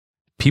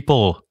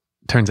people,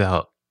 turns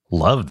out,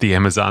 loved the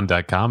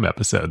Amazon.com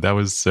episode. That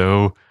was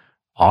so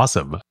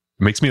awesome. It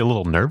makes me a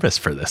little nervous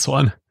for this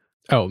one.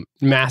 Oh,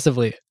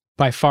 massively.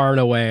 By far and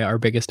away our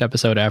biggest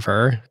episode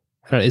ever.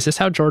 Is this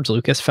how George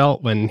Lucas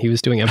felt when he was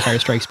doing Empire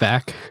Strikes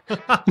Back?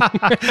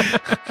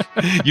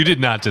 You did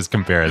not just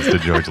compare us to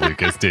George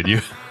Lucas, did you?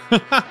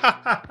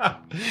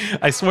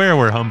 I swear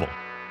we're humble.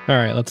 All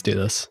right, let's do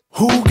this.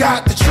 Who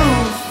got the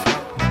truth?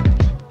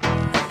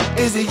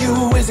 Is it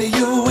you? Is it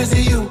you? Is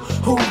it you?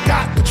 Who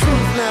got the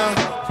truth now?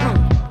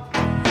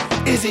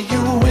 Is it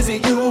you? Is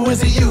it you?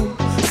 Is it you?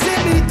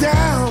 Sit me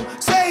down,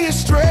 say it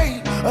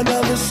straight.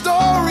 Another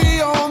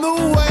story on the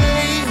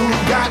way. Who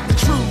got the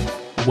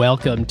truth?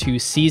 Welcome to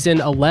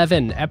Season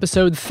 11,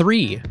 Episode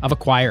 3 of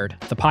Acquired,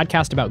 the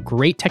podcast about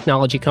great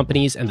technology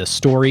companies and the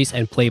stories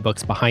and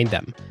playbooks behind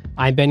them.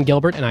 I'm Ben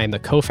Gilbert, and I am the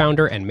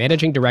co-founder and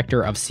managing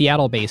director of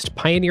Seattle-based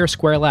Pioneer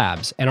Square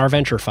Labs and our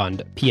venture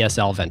fund,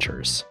 PSL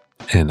Ventures.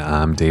 And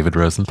I'm David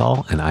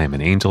Rosenthal, and I am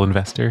an angel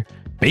investor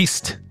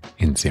based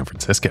in San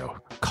Francisco.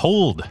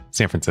 Cold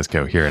San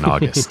Francisco here in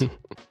August.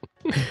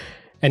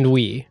 And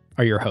we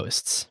are your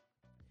hosts.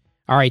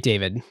 All right,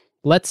 David,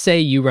 let's say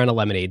you run a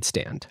lemonade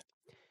stand.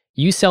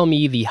 You sell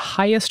me the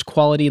highest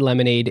quality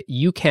lemonade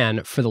you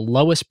can for the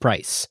lowest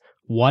price,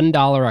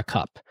 $1 a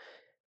cup.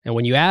 And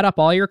when you add up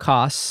all your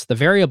costs, the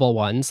variable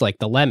ones like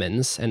the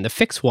lemons and the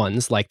fixed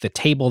ones like the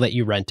table that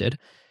you rented,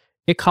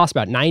 it costs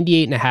about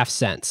 98.5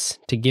 cents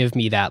to give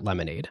me that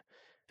lemonade.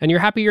 And you're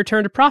happy you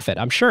turned a profit,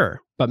 I'm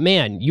sure. But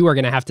man, you are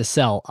going to have to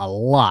sell a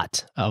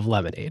lot of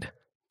lemonade.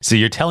 So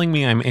you're telling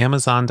me I'm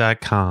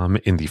Amazon.com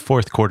in the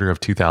fourth quarter of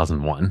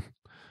 2001,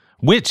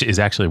 which is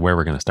actually where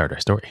we're going to start our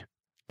story.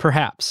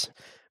 Perhaps.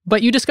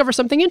 But you discover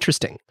something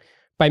interesting.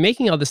 By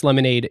making all this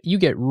lemonade, you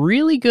get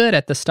really good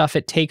at the stuff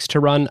it takes to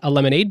run a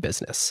lemonade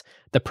business.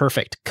 The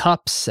perfect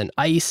cups and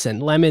ice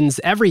and lemons,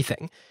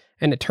 everything.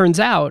 And it turns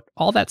out,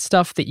 all that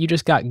stuff that you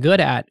just got good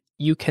at,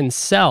 you can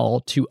sell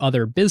to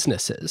other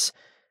businesses.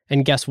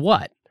 And guess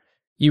what?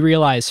 You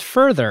realize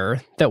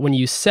further that when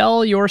you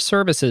sell your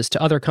services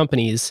to other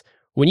companies,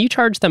 when you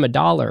charge them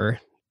 $1,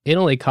 it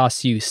only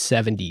costs you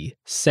 70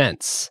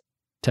 cents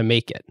to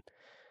make it.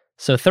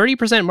 So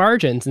 30%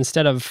 margins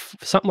instead of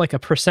something like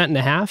 1.5%,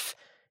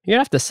 you're going to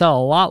have to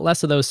sell a lot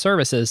less of those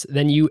services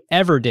than you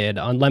ever did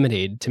on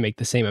lemonade to make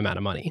the same amount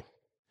of money.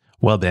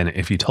 Well, then,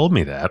 if you told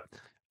me that,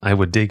 I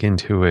would dig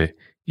into it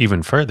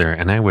even further,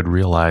 and I would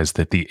realize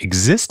that the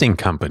existing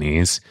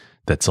companies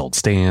that sold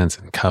stands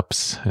and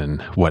cups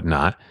and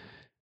whatnot,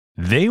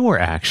 they were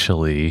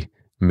actually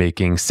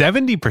making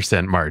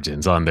 70%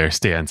 margins on their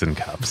stands and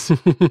cups.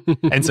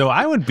 And so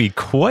I would be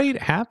quite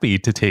happy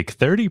to take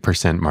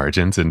 30%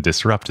 margins and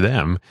disrupt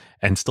them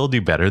and still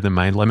do better than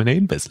my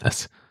lemonade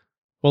business.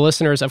 Well,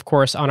 listeners, of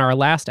course, on our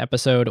last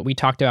episode, we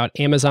talked about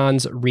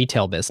Amazon's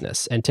retail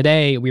business. And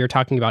today we are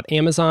talking about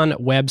Amazon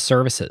Web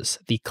Services,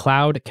 the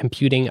cloud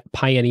computing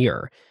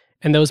pioneer.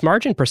 And those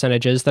margin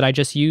percentages that I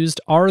just used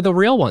are the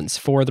real ones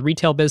for the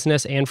retail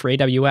business and for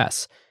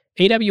AWS.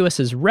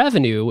 AWS's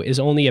revenue is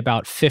only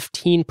about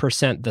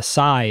 15% the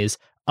size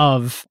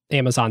of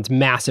Amazon's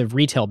massive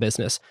retail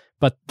business,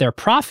 but their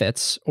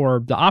profits,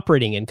 or the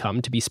operating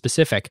income to be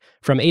specific,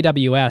 from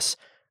AWS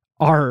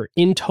are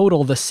in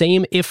total the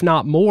same, if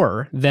not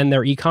more, than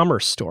their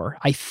e-commerce store.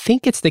 I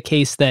think it's the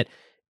case that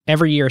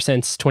every year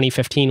since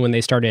 2015, when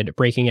they started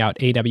breaking out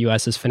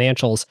AWS's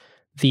financials,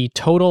 the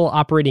total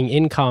operating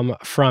income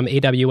from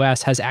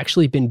AWS has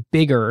actually been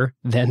bigger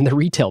than the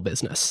retail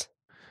business.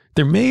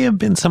 There may have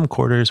been some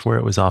quarters where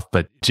it was off,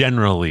 but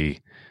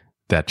generally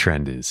that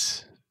trend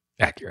is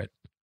accurate.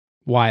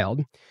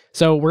 Wild.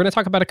 So we're going to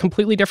talk about a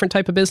completely different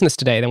type of business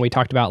today than we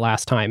talked about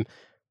last time.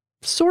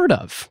 Sort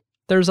of.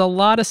 There's a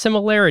lot of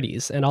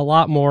similarities and a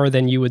lot more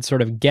than you would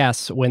sort of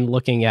guess when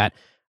looking at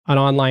an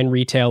online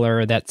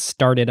retailer that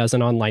started as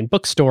an online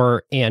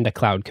bookstore and a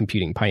cloud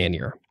computing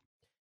pioneer.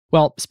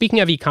 Well,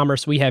 speaking of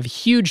e-commerce, we have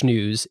huge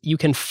news. You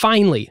can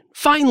finally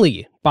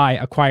buy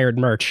Acquired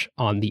merch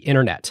on the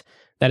internet.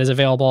 That is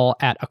available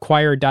at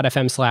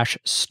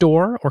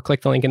acquired.fm/store, or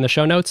click the link in the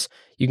show notes.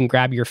 You can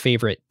grab your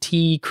favorite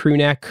tee,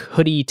 crewneck,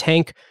 hoodie,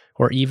 tank,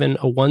 or even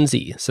a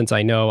onesie, since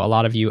I know a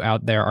lot of you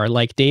out there are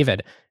like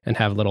David and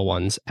have little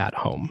ones at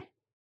home.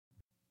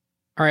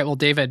 All right, well,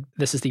 David,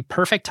 this is the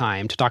perfect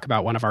time to talk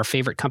about one of our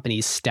favorite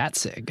companies,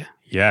 Statsig.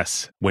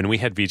 Yes. When we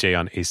had VJ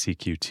on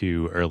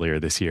ACQ2 earlier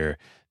this year,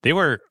 they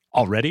were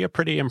already a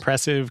pretty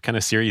impressive kind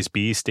of Series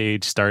B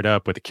stage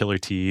startup with a killer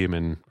team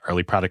and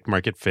early product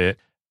market fit.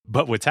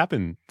 But what's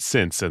happened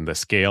since and the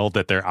scale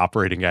that they're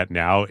operating at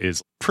now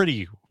is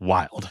pretty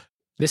wild.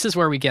 This is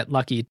where we get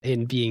lucky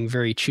in being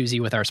very choosy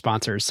with our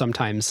sponsors.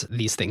 Sometimes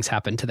these things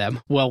happen to them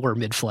while we're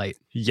mid-flight.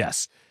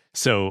 Yes.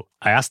 So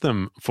I asked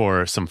them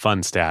for some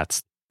fun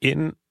stats.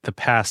 In the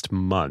past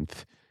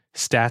month,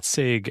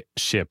 Statsig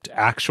shipped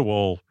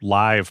actual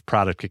live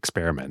product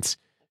experiments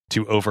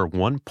to over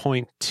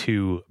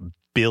 1.2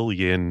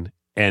 billion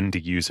end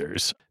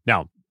users.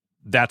 Now,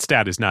 that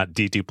stat is not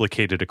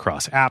deduplicated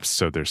across apps,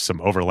 so there's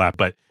some overlap.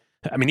 But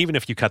I mean, even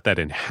if you cut that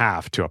in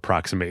half to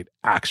approximate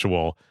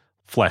actual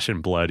flesh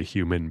and blood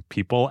human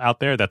people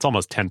out there. That's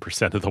almost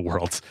 10% of the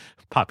world's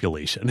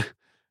population.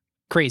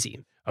 Crazy.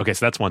 Okay,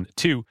 so that's one.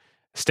 Two,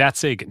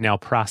 Statsig now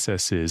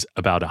processes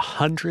about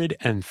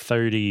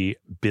 130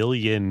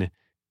 billion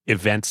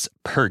events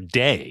per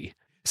day.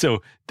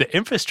 So the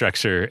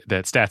infrastructure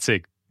that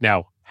Statsig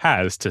now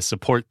has to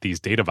support these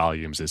data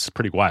volumes is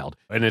pretty wild.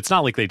 And it's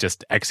not like they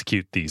just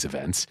execute these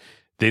events.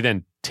 They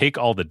then take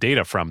all the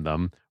data from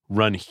them,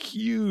 run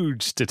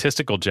huge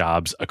statistical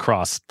jobs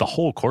across the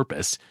whole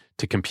corpus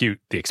to compute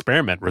the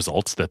experiment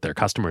results that their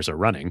customers are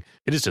running.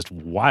 It is just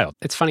wild.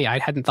 It's funny, I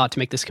hadn't thought to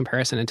make this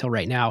comparison until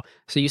right now.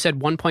 So you said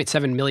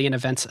 1.7 million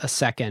events a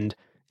second.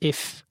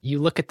 If you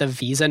look at the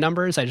Visa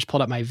numbers, I just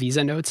pulled up my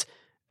Visa notes.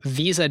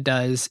 Visa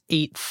does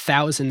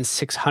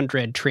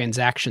 8,600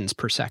 transactions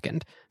per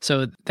second.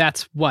 So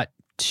that's what,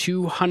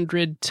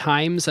 200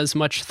 times as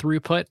much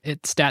throughput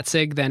at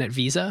Statsig than at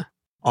Visa?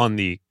 On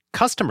the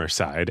customer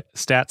side,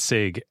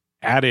 Statsig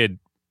added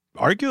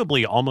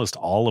arguably almost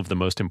all of the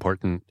most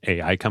important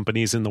AI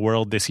companies in the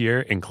world this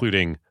year,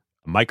 including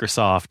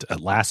Microsoft,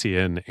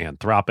 Atlassian,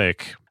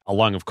 Anthropic,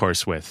 along, of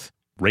course, with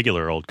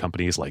regular old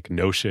companies like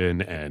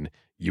Notion and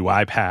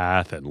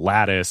UiPath and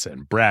Lattice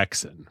and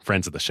Brex and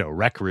friends of the show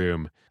Rec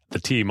Room. The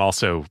team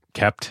also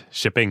kept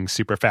shipping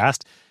super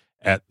fast.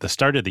 At the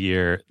start of the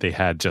year, they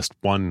had just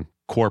one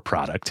core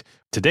product.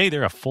 Today,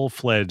 they're a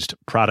full-fledged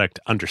product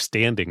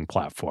understanding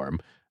platform.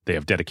 They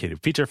have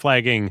dedicated feature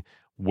flagging,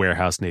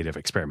 warehouse native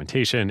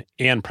experimentation,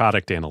 and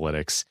product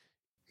analytics.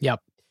 Yep.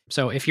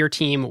 So if your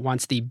team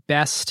wants the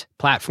best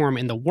platform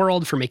in the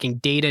world for making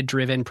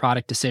data-driven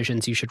product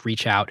decisions, you should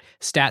reach out.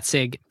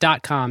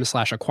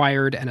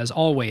 Statsig.com/acquired. And as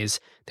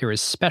always, there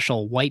is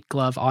special white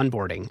glove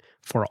onboarding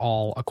for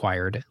all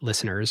acquired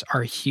listeners.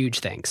 Our huge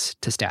thanks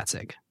to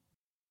Statsig.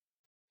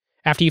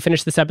 After you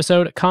finish this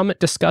episode, come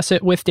discuss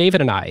it with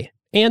David and I,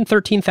 and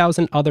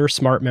 13,000 other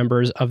smart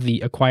members of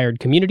the Acquired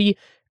community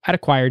at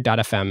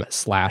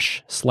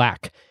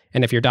acquired.fm/Slack.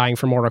 And if you're dying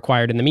for more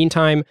Acquired in the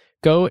meantime,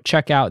 go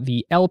check out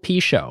the LP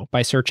show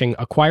by searching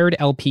Acquired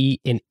LP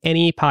in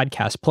any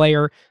podcast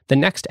player. The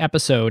next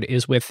episode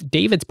is with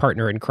David's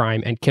partner in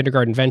crime and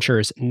Kindergarten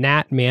Ventures,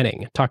 Nat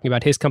Manning, talking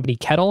about his company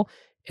Kettle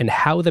and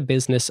how the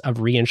business of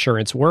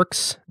reinsurance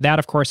works. That,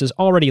 of course, is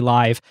already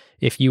live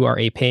if you are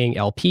a paying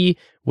LP,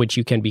 which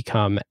you can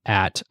become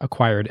at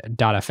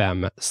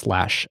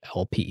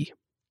acquired.fm/LP.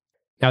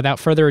 Now, without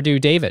further ado,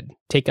 David,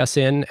 take us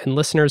in. And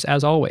listeners,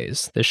 as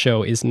always, this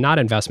show is not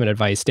investment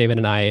advice. David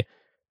and I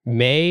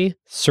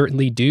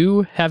certainly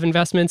do have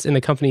investments in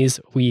the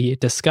companies we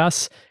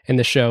discuss, and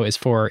the show is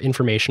for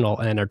informational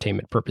and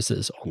entertainment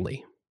purposes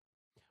only.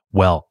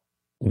 Well,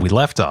 we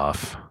left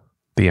off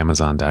the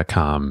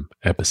Amazon.com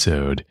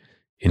episode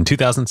in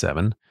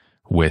 2007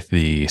 with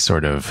the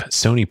sort of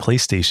Sony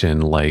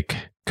PlayStation-like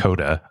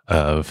coda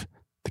of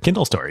the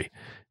Kindle story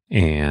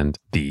and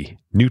the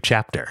new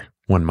chapter,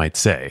 one might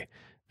say,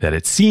 that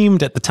it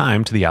seemed at the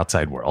time to the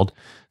outside world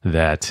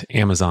that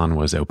Amazon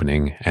was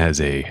opening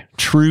as a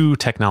true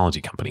technology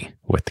company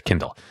with the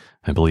Kindle.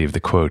 I believe the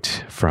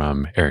quote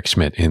from Eric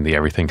Schmidt in the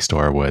Everything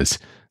Store was,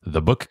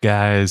 "The book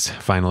guys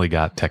finally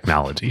got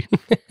technology."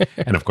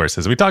 And of course,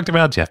 as we talked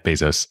about, Jeff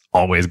Bezos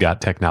always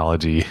got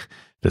technology.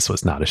 This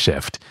was not a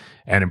shift.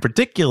 And in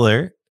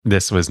particular,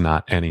 this was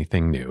not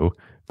anything new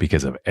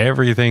because of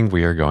everything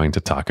we are going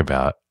to talk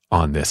about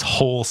on this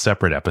whole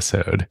separate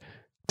episode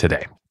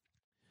today.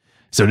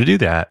 So to do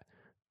that,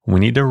 we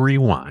need to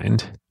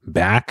rewind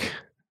back,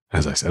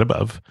 as I said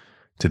above,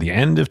 to the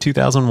end of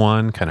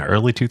 2001, kind of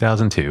early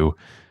 2002,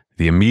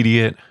 the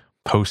immediate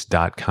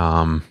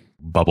post-dot-com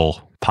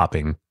bubble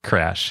popping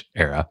crash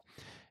era.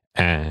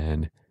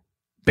 And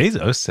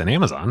Bezos and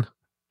Amazon,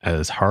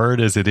 as hard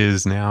as it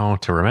is now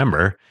to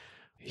remember,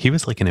 he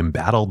was like an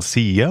embattled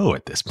CEO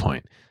at this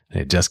point. They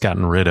had just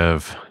gotten rid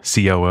of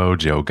COO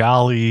Joe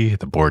Ghali.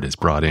 The board has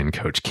brought in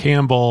Coach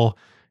Campbell.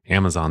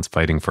 Amazon's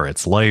fighting for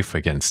its life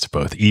against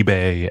both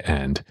eBay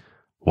and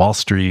Wall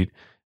Street.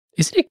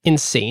 Isn't it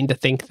insane to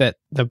think that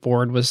the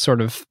board was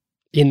sort of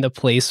in the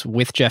place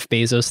with Jeff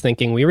Bezos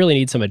thinking we really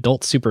need some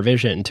adult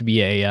supervision to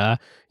be a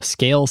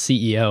scale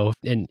CEO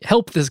and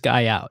help this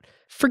guy out?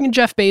 Friggin'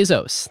 Jeff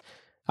Bezos.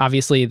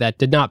 Obviously, that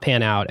did not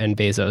pan out, and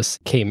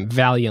Bezos came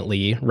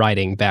valiantly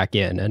riding back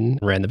in and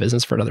ran the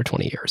business for another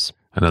 20 years.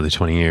 Another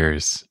 20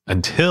 years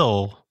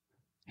until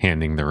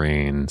handing the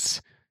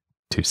reins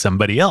to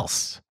somebody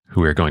else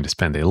who we're going to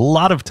spend a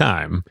lot of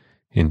time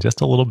in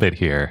just a little bit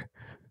here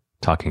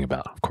talking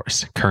about, of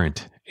course,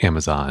 current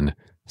Amazon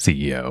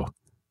CEO,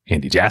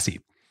 Andy Jassy.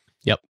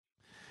 Yep.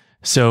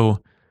 So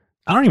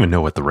I don't even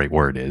know what the right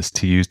word is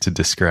to use to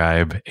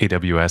describe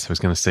AWS. I was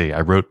going to say,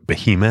 I wrote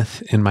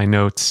behemoth in my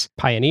notes.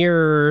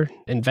 Pioneer,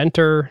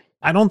 inventor.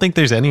 I don't think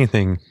there's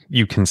anything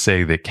you can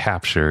say that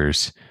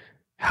captures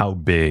how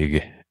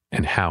big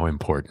and how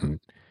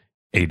important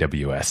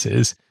AWS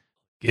is.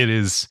 It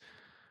is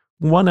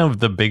one of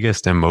the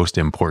biggest and most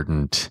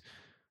important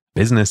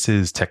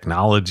businesses,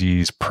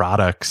 technologies,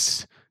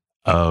 products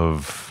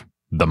of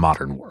the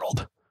modern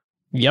world.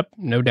 Yep,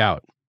 no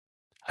doubt.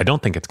 I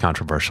don't think it's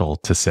controversial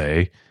to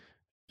say,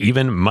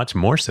 even much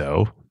more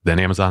so than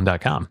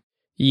Amazon.com.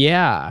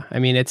 Yeah. I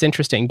mean, it's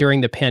interesting.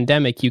 During the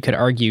pandemic, you could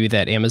argue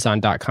that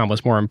Amazon.com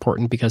was more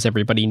important because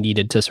everybody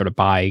needed to sort of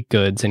buy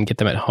goods and get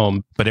them at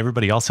home. But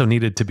everybody also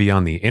needed to be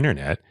on the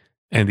internet,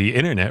 and the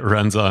internet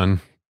runs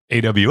on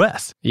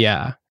AWS.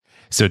 Yeah.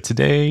 So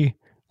today,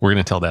 we're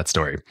going to tell that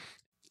story.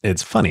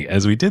 It's funny,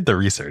 as we did the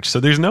research, so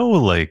there's no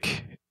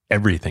like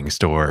everything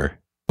store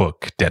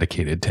book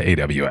dedicated to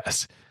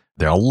AWS.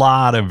 There are a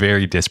lot of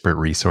very disparate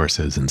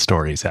resources and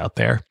stories out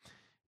there.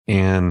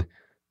 And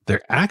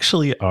there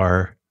actually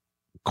are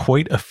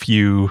quite a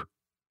few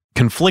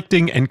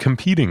conflicting and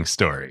competing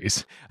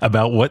stories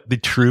about what the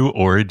true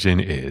origin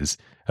is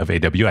of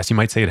AWS. You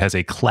might say it has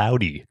a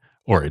cloudy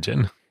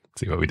origin.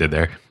 See what we did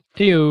there?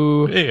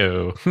 Ew.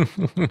 Ew.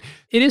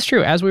 It is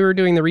true. As we were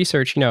doing the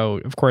research,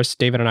 of course,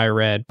 David and I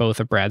read both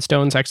of Brad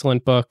Stone's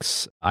excellent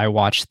books. I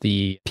watched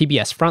the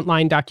PBS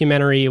Frontline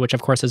documentary, which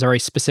of course is a very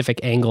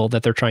specific angle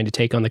that they're trying to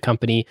take on the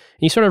company.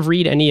 And you sort of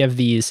read any of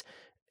these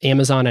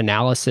Amazon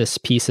analysis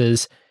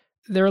pieces,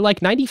 they're like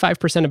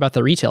 95% about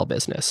the retail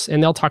business.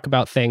 And they'll talk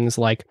about things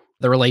like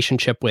the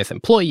relationship with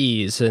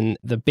employees and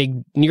the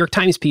big New York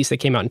Times piece that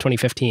came out in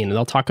 2015. And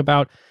they'll talk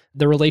about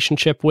the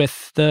relationship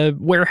with the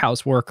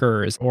warehouse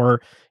workers,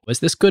 or was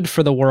this good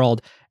for the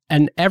world?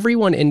 And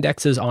everyone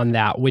indexes on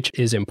that, which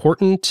is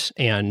important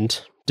and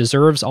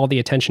deserves all the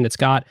attention it's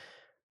got.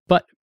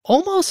 But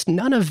almost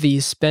none of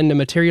these spend a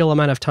material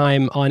amount of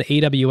time on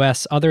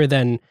AWS other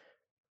than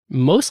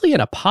mostly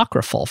an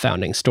apocryphal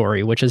founding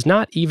story, which is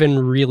not even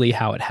really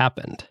how it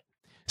happened.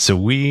 So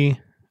we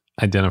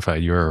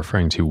identified, you're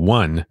referring to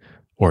one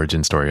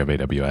origin story of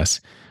AWS.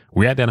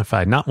 We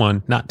identified not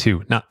one, not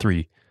two, not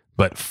three,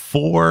 but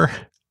 4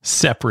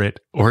 separate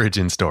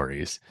origin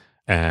stories.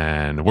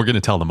 And we're going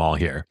to tell them all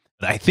here.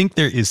 I think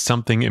there is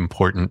something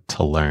important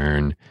to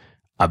learn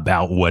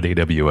about what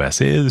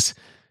AWS is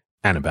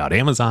and about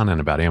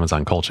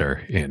Amazon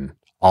culture in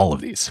all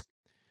of these.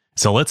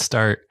 So let's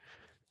start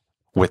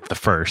with the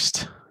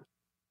first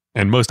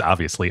and most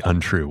obviously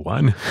untrue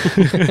one,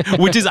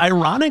 which is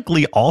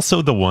ironically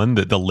also the one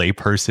that the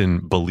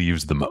layperson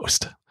believes the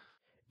most.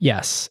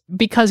 Yes,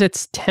 because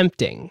it's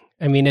tempting.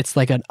 I mean, it's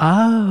like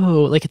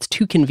it's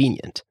too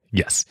convenient.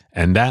 Yes.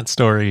 And that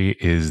story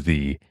is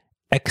the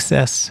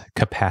excess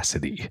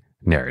capacity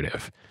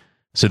narrative.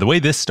 So the way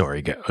this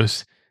story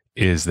goes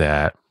is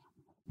that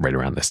right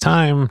around this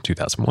time,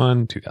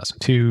 2001,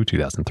 2002,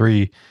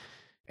 2003,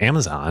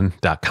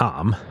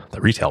 Amazon.com,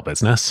 the retail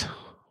business,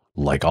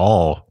 like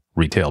all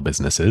retail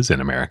businesses in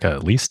America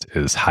at least,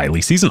 is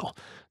highly seasonal.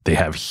 They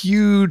have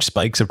huge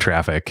spikes of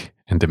traffic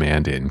and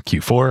demand in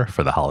Q4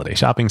 for the holiday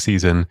shopping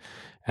season.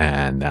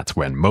 And that's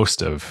when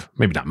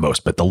maybe not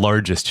most, but the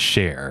largest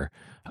share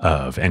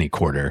of any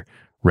quarter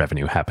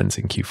revenue happens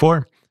in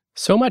Q4.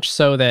 So much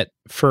so that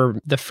for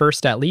the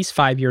first at least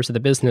 5 years of the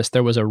business,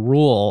 there was a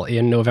rule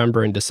in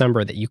November and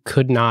December that you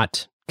could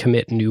not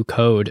commit new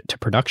code to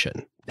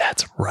production.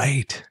 That's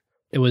right.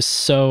 It was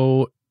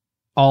so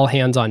all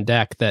hands on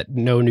deck that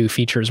no new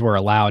features were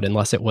allowed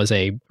unless it was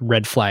a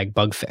red flag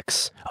bug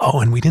fix.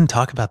 Oh, and we didn't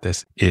talk about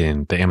this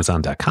in the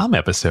Amazon.com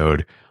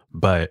episode,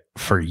 but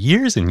for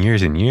years and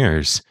years and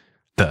years,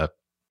 the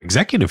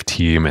executive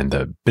team and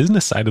the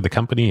business side of the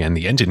company and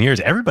the engineers,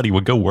 everybody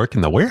would go work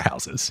in the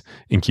warehouses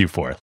in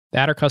Q4.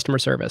 That or customer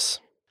service.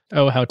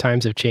 Oh, how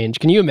times have changed.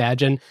 Can you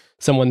imagine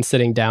someone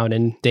sitting down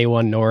in Day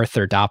One North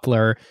or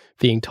Doppler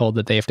being told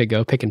that they have to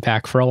go pick and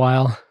pack for a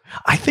while?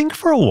 I think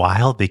for a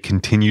while they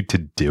continued to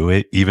do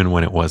it even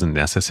when it wasn't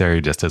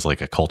necessary, just as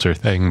like a culture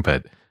thing.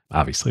 But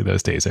obviously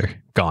those days are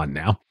gone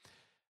now.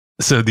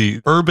 So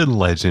the urban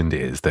legend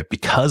is that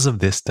because of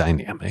this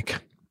dynamic,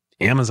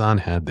 Amazon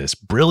had this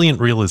brilliant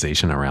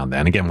realization around that.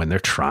 And again, when they're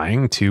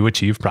trying to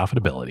achieve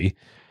profitability,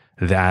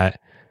 that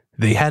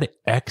they had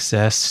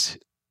excess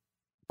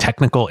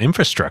technical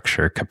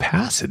infrastructure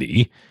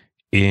capacity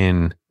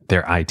in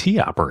their IT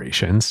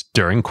operations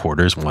during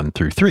quarters 1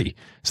 through 3.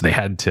 So they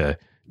had to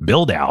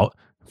build out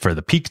for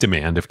the peak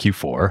demand of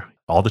Q4,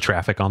 all the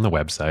traffic on the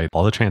website,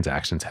 all the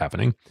transactions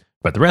happening.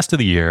 But the rest of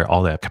the year,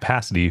 all that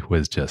capacity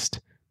was just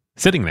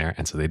sitting there.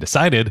 And so they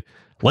decided,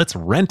 let's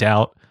rent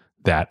out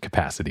that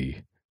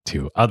capacity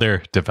to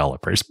other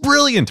developers.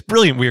 Brilliant,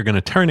 brilliant. We are going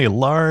to turn a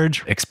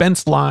large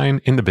expense line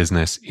in the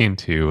business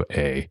into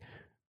a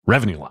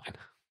revenue line.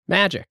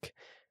 Magic.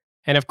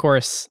 And of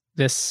course,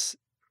 this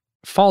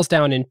falls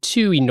down in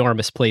 2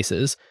 enormous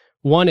places.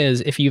 One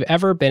is if you've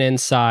ever been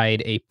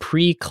inside a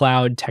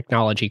pre-cloud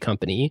technology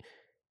company,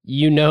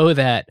 you know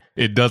that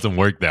it doesn't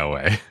work that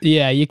way.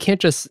 Yeah, you can't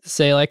just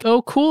say like,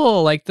 oh,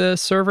 cool, like the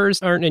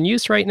servers aren't in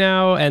use right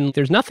now, and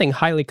there's nothing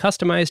highly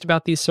customized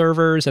about these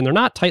servers, and they're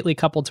not tightly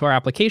coupled to our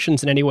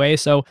applications in any way,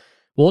 so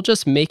we'll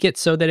just make it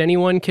so that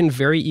anyone can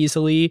very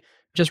easily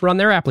just run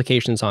their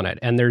applications on it.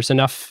 And there's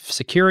enough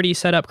security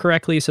set up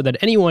correctly so that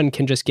anyone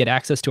can just get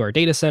access to our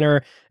data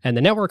center, and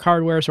the network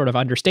hardware sort of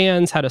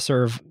understands how to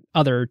serve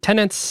other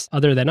tenants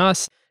other than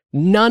us.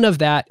 None of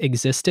that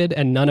existed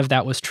and none of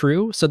that was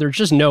true. So there's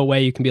just no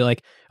way you can be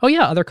like, oh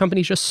yeah, other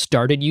companies just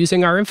started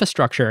using our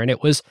infrastructure and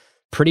it was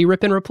pretty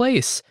rip and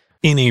replace.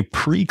 In a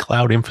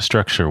pre-cloud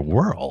infrastructure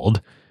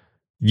world,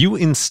 You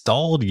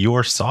installed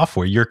your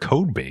software, your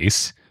code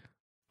base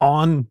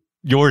on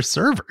your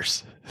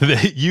servers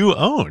that you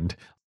owned.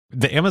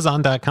 The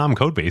Amazon.com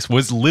code base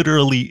was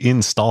literally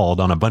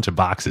installed on a bunch of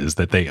boxes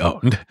that they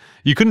owned.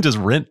 You couldn't just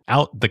rent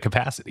out the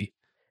capacity.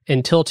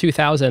 Until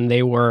 2000,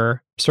 they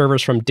were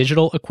servers from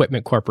Digital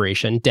Equipment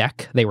Corporation,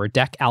 DEC. They were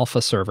DEC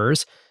Alpha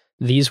servers.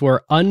 These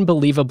were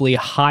unbelievably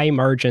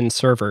high-margin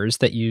servers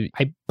that you,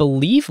 I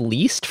believe,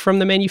 leased from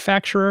the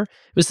manufacturer.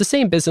 It was the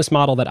same business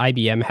model that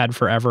IBM had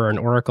forever and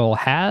Oracle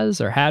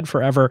has or had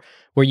forever,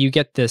 where you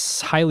get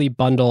this highly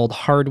bundled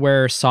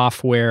hardware,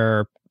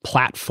 software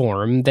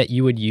platform that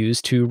you would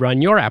use to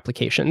run your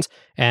applications.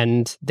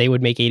 And they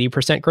would make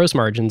 80% gross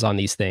margins on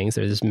these things.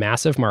 There's this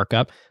massive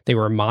markup. They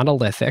were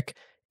monolithic.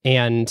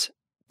 And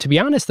to be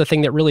honest, the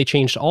thing that really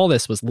changed all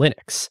this was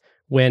Linux.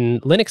 When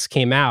Linux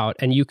came out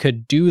and you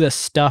could do the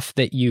stuff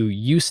that you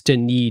used to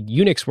need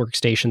Unix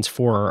workstations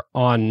for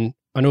on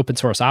an open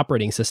source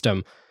operating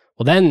system,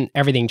 well, then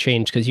everything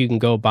changed because you can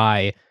go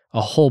buy a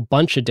whole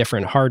bunch of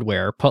different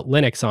hardware, put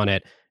Linux on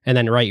it, and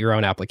then write your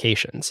own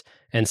applications.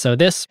 And so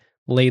this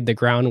laid the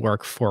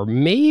groundwork for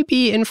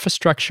maybe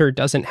infrastructure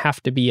doesn't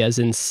have to be as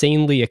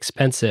insanely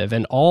expensive,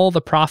 and all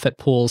the profit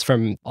pools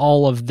from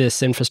all of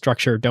this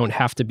infrastructure don't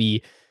have to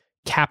be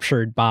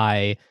captured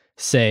by,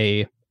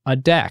 say, a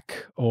DEC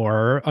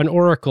or an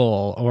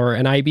Oracle or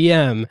an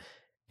IBM.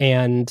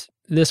 And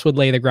this would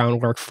lay the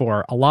groundwork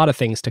for a lot of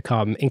things to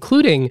come,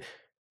 including,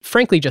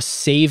 frankly, just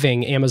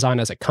saving Amazon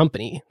as a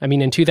company. I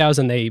mean, in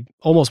 2000, they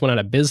almost went out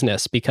of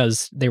business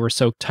because they were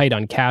so tight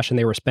on cash and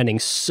they were spending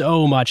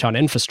so much on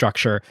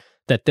infrastructure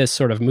that this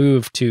sort of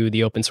move to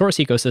the open source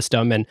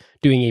ecosystem and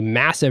doing a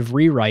massive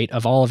rewrite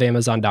of all of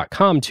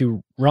Amazon.com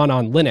to run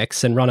on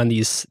Linux and run on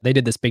these, they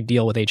did this big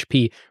deal with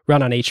HP,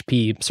 run on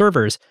HP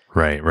servers.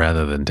 Right,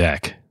 rather than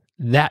DEC.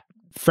 That,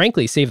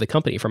 frankly, saved the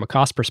company from a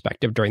cost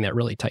perspective during that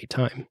really tight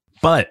time.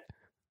 But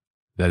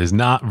that is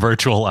not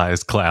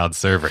virtualized cloud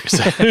servers.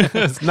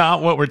 That's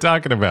not what we're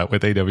talking about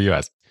with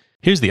AWS.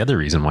 Here's the other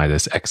reason why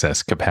this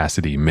excess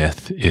capacity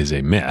myth is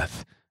a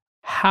myth.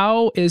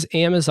 How is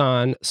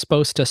Amazon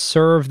supposed to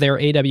serve their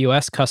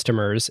AWS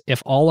customers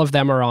if all of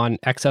them are on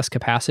excess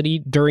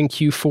capacity during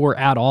Q4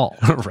 at all?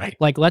 Right.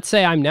 Like, let's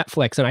say I'm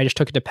Netflix and I just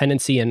took a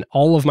dependency and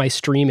all of my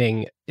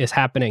streaming is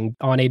happening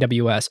on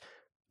AWS.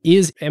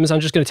 Is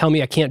Amazon just going to tell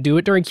me I can't do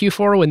it during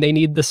Q4 when they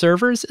need the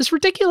servers? It's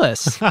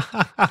ridiculous.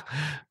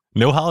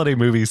 No holiday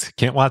movies.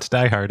 Can't watch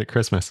Die Hard at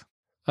Christmas.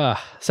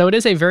 So it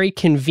is a very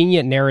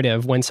convenient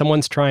narrative when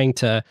someone's trying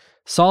to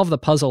solve the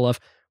puzzle of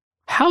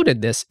how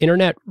did this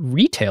internet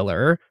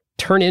retailer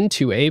turn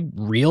into a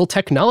real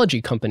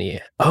technology company?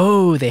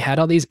 Oh, they had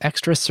all these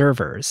extra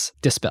servers.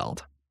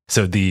 Dispelled.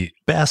 So the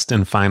best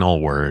and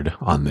final word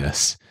on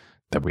this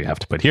that we have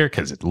to put here,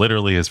 because it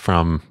literally is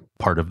from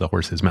part of the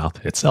horse's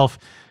mouth itself,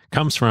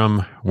 comes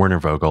from Werner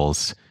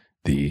Vogels,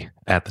 the,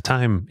 at the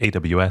time,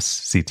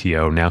 AWS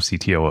CTO, now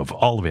CTO of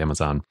all of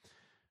Amazon,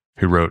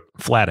 who wrote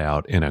flat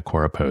out in a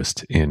Quora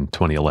post in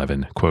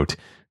 2011, quote,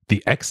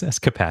 "The excess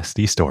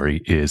capacity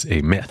story is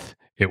a myth.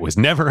 It was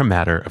never a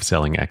matter of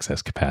selling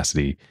excess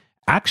capacity.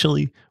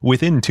 Actually,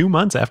 within 2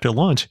 months after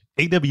launch,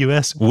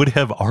 AWS would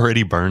have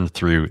already burned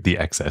through the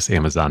excess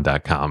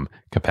Amazon.com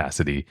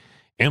capacity.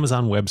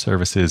 Amazon Web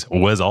Services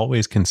was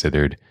always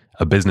considered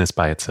a business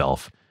by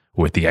itself,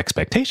 with the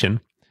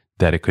expectation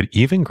that it could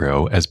even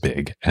grow as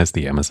big as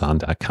the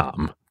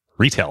Amazon.com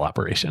retail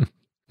operation."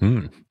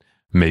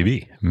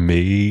 Maybe.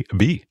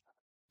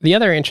 The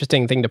other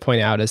interesting thing to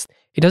point out is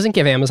it doesn't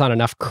give Amazon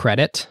enough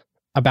credit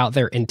about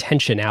their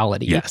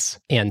intentionality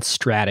and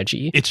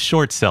strategy. It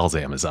short sells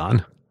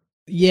Amazon.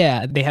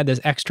 Yeah, they had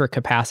this extra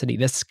capacity,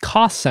 this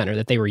cost center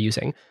that they were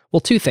using. Well,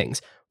 two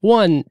things.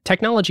 One,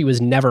 technology was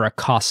never a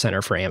cost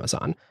center for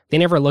Amazon. They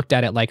never looked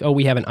at it like, oh,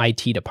 we have an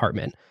IT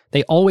department.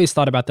 They always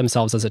thought about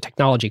themselves as a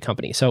technology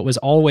company. So it was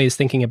always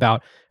thinking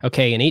about,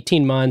 okay, in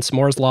 18 months,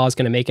 Moore's Law is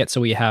going to make it so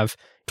we have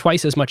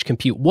twice as much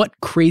compute. What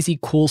crazy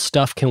cool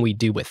stuff can we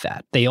do with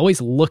that? They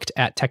always looked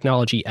at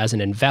technology as an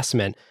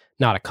investment,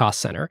 not a cost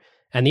center.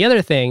 And the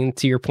other thing,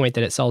 to your point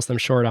that it sells them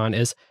short on,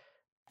 is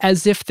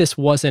as if this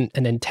wasn't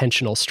an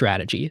intentional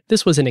strategy.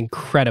 This was an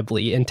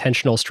incredibly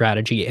intentional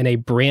strategy in a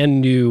brand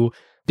new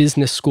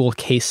business school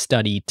case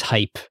study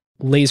type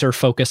laser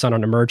focus on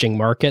an emerging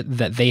market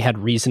that they had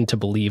reason to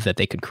believe that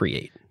they could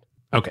create.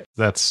 Okay,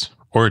 that's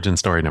origin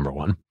story number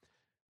one.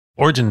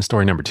 Origin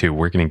story number two,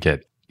 we're going to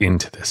get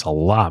into this a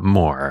lot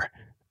more.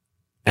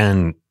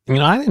 And,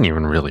 I didn't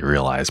even really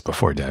realize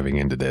before diving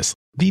into this,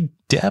 the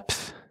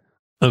depth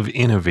of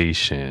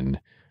innovation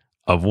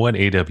of what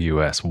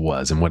AWS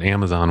was and what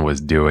Amazon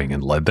was doing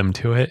and led them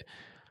to it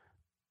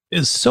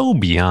is so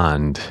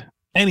beyond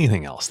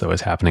anything else that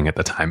was happening at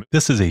the time.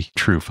 This is a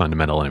true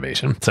fundamental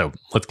innovation. So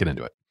let's get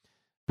into it.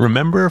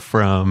 Remember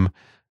from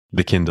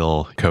the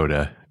Kindle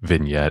Coda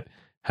vignette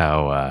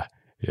how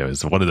it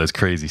was one of those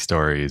crazy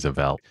stories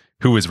about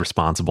who was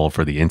responsible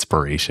for the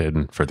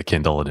inspiration for the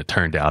Kindle, and it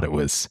turned out it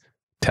was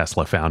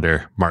Tesla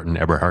founder Martin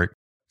Eberhard.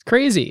 It's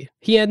crazy.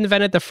 He had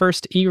invented the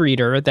first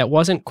e-reader that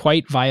wasn't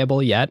quite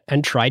viable yet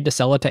and tried to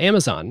sell it to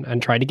Amazon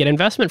and tried to get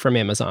investment from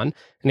Amazon.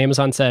 And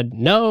Amazon said,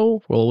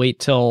 no, we'll wait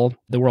till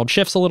the world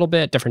shifts a little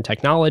bit, different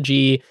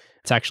technology.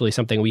 It's actually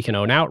something we can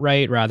own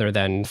outright rather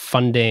than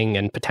funding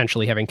and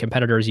potentially having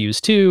competitors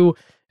use too.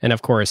 And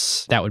of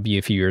course, that would be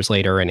a few years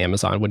later and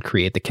Amazon would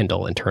create the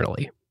Kindle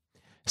internally.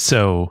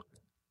 So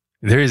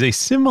there is a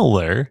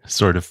similar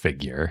sort of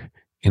figure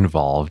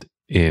involved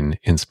in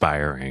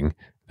inspiring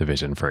the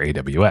vision for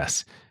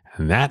AWS,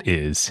 and that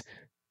is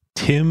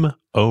Tim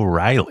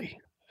O'Reilly.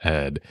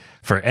 And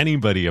for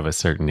anybody of a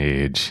certain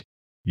age,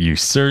 you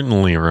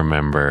certainly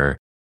remember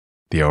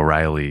the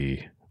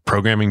O'Reilly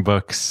programming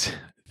books,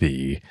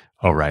 the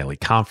O'Reilly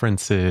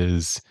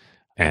conferences,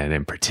 and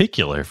in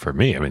particular for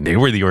me, I mean, they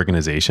were the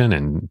organization,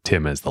 and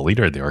Tim, as the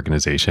leader of the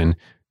organization,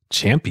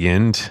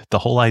 championed the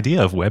whole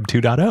idea of Web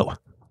 2.0.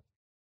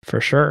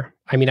 For sure.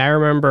 I mean, I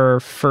remember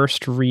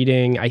first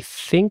reading, I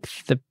think,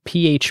 the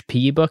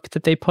PHP book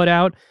that they put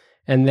out.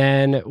 And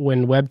then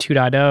when Web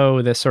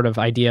 2.0, this sort of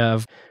idea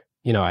of,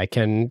 I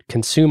can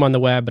consume on the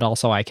web, but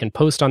also I can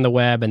post on the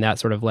web. And that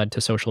sort of led to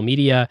social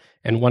media.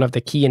 And one of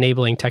the key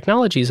enabling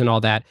technologies and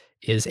all that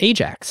is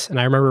Ajax. And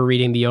I remember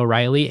reading the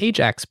O'Reilly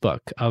Ajax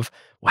book of,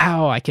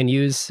 wow, I can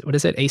use,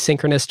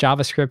 asynchronous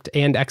JavaScript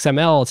and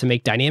XML to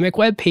make dynamic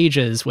web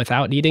pages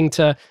without needing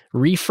to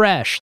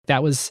refresh.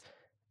 That was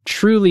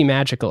truly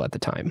magical at the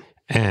time.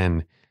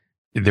 And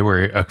there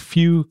were a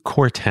few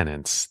core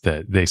tenets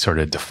that they sort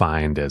of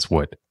defined as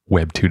what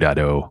Web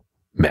 2.0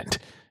 meant.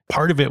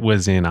 Part of it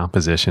was in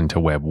opposition to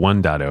Web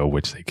 1.0,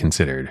 which they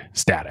considered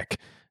static.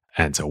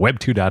 And so Web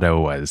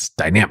 2.0 was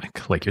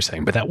dynamic, like you're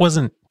saying, but that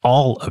wasn't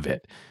all of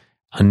it.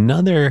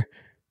 Another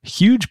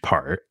huge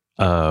part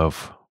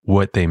of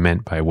what they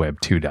meant by Web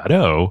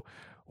 2.0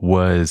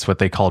 was what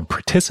they called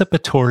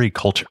participatory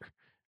culture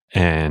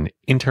and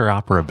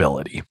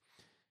interoperability.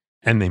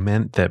 And they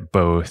meant that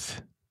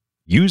both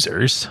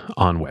users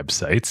on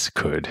websites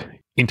could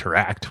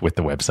interact with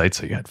the website.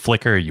 So you had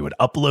Flickr, you would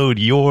upload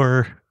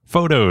your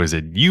photos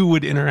and you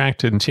would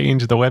interact and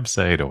change the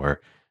website.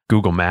 Or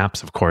Google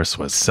Maps, of course,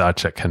 was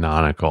such a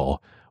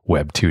canonical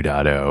Web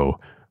 2.0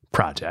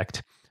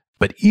 project.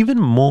 But even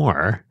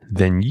more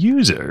than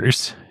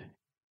users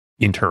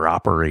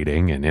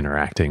interoperating and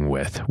interacting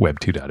with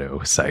Web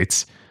 2.0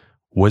 sites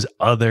was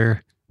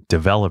other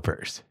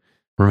developers.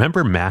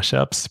 Remember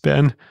mashups,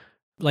 Ben?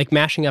 Like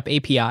mashing up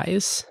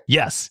APIs?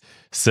 Yes.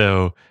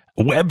 So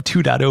Web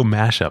 2.0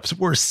 mashups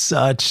were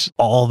such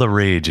all the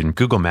rage, and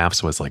Google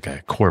Maps was like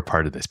a core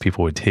part of this.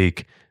 People would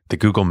take the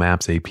Google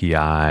Maps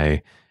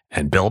API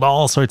and build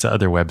all sorts of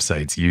other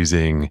websites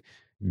using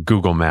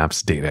Google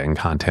Maps data and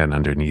content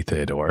underneath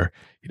it. Or,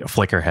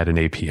 Flickr had an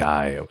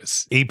API. It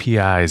was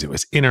APIs. It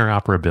was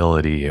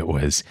interoperability. It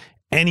was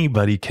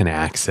anybody can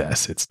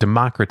access. It's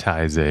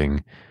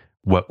democratizing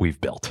what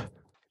we've built.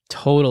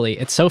 Totally.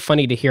 It's so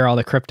funny to hear all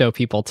the crypto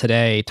people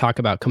today talk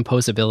about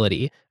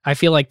composability. I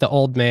feel like the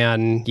old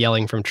man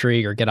yelling from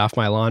tree or get off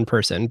my lawn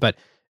person, but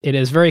it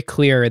is very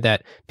clear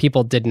that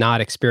people did not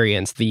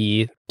experience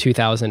the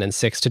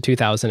 2006 to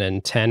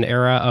 2010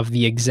 era of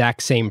the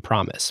exact same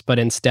promise. But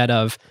instead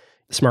of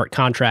smart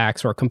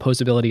contracts or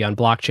composability on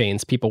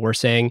blockchains, people were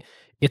saying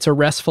it's a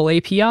RESTful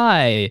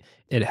API.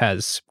 It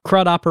has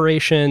CRUD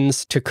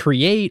operations to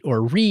create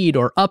or read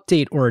or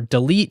update or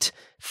delete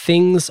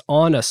things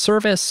on a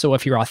service. So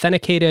if you're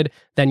authenticated,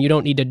 then you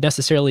don't need to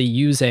necessarily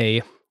use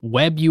a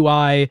web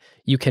UI.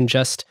 You can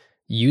just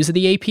use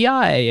the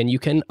API and you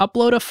can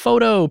upload a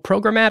photo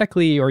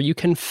programmatically, or you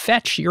can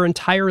fetch your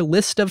entire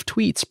list of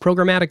tweets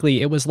programmatically.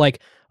 It was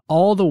like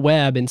all the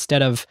web,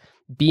 instead of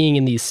being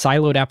in these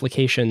siloed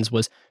applications,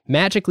 was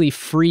magically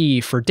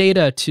free for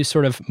data to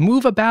sort of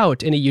move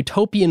about in a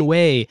utopian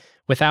way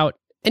without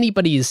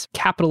anybody's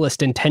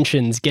capitalist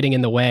intentions getting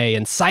in the way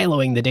and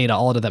siloing the data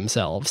all to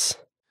themselves.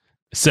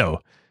 So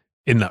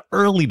in the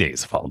early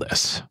days of all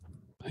this,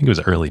 I think it was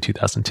early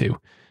 2002,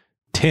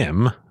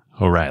 Tim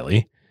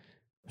O'Reilly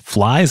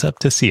flies up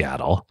to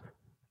Seattle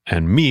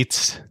and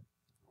meets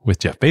with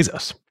Jeff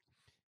Bezos.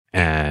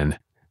 And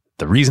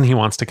the reason he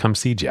wants to come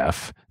see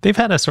Jeff, they've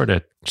had a sort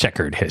of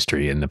checkered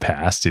history in the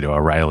past.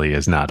 O'Reilly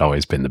has not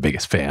always been the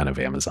biggest fan of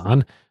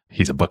Amazon.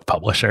 He's a book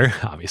publisher,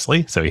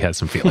 obviously, so he has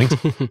some feelings.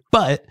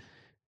 But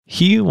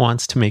he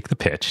wants to make the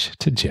pitch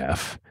to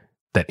Jeff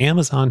that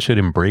Amazon should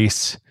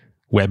embrace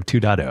Web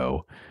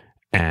 2.0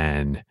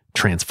 and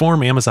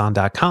transform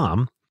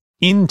Amazon.com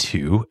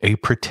into a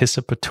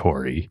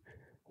participatory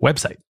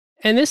website.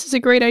 And this is a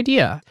great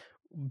idea.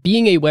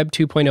 Being a Web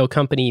 2.0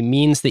 company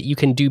means that you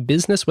can do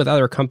business with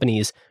other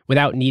companies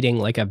without needing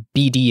like a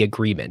BD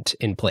agreement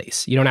in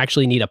place. You don't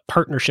actually need a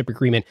partnership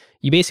agreement.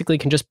 You basically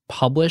can just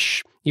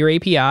publish your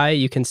API.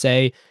 You can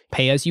say,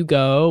 pay as you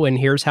go, and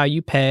here's how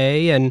you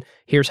pay, and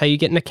here's how you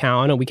get an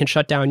account, and we can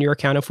shut down your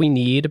account if we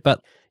need.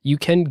 But you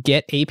can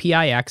get API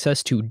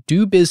access to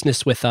do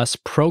business with us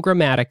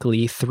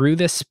programmatically through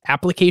this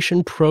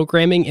application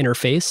programming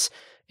interface.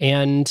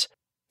 And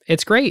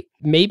It's great.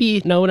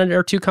 Maybe no one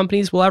or two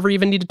companies will ever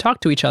even need to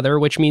talk to each other,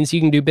 which means you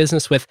can do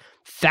business with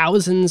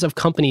thousands of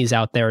companies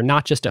out there,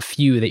 not just a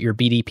few that your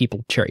BD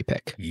people cherry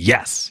pick.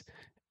 Yes.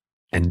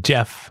 And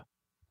Jeff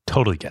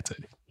totally gets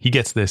it. He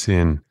gets this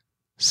in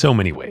so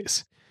many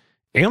ways.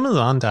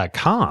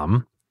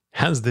 Amazon.com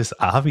has this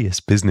obvious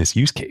business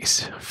use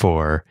case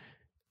for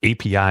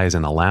APIs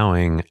and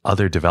allowing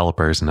other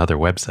developers and other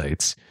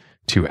websites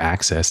to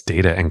access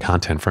data and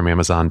content from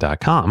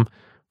Amazon.com,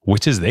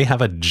 which is they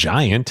have a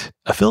giant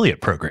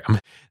affiliate program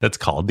that's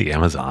called the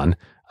Amazon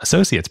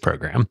Associates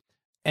Program.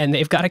 And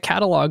they've got a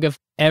catalog of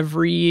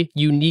every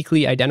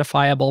uniquely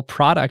identifiable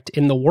product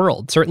in the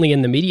world, certainly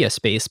in the media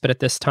space, but at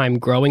this time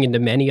growing into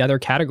many other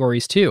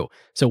categories too.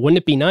 So wouldn't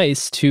it be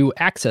nice to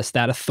access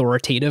that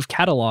authoritative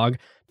catalog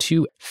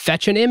to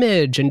fetch an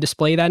image and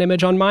display that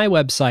image on my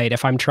website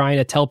if I'm trying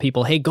to tell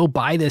people, hey, go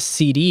buy this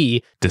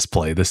CD.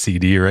 Display the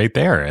CD right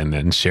there and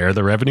then share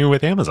the revenue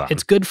with Amazon.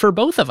 It's good for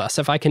both of us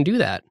if I can do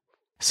that.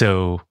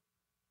 So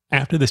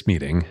after this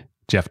meeting,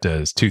 Jeff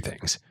does two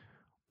things.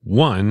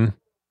 One,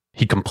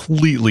 he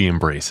completely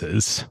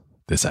embraces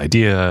this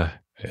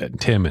idea.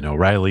 Tim and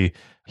O'Reilly,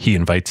 he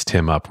invites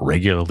Tim up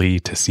regularly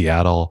to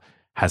Seattle,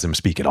 has him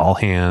speak at all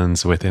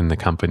hands within the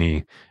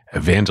company,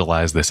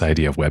 evangelize this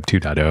idea of Web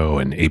 2.0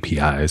 and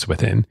APIs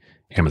within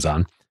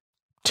Amazon.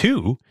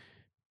 Two,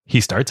 he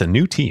starts a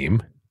new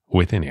team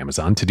within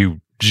Amazon to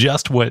do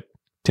just what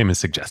Tim is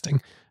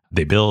suggesting.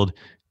 They build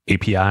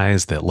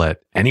APIs that let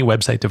any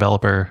website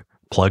developer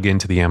plug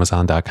into the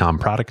Amazon.com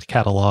product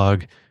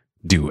catalog,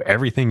 do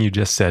everything you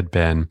just said,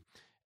 Ben.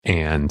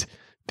 And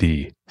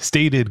the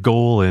stated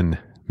goal and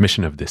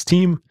mission of this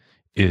team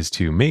is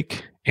to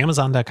make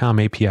Amazon.com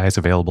APIs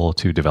available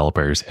to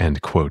developers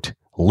and, quote,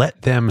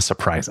 let them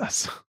surprise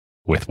us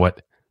with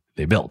what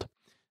they build.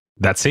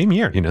 That same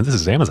year, this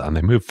is Amazon,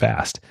 they move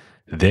fast.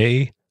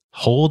 They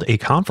hold a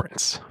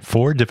conference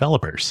for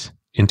developers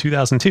in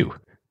 2002.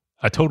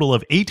 A total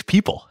of 8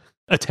 people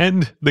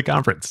attend the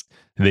conference.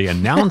 They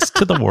announce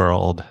to the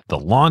world the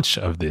launch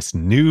of this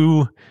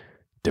new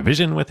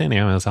division within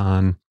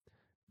Amazon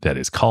that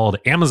is called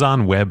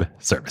Amazon Web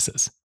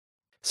Services.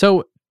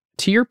 So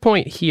to your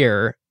point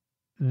here,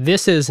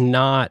 this is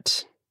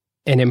not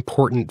an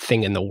important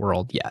thing in the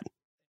world yet.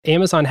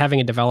 Amazon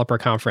having a developer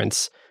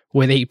conference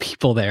with 8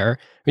 people there.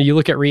 When you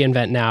look at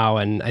reInvent now,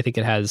 and I think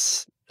it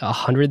has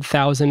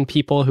 100,000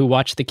 people who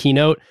watch the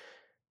keynote.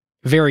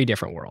 Very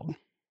different world.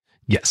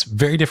 Yes,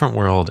 very different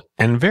world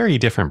and very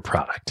different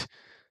product.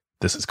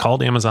 This is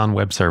called Amazon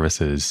Web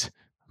Services,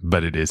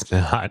 but it is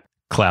not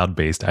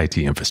cloud-based IT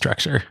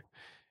infrastructure.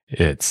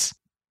 It's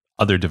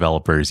other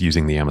developers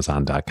using the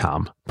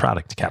Amazon.com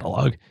product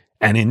catalog.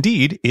 And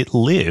indeed,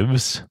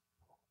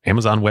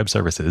 Amazon Web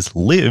Services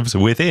lives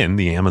within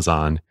the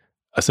Amazon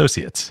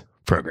Associates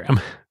Program.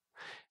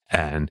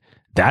 And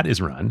that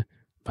is run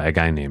by a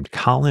guy named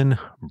Colin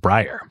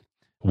Breyer,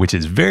 which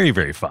is very,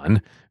 very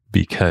fun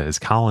because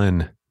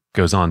Colin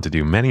goes on to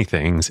do many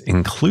things,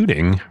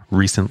 including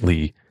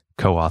recently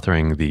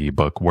co-authoring the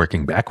book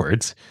Working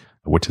Backwards,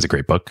 which is a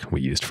great book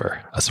we used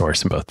for a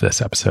source in both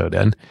this episode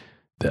and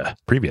the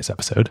previous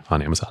episode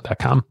on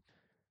Amazon.com.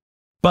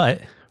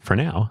 But for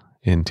now,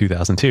 in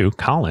 2002,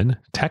 Colin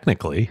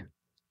technically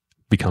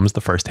becomes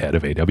the first head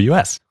of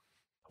AWS.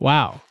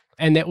 Wow.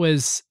 And it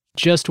was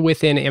just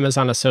within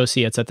Amazon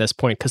Associates at this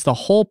point, because the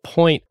whole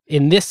point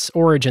in this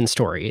origin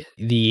story,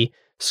 the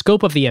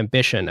scope of the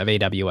ambition of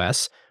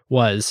AWS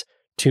was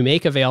to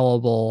make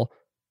available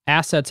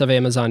assets of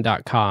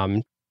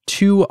Amazon.com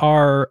to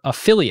our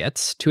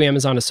affiliates, to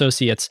Amazon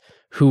Associates,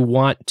 who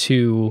want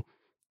to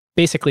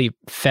basically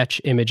fetch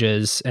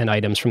images and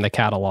items from the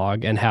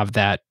catalog and have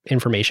that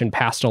information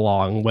passed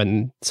along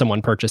when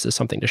someone purchases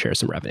something to share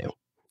some revenue.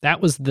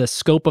 That was the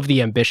scope of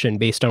the ambition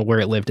based on where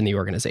it lived in the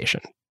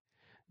organization.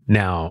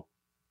 Now,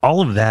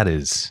 all of that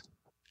is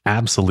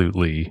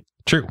absolutely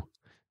true.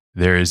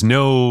 There is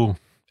no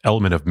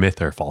element of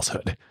myth or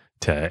falsehood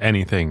to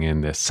anything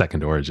in this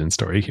second origin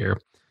story here.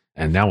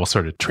 And now we'll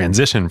sort of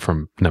transition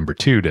from number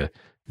 2 to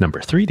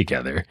number 3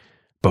 together.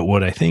 But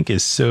what I think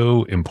is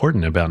so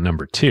important about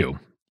number 2,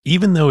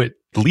 even though it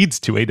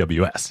leads to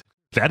AWS,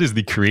 that is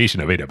the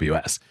creation of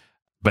AWS,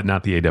 but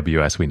not the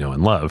AWS we know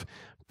and love.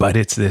 But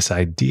it's this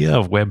idea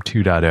of Web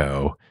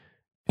 2.0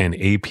 and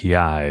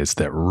APIs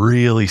that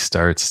really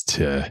starts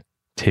to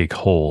take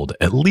hold,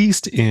 at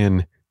least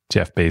in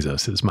Jeff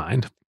Bezos's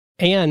mind.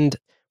 And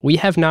we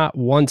have not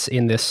once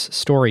in this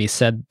story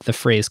said the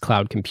phrase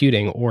cloud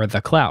computing or the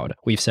cloud.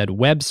 We've said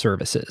web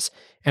services.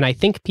 And I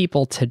think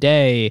people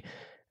today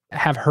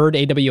have heard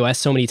AWS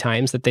so many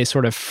times that they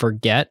sort of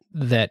forget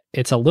that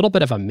it's a little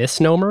bit of a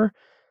misnomer.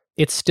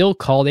 It's still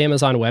called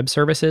Amazon Web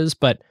Services,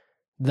 but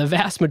the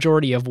vast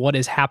majority of what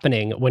is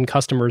happening when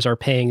customers are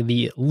paying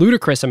the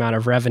ludicrous amount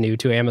of revenue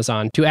to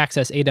Amazon to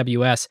access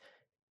AWS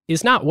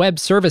is not web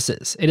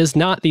services. It is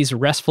not these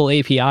RESTful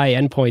API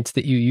endpoints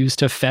that you use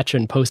to fetch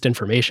and post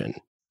information.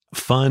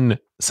 Fun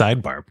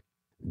sidebar.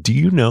 Do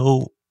you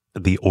know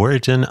the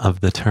origin of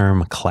the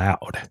term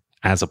cloud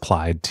as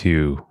applied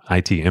to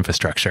IT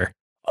infrastructure?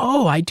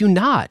 Oh, I do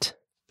not.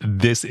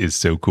 This is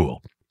so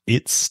cool.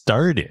 it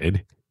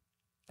started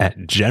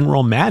at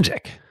General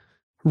Magic.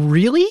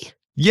 Really?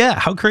 Yeah,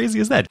 how crazy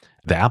is that?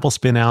 The Apple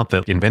spin out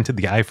that invented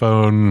the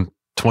iPhone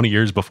 20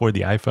 years before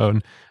the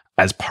iPhone.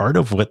 As part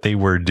of what they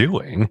were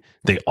doing,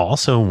 they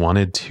also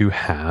wanted to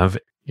have,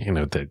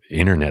 the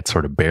internet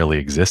sort of barely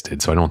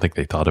existed. So I don't think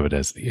they thought of it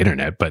as the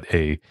internet, but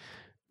a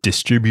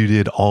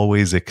distributed,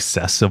 always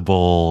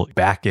accessible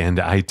back-end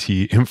IT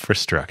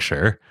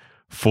infrastructure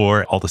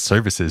for all the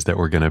services that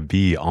were going to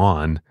be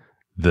on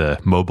the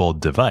mobile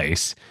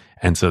device.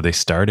 And so they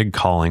started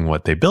calling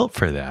what they built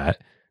for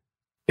that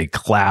a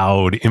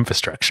cloud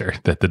infrastructure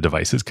that the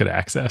devices could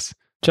access.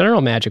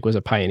 General Magic was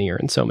a pioneer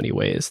in so many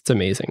ways. It's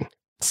amazing.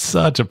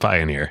 Such a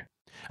pioneer.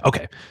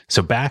 Okay,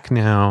 so back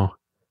now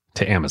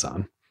to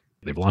Amazon.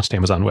 They've launched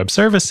Amazon Web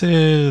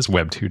Services,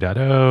 Web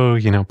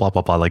 2.0, blah,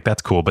 blah, blah. Like,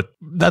 that's cool, but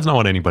that's not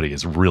what anybody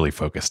is really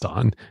focused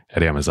on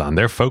at Amazon.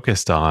 They're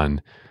focused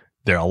on,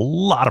 there are a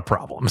lot of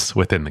problems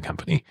within the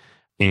company.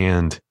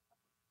 And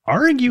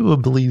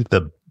arguably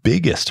the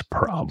biggest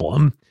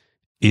problem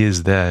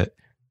is that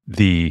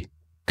the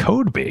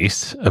code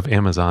base of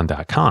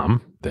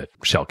Amazon.com that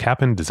Shel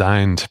Kappan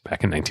designed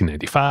back in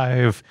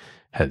 1995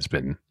 has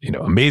been,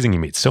 amazing. He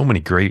made so many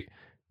great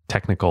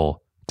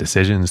technical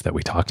decisions that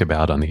we talked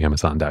about on the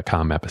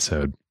Amazon.com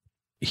episode.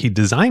 He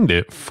designed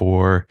it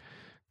for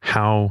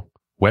how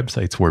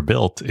websites were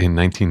built in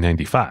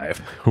 1995,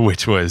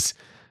 which was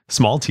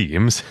small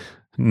teams,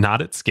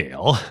 not at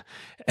scale,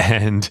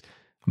 and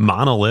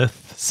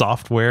monolith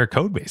software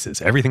code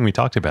bases. Everything we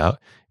talked about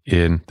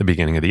in the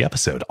beginning of the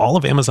episode. All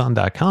of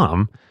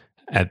Amazon.com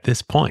at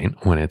this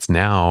point, when it's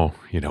now,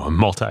 a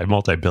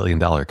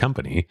multi-billion-dollar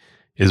company,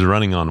 is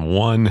running on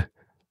one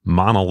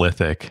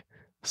monolithic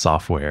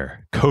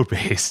software code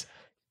base.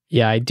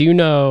 Yeah, I do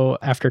know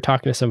after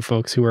talking to some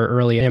folks who were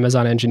early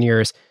Amazon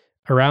engineers,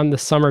 around the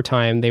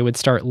summertime, they would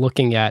start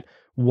looking at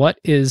what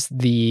is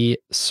the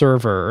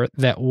server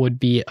that would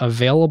be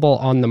available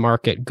on the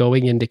market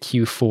going into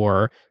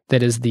Q4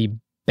 that is the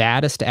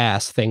baddest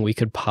ass thing we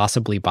could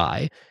possibly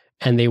buy.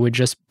 And they would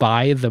just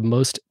buy the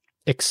most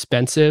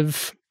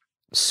expensive,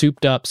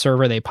 souped up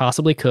server they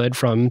possibly could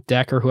from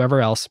DEC or whoever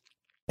else.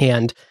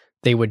 And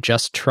they would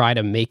just try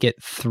to make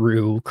it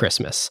through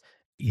Christmas.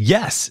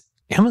 Yes,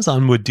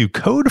 Amazon would do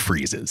code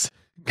freezes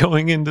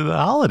going into the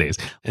holidays.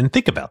 And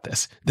think about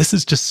this. This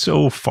is just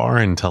so far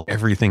into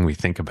everything we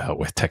think about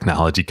with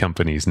technology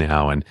companies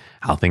now and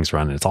how things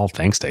run. And it's all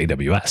thanks to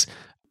AWS.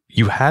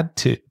 You had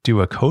to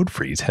do a code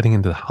freeze heading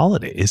into the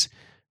holidays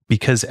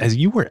because as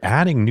you were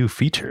adding new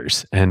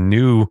features and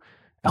new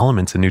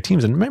elements and new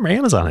teams, and remember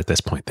Amazon at this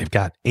point, they've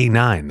got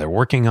A9, they're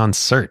working on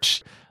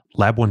search.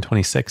 Lab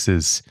 126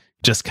 is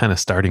just kind of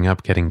starting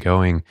up, getting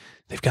going.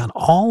 They've got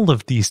all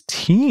of these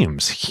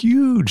teams,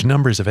 huge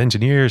numbers of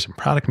engineers and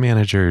product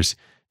managers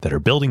that are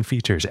building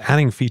features,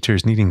 adding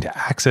features, needing to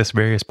access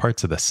various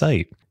parts of the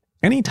site.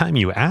 Anytime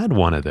you add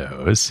one of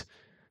those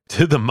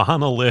to the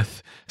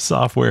monolith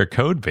software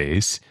code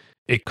base,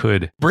 it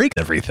could break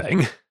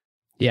everything.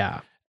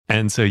 Yeah.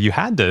 And so you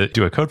had to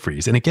do a code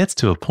freeze. And it gets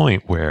to a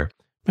point where,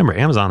 remember,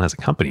 Amazon as a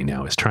company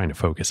now is trying to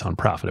focus on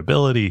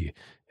profitability,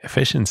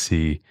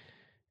 efficiency.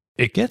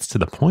 It gets to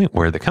the point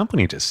where the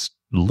company just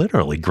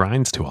literally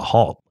grinds to a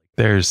halt.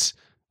 There's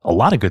a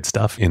lot of good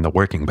stuff in the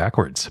Working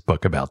Backwards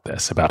book about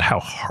this, about how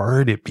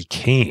hard it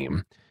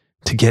became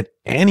to get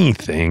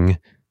anything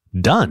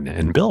done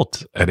and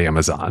built at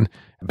Amazon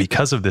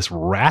because of this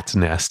rat's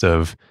nest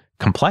of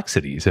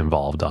complexities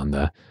involved on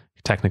the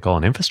technical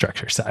and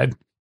infrastructure side.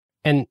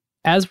 And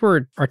as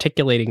we're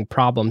articulating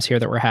problems here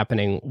that were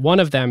happening, one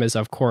of them is,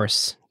 of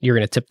course, you're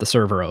going to tip the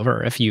server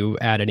over if you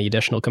add any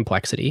additional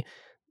complexity.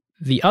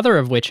 The other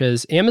of which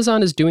is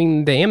Amazon is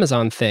doing the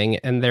Amazon thing,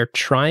 and they're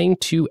trying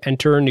to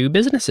enter new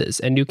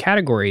businesses and new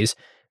categories.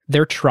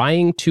 They're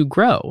trying to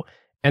grow.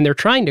 And they're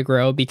trying to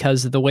grow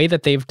because the way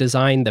that they've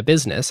designed the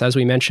business, as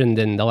we mentioned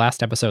in the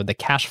last episode, the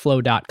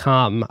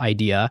cashflow.com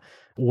idea,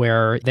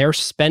 where they're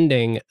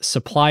spending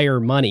supplier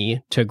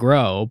money to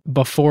grow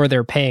before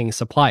they're paying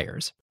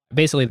suppliers.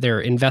 Basically, they're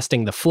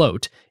investing the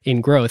float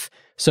in growth.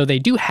 So they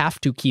do have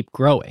to keep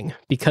growing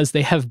because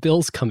they have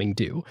bills coming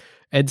due.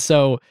 And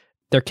so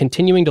they're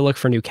continuing to look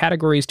for new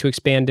categories to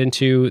expand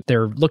into.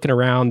 They're looking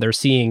around. They're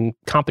seeing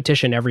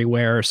competition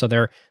everywhere. So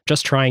they're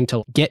just trying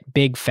to get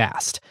big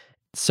fast.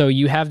 So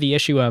you have the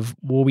issue of,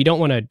 well, we don't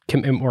want to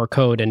commit more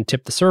code and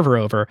tip the server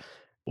over,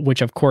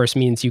 which of course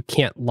means you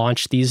can't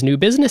launch these new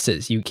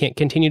businesses. You can't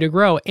continue to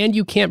grow, and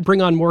you can't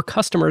bring on more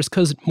customers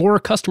because more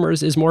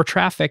customers is more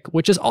traffic,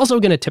 which is also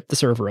going to tip the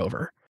server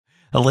over.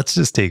 Now, let's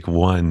just take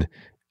one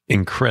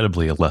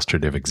incredibly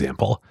illustrative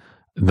example,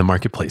 the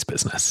marketplace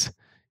business.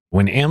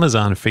 When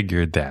Amazon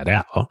figured that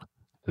out,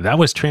 that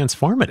was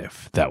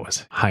transformative. That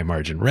was high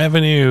margin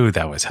revenue.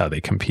 That was how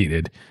they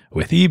competed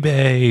with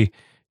eBay.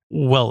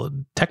 Well,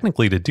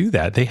 technically to do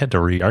that, they had to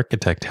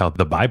re-architect how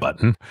the buy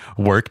button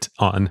worked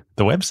on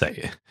the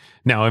website.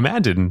 Now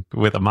imagine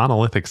with a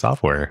monolithic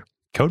software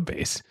code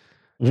base,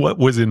 what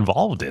was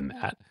involved in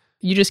that?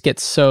 You just get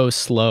so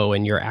slow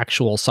in your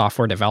actual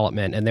software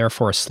development and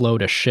therefore slow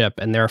to ship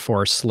and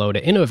therefore slow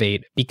to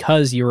innovate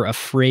because you're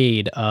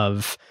afraid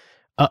of,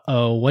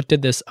 what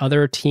did this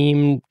other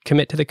team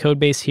commit to the code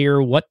base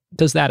here? What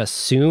does that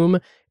assume?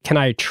 Can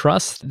I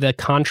trust the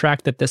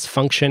contract that this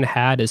function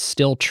had is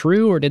still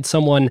true, or did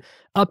someone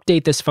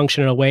update this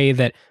function in a way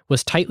that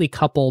was tightly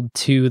coupled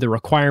to the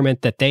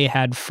requirement that they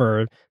had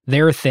for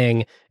their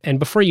thing? And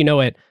before you know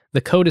it, the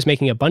code is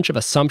making a bunch of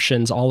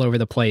assumptions all over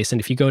the place. And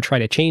if you go try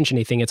to change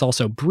anything, it's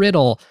also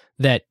brittle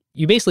that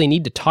you basically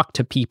need to talk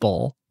to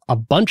people, a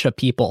bunch of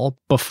people,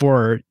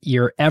 before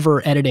you're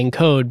ever editing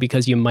code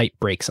because you might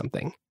break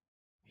something.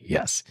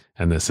 Yes.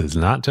 And this is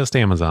not just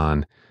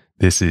Amazon.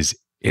 This is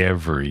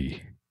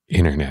every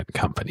internet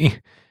company.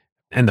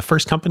 And the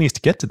first companies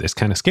to get to this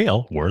kind of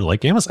scale were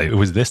like Amazon. It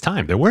was this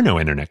time. There were no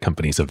internet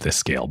companies of this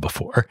scale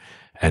before.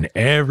 And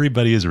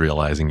everybody is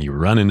realizing you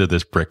run into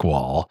this brick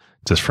wall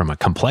just from a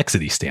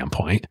complexity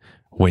standpoint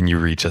when you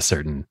reach a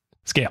certain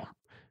scale.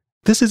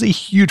 This is a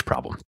huge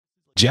problem.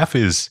 Jeff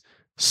is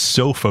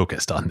so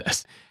focused on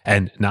this.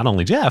 And not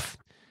only Jeff,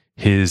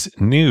 his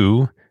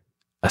new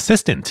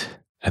assistant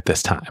at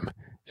this time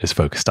is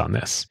focused on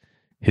this.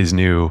 His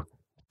new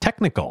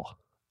technical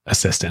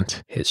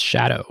assistant. His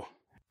shadow.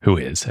 Who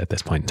is, at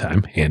this point in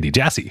time, Andy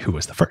Jassy, who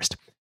was the first.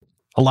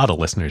 A lot of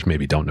listeners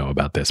maybe don't know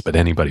about this, but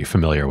anybody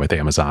familiar with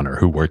Amazon or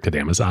who worked at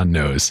Amazon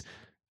knows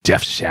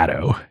Jeff's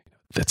shadow.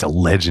 That's a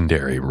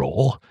legendary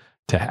role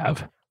to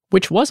have.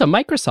 Which was a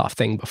Microsoft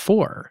thing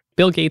before.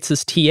 Bill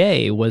Gates'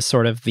 TA was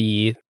sort of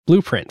the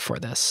blueprint for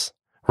this.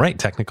 Right,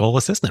 technical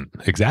assistant,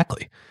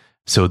 exactly.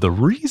 So the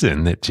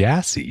reason that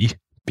Jassy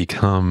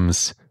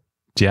becomes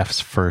Jeff's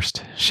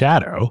first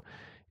shadow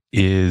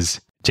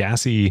is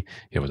Jassy,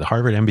 was a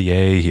Harvard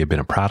MBA. He had been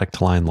a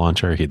product line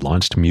launcher. He'd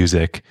launched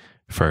music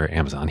for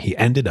Amazon. He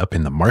ended up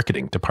in the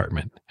marketing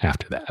department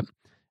after that.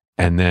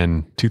 And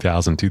then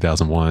 2000,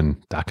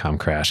 .com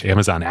crash,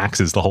 Amazon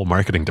axes the whole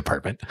marketing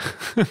department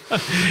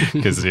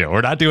because we're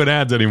not doing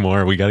ads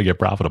anymore. We got to get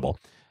profitable.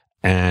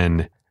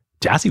 And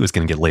Jassy was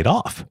going to get laid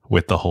off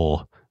with the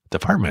whole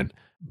department,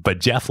 but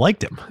Jeff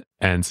liked him.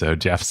 And so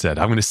Jeff said,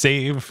 I'm going to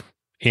save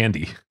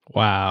Andy.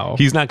 Wow.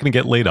 He's not going to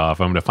get laid off.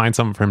 I'm going to find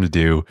something for him to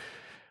do.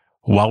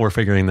 While we're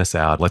figuring this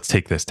out, let's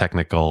take this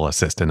technical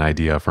assistant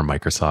idea from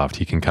Microsoft.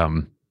 He can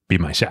come be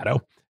my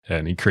shadow.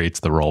 And he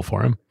creates the role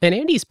for him. And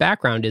Andy's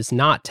background is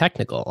not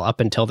technical up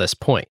until this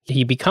point.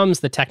 He becomes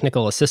the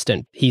technical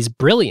assistant. He's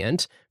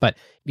brilliant, but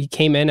he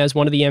came in as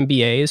one of the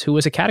MBAs who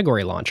was a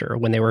category launcher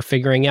when they were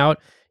figuring out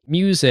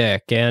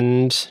music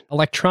and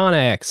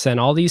electronics and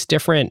all these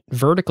different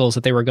verticals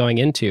that they were going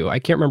into. I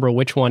can't remember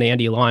which one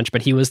Andy launched,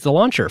 but he was the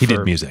launcher He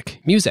did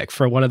music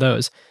for one of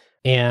those.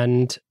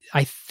 And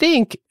I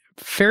think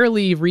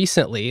fairly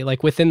recently,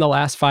 like within the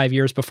last 5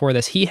 years before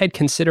this, he had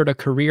considered a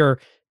career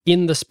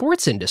in the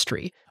sports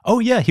industry. Oh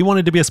yeah, he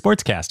wanted to be a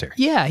sportscaster.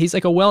 Yeah, he's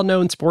like a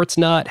well-known sports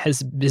nut,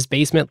 has his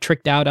basement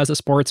tricked out as a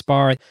sports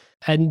bar,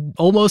 and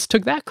almost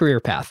took that career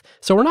path.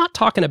 So we're not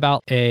talking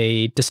about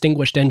a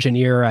distinguished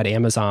engineer at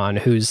Amazon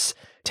who's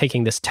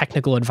taking this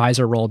technical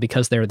advisor role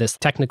because they're this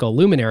technical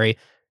luminary.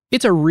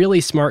 It's a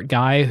really smart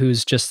guy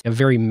who's just a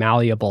very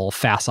malleable,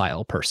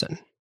 facile person.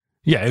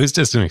 Yeah, it was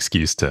just an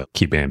excuse to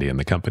keep Andy in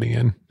the company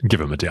and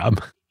give him a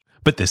job.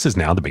 But this is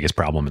now the biggest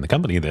problem in the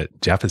company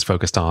that Jeff is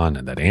focused on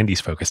and that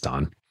Andy's focused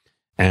on.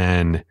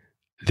 And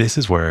this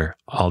is where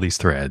all these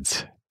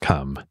threads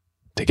come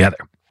together.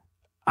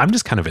 I'm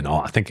just kind of in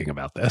awe thinking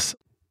about this.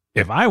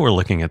 If I were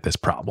looking at this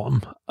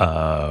problem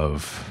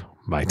of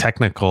my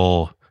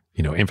technical,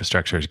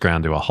 infrastructure is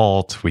ground to a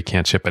halt, we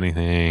can't ship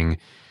anything,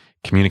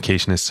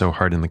 communication is so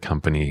hard in the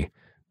company,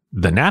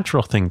 the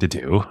natural thing to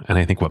do, and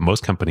I think what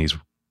most companies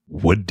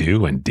would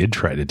do and did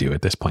try to do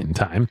at this point in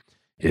time,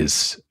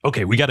 is,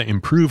 okay, we got to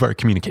improve our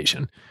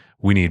communication.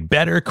 We need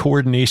better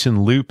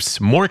coordination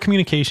loops, more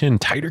communication,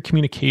 tighter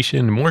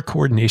communication, more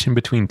coordination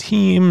between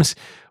teams.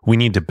 We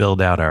need to build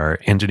out our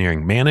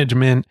engineering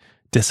management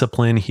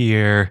discipline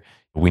here.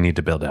 We need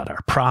to build out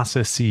our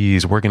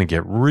processes. We're going to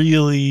get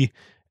really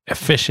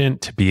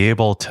efficient to be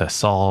able to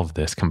solve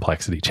this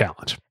complexity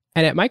challenge.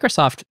 And at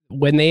Microsoft,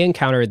 when they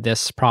encountered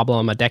this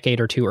problem a decade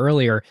or two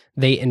earlier,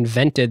 they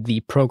invented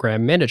the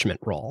program management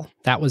role.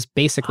 That was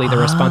basically the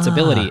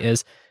responsibility.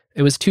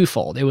 It was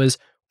twofold. It was,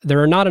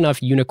 there are not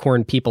enough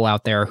unicorn people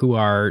out there who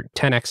are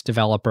 10x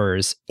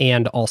developers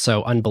and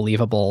also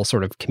unbelievable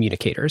sort of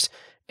communicators.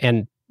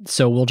 And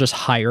so we'll just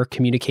hire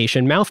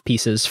communication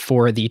mouthpieces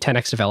for the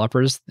 10x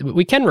developers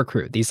we can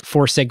recruit. These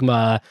 4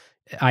 Sigma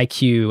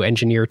IQ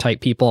engineer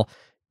type people,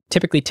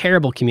 typically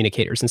terrible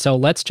communicators. And so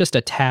let's just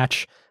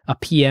attach a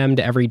PM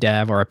to every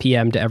dev or a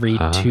PM to every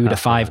 2 to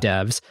 5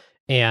 devs.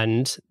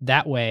 And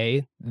that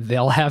way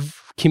they'll have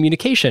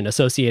communication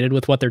associated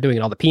with what they're doing.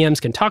 And all the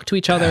PMs can talk to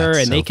each other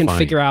and they can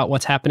figure out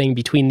what's happening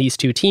between these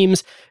two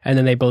teams. And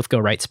then they both go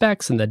write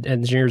specs and the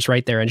engineers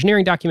write their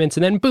engineering documents.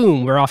 And then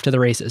boom, we're off to the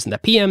races. And the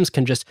PMs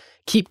can just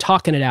keep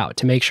talking it out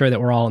to make sure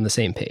that we're all on the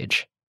same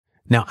page.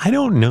 Now, I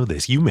don't know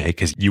this. You may,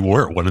 because you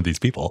were one of these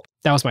people.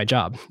 That was my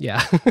job.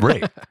 Yeah.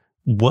 Right.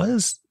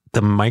 Was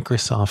the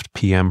Microsoft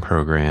PM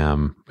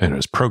program, and it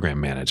was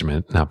program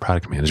management, not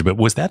product management,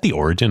 was that the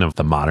origin of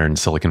the modern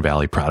Silicon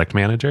Valley product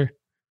manager?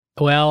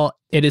 Well,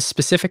 it is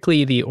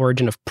specifically the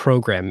origin of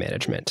program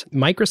management.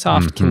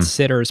 Microsoft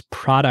considers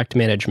product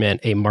management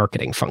a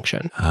marketing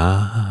function.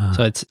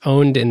 So it's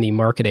owned in the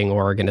marketing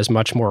org and is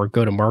much more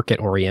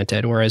go-to-market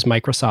oriented, whereas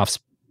Microsoft's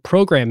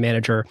program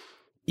manager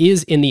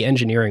is in the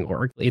engineering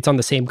org. It's on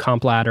the same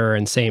comp ladder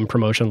and same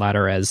promotion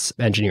ladder as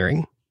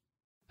engineering.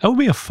 That would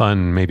be a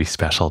fun, maybe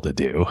special to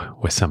do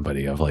with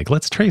somebody of like,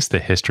 let's trace the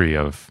history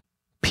of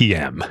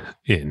PM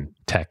in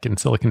tech in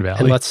Silicon Valley.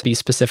 And let's be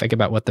specific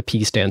about what the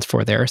P stands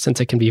for there, since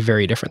it can be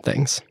very different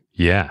things.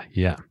 Yeah.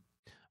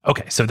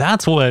 Okay, so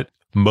that's what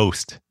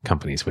most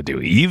companies would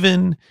do.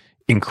 Even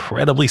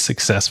incredibly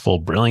successful,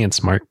 brilliant,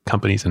 smart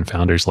companies and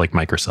founders like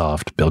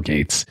Microsoft, Bill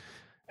Gates,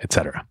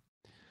 etc.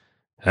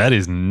 That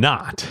is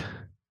not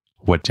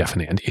what Jeff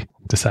and Andy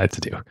decide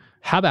to do.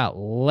 How about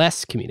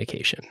less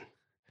communication?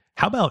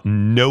 How about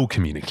no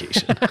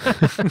communication?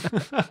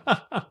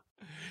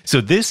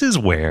 So this is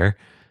where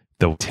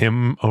the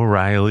Tim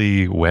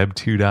O'Reilly Web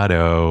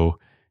 2.0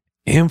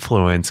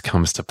 influence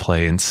comes to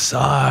play in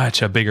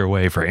such a bigger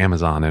way for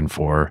Amazon and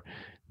for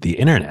the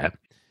internet.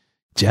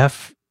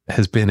 Jeff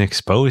has been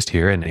exposed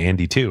here, and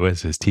Andy too,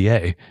 as his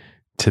TA,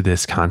 to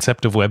this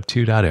concept of Web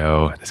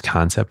 2.0, this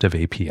concept of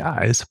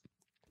APIs.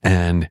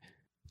 And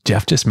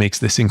Jeff just makes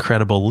this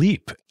incredible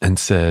leap and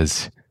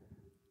says,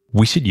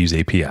 we should use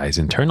APIs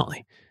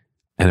internally.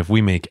 And if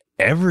we make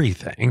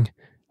everything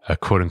a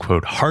quote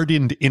unquote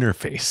hardened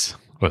interface,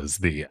 was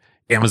the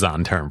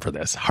Amazon term for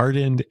this,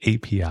 hardened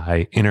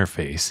API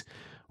interface,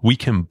 we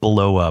can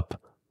blow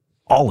up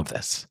all of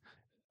this.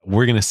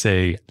 We're going to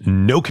say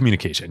no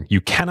communication.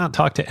 You cannot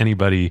talk to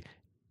anybody.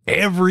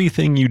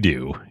 Everything you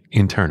do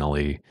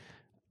internally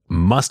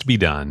must be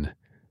done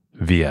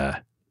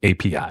via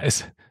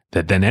APIs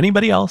that then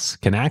anybody else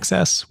can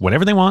access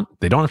whatever they want.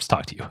 They don't have to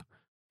talk to you.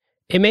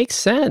 It makes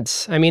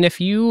sense. I mean, if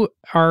you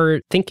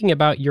are thinking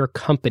about your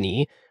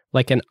company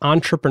like an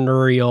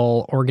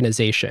entrepreneurial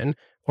organization,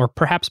 or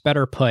perhaps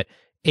better put,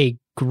 a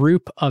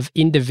group of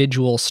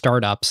individual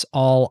startups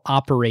all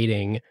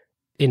operating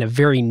in a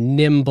very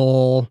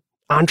nimble,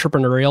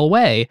 entrepreneurial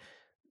way,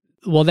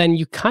 well, then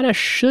you kind of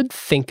should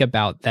think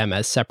about them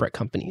as separate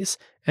companies.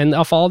 And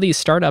if all these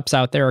startups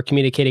out there are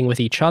communicating with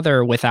each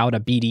other without a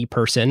BD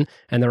person,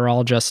 and they're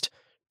all just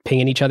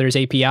pinging each other's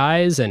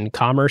APIs and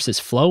commerce is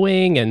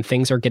flowing and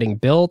things are getting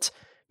built,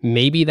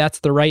 maybe that's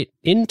the right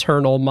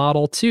internal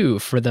model too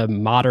for the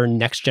modern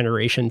next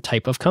generation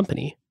type of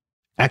company.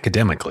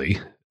 Academically,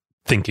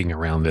 thinking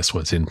around this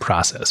was in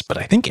process, but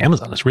I think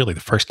Amazon is really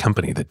the first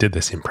company that did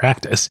this in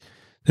practice.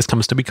 This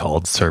comes to be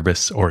called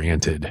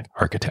service-oriented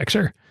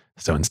architecture.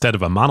 So instead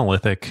of a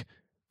monolithic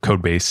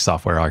code-based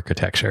software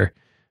architecture,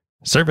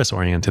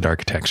 service-oriented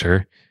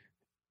architecture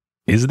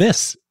is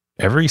this.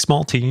 Every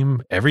small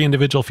team, every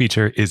individual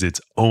feature is its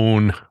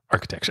own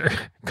architecture,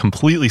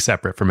 completely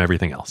separate from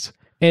everything else.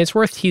 And it's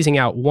worth teasing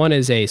out. One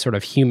is a sort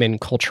of human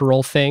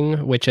cultural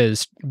thing, which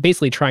is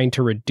basically trying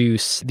to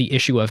reduce the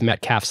issue of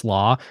Metcalfe's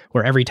law,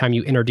 where every time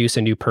you introduce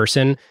a new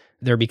person,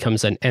 there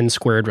becomes an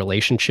n-squared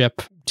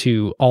relationship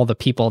to all the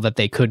people that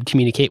they could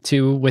communicate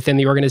to within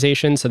the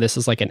organization. So this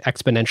is like an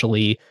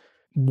exponentially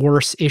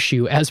worse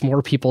issue as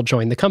more people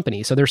join the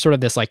company. So there's sort of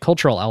this like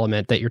cultural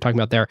element that you're talking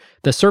about there.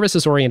 The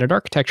services-oriented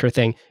architecture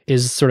thing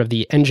is sort of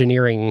the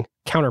engineering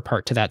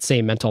counterpart to that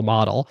same mental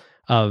model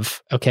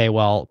of, okay,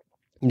 well,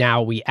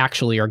 now we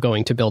actually are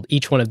going to build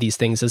each one of these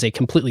things as a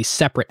completely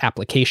separate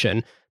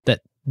application that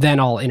then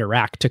all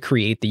interact to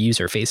create the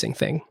user-facing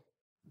thing.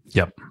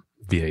 Yep,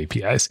 via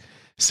APIs.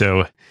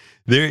 So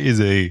there is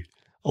a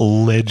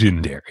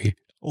legendary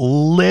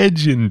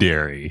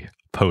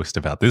post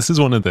about this. This is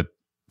one of the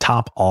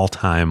top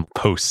all-time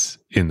posts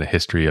in the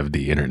history of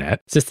the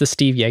internet. Is this the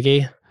Steve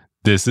Yegi?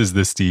 This is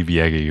the Steve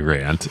Yegi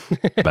rant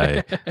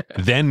by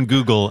then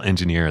Google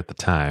engineer at the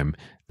time.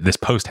 This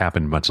post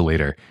happened much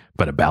later,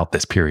 but about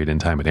this period in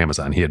time at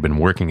Amazon. He had been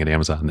working at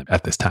Amazon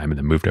at this time and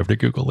then moved over to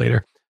Google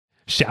later.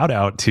 Shout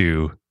out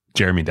to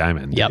Jeremy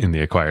Diamond in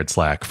the acquired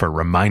Slack for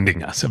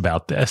reminding us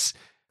about this.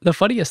 The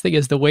funniest thing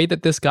is the way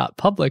that this got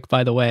public,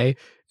 by the way,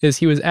 is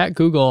he was at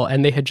Google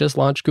and they had just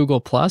launched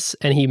Google Plus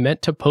and he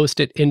meant to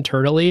post it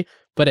internally,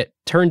 but it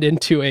turned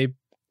into a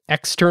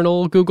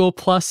external Google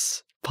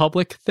Plus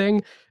public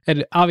thing. And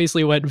it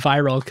obviously went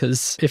viral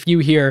because if you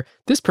hear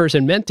this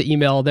person meant to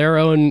email their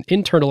own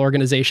internal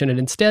organization and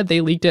instead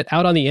they leaked it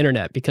out on the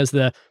internet because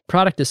the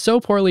product is so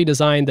poorly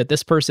designed that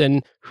this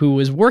person who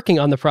was working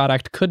on the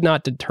product could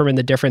not determine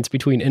the difference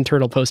between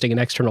internal posting and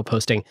external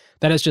posting.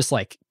 That is just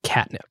like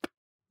catnip.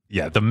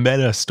 Yeah, the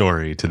meta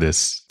story to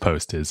this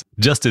post is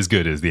just as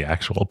good as the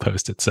actual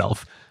post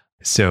itself.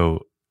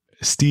 So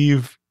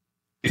Steve,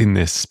 in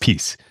this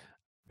piece,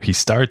 he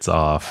starts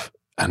off,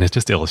 and it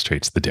just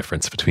illustrates the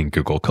difference between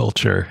Google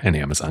culture and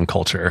Amazon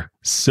culture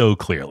so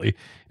clearly.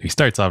 He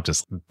starts off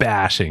just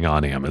bashing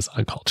on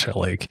Amazon culture.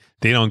 Like,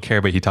 they don't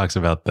care, but he talks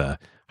about the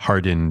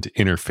hardened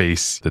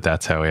interface,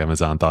 that's how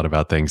Amazon thought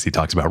about things. He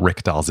talks about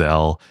Rick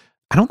Dalzell,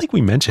 I don't think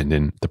we mentioned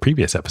in the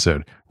previous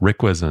episode,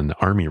 Rick was an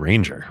Army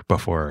Ranger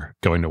before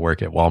going to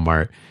work at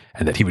Walmart,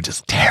 and that he would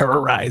just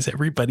terrorize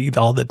everybody,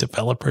 all the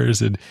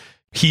developers, and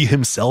he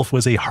himself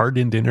was a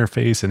hardened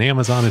interface, and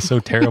Amazon is so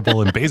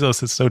terrible, and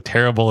Bezos is so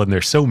terrible, and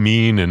they're so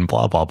mean, and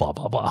blah, blah, blah,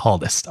 blah, blah, all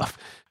this stuff.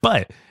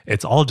 But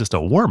it's all just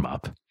a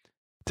warm-up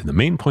to the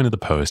main point of the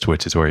post,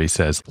 which is where he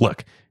says,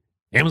 look,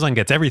 Amazon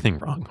gets everything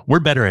wrong.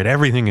 We're better at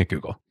everything at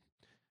Google.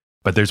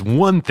 But there's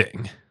one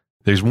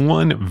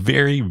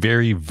very,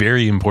 very,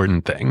 very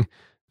important thing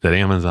that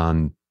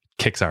Amazon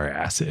kicks our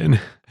ass in,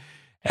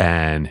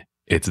 and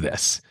it's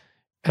this.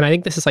 And I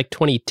think this is like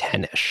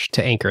 2010-ish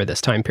to anchor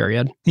this time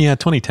period. Yeah,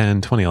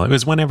 2010, 2011. It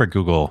was whenever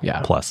Google Yeah.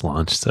 Plus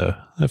launched, so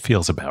that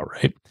feels about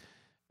right.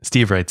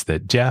 Steve writes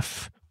that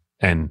Jeff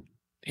and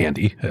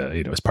Andy,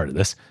 as part of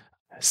this,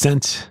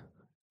 sent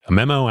a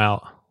memo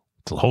out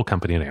to the whole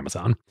company at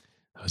Amazon.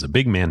 It was a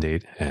big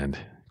mandate, and,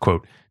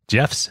 quote,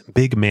 Jeff's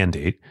big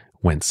mandate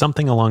went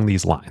something along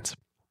these lines.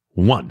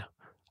 1,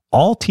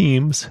 all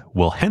teams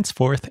will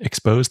henceforth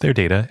expose their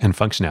data and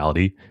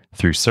functionality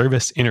through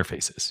service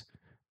interfaces.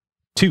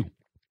 2,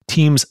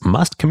 teams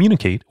must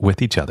communicate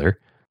with each other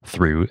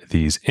through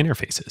these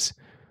interfaces.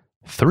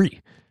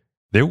 3,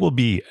 there will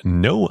be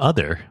no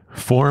other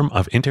form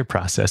of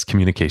inter-process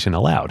communication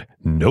allowed.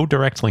 No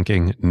direct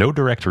linking, no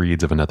direct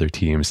reads of another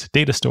team's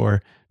data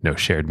store, no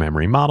shared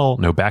memory model,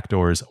 no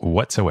backdoors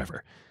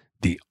whatsoever.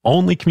 The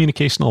only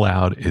communication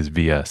allowed is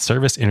via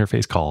service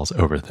interface calls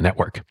over the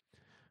network.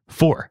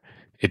 4,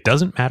 it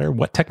doesn't matter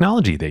what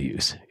technology they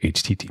use.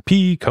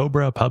 HTTP,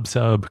 Cobra,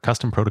 PubSub,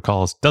 custom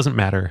protocols, doesn't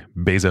matter.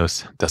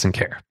 Bezos doesn't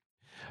care.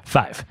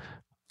 5,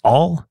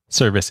 all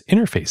service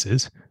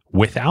interfaces,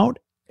 without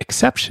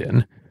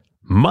exception,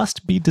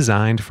 must be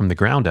designed from the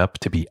ground up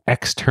to be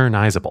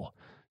externizable.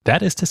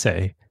 That is to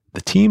say,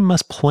 the team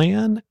must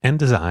plan and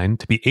design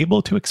to be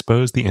able to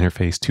expose the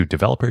interface to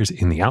developers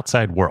in the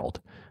outside world.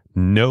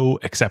 No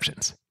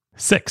exceptions.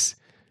 6,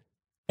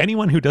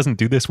 anyone who doesn't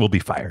do this will be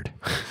fired.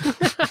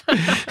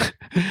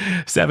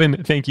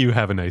 7, thank you,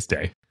 have a nice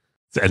day.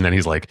 And then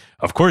he's like,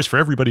 of course, for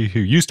everybody who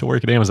used to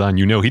work at Amazon,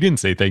 he didn't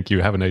say thank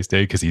you, have a nice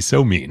day, because he's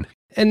so mean.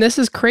 And this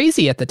is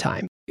crazy at the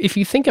time. If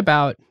you think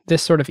about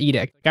this sort of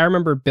edict, I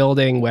remember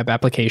building web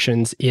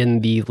applications in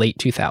the late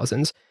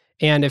 2000s.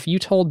 And if you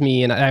told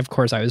me, and of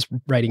course I was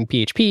writing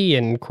PHP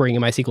and querying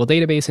a MySQL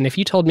database, and if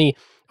you told me,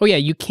 oh yeah,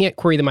 you can't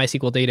query the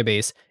MySQL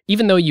database,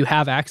 even though you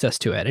have access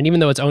to it, and even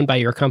though it's owned by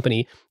your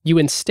company, you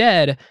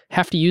instead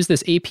have to use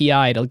this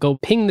API to go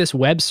ping this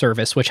web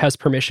service, which has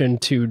permission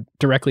to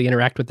directly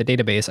interact with the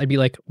database, I'd be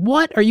like,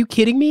 what? Are you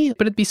kidding me?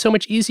 But it'd be so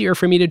much easier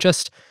for me to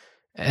just...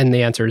 And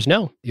the answer is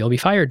no, you'll be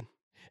fired.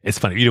 It's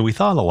funny. We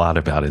thought a lot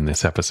about in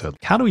this episode,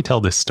 how do we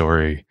tell this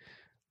story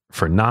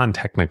for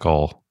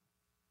non-technical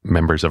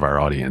members of our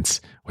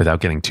audience without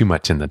getting too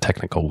much in the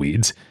technical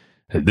weeds?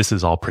 This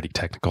is all pretty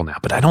technical now,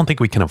 but I don't think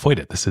we can avoid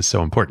it. This is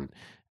so important.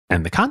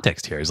 And the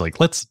context here is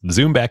like, let's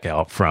zoom back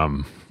out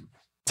from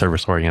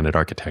service-oriented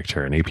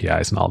architecture and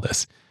APIs and all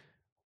this.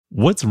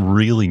 What's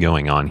really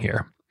going on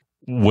here?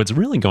 What's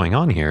really going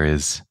on here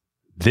is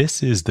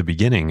this is the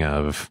beginning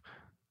of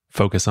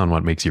focus on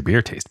what makes your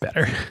beer taste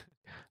better.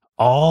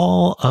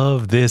 All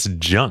of this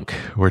junk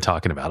we're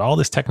talking about, all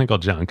this technical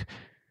junk,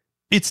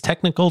 it's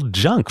technical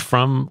junk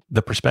from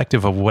the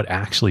perspective of what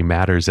actually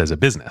matters as a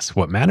business.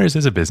 What matters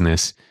as a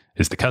business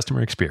is the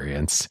customer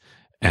experience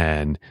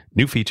and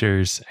new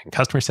features and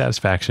customer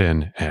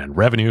satisfaction and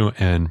revenue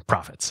and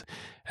profits.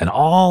 And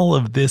all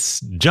of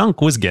this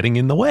junk was getting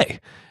in the way.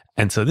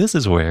 And so this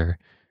is where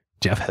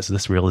Jeff has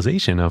this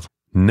realization of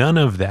none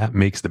of that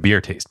makes the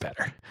beer taste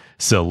better.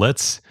 So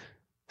let's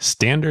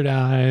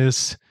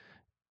standardize,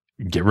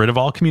 get rid of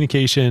all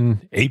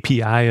communication,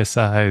 API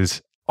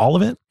size, all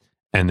of it.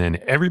 And then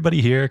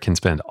everybody here can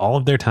spend all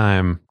of their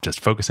time just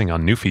focusing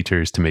on new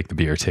features to make the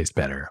beer taste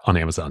better on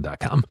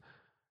Amazon.com.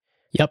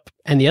 Yep.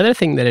 And the other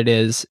thing that it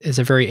is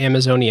a very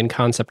Amazonian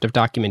concept of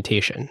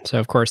documentation. So,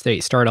 of course,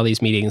 they start all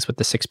these meetings with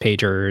the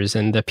 6-pagers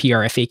and the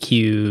PR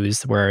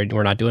FAQs, where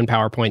we're not doing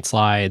PowerPoint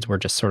slides. We're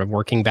just sort of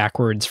working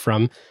backwards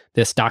from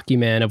this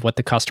document of what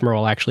the customer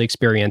will actually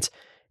experience.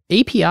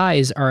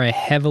 APIs are a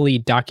heavily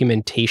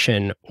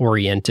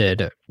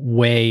documentation-oriented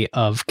way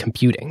of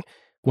computing.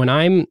 When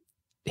I'm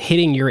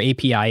hitting your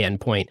API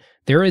endpoint,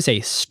 there is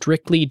a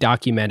strictly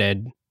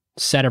documented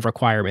set of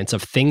requirements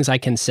of things I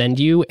can send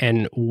you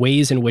and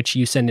ways in which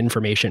you send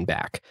information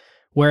back.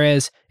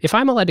 Whereas if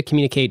I'm allowed to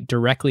communicate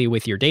directly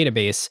with your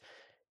database,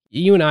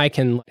 you and I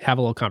can have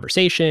a little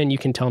conversation. You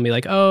can tell me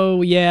like,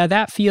 oh yeah,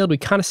 that field we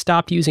kind of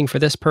stopped using for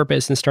this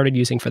purpose and started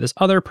using for this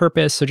other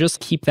purpose. So just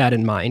keep that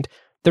in mind.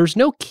 There's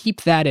no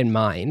keep that in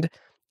mind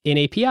in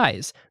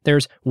APIs.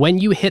 There's when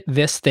you hit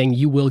this thing,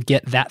 you will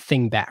get that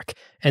thing back.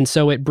 And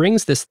so it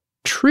brings this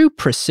true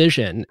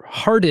precision,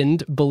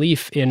 hardened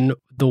belief in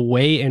the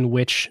way in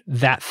which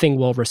that thing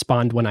will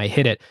respond when I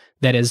hit it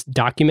that is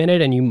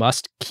documented, and you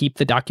must keep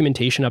the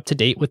documentation up to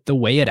date with the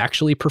way it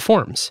actually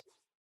performs.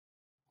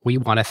 We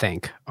want to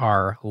thank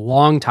our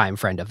longtime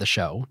friend of the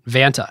show,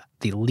 Vanta,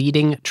 the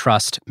leading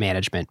trust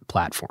management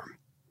platform.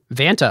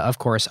 Vanta, of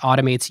course,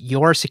 automates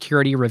your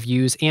security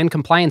reviews and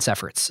compliance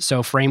efforts.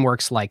 So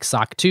frameworks like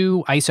SOC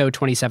 2, ISO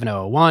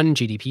 27001,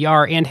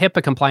 GDPR, and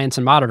HIPAA compliance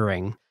and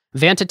monitoring.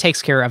 Vanta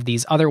takes care of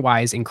these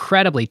otherwise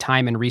incredibly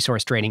time and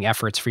resource draining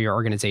efforts for your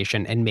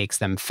organization and makes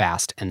them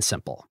fast and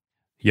simple.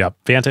 Yep,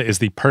 Vanta is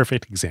the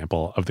perfect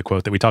example of the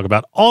quote that we talk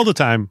about all the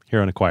time here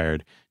on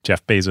Acquired.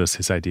 Jeff Bezos'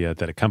 his idea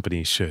that a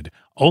company should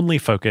only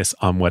focus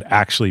on what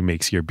actually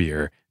makes your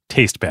beer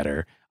taste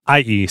better,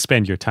 i.e.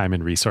 spend your time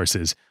and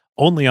resources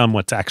only on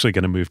what's actually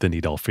going to move the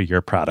needle for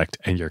your product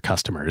and your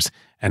customers,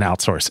 and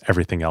outsource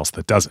everything else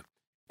that doesn't.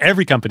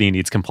 Every company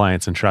needs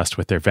compliance and trust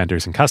with their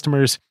vendors and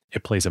customers.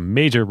 It plays a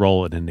major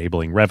role in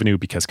enabling revenue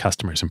because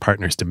customers and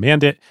partners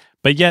demand it,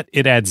 but yet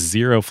it adds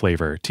zero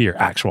flavor to your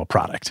actual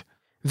product.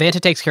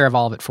 Vanta takes care of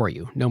all of it for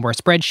you. No more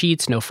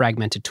spreadsheets, no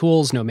fragmented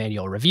tools, no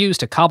manual reviews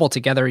to cobble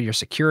together your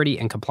security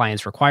and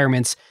compliance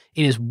requirements.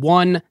 It is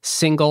one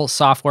single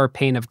software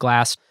pane of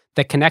glass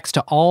that connects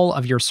to all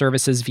of your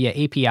services via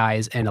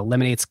APIs and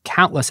eliminates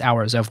countless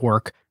hours of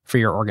work for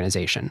your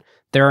organization.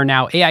 There are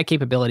now AI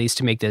capabilities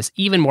to make this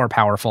even more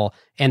powerful,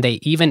 and they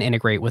even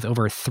integrate with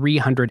over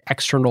 300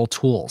 external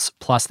tools.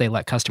 Plus, they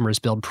let customers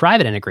build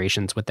private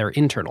integrations with their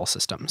internal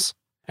systems.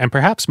 And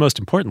perhaps most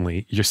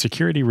importantly, your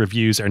security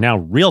reviews are now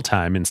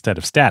real-time instead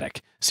of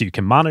static, so you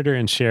can monitor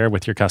and share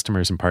with your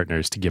customers and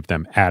partners to give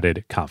them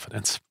added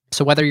confidence.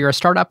 So whether you're a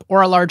startup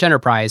or a large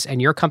enterprise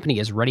and your company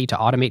is ready to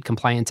automate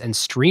compliance and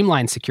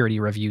streamline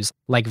security reviews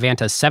like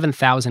Vanta's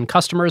 7,000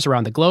 customers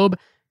around the globe,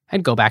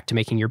 and go back to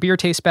making your beer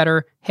taste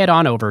better, head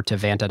on over to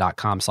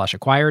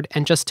vanta.com/acquired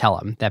and just tell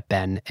them that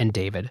Ben and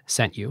David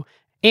sent you.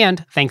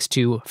 And thanks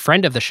to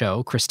friend of the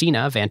show,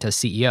 Christina, Vanta's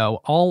CEO,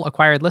 all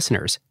Acquired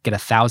listeners get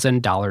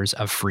 $1,000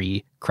 of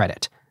free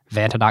credit.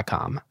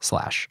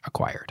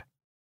 Vanta.com/acquired.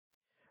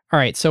 All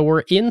right, so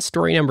we're in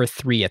story number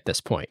 3 at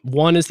this point.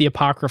 1 is the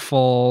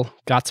apocryphal,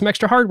 got some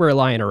extra hardware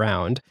lying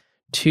around.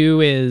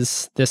 2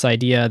 is this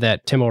idea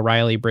that Tim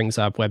O'Reilly brings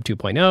up Web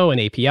 2.0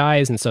 and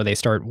APIs, and so they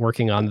start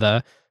working on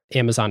the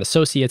Amazon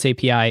Associates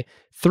API.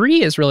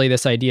 3 is really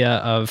this idea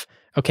of,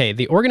 okay,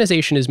 the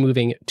organization is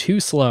moving too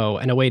slow,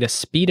 and a way to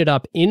speed it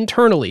up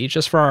internally,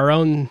 just for our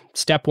own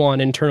step 1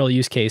 internal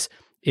use case,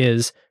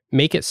 is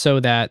make it so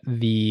that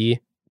the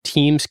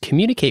teams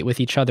communicate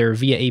with each other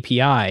via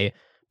API.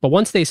 But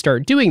once they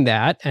start doing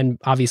that, and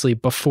obviously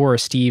before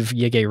Steve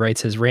Yige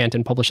writes his rant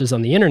and publishes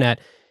on the internet,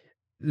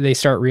 they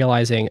start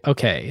realizing,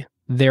 okay,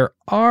 there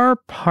are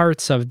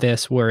parts of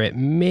this where it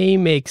may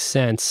make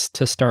sense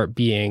to start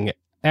being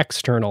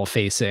external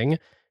facing,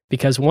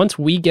 because once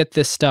we get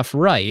this stuff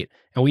right,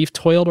 and we've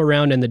toiled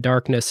around in the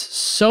darkness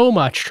so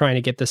much trying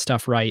to get this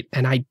stuff right,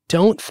 and I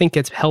don't think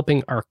it's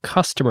helping our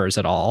customers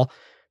at all,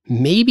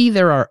 maybe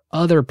there are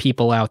other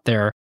people out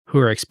there who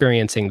are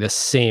experiencing this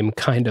same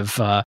kind of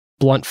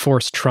blunt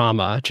force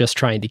trauma, just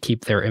trying to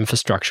keep their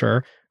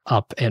infrastructure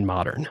up and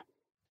modern.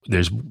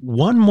 There's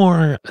one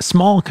more,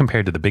 small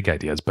compared to the big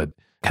ideas, but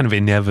kind of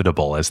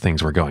inevitable as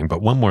things were going,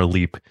 but one more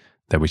leap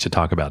that we should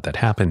talk about that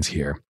happens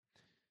here.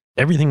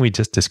 Everything we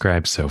just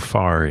described so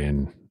far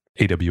in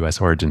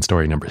AWS Origin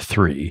Story number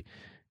 3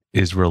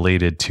 is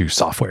related to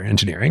software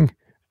engineering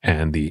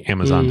and the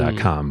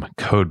Amazon.com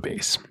code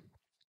base.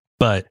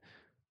 But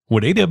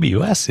what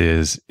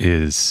AWS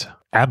is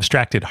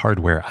abstracted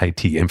hardware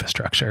IT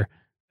infrastructure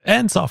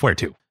and software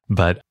too.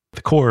 But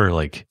the core,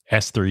 like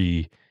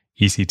S3,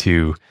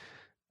 EC2,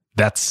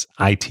 that's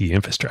IT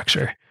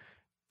infrastructure.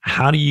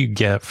 How do you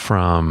get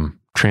from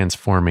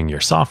transforming your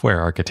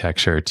software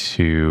architecture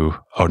to,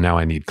 oh, now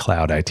I need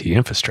cloud IT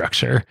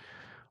infrastructure?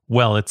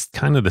 Well, it's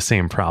kind of the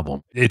same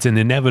problem. It's an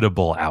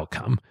inevitable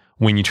outcome.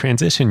 When you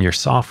transition your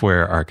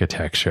software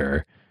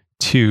architecture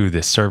to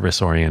this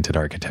service-oriented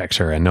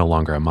architecture and no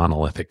longer a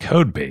monolithic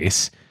code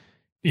base,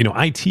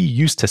 IT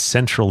used to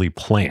centrally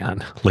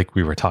plan, like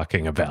we were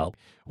talking about.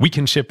 We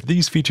can ship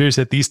these features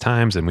at these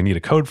times, and we need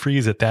a code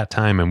freeze at that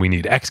time, and we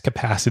need X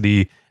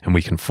capacity, and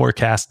we can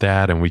forecast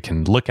that, and we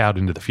can look out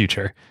into the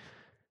future.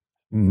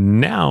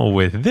 Now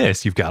with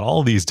this, you've got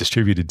all these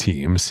distributed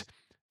teams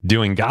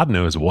doing God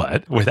knows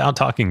what without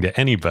talking to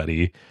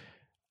anybody.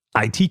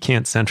 IT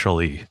can't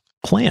centrally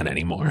plan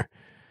anymore.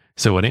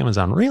 So what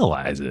Amazon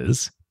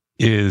realizes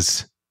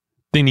is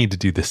they need to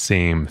do the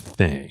same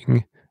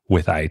thing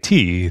with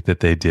IT that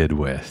they did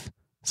with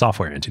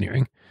software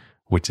engineering,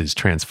 which is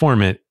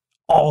transform it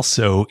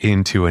also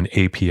into an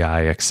API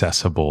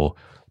accessible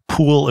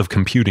pool of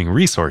computing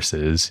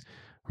resources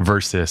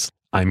versus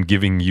I'm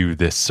giving you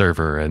this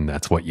server and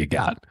that's what you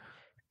got.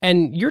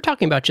 And you're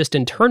talking about just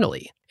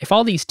internally. If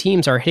all these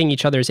teams are hitting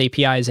each other's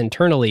APIs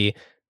internally,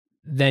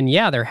 then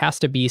yeah, there has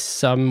to be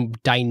some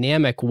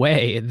dynamic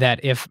way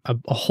that if a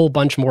whole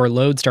bunch more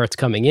load starts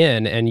coming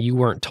in and you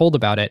weren't told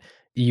about it,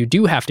 you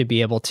do have to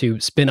be able to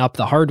spin up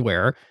the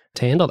hardware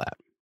to handle that.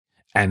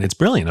 And it's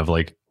brilliant of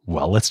like,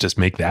 well, let's just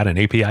make that an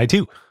API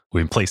too.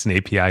 We place an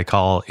API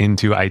call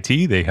into IT.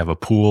 They have a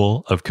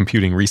pool of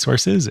computing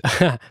resources.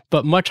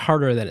 But much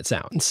harder than it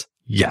sounds.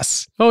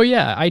 Yes. Oh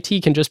yeah,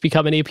 IT can just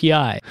become an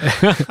API.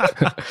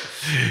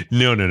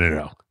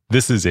 No.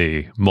 This is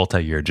a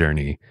multi-year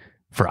journey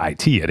for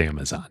IT at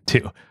Amazon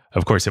too.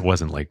 of course, it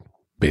wasn't like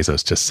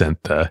Bezos just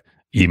sent the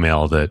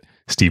email that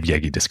Steve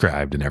Yegge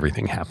described and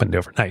everything happened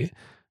overnight.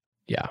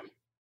 Yeah.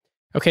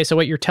 Okay, so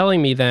what you're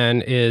telling me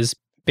then is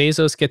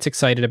Bezos gets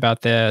excited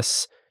about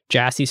this.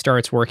 Jassy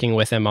starts working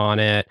with him on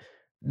it.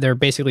 They're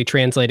basically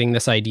translating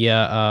this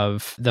idea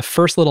of the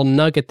first little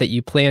nugget that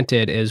you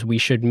planted is we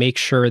should make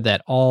sure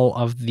that all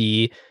of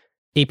the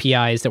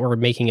APIs that we're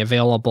making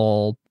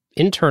available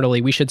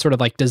internally, we should sort of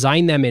like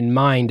design them in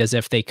mind as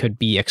if they could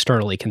be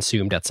externally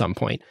consumed at some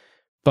point.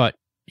 But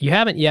you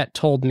haven't yet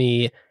told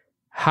me,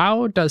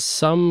 how does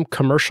some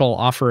commercial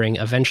offering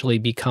eventually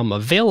become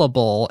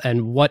available,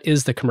 and what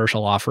is the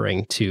commercial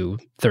offering to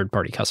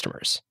third-party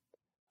customers?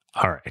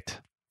 All right.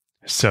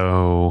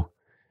 So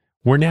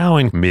we're now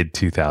in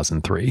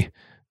mid-2003.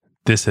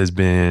 This has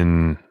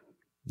been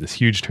this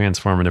huge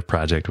transformative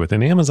project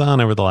within Amazon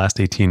over the last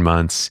 18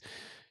 months.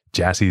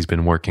 Jassy's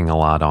been working a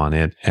lot on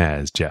it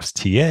as Jeff's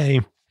TA.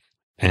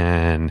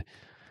 And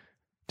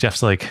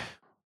Jeff's like,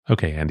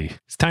 okay, Andy,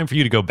 it's time for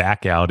you to go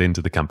back out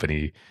into the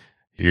company.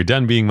 You're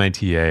done being my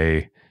TA.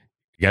 You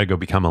got to go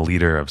become a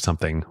leader of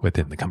something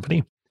within the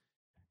company.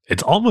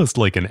 It's almost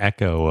like an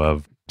echo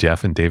of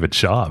Jeff and David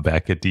Shaw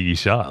back at D.E.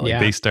 Shaw. Like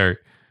they start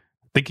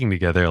thinking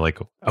together like,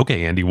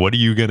 okay, Andy, what are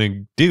you going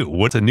to do?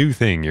 What's a new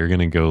thing you're going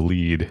to go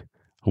lead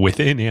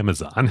within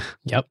Amazon?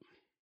 Yep.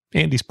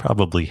 Andy's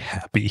probably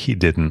happy he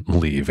didn't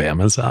leave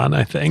Amazon,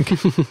 I think.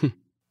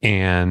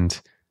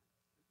 And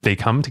they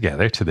come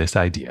together to this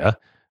idea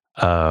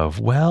of,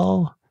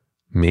 well,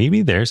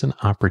 maybe there's an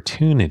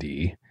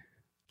opportunity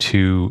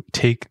to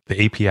take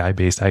the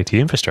API-based IT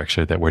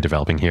infrastructure that we're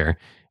developing here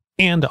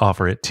and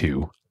offer it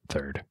to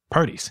third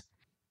parties.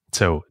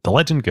 So the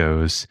legend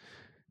goes,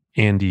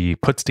 Andy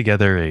puts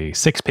together a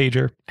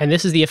 6-pager. And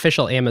this is the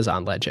official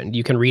Amazon legend.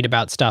 You can read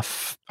about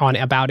stuff on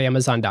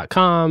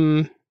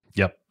aboutamazon.com.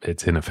 Yep,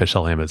 it's in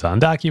official Amazon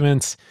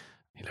documents.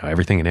 You know,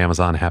 everything in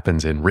Amazon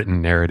happens in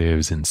written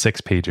narratives in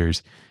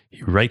 6-pagers.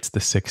 He writes the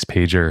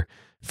 6-pager.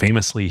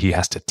 Famously, he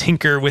has to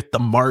tinker with the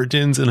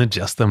margins and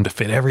adjust them to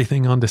fit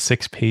everything onto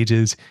 6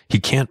 pages. He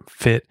can't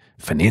fit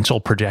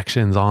financial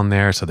projections on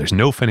there, so there's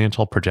no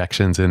financial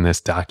projections in this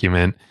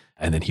document.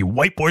 And then he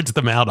whiteboards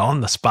them out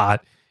on the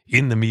spot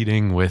in the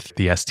meeting with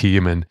the S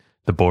team and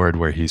the board,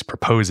 where he's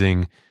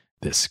proposing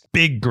this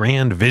big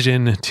grand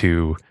vision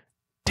to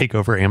take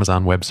over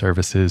Amazon Web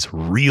Services,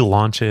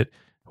 relaunch it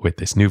with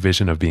this new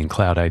vision of being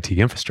cloud IT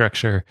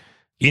infrastructure.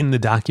 In the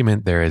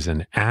document, there is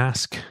an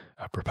ask,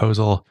 a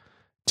proposal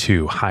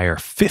to hire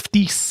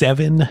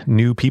 57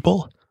 new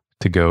people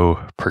to go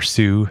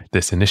pursue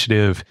this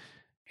initiative.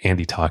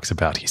 Andy talks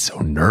about he's so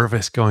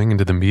nervous going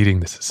into the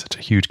meeting. This is such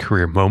a huge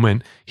career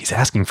moment. He's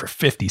asking for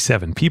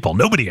 57 people.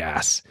 Nobody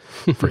asks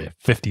for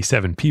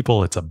 57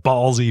 people. It's a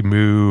ballsy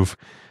move.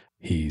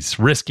 He's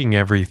risking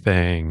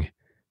everything.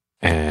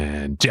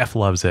 And Jeff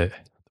loves it.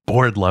 The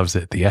board loves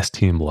it. The S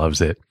team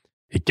loves it.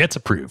 It gets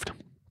approved.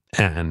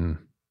 And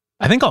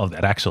I think all of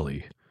that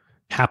actually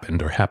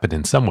happened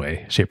in some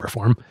way, shape, or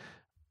form.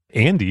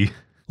 Andy,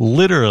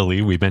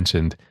 literally, we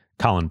mentioned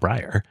Colin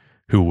Breyer,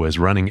 who was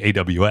running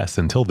AWS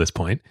until this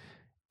point.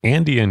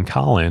 Andy and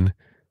Colin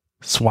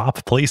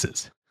swap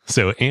places.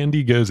 So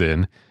Andy goes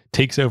in,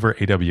 takes over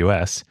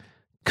AWS.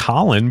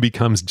 Colin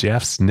becomes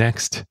Jeff's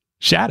next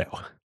shadow.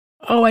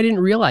 Oh, I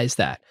didn't realize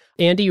that.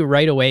 Andy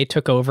right away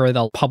took over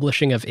the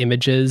publishing of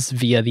images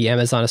via the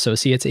Amazon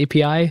Associates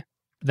API,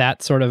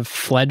 that sort of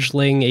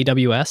fledgling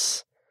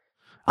AWS.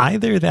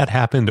 Either that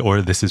happened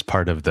or this is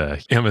part of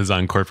the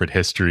Amazon corporate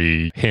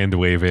history, hand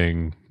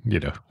waving,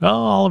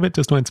 all of it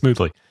just went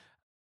smoothly.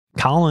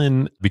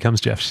 Colin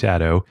becomes Jeff's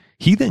shadow.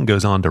 He then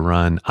goes on to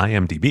run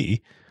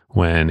IMDb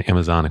when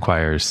Amazon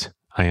acquires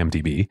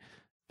IMDb.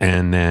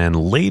 And then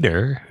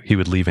later, he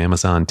would leave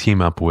Amazon,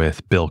 team up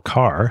with Bill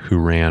Carr, who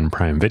ran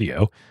Prime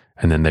Video.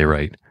 And then they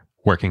write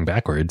Working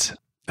Backwards.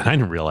 And I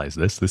didn't realize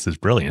this. This is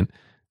brilliant.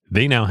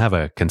 They now have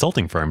a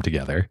consulting firm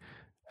together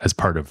as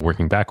part of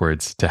Working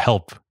Backwards to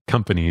help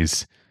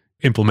companies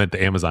implement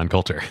the Amazon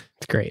culture.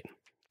 It's great.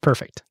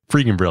 Perfect.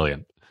 Freaking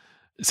brilliant.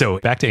 So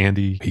back to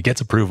Andy. He gets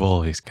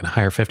approval. He's going to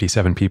hire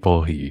 57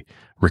 people. He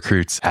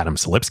recruits Adam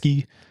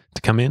Selipsky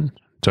to come in,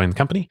 join the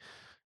company.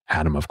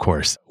 Adam, of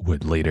course,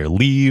 would later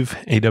leave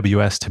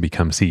AWS to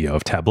become CEO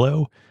of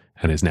Tableau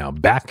and is now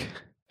back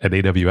at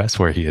AWS,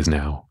 where he is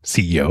now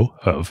CEO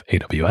of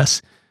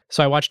AWS.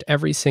 So I watched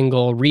every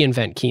single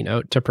reInvent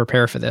keynote to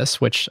prepare for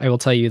this, which I will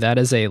tell you that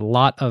is a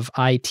lot of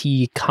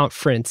IT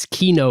conference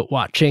keynote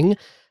watching.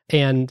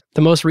 And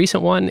the most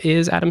recent one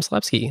is Adam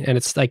Selipsky. And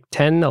it's like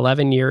 10,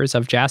 11 years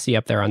of Jassy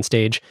up there on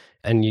stage.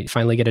 And you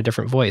finally get a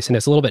different voice. And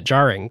it's a little bit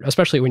jarring,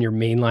 especially when you're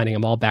mainlining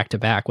them all back to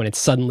back, when it's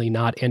suddenly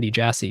not Andy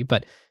Jassy.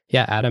 But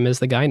yeah, Adam is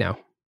the guy now.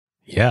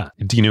 Yeah.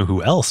 Do you know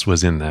who else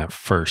was in that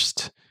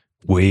first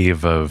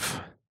wave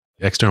of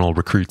external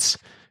recruits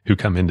who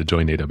come in to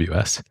join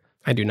AWS?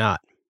 I do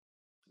not.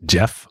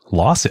 Jeff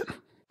Lawson.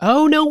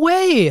 Oh, no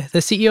way. The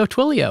CEO of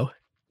Twilio.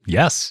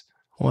 Yes.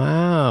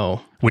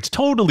 Wow. Which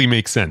totally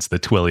makes sense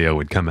that Twilio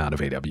would come out of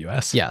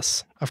AWS.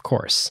 Yes, of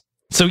course.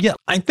 So yeah,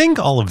 I think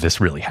all of this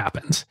really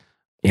happens.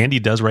 Andy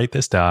does write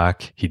this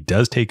doc. He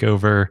does take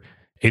over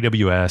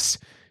AWS.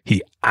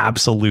 He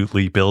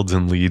absolutely builds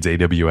and leads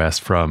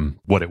AWS from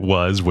what it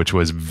was, which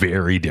was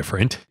very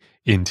different,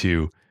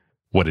 into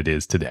what it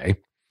is today.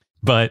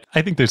 But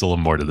I think there's a little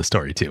more to the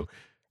story too.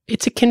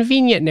 It's a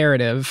convenient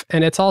narrative,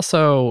 and it's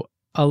also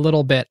a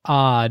little bit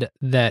odd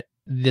that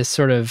this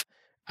sort of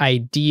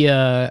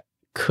idea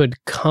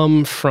could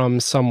come from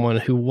someone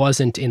who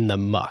wasn't in the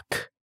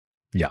muck.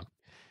 Yeah.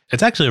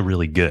 It's actually a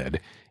really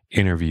good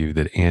interview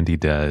that Andy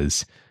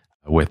does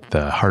with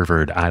the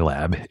Harvard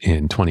iLab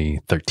in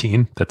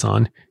 2013 that's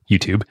on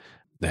YouTube.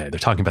 They're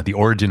talking about the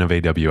origin of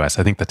AWS.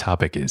 I think the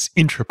topic is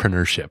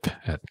intrapreneurship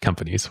at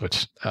companies,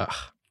 which,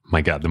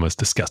 my God, the most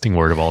disgusting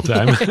word of all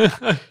time.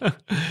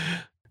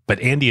 But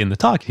Andy in the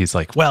talk, he's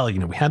like, well,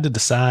 we had to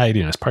decide,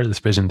 as part of this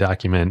vision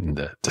document and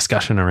the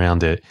discussion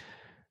around it,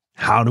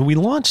 how do we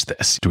launch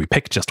this? Do we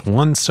pick just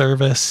one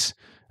service,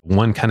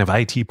 one kind of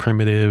IT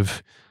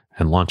primitive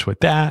and launch with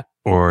that?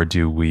 Or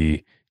do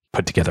we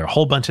put together a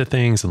whole bunch of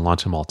things and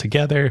launch them all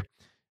together?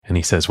 And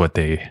he says what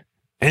they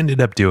ended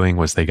up doing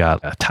was they got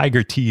a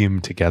tiger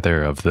team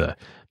together of the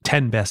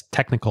 10 best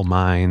technical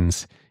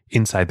minds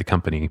inside the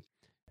company,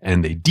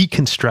 and they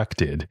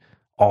deconstructed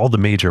all the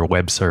major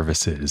web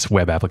services,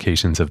 web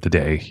applications of the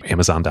day,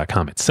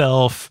 Amazon.com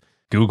itself,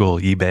 Google,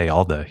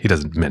 eBay, he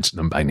doesn't mention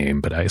them by name,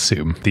 but I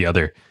assume the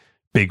other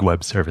big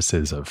web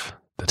services of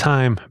the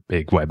time,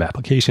 big web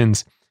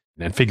applications,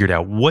 and figured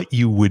out what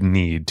you would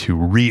need to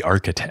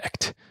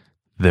re-architect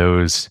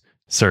those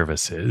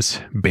services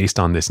based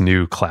on this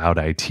new cloud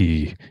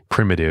IT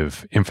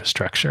primitive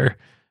infrastructure.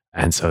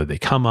 And so they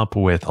come up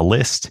with a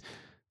list.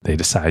 They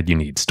decide you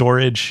need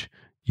storage,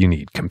 you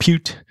need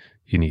compute,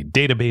 you need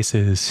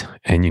databases,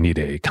 and you need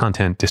a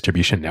content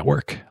distribution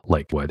network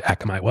like what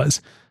Akamai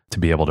was to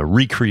be able to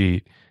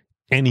recreate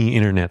any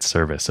internet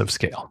service of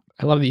scale.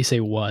 I love that you say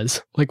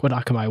was, like what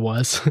Akamai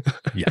was.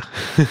 Yeah.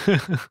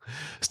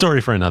 Story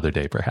for another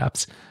day,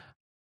 perhaps.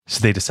 So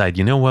they decide,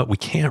 you know what? We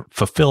can't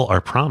fulfill our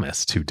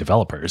promise to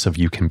developers of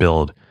you can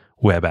build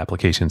web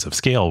applications of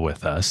scale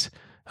with us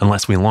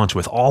unless we launch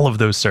with all of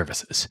those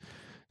services.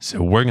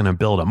 So we're going to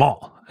build them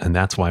all. And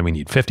that's why we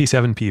need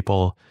 57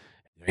 people.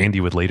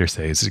 Andy would later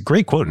say, this is a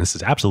great quote, and this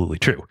is absolutely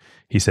true.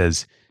 He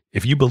says,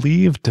 if you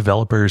believe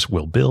developers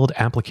will build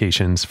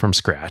applications from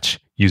scratch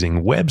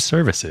using web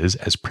services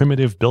as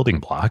primitive building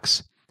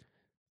blocks,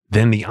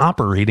 then the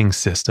operating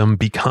system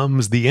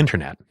becomes the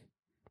internet.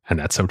 And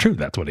that's so true.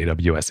 That's what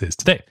AWS is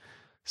today.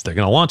 So they're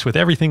going to launch with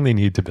everything they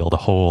need to build a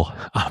whole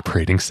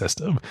operating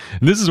system.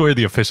 And this is where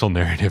the official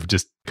narrative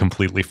just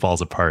completely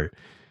falls apart,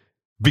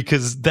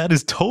 because that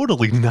is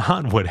totally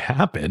not what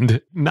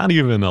happened, not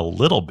even a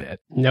little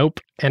bit. Nope.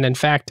 And in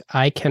fact,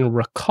 I can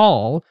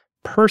recall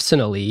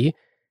personally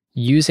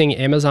using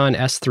Amazon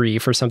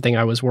S3 for something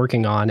I was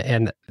working on,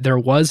 and there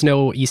was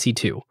no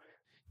EC2.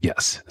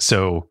 Yes.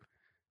 So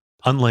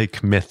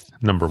unlike myth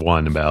number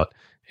one about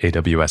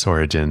AWS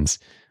origins,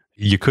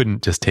 you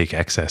couldn't just take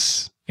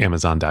excess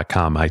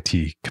Amazon.com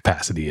IT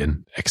capacity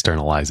and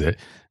externalize it.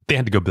 They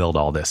had to go build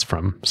all this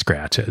from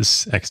scratch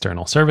as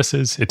external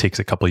services. It takes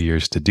a couple of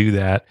years to do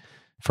that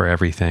for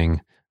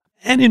everything.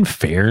 And in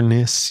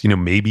fairness,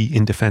 maybe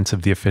in defense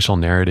of the official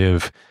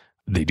narrative,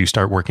 they do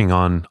start working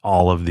on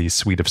all of these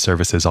suite of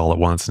services all at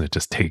once, and it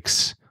just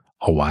takes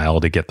a while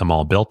to get them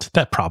all built.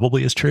 That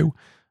probably is true.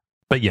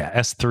 But yeah,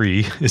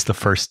 S3 is the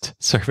first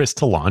service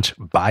to launch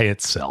by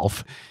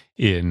itself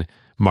in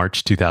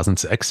March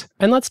 2006.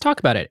 And let's talk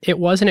about it. It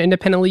was an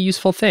independently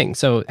useful thing.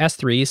 So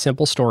S3,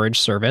 simple storage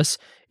service,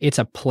 it's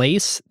a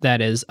place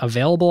that is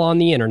available on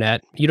the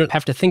internet. You don't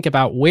have to think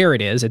about where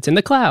it is. It's in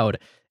the cloud.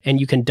 And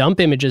you can dump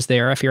images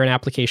there if you're an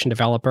application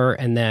developer,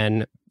 and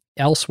then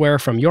elsewhere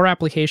from your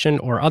application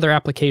or other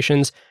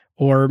applications,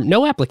 or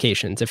no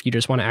applications. If you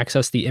just want to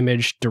access the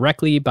image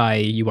directly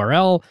by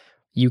URL,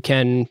 you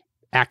can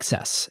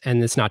access.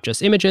 And it's not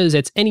just images,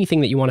 it's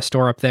anything that you want to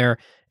store up there.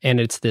 And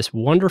it's this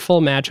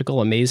wonderful, magical,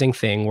 amazing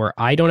thing where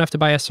I don't have to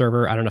buy a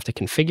server. I don't have to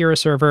configure a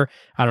server.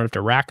 I don't have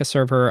to rack a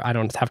server. I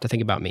don't have to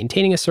think about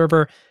maintaining a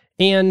server.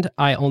 And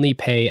I only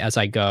pay as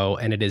I go,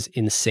 and it is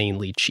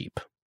insanely cheap.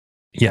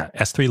 Yeah,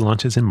 S3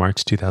 launches in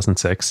March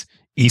 2006.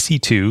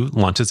 EC2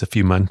 launches a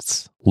few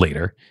months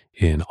later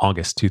in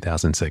August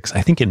 2006.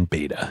 I think in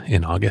beta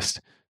in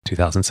August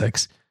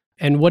 2006.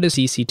 And what is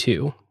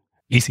EC2?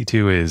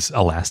 EC2 is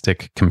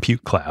Elastic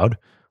Compute Cloud,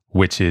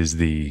 which is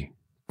the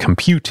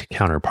compute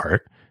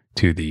counterpart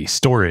to the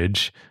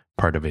storage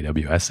part of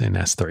AWS in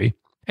S3.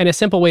 And a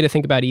simple way to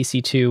think about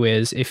EC2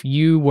 is if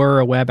you were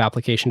a web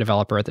application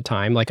developer at the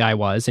time, like I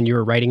was, and you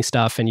were writing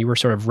stuff and you were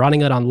sort of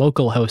running it on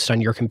localhost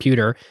on your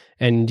computer,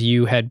 and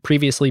you had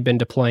previously been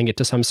deploying it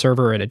to some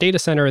server in a data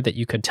center that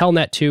you could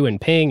telnet to and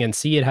ping and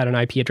see it had an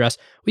IP address,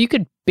 well, you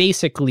could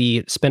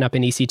basically spin up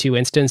an EC2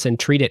 instance and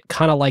treat it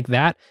kind of like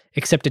that,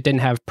 except it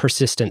didn't have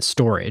persistent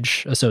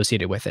storage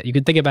associated with it. You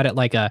could think about it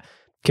like a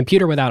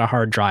computer without a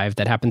hard drive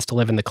that happens to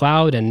live in the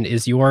cloud and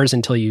is yours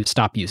until you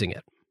stop using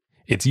it.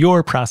 It's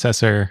your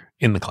processor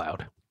in the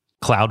cloud.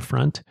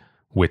 CloudFront,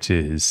 which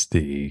is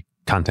the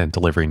content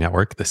delivery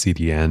network, the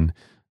CDN,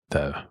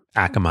 the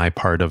Akamai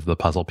part of the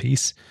puzzle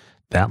piece,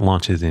 that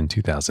launches in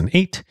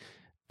 2008.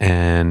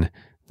 And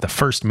the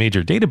first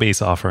major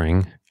database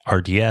offering,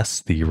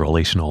 RDS, the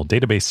Relational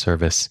Database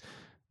Service,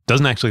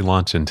 doesn't actually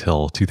launch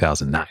until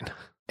 2009.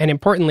 And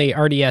importantly,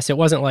 RDS, it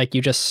wasn't like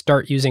you just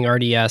start using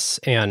RDS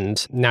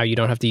and now you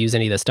don't have to use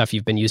any of the stuff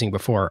you've been using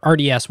before.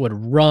 RDS would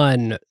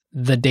run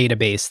the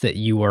database that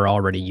you were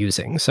already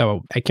using.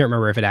 So I can't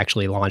remember if it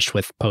actually launched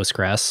with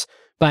Postgres,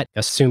 but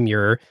assume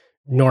you're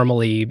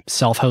normally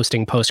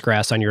self-hosting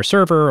Postgres on your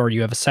server, or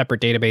you have a separate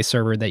database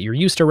server that you're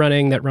used to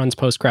running that runs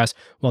Postgres.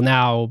 Well,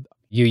 now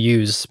you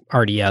use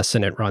RDS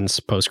and it runs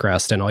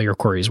Postgres and all your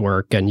queries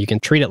work, and you can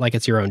treat it like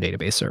it's your own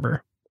database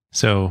server.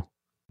 So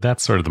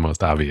that's sort of the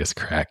most obvious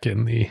crack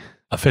in the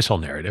official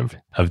narrative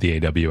of the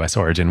AWS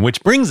origin,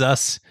 which brings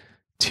us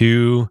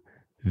to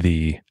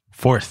the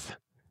fourth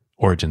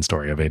origin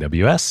story of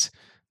AWS,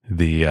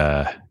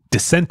 the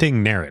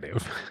dissenting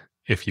narrative,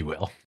 if you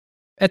will.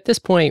 At this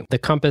point, the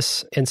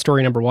compass in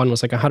story number 1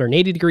 was like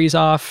 180 degrees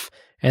off,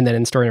 and then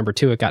in story number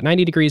 2, it got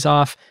 90 degrees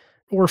off.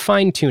 We're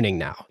fine-tuning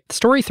now.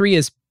 Story 3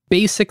 is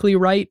basically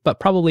right, but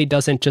probably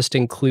doesn't just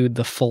include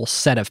the full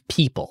set of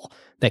people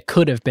that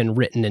could have been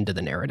written into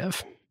the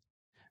narrative.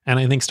 And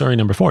I think story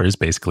number 4 is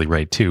basically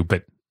right too,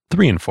 but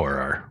 3 and 4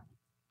 are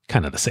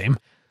kind of the same.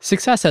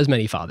 Success has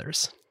many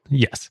fathers.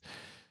 Yes.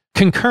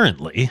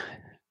 Concurrently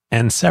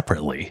and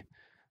separately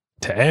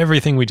to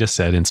everything we just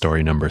said in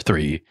story number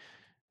 3,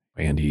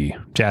 Andy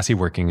Jassy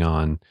working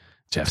on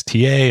Jeff's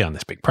TA on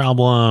this big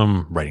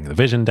problem, writing the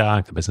vision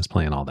doc, the business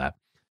plan, all that,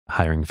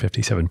 hiring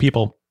 57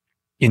 people.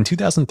 In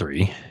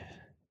 2003,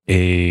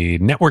 a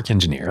network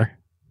engineer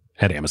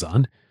at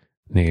Amazon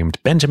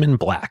named Benjamin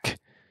Black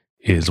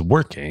is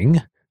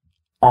working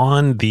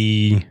on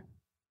the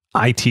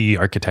IT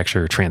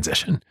architecture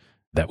transition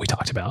that we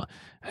talked about.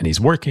 And he's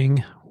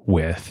working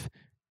with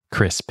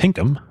Chris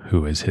Pinkham,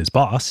 who is his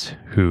boss,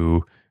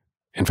 who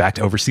in fact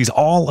oversees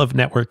all of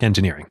network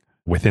engineering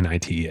within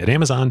IT at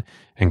Amazon.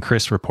 And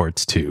Chris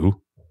reports to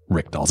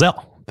Rick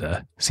Dalzell,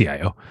 the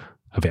CIO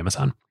of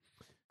Amazon.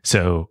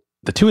 So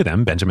the two of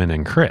them, Benjamin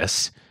and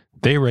Chris,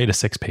 they write a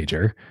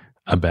 6-pager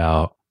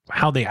about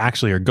how they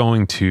actually are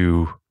going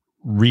to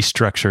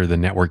restructure the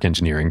network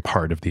engineering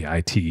part of the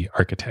IT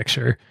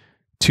architecture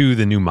to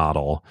the new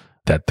model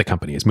that the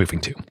company is moving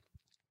to.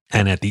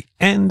 And at the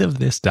end of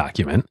this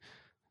document,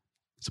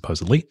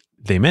 supposedly,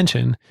 they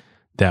mention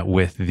that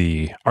with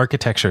the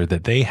architecture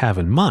that they have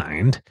in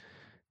mind,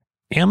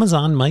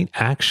 Amazon might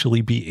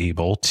actually be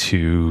able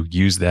to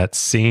use that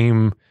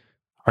same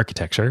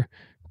architecture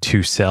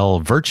to sell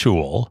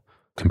virtual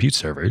compute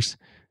servers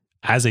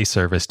as a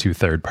service to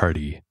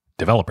third-party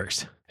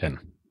developers. And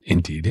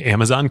indeed,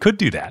 Amazon could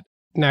do that.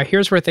 Now,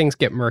 here's where things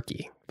get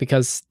murky,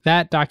 because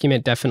that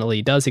document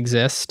definitely does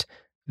exist.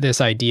 This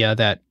idea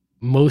that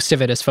most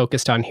of it is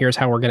focused on here's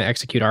how we're going to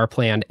execute our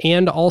plan,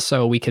 and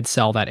also we could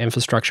sell that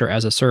infrastructure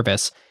as a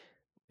service.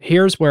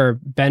 Here's where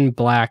Ben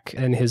Black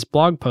and his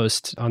blog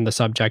post on the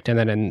subject, and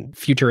then in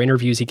future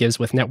interviews he gives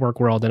with Network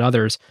World and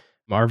others,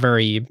 are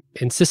very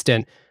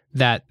insistent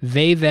that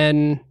they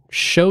then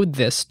showed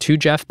this to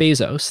Jeff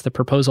Bezos. The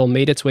proposal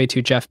made its way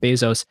to Jeff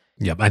Bezos.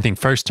 Yep, I think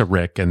first to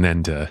Rick and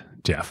then to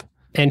Jeff.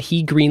 And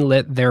he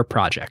greenlit their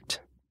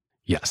project.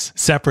 Yes,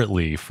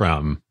 separately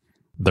from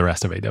the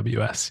rest of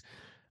AWS.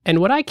 And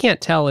what I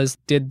can't tell is,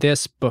 did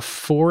this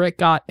before it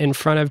got in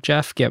front of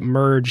Jeff get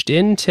merged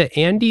into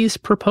Andy's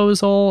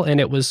proposal and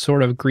it was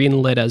sort of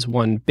greenlit as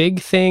one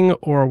big thing,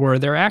 or were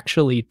there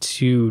actually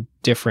two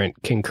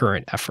different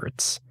concurrent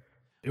efforts?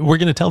 We're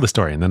going to tell the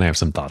story and then I have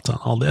some thoughts on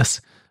all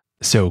this.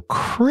 So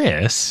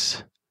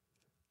Chris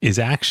is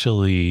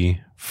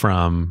actually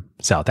from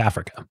South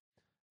Africa.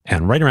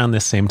 And right around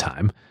this same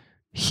time,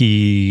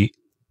 he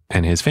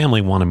and his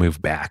family want to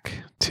move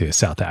back to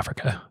South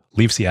Africa.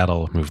 Leave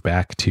Seattle, move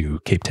back to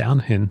Cape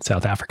Town in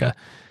South Africa.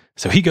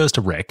 So he goes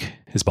to Rick,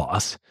 his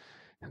boss,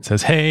 and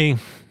says, hey,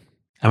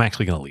 I'm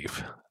actually going to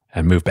leave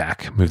and move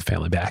back, move the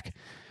family back.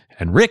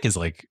 And Rick is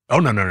like, oh,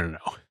 no.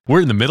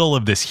 We're in the middle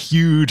of this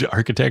huge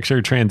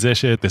architecture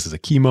transition. This is a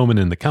key moment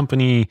in the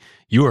company.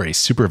 You are a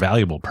super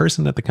valuable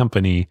person at the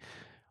company.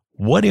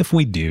 What if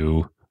we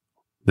do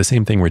the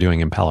same thing we're doing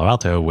in Palo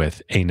Alto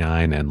with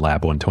A9 and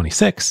Lab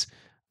 126?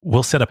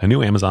 We'll set up a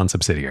new Amazon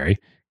subsidiary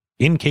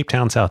in Cape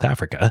Town, South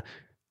Africa,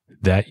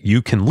 that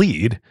you can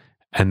lead,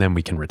 and then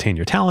we can retain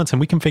your talents and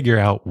we can figure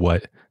out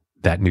what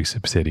that new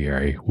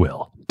subsidiary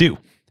will do.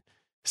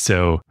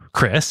 So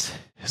Chris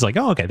is like,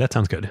 oh, okay, that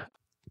sounds good.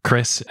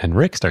 Chris and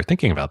Rick start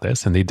thinking about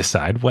this and they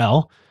decide,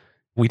 well,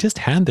 we just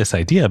had this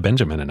idea,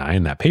 Benjamin and I,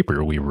 in that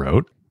paper we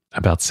wrote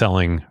about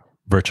selling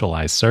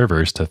virtualized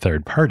servers to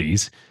third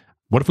parties.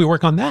 What if we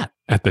work on that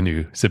at the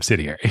new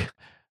subsidiary?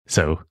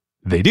 So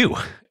they do.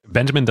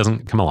 Benjamin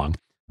doesn't come along,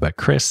 but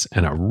Chris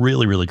and a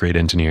really, really great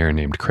engineer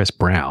named Chris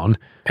Brown.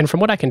 And from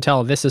what I can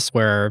tell, this is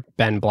where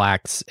Ben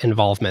Black's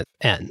involvement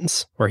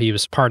ends, where he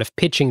was part of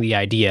pitching the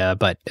idea,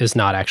 but is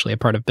not actually a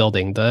part of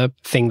building the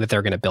thing that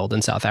they're going to build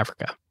in South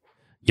Africa.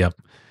 Yep.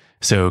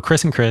 So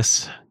Chris and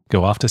Chris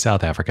go off to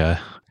South Africa.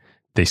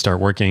 They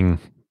start working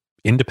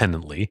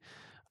independently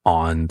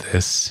on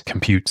this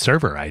compute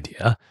server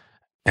idea,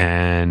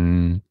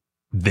 and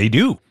they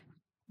do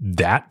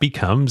that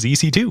becomes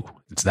EC2.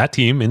 It's that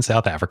team in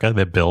South Africa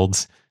that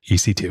builds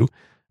EC2.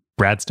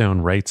 Brad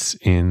Stone writes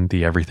in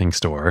the Everything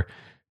Store,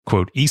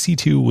 quote,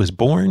 EC2 was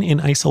born in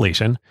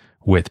isolation,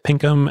 with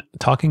Pinkham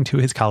talking to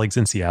his colleagues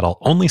in Seattle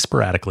only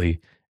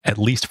sporadically, at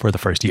least for the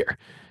first year.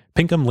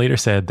 Pinkham later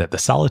said that the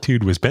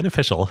solitude was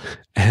beneficial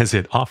as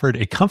it offered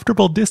a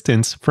comfortable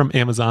distance from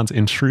Amazon's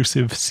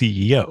intrusive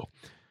CEO.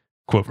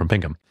 Quote from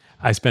Pinkham,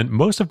 I spent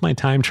most of my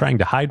time trying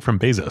to hide from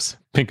Bezos,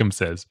 Pinkham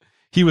says.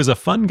 He was a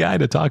fun guy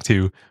to talk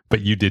to,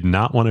 but you did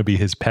not want to be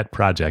his pet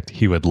project.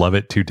 He would love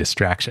it to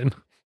distraction.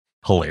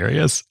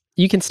 Hilarious.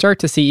 You can start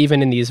to see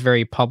even in these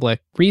very public,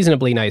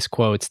 reasonably nice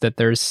quotes that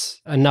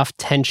there's enough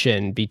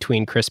tension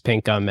between Chris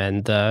Pinkham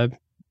and the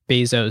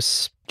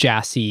Bezos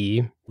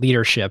Jassy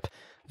leadership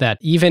that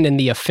even in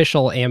the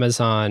official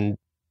Amazon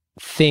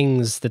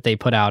things that they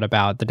put out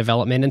about the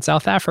development in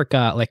South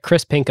Africa, like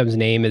Chris Pinkham's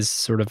name is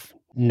sort of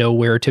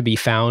nowhere to be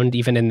found,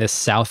 even in this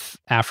South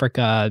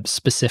Africa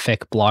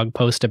specific blog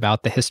post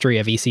about the history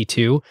of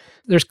EC2.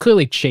 There's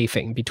clearly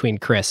chafing between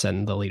Chris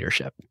and the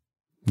leadership.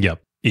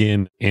 Yep.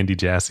 In Andy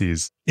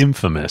Jassy's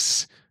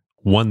infamous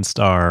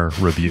 1-star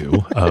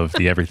review of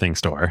the Everything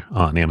Store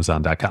on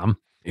Amazon.com,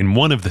 in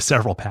one of the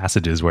several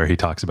passages where he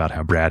talks about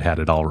how Brad had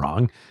it all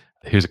wrong,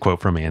 here's a quote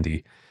from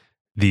Andy.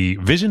 The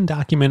vision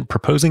document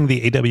proposing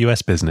the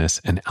AWS business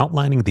and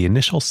outlining the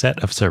initial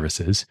set of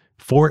services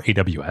for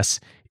AWS,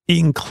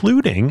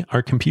 including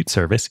our compute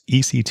service,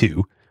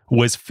 EC2,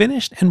 was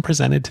finished and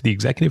presented to the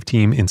executive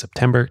team in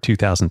September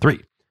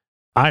 2003.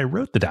 I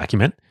wrote the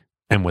document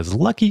and was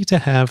lucky to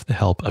have the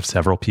help of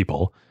several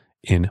people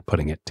in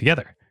putting it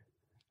together.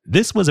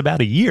 This was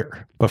about a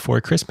year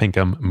before Chris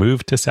Pinkham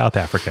moved to South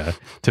Africa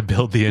to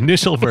build the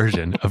initial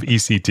version of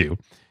EC2.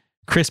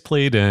 Chris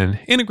played an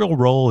integral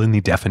role in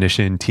the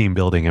definition, team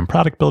building, and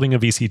product building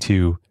of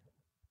EC2,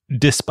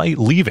 despite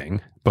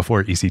leaving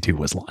before EC2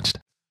 was launched.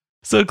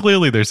 So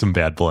clearly there's some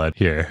bad blood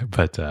here,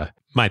 but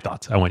my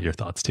thoughts. I want your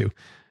thoughts too.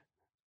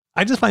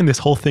 I just find this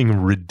whole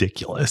thing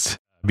ridiculous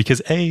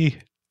because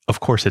of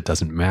course it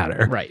doesn't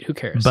matter. Right, who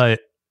cares? But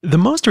the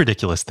most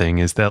ridiculous thing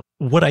is that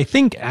what I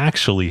think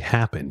actually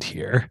happened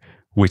here,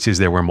 which is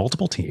there were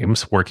multiple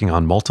teams working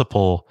on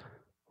multiple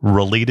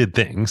related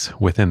things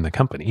within the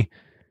company.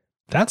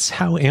 That's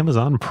how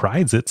Amazon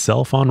prides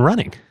itself on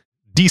running.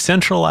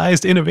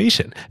 Decentralized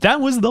innovation.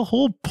 That was the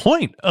whole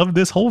point of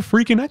this whole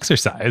freaking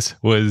exercise,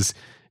 was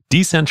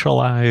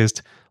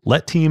decentralized,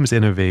 let teams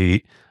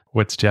innovate.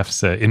 What's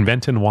Jeff's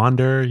invent and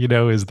wander,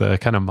 is the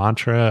kind of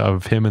mantra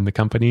of him and the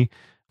company.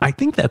 I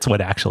think that's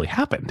what actually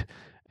happened.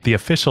 The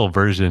official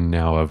version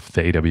now of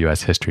the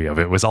AWS history of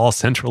it was all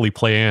centrally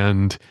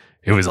planned.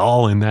 It was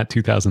all in that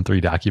 2003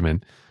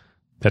 document.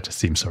 That just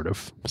seems sort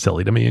of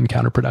silly to me and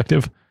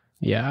counterproductive.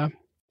 Yeah,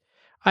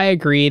 I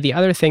agree. The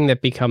other thing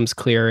that becomes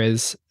clear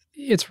is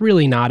it's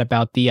really not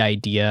about the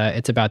idea.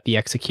 It's about the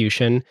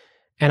execution.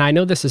 And I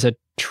know this is a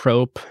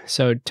trope,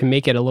 so to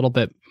make it a little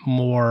bit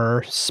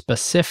more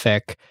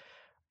specific,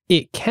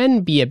 it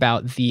can be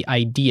about the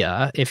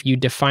idea if you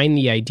define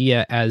the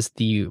idea as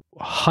the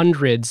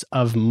hundreds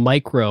of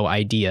micro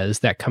ideas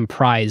that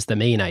comprise the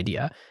main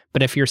idea.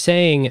 But if you're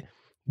saying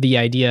the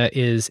idea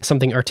is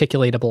something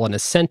articulatable in a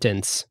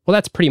sentence, well,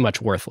 that's pretty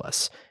much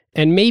worthless.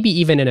 And maybe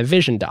even in a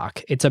vision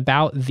doc, it's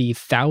about the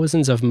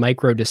thousands of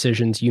micro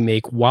decisions you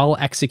make while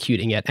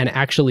executing it and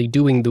actually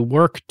doing the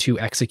work to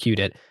execute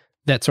it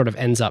that sort of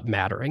ends up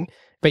mattering.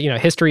 But,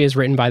 history is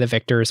written by the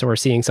victors, so we're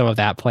seeing some of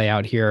that play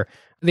out here.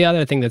 The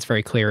other thing that's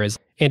very clear is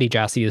Andy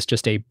Jassy is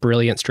just a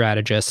brilliant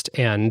strategist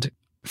and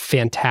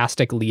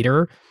fantastic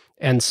leader.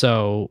 And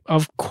so,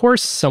 of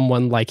course,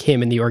 someone like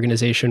him in the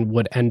organization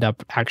would end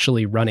up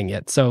actually running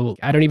it. So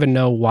I don't even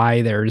know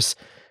why there's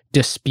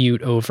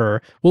dispute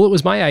over, well, it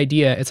was my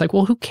idea. It's like,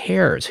 well, who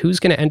cares? Who's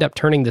going to end up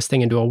turning this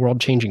thing into a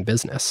world-changing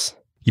business?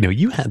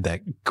 You had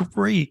that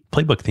great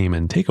playbook theme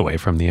and takeaway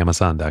from the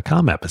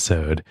Amazon.com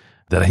episode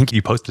that I think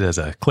you posted as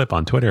a clip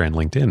on Twitter and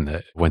LinkedIn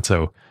that went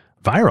so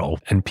viral,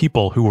 and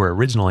people who were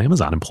original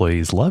Amazon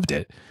employees loved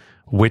it,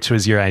 which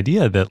was your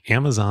idea that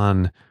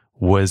Amazon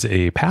was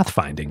a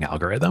pathfinding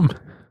algorithm.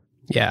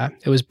 Yeah,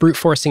 it was brute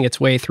forcing its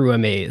way through a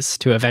maze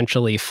to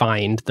eventually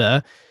find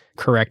the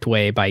correct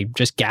way by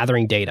just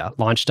gathering data,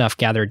 launch stuff,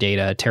 gather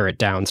data, tear it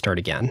down, start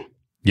again.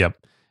 Yep.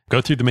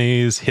 Go through the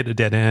maze, hit a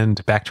dead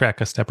end,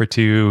 backtrack a step or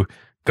two,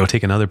 go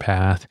take another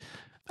path.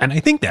 And I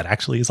think that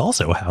actually is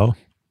also how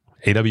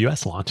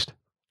AWS launched.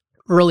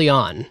 Early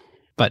on,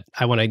 but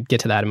I want to get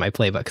to that in my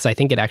playbook because I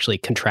think it actually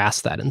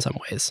contrasts that in some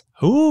ways.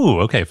 Ooh,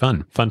 okay,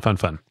 fun.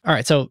 All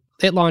right, so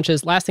it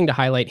launches. Last thing to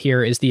highlight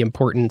here is the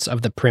importance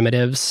of the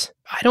primitives.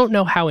 I don't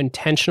know how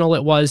intentional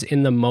it was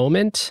in the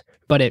moment,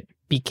 but it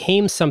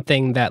became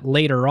something that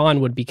later on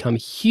would become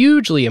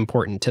hugely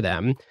important to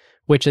them,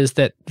 which is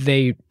that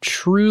they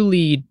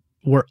truly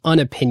were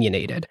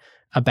unopinionated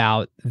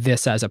about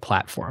this as a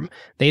platform.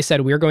 They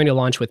said, we're going to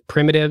launch with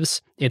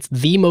primitives. It's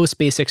the most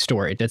basic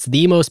storage. It's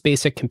the most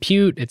basic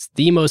compute. It's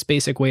the most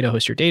basic way to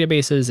host your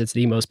databases. It's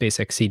the most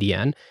basic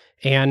CDN.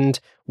 And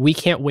we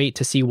can't wait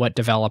to see what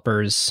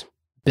developers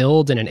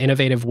build in an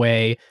innovative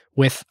way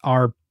with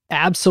our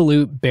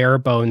absolute bare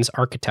bones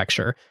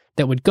architecture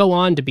that would go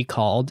on to be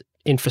called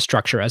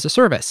infrastructure as a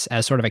service,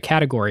 as sort of a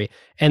category.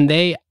 And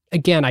they,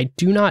 again, I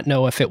do not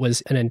know if it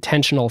was an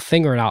intentional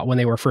thing or not when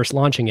they were first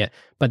launching it,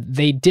 but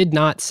they did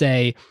not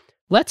say,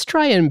 let's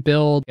try and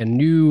build a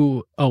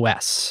new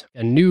OS,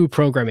 a new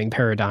programming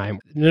paradigm.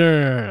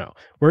 No.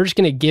 We're just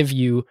going to give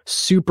you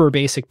super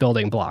basic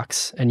building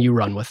blocks and you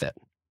run with it.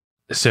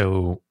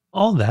 So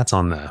all that's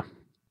on the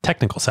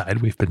technical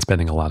side. We've been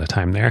spending a lot of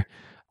time there.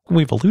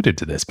 We've alluded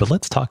to this, but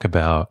let's talk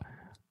about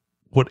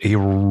what a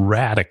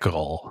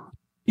radical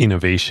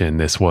innovation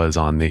this was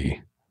on the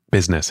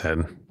business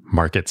and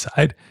market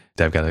side.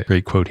 I've got a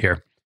great quote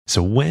here.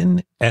 So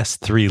when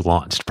S3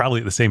 launched,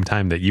 probably at the same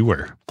time that you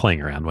were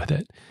playing around with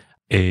it,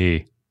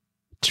 a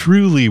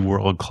truly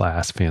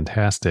world-class,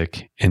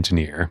 fantastic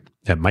engineer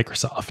at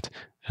Microsoft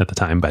at the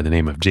time by the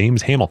name of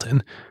James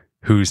Hamilton,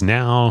 who's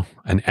now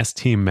an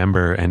S-Team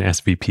member and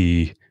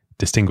SVP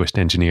distinguished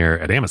engineer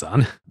at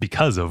Amazon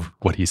because of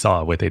what he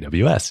saw with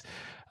AWS.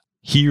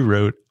 He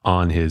wrote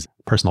on his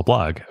personal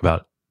blog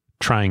about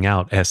trying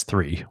out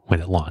S3 when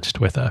it launched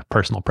with a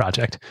personal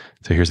project.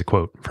 So here's a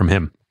quote from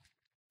him.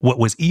 What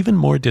was even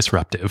more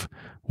disruptive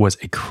was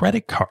a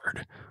credit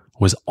card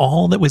was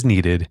all that was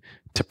needed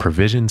to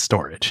provision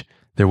storage.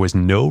 There was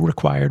no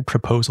required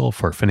proposal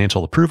for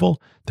financial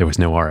approval. There was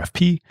no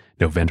RFP,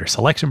 no vendor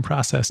selection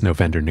process, no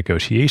vendor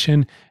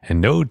negotiation, and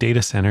no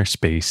data center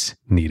space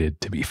needed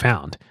to be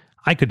found.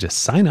 I could just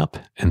sign up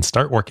and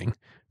start working.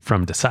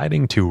 From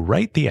deciding to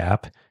write the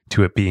app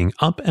to it being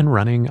up and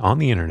running on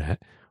the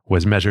internet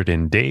was measured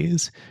in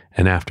days,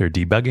 and after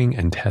debugging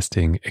and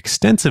testing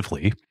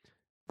extensively,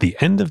 the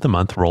end of the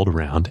month rolled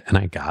around and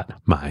I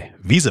got my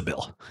Visa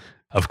bill.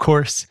 Of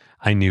course,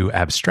 I knew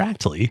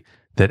abstractly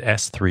that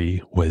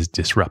S3 was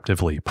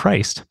disruptively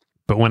priced,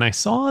 but when I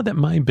saw that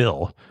my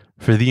bill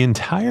for the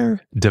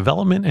entire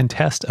development and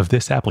test of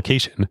this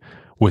application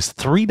was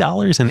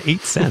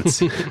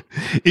 $3.08,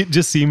 it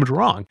just seemed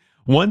wrong.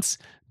 Once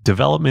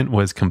development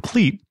was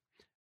complete,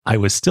 I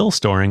was still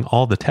storing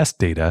all the test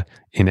data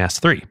in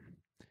S3.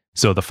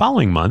 So the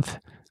following month,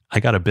 I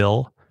got a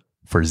bill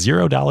for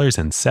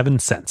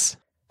 $0.07.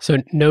 So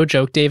no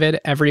joke, David,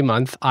 every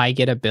month I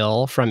get a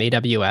bill from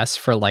AWS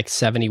for like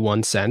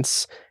 71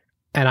 cents,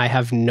 and I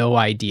have no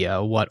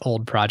idea what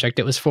old project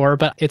it was for,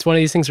 but it's one of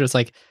these things where it's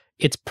like,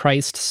 it's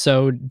priced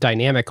so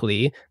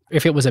dynamically.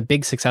 If it was a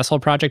big successful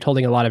project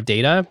holding a lot of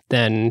data,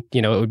 then,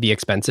 it would be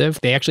expensive.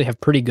 They actually have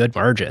pretty good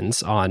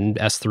margins on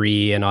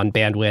S3 and on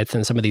bandwidth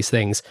and some of these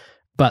things.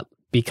 But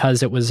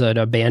because it was an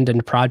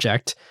abandoned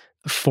project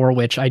for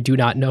which I do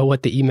not know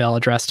what the email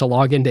address to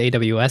log into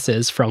AWS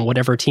is from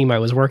whatever team I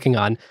was working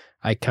on,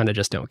 I kind of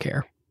just don't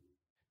care.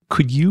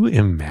 Could you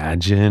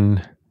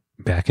imagine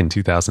back in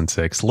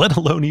 2006, let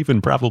alone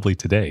even probably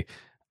today,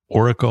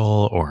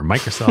 Oracle or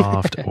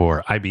Microsoft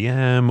or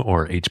IBM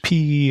or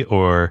HP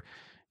or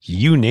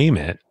you name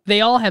it?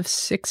 They all have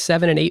 6,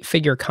 7, and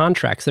 8-figure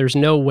contracts. There's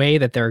no way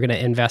that they're going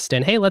to invest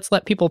in, hey, let's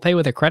let people pay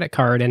with a credit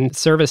card and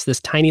service this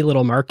tiny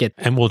little market.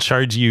 And we'll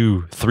charge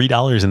you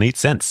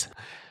 $3.08.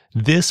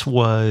 This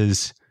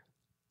was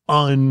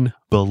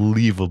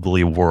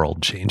unbelievably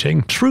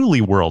world-changing,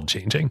 truly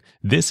world-changing.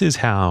 This is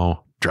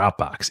how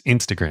Dropbox,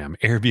 Instagram,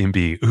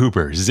 Airbnb,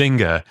 Uber,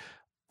 Zynga,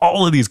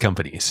 all of these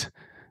companies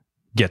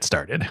get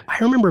started. I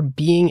remember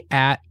being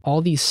at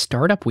all these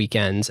startup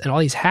weekends and all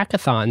these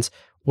hackathons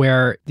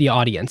where the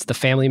audience, the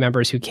family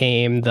members who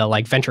came,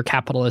 the venture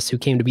capitalists who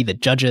came to be the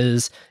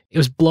judges, it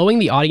was blowing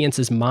the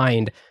audience's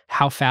mind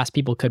how fast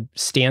people could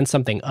stand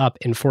something up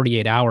in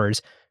 48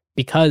 hours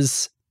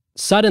because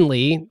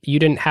suddenly you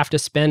didn't have to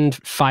spend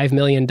 $5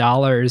 million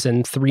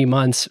in 3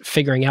 months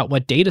figuring out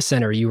what data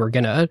center you were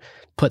going to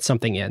put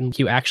something in.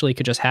 You actually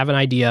could just have an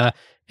idea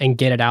and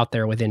get it out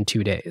there within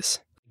 2 days.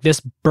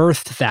 This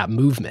birthed that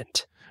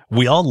movement.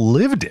 We all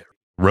lived it.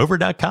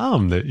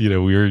 Rover.com that, we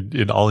were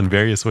in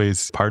various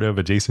ways part of,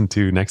 adjacent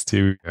to, next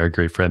to. Our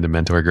great friend and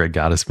mentor, Greg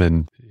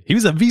Gottesman. He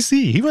was a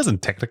VC. He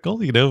wasn't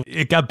technical,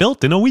 it got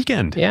built in a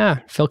weekend. Yeah.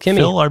 Phil Kimmey.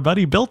 Phil, our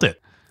buddy, built it.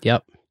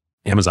 Yep.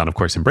 Amazon, of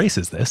course,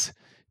 embraces this.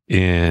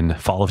 In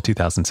fall of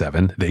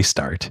 2007, they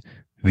start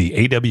the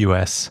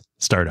AWS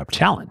Startup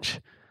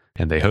Challenge,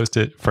 and they host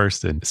it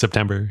first in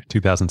September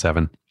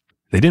 2007.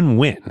 They didn't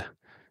win,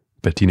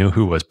 but do you know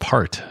who was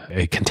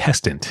a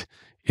contestant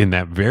in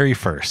that very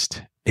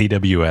first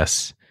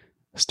AWS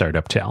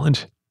Startup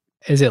Challenge?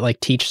 Is it like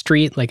Teach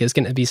Street? Is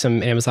going to be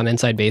some Amazon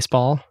Inside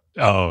Baseball?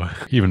 Oh,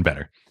 even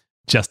better.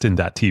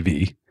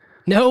 Justin.tv.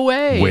 No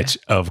way. Which,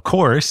 of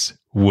course,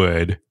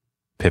 would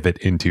pivot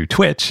into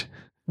Twitch.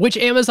 Which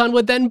Amazon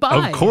would then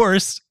buy. Of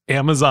course,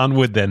 Amazon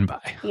would then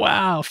buy.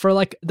 Wow. For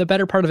the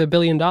better part of $1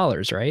 billion,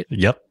 right?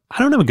 Yep. I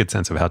don't have a good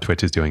sense of how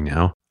Twitch is doing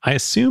now. I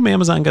assume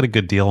Amazon got a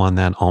good deal on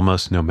that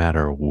almost no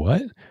matter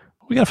what.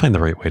 We got to find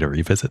the right way to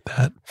revisit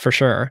that. For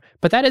sure.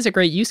 But that is a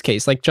great use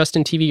case.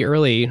 Justin TV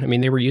early,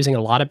 they were using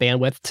a lot of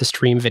bandwidth to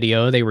stream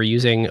video. They were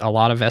using a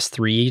lot of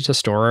S3 to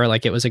store.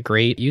 It was a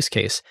great use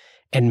case.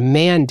 And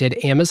man,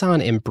 did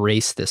Amazon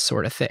embrace this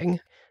sort of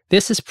thing.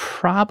 This is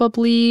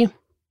probably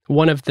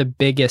one of the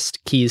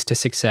biggest keys to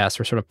success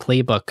or sort of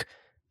playbook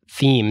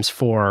themes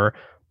for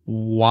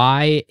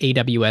why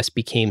AWS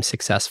became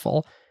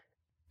successful.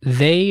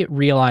 They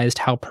realized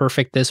how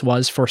perfect this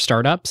was for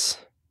startups.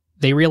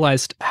 They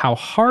realized how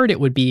hard it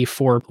would be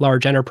for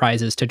large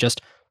enterprises to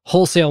just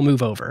wholesale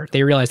move over.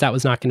 They realized that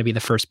was not going to be the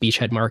first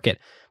beachhead market.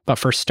 But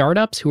for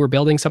startups who were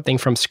building something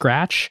from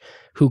scratch,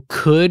 who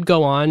could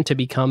go on to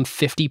become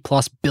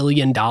 $50+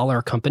 billion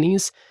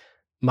companies,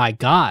 my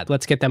God,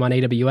 let's get them on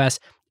AWS.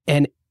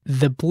 And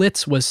the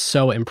blitz was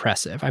so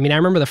impressive. I mean, I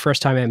remember the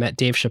first time I met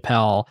Dave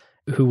Chappelle,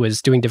 who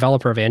was doing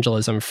developer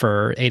evangelism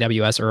for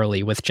AWS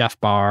early with Jeff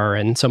Barr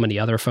and so many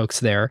other folks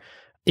there.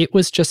 It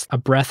was just a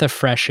breath of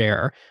fresh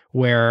air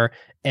where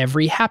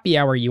every happy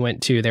hour you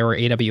went to, there were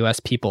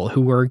AWS people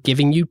who were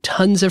giving you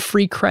tons of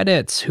free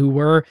credits, who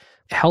were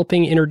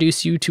helping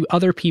introduce you to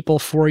other people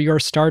for your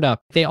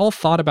startup. They all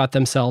thought about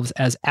themselves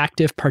as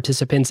active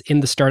participants in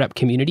the startup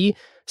community.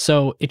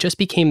 So it just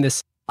became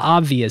this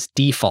obvious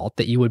default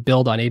that you would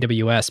build on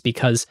AWS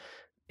because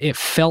it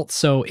felt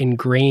so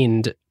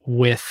ingrained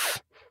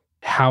with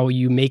how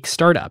you make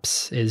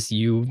startups, is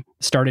you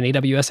start an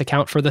AWS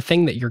account for the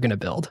thing that you're going to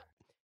build.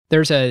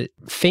 There's a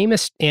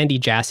famous Andy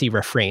Jassy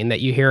refrain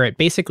that you hear at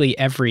basically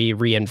every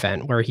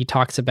reInvent where he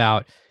talks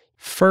about,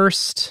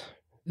 first,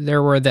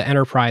 there were the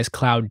enterprise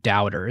cloud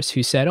doubters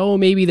who said, oh,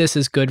 maybe this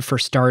is good for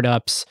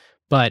startups,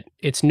 but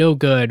it's no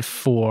good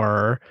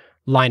for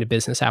line of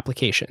business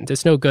applications.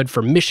 It's no good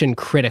for mission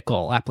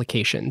critical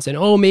applications. And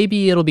oh,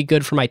 maybe it'll be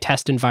good for my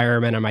test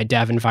environment or my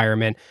dev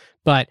environment,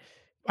 but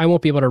I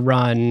won't be able to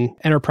run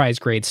enterprise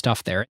grade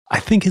stuff there. I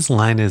think his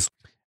line is,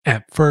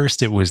 at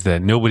first it was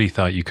that nobody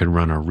thought you could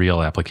run a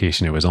real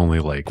application. It was only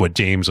like what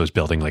James was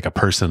building, like a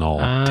personal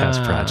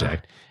test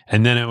project.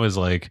 And then it was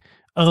like,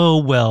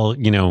 oh, well,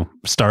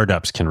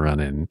 startups can run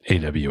in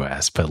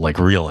AWS, but like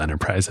real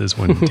enterprises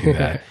wouldn't do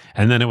that.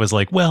 And then it was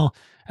like, well,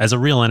 as a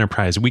real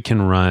enterprise, we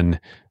can run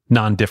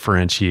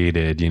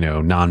non-differentiated,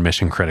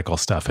 non-mission critical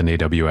stuff in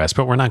AWS,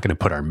 but we're not going to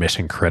put our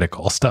mission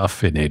critical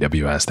stuff in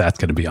AWS. That's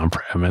going to be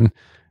on-prem.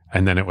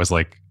 And then it was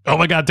like, oh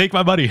my God, take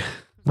my money.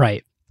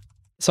 Right.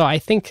 So I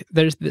think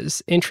there's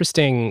this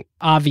interesting,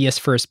 obvious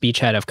first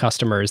beachhead of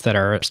customers that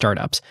are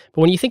startups.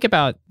 But when you think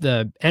about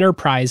the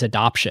enterprise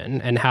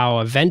adoption and how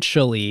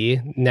eventually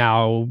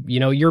now,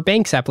 your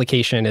bank's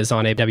application is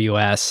on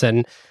AWS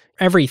and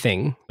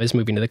everything is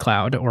moving to the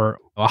cloud, or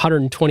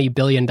 $120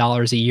 billion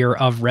a year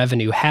of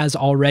revenue has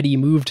already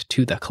moved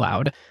to the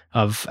cloud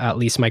of at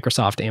least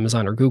Microsoft,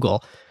 Amazon, or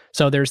Google.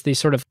 So there's these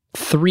sort of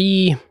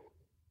three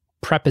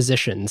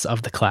prepositions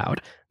of the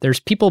cloud. There's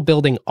people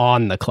building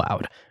on the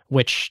cloud,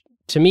 which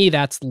to me,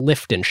 that's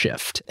lift and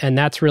shift. And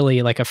that's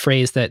really like a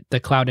phrase that the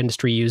cloud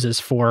industry uses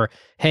for,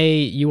 hey,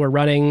 you were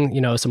running,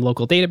 some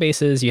local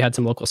databases, you had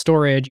some local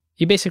storage,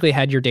 you basically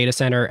had your data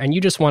center, and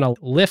you just want to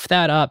lift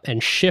that up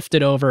and shift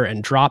it over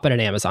and drop it in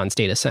Amazon's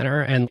data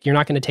center. And you're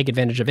not going to take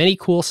advantage of any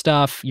cool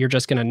stuff. You're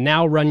just going to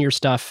now run your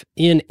stuff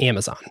in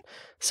Amazon.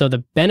 So the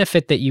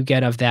benefit that you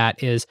get of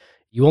that is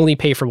you only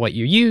pay for what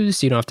you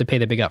use. You don't have to pay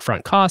the big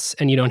upfront costs,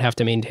 and you don't have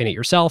to maintain it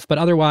yourself. But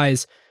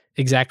otherwise,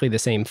 exactly the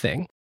same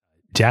thing.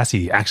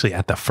 Jassy, actually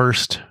at the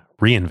first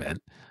reInvent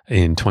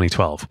in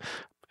 2012,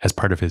 as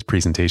part of his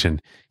presentation,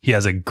 he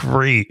has a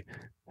great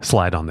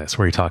slide on this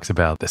where he talks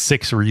about the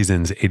 6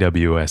 reasons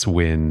AWS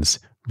wins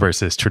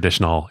versus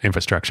traditional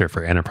infrastructure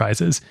for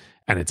enterprises.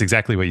 And it's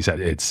exactly what you said.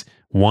 It's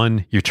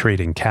 1, you're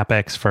trading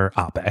CapEx for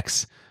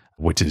OpEx,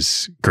 which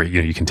is great.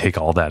 You can take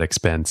all that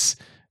expense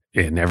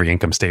in every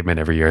income statement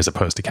every year as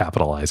opposed to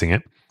capitalizing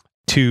it.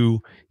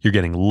 2, you're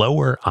getting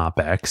lower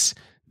OpEx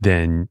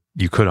than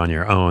you could on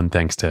your own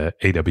thanks to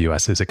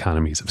AWS's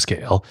economies of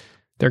scale.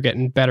 They're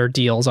getting better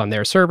deals on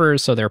their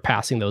servers, so they're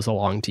passing those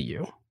along to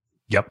you.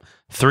 Yep.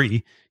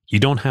 3, you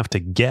don't have to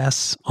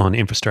guess on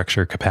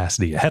infrastructure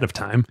capacity ahead of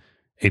time.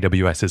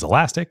 AWS is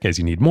elastic. As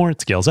you need more,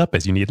 it scales up.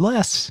 As you need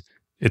less,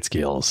 it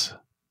scales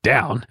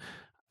down.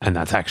 And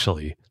that's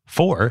actually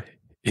 4,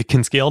 it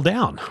can scale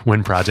down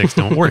when projects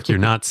don't work. You're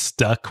not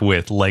stuck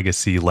with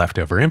legacy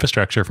leftover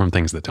infrastructure from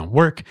things that don't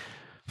work.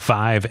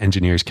 5,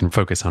 engineers can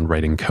focus on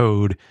writing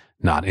code,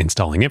 not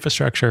installing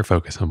infrastructure,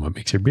 focus on what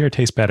makes your beer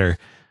taste better.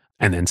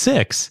 And then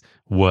 6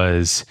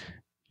 was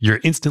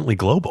you're instantly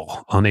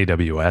global on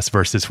AWS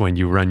versus when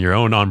you run your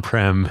own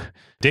on-prem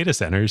data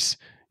centers,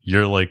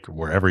 you're like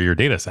wherever your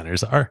data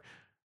centers are.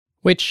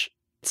 Which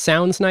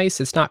sounds nice.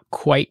 It's not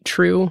quite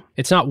true.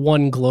 It's not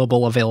one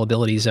global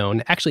availability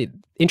zone. Actually,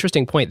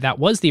 interesting point. That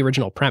was the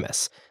original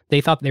premise. They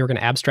thought they were going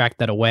to abstract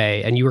that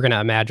away, and you were going to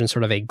imagine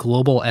sort of a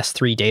global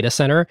S3 data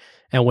center.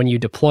 And when you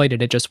deployed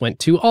it, it just went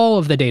to all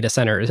of the data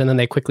centers. And then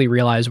they quickly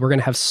realized we're going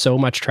to have so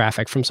much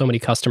traffic from so many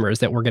customers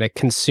that we're going to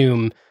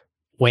consume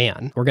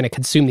WAN. We're going to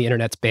consume the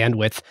internet's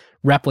bandwidth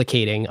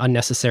replicating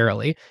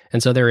unnecessarily.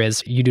 And so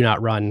you do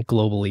not run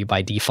globally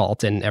by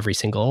default in every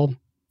single.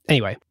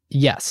 Anyway,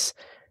 yes.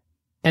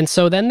 And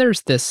so then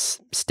there's this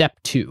step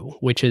 2,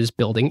 which is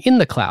building in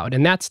the cloud.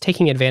 And that's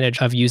taking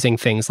advantage of using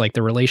things like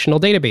the relational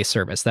database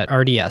service, that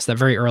RDS, that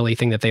very early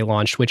thing that they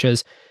launched, which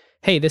is,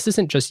 hey, this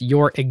isn't just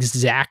your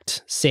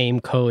exact same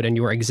code and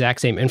your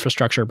exact same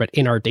infrastructure, but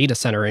in our data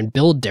center and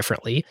build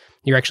differently.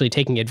 You're actually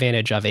taking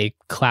advantage of a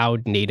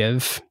cloud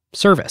native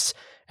service.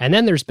 And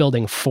then there's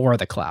building for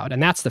the cloud,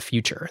 and that's the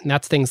future. And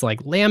that's things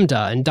like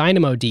Lambda and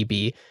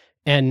DynamoDB.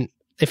 And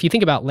if you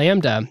think about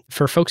Lambda,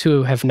 for folks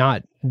who have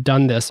not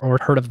done this or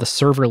heard of the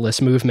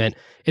serverless movement,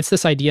 it's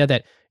this idea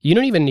that you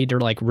don't even need to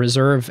like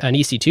reserve an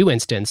EC2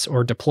 instance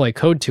or deploy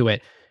code to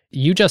it.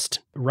 You just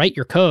write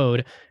your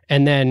code,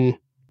 and then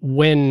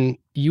when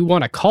you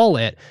want to call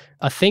it,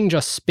 a thing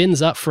just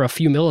spins up for a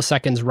few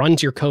milliseconds,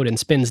 runs your code and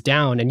spins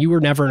down, and you were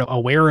never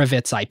aware of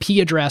its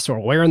IP address or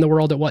where in the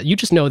world it was. You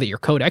just know that your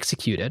code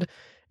executed.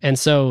 And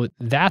so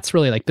that's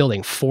really like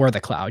building for the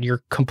cloud.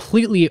 You're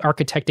completely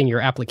architecting your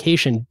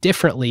application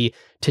differently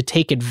to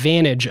take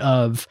advantage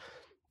of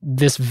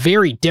this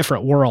very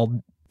different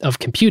world of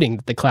computing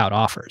that the cloud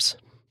offers.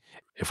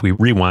 If we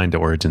rewind to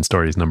origin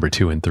stories number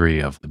 2 and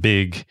 3 of the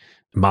big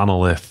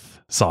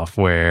monolith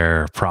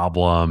software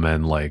problem,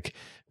 and like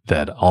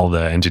that all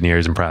the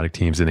engineers and product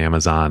teams in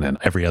Amazon and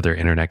every other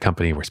internet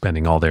company were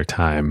spending all their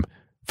time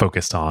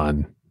focused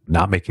on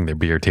not making their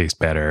beer taste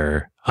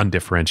better,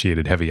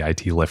 undifferentiated heavy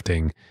IT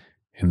lifting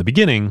in the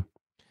beginning,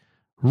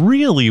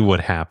 really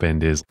what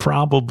happened is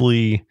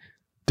probably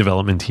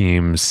development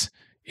teams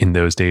in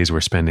those days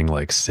were spending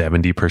like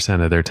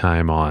 70% of their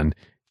time on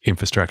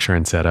infrastructure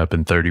and setup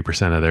and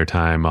 30% of their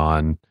time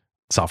on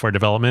software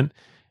development.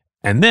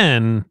 And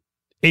then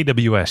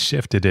AWS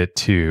shifted it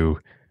to,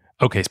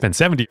 okay, spend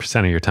 70%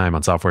 of your time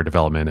on software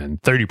development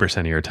and 30%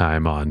 of your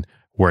time on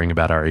worrying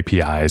about our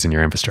APIs and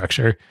your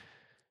infrastructure.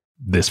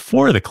 This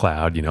for the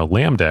cloud,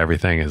 Lambda,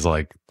 everything is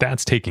like,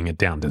 that's taking it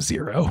down to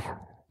 0.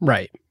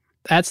 Right.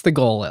 That's the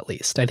goal, at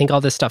least. I think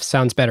all this stuff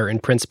sounds better in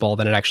principle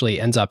than it actually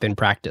ends up in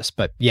practice.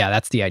 But yeah,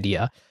 that's the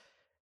idea.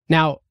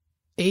 Now,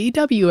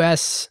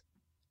 AWS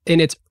in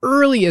its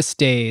earliest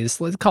days,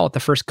 let's call it the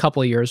first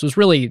couple of years, was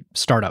really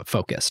startup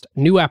focused.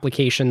 New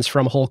applications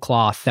from whole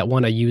cloth that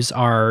want to use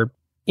our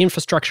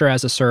infrastructure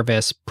as a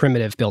service,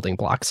 primitive building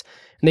blocks.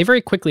 And they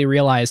very quickly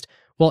realized,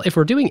 well, if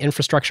we're doing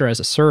infrastructure as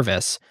a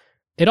service,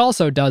 it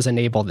also does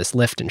enable this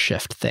lift and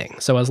shift thing.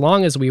 So as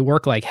long as we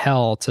work like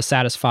hell to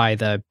satisfy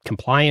the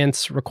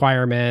compliance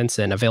requirements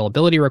and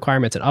availability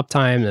requirements and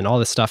uptime and all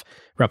this stuff,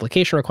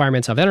 replication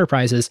requirements of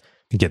enterprises.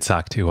 Get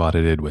SOC 2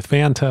 audited with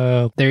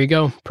Vanta. There you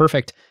go.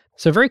 Perfect.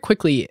 So very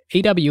quickly,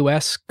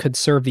 AWS could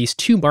serve these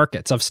two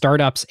markets of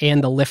startups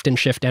and the lift and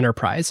shift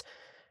enterprise.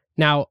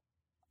 Now,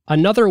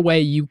 another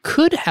way you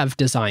could have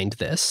designed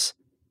this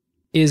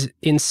is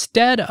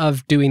instead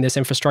of doing this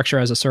infrastructure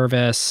as a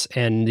service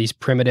and these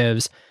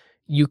primitives,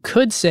 you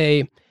could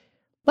say,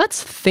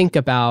 let's think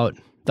about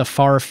the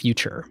far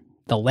future,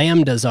 the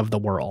Lambdas of the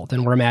world.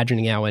 And we're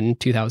imagining now in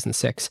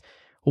 2006.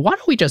 Why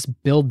don't we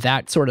just build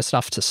that sort of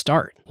stuff to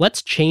start?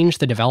 Let's change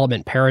the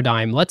development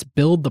paradigm. Let's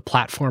build the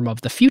platform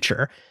of the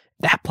future.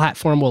 That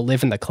platform will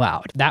live in the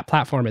cloud. That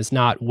platform is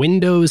not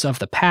Windows of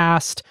the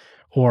past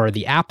or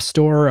the App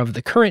Store of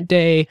the current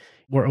day,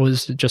 where it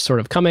was just sort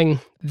of coming.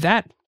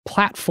 That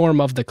platform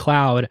of the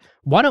cloud,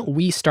 why don't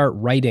we start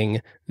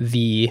writing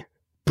the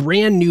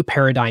brand new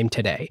paradigm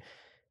today?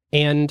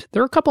 And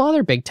there are a couple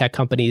other big tech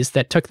companies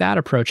that took that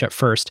approach at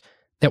first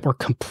that were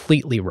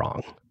completely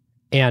wrong.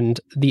 And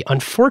the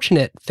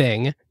unfortunate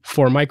thing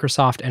for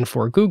Microsoft and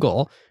for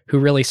Google, who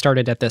really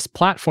started at this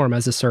platform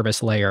as a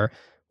service layer,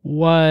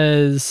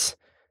 was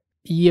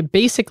you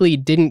basically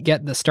didn't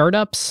get the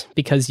startups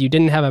because you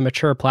didn't have a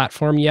mature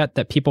platform yet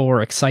that people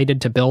were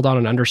excited to build on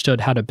and understood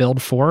how to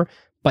build for.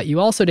 But you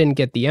also didn't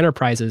get the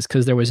enterprises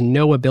because there was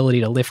no ability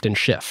to lift and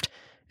shift.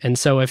 And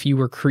so if you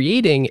were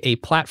creating a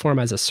platform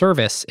as a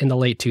service in the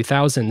late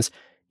 2000s,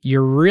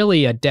 you're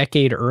really a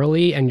decade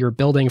early and you're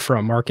building for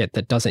a market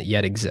that doesn't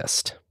yet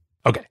exist.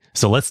 Okay,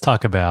 so let's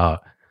talk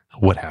about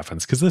what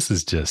happens, because this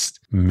is just,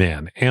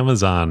 man,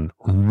 Amazon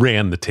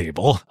ran the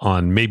table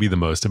on maybe the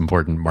most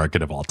important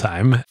market of all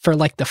time. For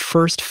like the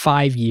first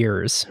 5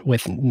 years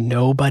with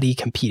nobody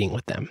competing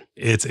with them.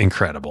 It's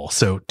incredible.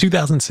 So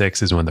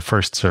 2006 is when the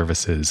first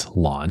services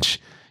launch.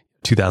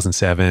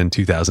 2007,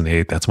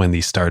 2008, that's when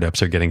these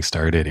startups are getting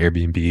started.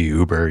 Airbnb,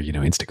 Uber,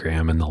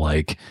 Instagram and the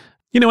like.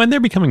 And they're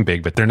becoming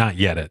big, but they're not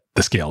yet at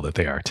the scale that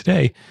they are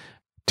today.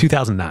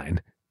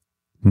 2009,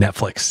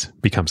 Netflix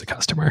becomes a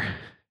customer.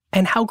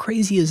 And how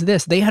crazy is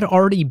this? They had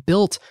already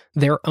built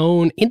their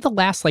own, in the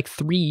last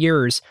 3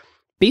 years,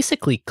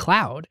 basically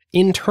cloud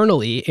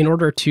internally in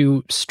order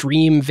to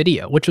stream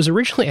video, which was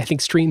originally, I think,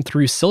 streamed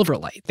through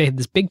Silverlight. They had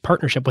this big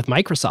partnership with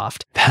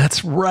Microsoft.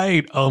 That's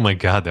right. Oh my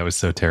God, that was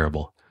so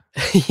terrible.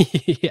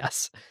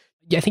 Yes.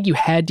 Yeah, I think you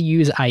had to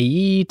use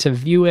IE to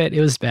view it. It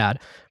was bad.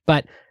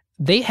 But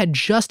they had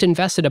just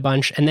invested a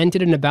bunch and then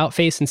did an about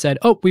face and said,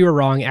 oh, we were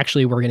wrong.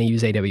 Actually, we're going to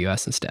use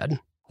AWS instead.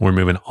 We're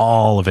moving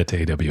all of it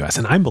to AWS.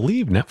 And I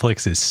believe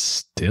Netflix is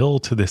still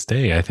to this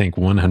day, I think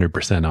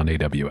 100% on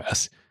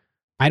AWS.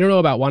 I don't know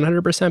about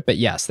 100%, but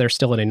yes, they're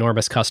still an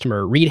enormous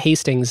customer. Reed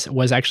Hastings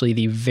was actually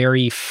the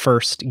very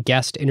first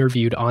guest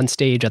interviewed on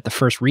stage at the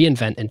first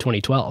reInvent in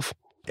 2012.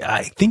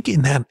 I think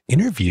in that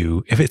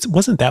interview, if it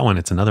wasn't that one,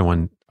 it's another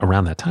one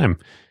around that time.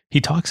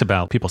 he talks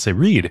about, people say,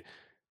 Reed,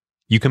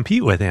 you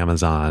compete with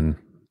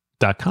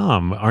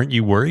Amazon.com. Aren't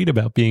you worried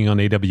about being on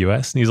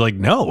AWS? And he's like,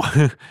 no,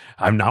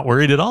 I'm not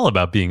worried at all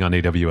about being on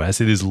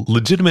AWS. It is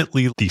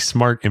legitimately the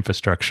smart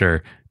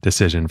infrastructure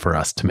decision for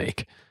us to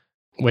make.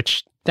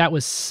 Which that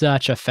was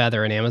such a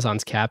feather in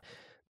Amazon's cap.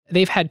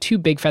 They've had two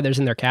big feathers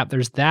in their cap.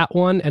 There's that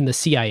one and the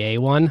CIA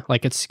one.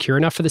 Like, it's secure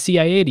enough for the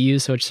CIA to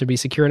use, so it should be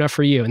secure enough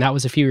for you. And that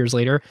was a few years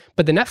later.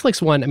 But the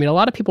Netflix one, I mean, a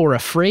lot of people were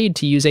afraid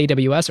to use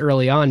AWS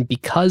early on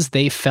because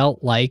they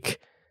felt like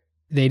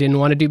they didn't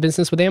want to do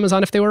business with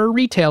Amazon if they were a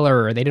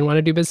retailer, or they didn't want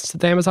to do business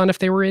with Amazon if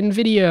they were in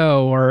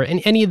video, or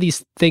any of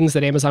these things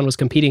that Amazon was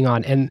competing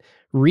on. And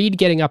Reed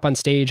getting up on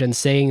stage and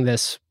saying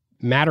this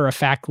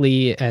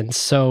matter-of-factly and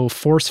so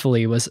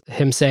forcefully was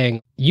him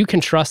saying, you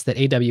can trust that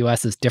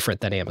AWS is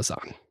different than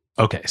Amazon.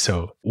 Okay,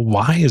 so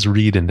why is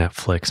Reed and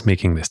Netflix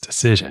making this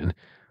decision?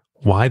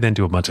 Why then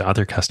do a bunch of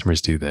other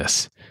customers do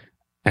this?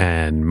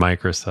 And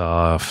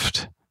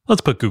Microsoft,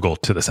 let's put Google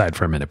to the side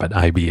for a minute, but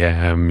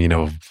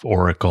IBM,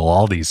 Oracle,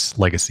 all these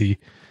legacy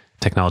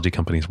technology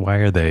companies, why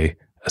are they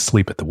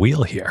asleep at the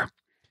wheel here?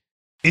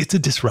 It's a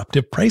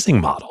disruptive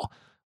pricing model.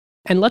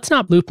 And let's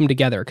not loop them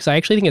together, because I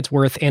actually think it's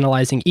worth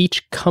analyzing.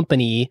 Each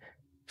company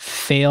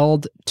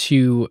failed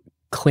to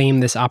claim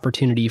this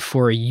opportunity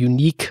for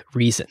unique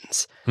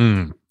reasons.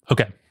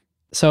 Okay.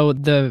 So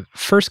the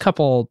first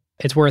couple,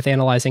 it's worth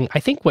analyzing. I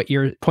think what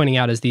you're pointing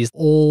out is these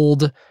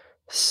old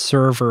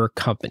server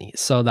companies.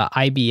 So the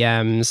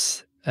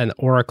IBMs and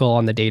Oracle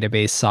on the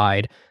database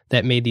side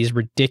that made these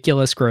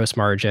ridiculous gross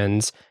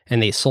margins,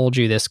 and they sold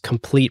you this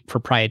complete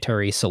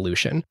proprietary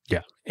solution.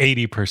 Yeah.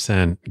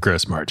 80%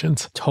 gross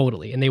margins.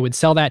 Totally. And they would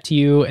sell that to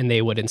you, and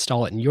they would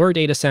install it in your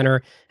data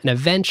center. And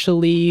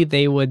eventually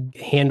they would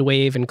hand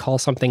wave and call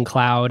something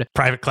cloud.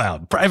 Private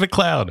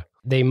cloud.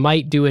 They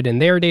might do it in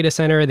their data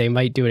center. They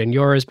might do it in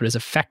yours, but it's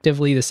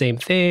effectively the same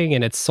thing.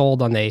 And it's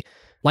sold on a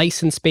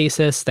license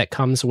basis that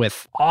comes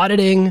with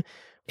auditing.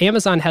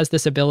 Amazon has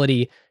this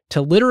ability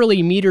to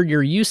literally meter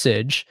your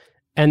usage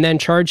and then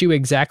charge you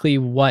exactly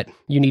what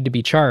you need to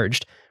be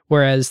charged.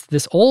 Whereas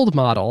this old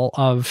model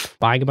of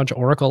buying a bunch of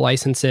Oracle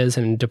licenses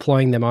and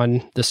deploying them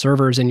on the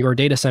servers in your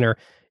data center,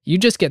 you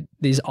just get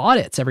these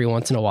audits every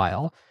once in a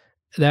while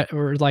that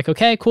were like,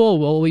 okay, cool.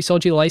 Well, we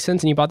sold you the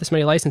license and you bought this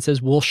many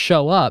licenses. We'll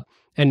show up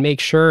and make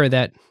sure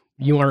that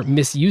you aren't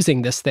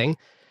misusing this thing.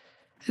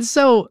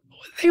 So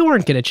they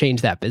weren't going to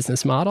change that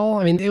business model.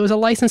 I mean, it was a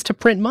license to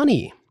print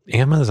money.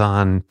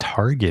 Amazon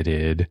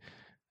targeted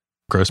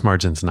gross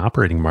margins and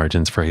operating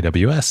margins for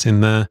AWS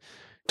in the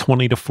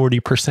 20 to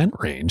 40%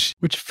 range.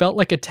 Which felt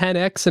like a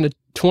 10x and a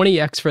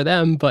 20x for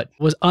them, but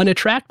was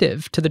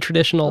unattractive to the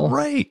traditional.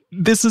 Right.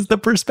 This is the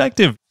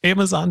perspective.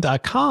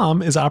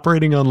 Amazon.com is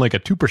operating on like a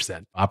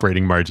 2%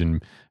 operating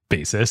margin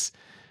basis.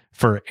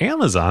 For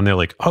Amazon, they're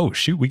like, oh,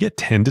 shoot, we get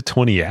 10 to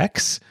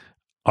 20x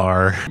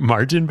our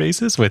margin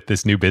basis with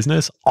this new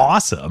business.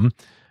 Awesome.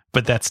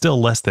 But that's still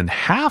less than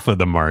half of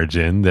the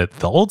margin that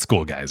the old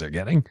school guys are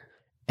getting.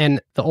 And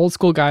the old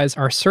school guys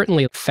are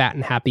certainly fat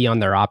and happy on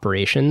their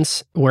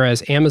operations,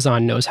 whereas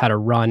Amazon knows how to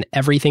run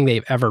everything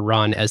they've ever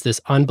run as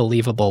this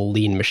unbelievable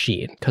lean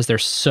machine because they're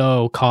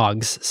so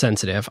COGS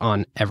sensitive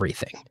on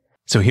everything.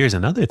 So here's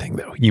another thing,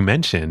 though. You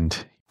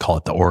mentioned, call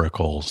it the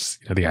Oracles,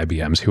 the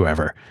IBMs,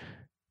 whoever.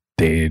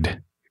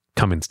 They'd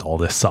come install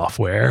this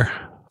software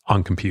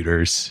on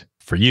computers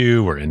for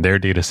you or in their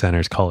data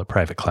centers, call it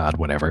private cloud,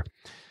 whatever.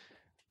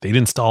 They'd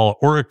install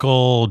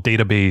Oracle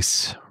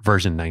database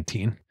version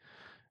 19.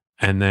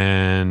 And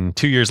then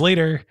 2 years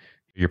later,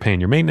 you're paying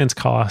your maintenance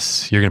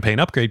costs. You're going to pay an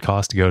upgrade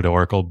cost to go to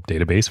Oracle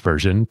database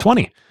version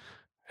 20.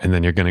 And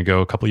then you're going to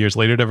go a couple years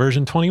later to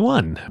version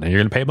 21. And you're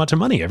going to pay a bunch of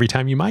money every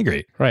time you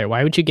migrate. Right.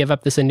 Why would you give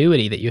up this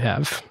annuity that you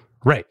have?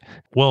 Right.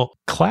 Well,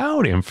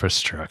 cloud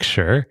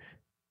infrastructure,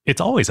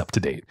 it's always up to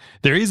date.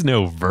 There is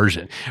no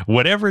version.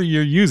 Whatever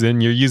you're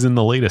using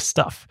the latest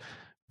stuff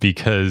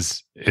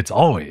because it's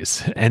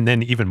always. And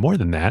then even more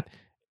than that,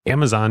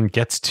 Amazon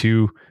gets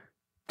to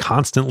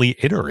constantly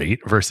iterate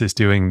versus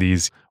doing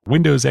these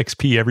Windows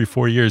XP every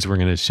 4 years. We're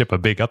going to ship a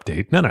big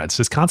update. No, it's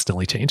just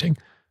constantly changing.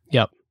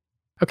 Yep.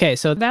 Okay,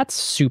 so that's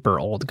super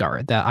old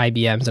guard, the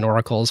IBMs and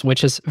Oracles,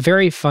 which is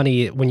very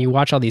funny when you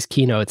watch all these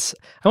keynotes.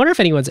 I wonder if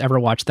anyone's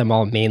ever watched them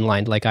all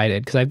mainlined like I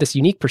did, because I have this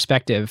unique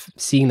perspective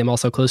seeing them all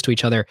so close to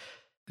each other.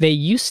 They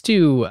used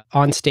to,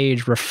 on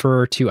stage,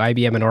 refer to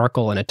IBM and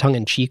Oracle in a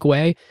tongue-in-cheek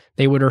way.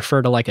 They would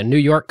refer to like a New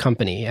York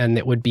company, and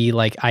it would be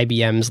like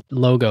IBM's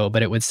logo,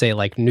 but it would say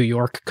like New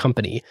York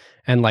company.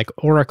 And like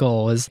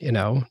Oracle is,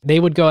 they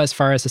would go as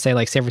far as to say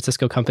like San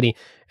Francisco company,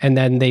 and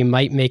then they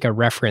might make a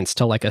reference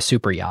to like a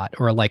super yacht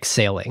or like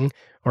sailing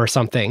or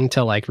something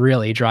to like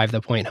really drive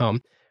the point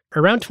home.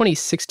 Around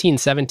 2016,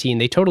 17,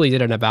 they totally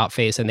did an about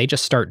face, and they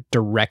just start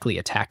directly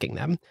attacking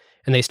them.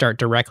 And they start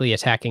directly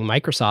attacking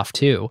Microsoft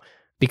too.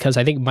 Because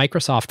I think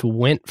Microsoft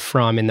went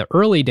from, in the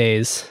early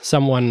days,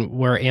 someone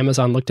where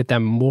Amazon looked at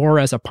them more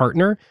as a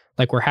partner,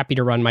 like we're happy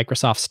to run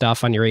Microsoft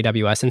stuff on your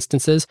AWS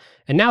instances.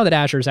 And now that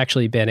Azure's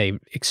actually been a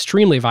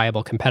extremely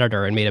viable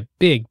competitor and made a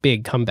big,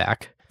 big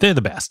comeback. They're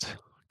the best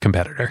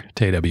competitor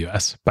to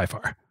AWS by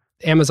far.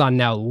 Amazon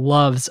now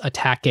loves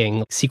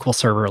attacking SQL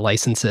Server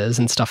licenses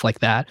and stuff like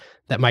that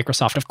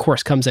Microsoft, of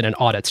course, comes in and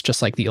audits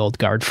just like the old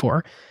guard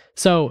for.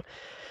 So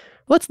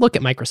let's look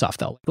at Microsoft,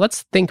 though.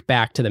 Let's think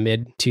back to the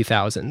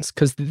mid-2000s,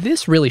 because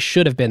this really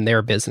should have been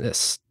their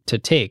business to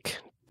take.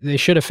 They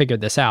should have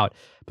figured this out.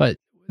 But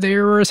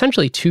there were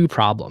essentially two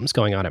problems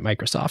going on at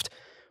Microsoft.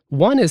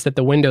 One is that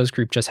the Windows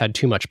group just had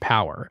too much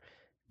power.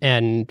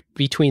 And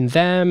between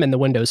them and the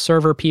Windows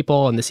Server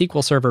people and the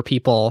SQL Server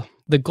people,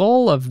 the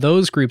goal of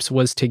those groups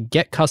was to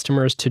get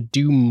customers to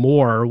do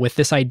more with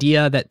this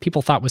idea that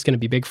people thought was going to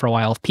be big for a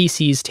while of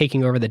PCs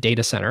taking over the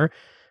data center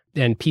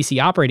and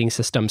PC operating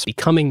systems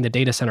becoming the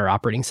data center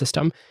operating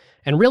system.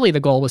 And really the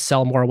goal was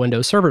sell more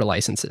Windows Server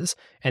licenses.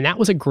 And that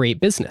was a great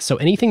business. So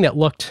anything that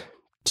looked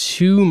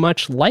too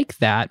much like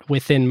that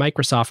within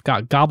Microsoft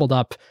got gobbled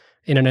up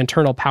in an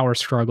internal power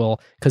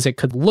struggle because it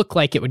could look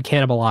like it would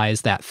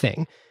cannibalize that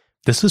thing.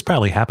 This was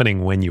probably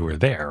happening when you were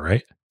there,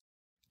 right?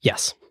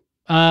 Yes.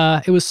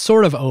 It was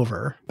sort of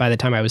over by the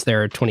time I was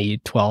there.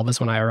 2012 is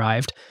when I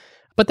arrived.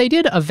 But they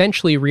did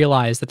eventually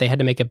realize that they had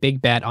to make a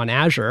big bet on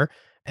Azure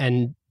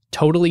and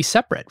totally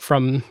separate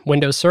from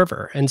Windows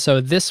Server. And so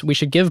this, we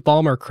should give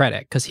Ballmer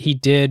credit because he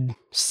did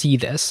see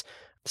this.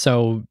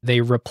 So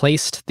they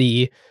replaced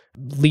the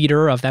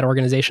leader of that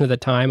organization at the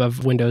time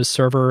of Windows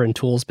Server and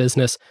tools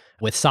business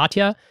with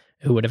Satya,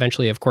 who would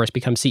eventually, of course,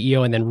 become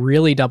CEO and then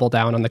really double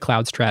down on the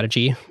cloud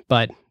strategy.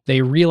 But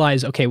they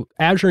realized, okay,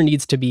 Azure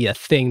needs to be a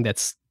thing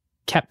that's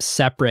kept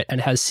separate and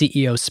has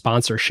CEO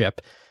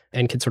sponsorship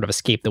and can sort of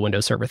escape the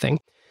Windows Server thing.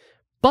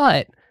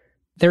 But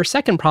their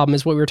second problem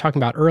is what we were talking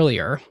about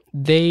earlier.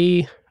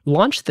 They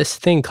launched this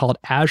thing called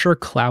Azure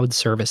Cloud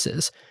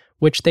Services,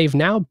 which they've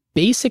now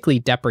basically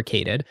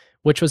deprecated,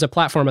 which was a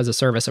platform as a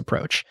service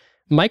approach.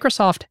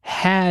 Microsoft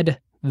had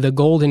the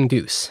golden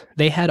goose.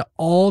 They had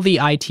all the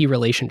IT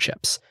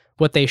relationships.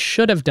 What they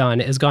should have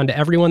done is gone to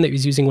everyone that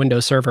was using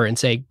Windows Server and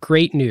say,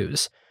 great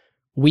news.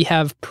 We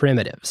have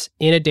primitives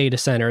in a data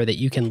center that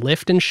you can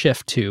lift and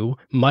shift to,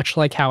 much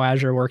like how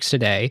Azure works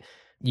today.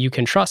 You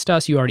can trust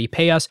us. You already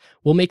pay us.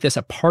 We'll make this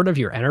a part of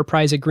your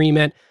enterprise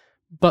agreement.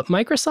 But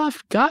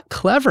Microsoft got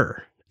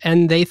clever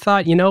and they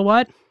thought, you know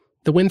what?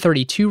 The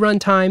Win32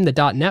 runtime,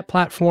 the .NET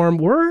platform,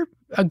 we're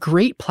a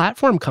great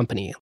platform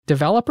company.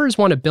 Developers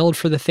want to build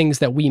for the things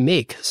that we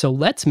make. So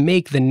let's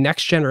make the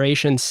next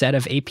generation set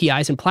of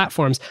APIs and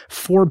platforms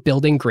for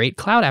building great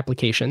cloud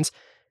applications.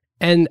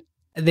 And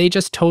they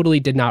just totally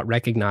did not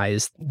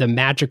recognize the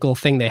magical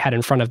thing they had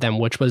in front of them,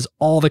 which was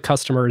all the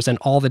customers and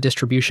all the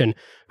distribution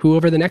who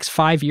over the next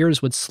 5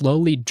 years would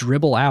slowly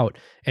dribble out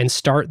and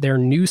start their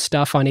new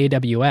stuff on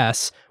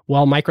AWS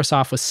while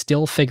Microsoft was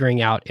still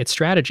figuring out its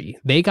strategy.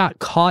 They got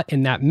caught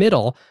in that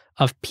middle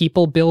of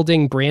people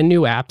building brand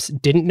new apps,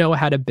 didn't know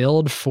how to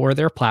build for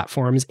their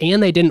platforms,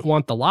 and they didn't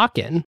want the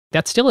lock-in.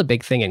 That's still a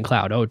big thing in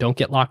cloud. Oh, don't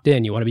get locked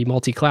in. You want to be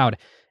multi-cloud.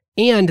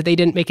 And they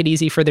didn't make it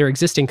easy for their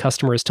existing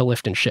customers to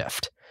lift and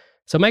shift.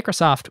 So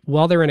Microsoft,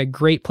 while they're in a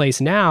great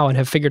place now and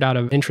have figured out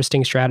an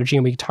interesting strategy,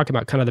 and we can talk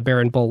about kind of the bear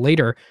and bull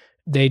later,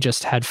 they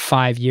just had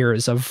 5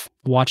 years of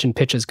watching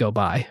pitches go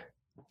by.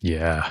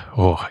 Yeah.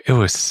 Oh, it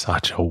was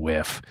such a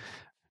whiff.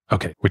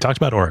 Okay, we talked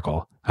about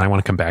Oracle, and I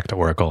want to come back to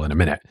Oracle in a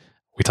minute.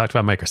 We talked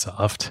about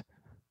Microsoft.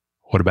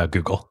 What about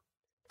Google?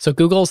 So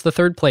Google's the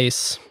third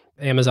place.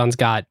 Amazon's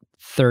got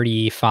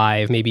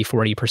 35, maybe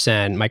 40%.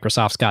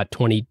 Microsoft's got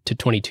 20 to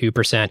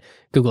 22%.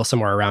 Google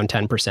somewhere around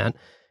 10%.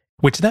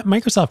 Which that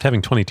Microsoft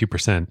having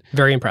 22%.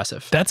 Very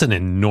impressive. That's an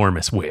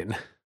enormous win.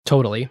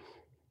 Totally.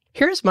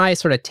 Here's my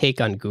sort of take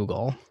on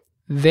Google.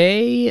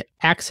 They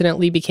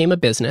accidentally became a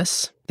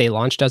business. They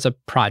launched as a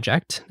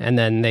project, and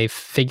then they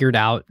figured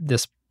out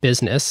this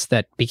business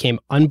that became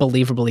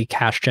unbelievably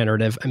cash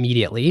generative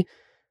immediately.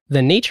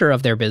 The nature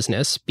of their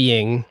business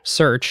being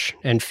search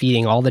and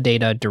feeding all the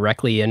data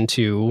directly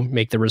into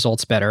make the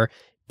results better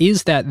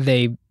is that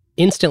they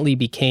instantly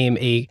became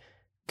a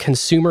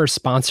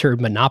consumer-sponsored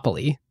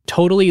monopoly.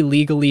 Totally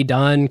legally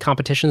done.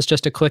 Competition's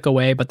just a click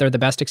away, but they're the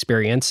best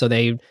experience. So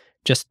they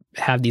just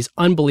have these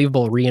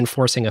unbelievable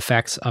reinforcing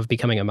effects of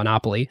becoming a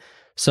monopoly.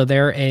 So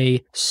they're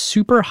a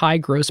super high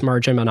gross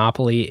margin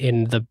monopoly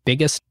in the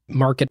biggest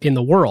market in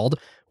the world,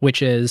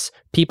 which is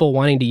people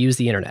wanting to use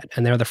the internet,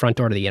 and they're the front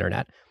door to the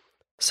internet.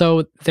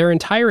 So their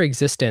entire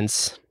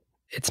existence,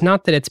 it's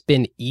not that it's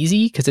been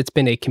easy because it's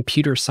been a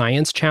computer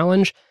science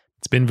challenge.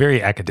 It's been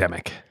very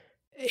academic.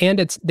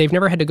 And they've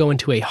never had to go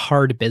into a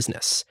hard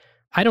business.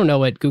 I don't know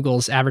what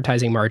Google's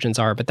advertising margins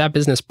are, but that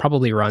business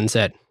probably runs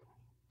at,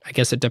 I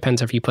guess it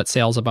depends if you put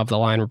sales above the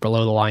line or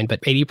below the line,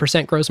 but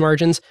 80% gross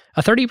margins.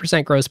 A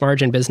 30% gross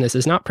margin business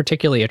is not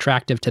particularly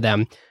attractive to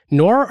them,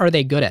 nor are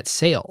they good at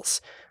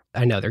sales.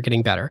 I know they're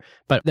getting better,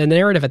 but the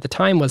narrative at the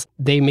time was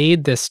they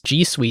made this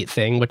G Suite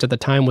thing, which at the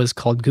time was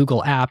called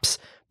Google Apps,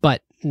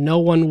 but no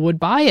one would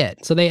buy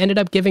it. So they ended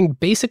up giving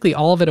basically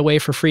all of it away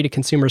for free to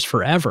consumers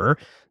forever.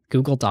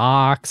 Google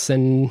Docs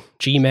and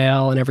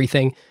Gmail and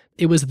everything.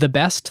 It was the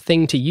best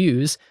thing to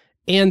use,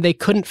 and they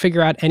couldn't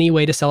figure out any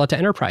way to sell it to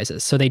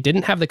enterprises. So they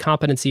didn't have the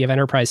competency of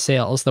enterprise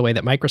sales the way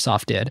that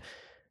Microsoft did.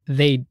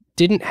 They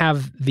didn't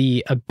have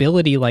the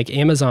ability like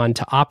Amazon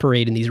to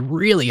operate in these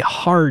really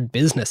hard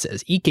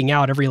businesses, eking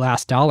out every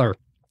last dollar.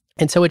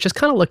 And so it just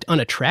kind of looked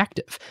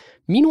unattractive.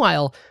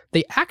 Meanwhile,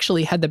 they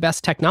actually had the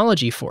best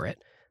technology for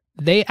it.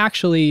 They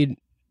actually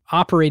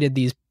operated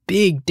these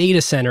big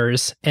data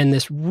centers and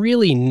this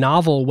really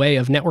novel way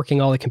of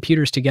networking all the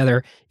computers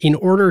together in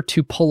order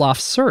to pull off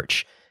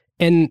search.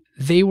 And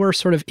they were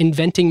sort of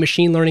inventing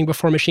machine learning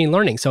before machine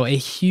learning. So a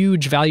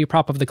huge value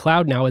prop of the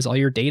cloud now is all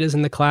your data's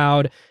in the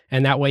cloud.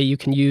 And that way you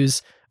can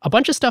use a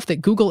bunch of stuff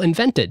that Google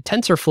invented,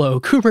 TensorFlow,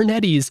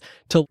 Kubernetes,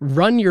 to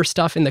run your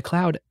stuff in the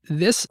cloud.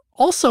 This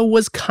also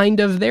was kind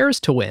of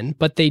theirs to win,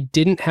 but they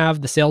didn't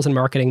have the sales and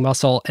marketing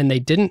muscle. And they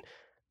didn't,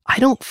 I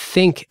don't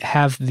think,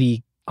 have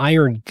the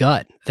iron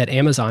gut that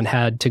Amazon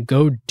had to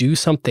go do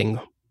something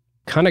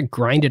kind of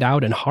grinded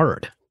out and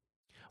hard.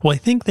 Well, I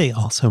think they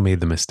also made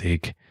the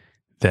mistake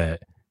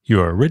that you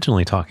were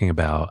originally talking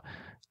about.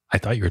 I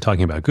thought you were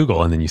talking about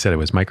Google, and then you said it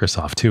was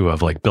Microsoft too,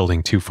 of like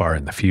building too far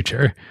in the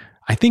future.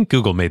 I think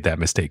Google made that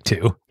mistake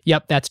too.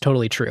 Yep, that's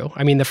totally true.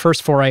 I mean, the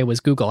first foray was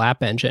Google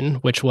App Engine,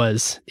 which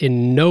was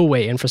in no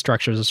way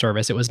infrastructure as a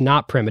service. It was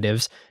not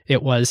primitives.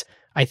 It was,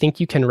 I think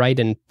you can write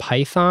in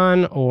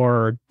Python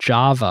or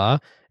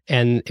Java,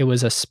 and it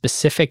was a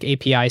specific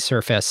API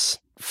surface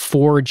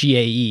for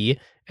GAE,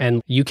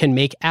 and you can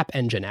make App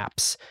Engine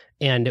apps.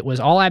 And it was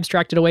all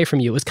abstracted away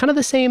from you. It was kind of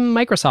the same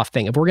Microsoft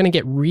thing. If we're going to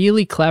get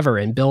really clever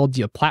and build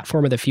a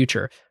platform of the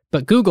future.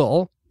 But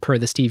Google, per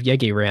the Steve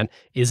Yege rant,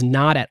 is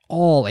not at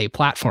all a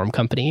platform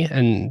company.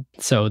 And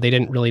so they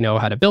didn't really know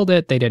how to build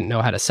it. They didn't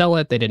know how to sell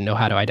it. They didn't know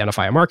how to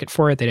identify a market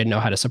for it. They didn't know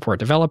how to support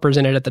developers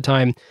in it at the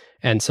time.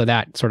 And so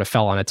that sort of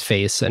fell on its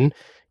face. And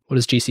what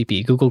is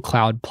GCP? Google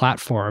Cloud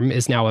Platform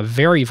is now a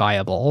very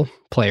viable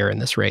player in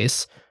this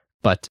race,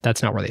 but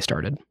that's not where they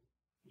started.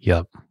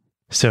 Yep.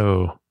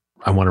 So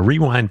I want to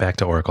rewind back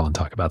to Oracle and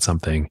talk about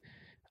something.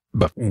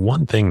 But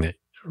one thing that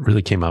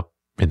really came up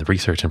in the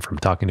research and from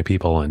talking to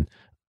people and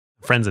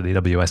friends at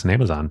AWS and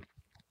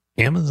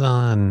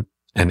Amazon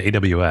and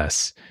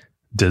AWS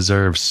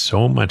deserve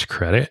so much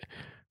credit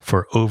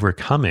for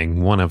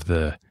overcoming one of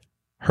the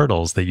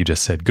hurdles that you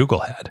just said Google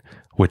had,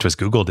 which was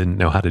Google didn't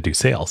know how to do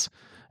sales.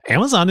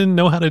 Amazon didn't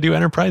know how to do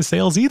enterprise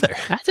sales either.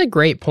 That's a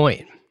great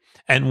point.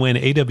 And when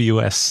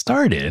AWS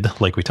started,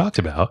 like we talked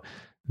about,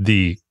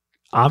 the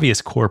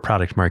obvious core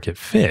product market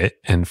fit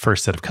and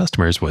first set of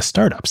customers was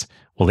startups.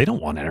 Well, they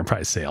don't want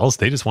enterprise sales.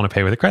 They just want to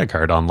pay with a credit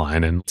card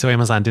online. And so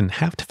Amazon didn't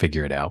have to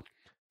figure it out.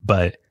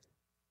 But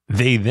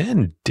they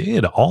then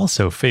did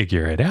also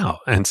figure it out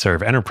and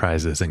serve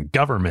enterprises and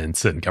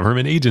governments and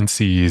government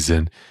agencies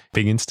and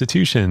big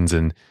institutions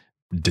and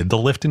did the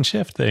lift and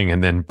shift thing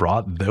and then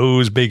brought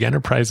those big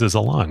enterprises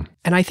along.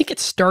 And I think it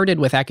started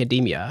with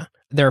academia.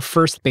 Their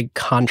first big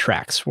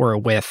contracts were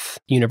with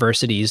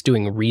universities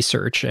doing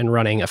research and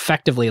running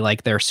effectively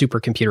like their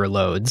supercomputer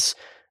loads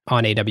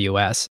on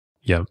AWS.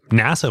 Yeah.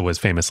 NASA was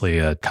famously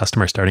a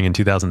customer starting in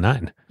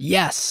 2009.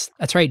 Yes,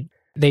 that's right.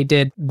 They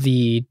did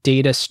the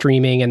data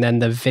streaming and then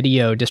the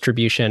video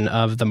distribution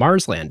of the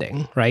Mars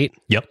landing, right?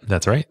 Yep,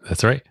 that's right.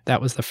 That's right.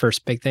 That was the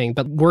first big thing.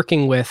 But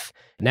working with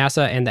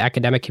NASA and the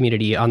academic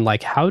community on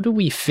like, how do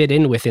we fit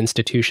in with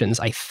institutions,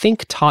 I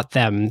think taught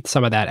them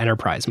some of that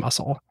enterprise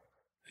muscle.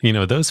 You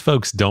know, those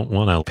folks don't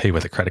want to pay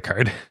with a credit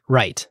card.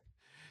 Right.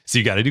 So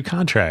you got to do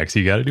contracts,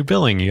 you got to do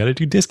billing, you got to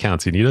do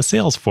discounts, you need a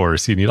sales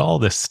force, you need all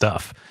this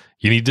stuff.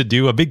 You need to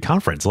do a big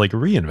conference like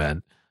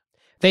reInvent.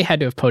 They had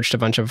to have poached a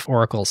bunch of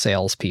Oracle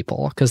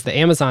salespeople because the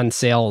Amazon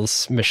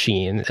sales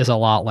machine is a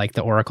lot like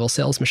the Oracle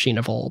sales machine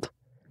of old.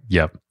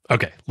 Yep.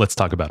 Okay, let's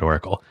talk about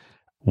Oracle.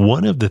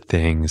 One of the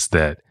things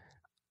that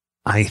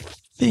I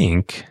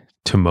think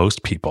to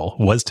most people,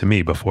 was to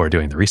me before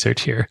doing the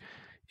research here,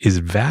 is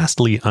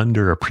vastly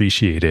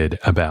underappreciated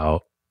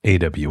about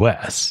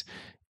AWS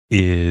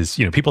is,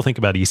 you know, people think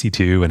about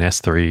EC2 and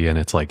S3 and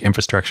it's like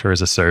infrastructure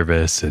as a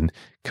service and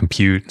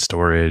compute and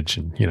storage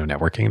and, you know,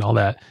 networking and all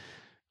that.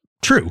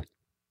 True.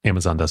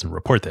 Amazon doesn't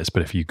report this,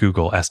 but if you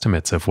Google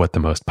estimates of what the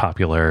most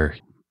popular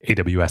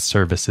AWS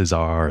services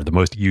are, the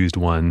most used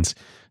ones,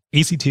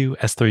 EC2,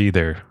 S3,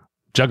 they're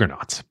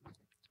juggernauts.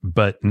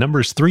 But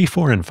numbers 3,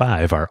 4, and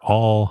 5 are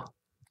all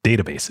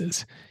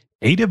databases.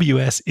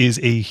 AWS is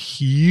a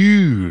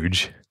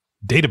huge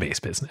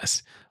database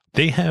business.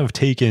 They have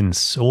taken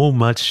so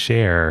much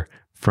share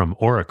from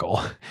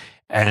Oracle.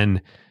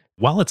 And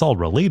while it's all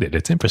related,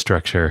 it's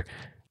infrastructure,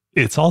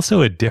 it's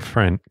also a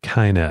different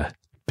kind of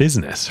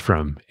business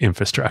from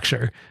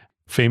infrastructure.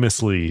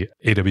 Famously,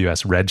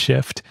 AWS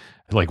Redshift.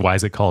 Like, why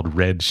is it called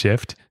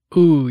Redshift?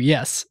 Ooh,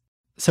 yes.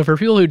 So for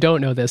people who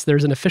don't know this,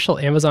 there's an official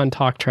Amazon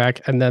talk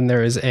track, and then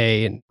there's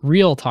a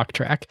real talk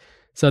track.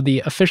 So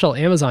the official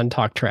Amazon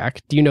talk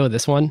track, do you know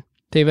this one,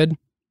 David?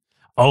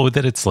 Oh,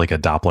 that it's like a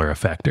Doppler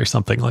effect or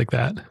something like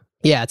that.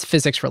 Yeah, it's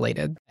physics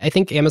related. I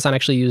think Amazon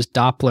actually used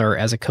Doppler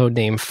as a code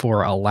name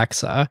for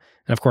Alexa.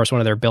 And of course,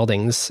 one of their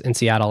buildings in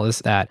Seattle is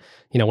that,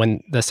 you know,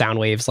 when the sound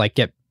waves like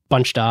get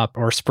bunched up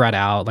or spread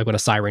out, like when a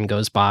siren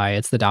goes by,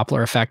 it's the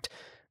Doppler effect.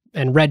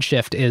 And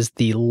Redshift is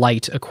the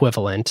light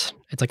equivalent.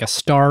 It's like a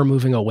star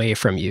moving away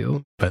from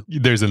you. But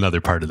there's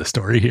another part of the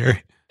story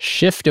here.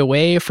 Shift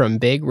away from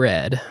Big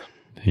Red.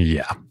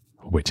 Yeah,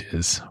 which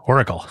is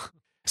Oracle.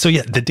 So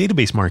yeah, the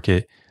database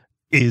market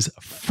is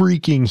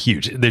freaking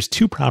huge. There's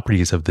two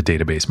properties of the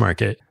database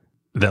market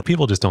that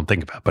people just don't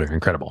think about, but are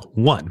incredible.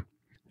 One,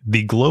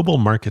 the global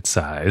market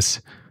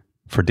size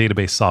for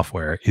database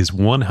software is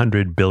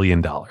 $100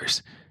 billion,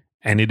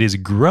 and it is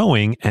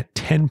growing at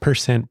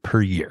 10%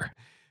 per year.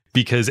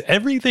 Because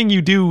everything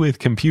you do with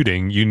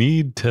computing, you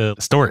need to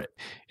store it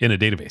in a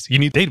database. You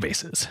need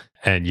databases,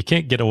 and you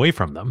can't get away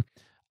from them.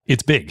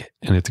 It's big,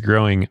 and it's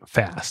growing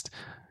fast.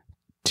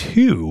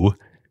 Two,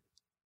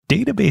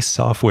 database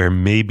software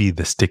may be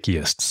the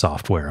stickiest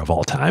software of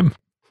all time.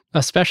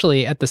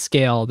 Especially at the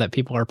scale that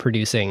people are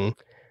producing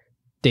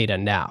data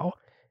now.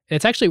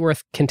 It's actually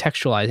worth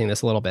contextualizing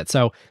this a little bit.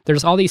 So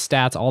there's all these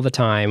stats all the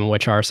time,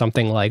 which are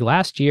something like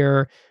last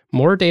year,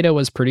 more data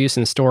was produced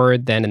and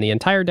stored than in the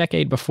entire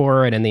decade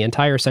before and in the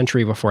entire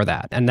century before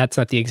that. And that's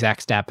not the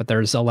exact stat, but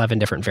there's 11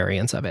 different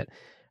variants of it,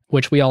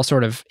 which we all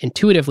sort of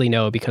intuitively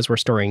know because we're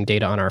storing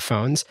data on our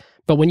phones.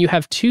 But when you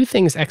have two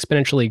things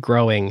exponentially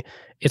growing,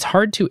 it's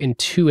hard to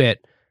intuit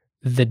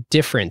the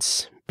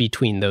difference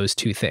between those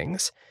two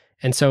things.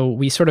 And so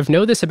we sort of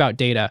know this about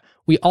data.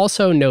 We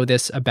also know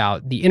this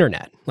about the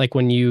internet. Like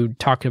when you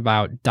talk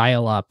about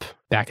dial-up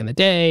back in the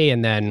day,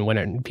 and then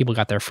when people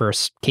got their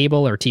first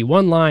cable or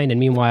T1 line, and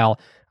meanwhile,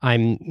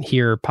 I'm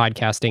here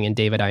podcasting, and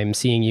David, I'm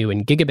seeing you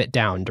in gigabit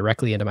down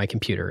directly into my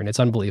computer, and it's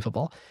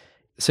unbelievable.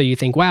 So you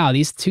think, wow,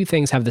 these two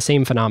things have the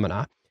same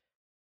phenomena,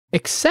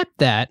 except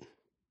that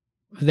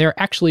they're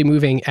actually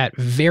moving at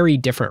very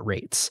different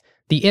rates.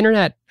 The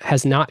internet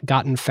has not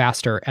gotten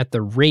faster at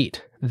the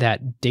rate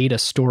that data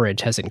storage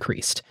has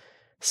increased.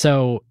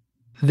 So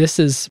this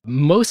is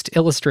most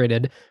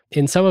illustrated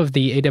in some of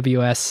the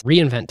AWS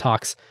reInvent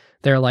talks.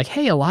 They're like,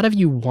 hey, a lot of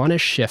you want to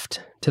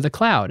shift to the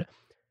cloud,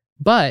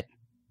 but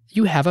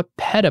you have a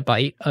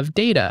petabyte of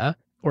data,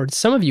 or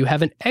some of you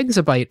have an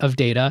exabyte of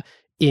data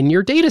in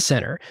your data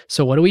center.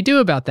 So what do we do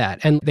about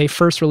that? And they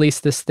first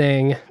released this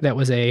thing that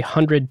was a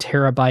 100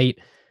 terabyte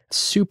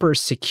super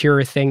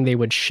secure thing they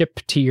would ship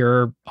to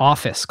your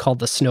office called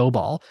the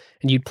Snowball.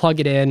 And you'd plug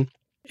it in.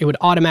 It would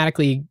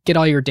automatically get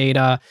all your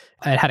data.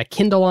 It had a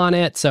Kindle on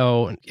it,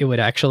 so it would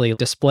actually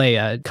display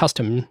a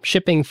custom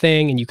shipping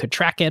thing, and you could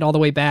track it all the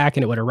way back,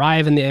 and it would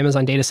arrive in the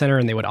Amazon data center,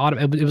 and they would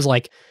it was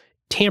like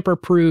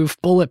tamper-proof,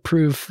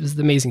 bulletproof. It was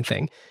the amazing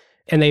thing.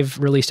 And they've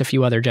released a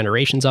few other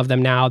generations of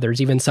them now.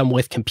 There's even some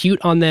with compute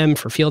on them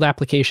for field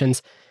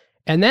applications.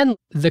 And then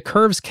the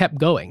curves kept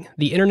going.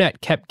 The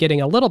internet kept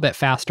getting a little bit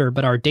faster,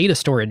 but our data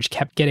storage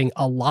kept getting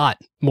a lot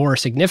more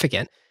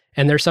significant.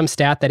 And there's some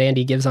stat that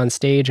Andy gives on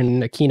stage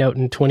in a keynote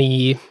in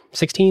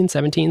 2016,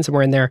 17,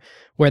 somewhere in there,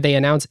 where they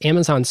announced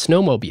Amazon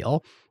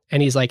Snowmobile.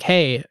 And he's like,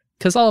 hey,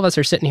 because all of us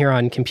are sitting here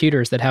on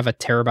computers that have a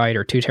terabyte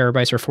or 2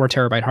 terabytes or 4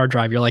 terabyte hard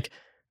drive. You're like,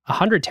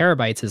 100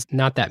 terabytes is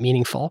not that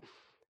meaningful.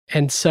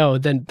 And so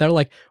then they're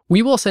like,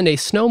 we will send a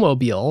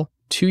snowmobile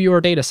to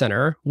your data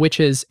center, which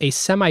is a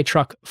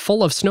semi-truck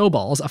full of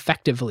snowballs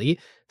effectively,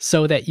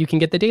 so that you can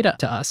get the data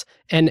to us.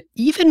 And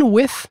even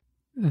with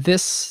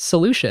this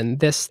solution,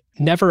 this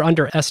never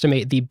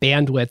underestimate the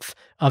bandwidth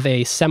of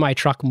a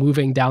semi-truck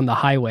moving down the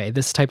highway,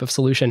 this type of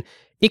solution,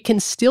 it can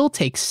still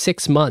take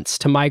 6 months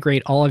to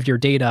migrate all of your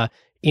data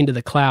into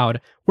the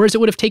cloud, whereas it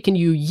would have taken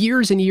you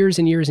years and years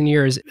and years and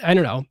years, I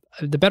don't know,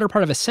 the better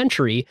part of a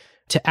century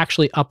to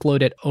actually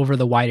upload it over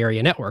the wide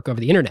area network, over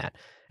the internet.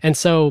 And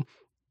so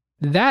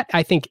that,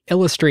 I think,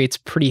 illustrates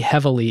pretty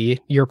heavily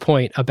your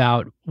point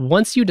about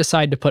once you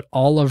decide to put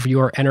all of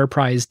your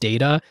enterprise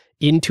data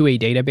into a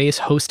database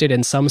hosted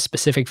in some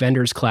specific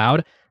vendor's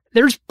cloud,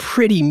 there's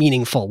pretty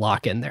meaningful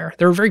lock-in there.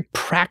 There are very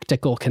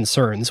practical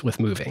concerns with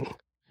moving.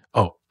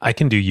 Oh, I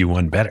can do you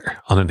one better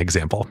on an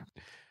example.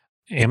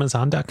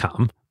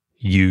 Amazon.com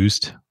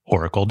used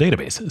Oracle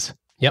databases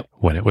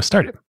when it was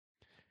started.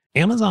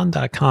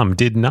 Amazon.com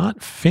did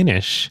not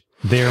finish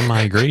their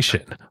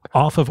migration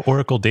off of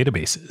Oracle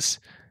databases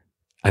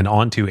and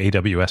onto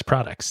AWS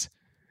products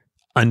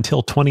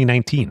until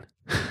 2019.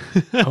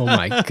 Oh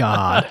my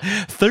God.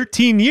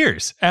 13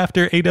 years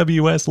after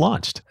AWS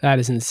launched. That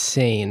is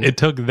insane. It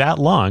took that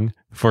long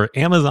for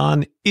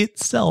Amazon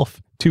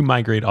itself to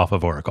migrate off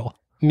of Oracle.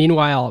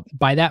 Meanwhile,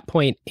 by that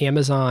point,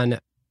 Amazon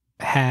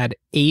had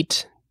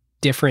 8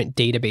 different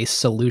database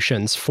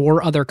solutions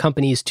for other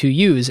companies to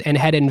use and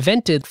had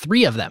invented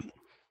 3 of them.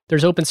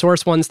 There's open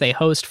source ones they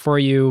host for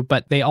you,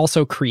 but they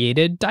also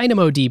created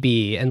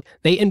DynamoDB, and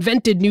they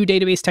invented new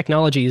database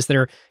technologies that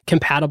are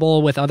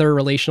compatible with other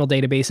relational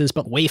databases,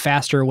 but way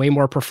faster, way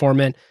more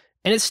performant.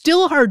 And it's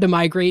still hard to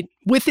migrate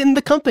within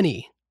the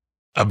company.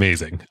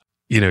 Amazing.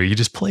 You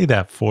just play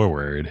that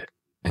forward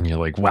and you're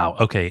like, wow,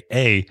 okay,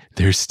 A,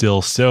 there's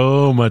still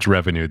so much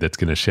revenue that's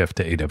going to shift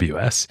to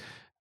AWS.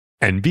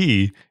 And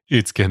B,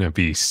 it's going to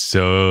be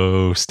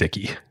so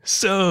sticky,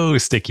 so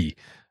sticky.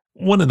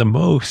 One of the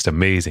most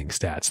amazing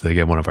stats that,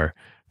 again, one of our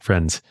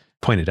friends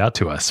pointed out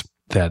to us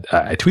that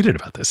I tweeted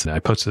about this and I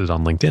posted it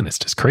on LinkedIn. It's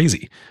just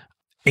crazy.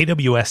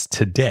 AWS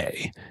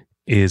today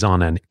is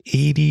on an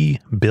 $80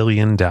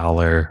 billion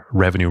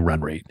revenue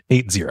run rate,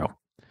 80.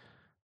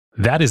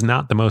 That is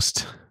not the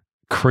most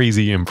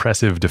crazy,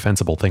 impressive,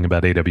 defensible thing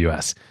about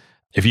AWS.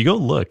 If you go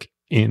look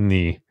in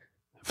the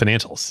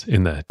financials,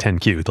 in the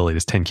 10Q, the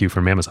latest 10Q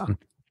from Amazon,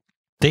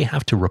 they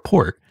have to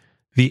report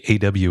the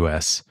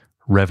AWS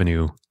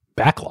revenue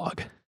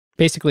backlog.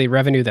 Basically,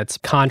 revenue that's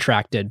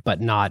contracted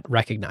but not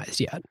recognized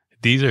yet.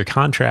 These are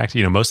contracts,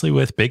 mostly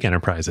with big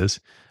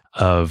enterprises,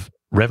 of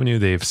revenue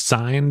they've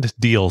signed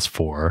deals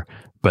for,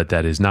 but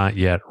that is not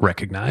yet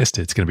recognized.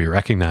 It's going to be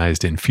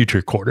recognized in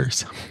future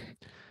quarters.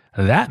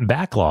 That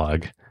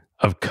backlog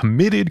of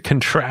committed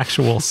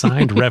contractual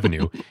signed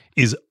revenue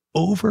is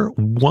over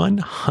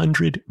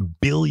 $100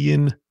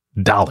 billion.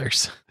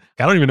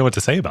 I don't even know what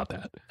to say about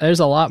that.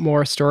 There's a lot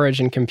more storage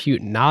and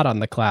compute not on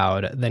the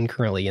cloud than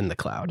currently in the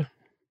cloud.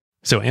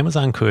 So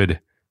Amazon could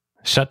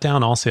shut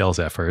down all sales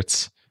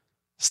efforts,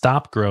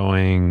 stop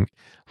growing,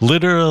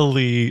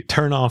 literally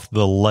turn off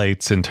the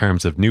lights in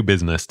terms of new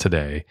business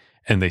today,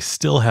 and they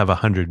still have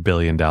 $100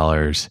 billion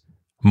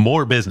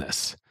more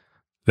business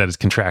that is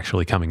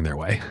contractually coming their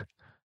way.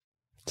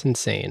 It's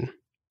insane.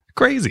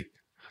 Crazy.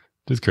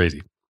 Just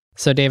crazy.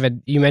 So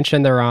David, you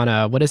mentioned they're on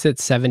a, what is it,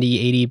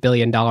 $70, $80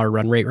 billion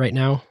run rate right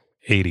now?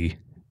 80.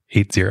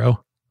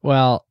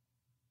 Well,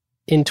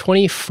 in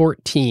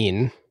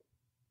 2014,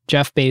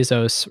 Jeff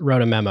Bezos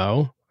wrote a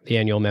memo, the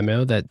annual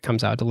memo that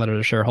comes out to letter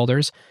to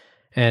shareholders,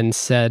 and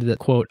said that,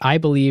 quote, "I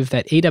believe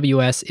that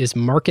AWS is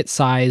market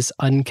size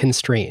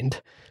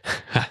unconstrained."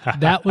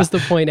 That was the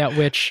point at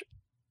which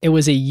it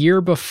was a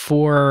year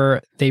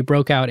before they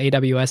broke out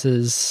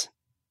AWS's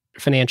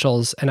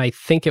financials, and I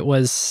think it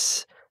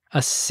was a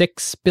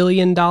 $6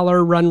 billion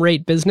run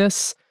rate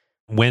business.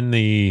 When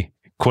the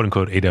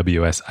quote-unquote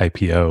AWS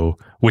IPO,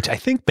 which I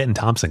think Ben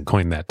Thompson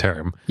coined that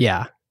term,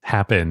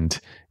 happened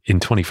in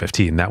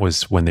 2015. That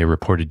was when they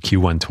reported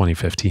Q1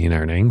 2015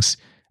 earnings.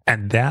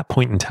 At that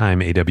point in time,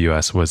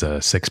 AWS was a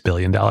 $6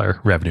 billion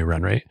revenue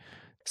run rate.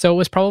 So it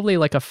was probably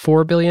like a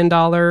 $4 billion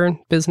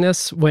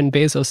business when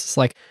Bezos is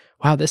like,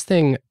 wow, this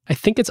thing, I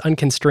think it's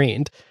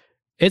unconstrained.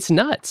 It's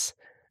nuts.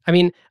 I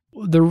mean,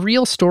 the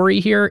real story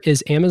here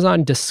is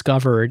Amazon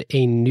discovered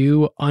a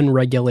new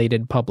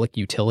unregulated public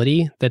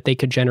utility that they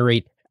could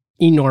generate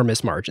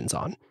enormous margins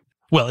on.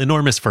 Well,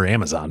 enormous for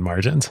Amazon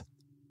margins.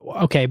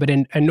 Okay, but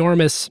in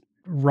enormous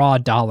raw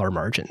dollar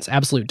margins,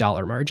 absolute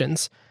dollar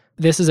margins.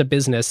 This is a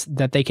business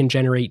that they can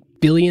generate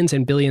billions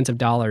and billions of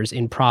dollars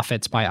in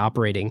profits by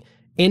operating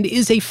and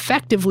is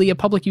effectively a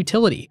public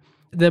utility.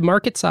 The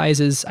market size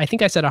is, I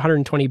think I said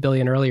 120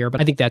 billion earlier,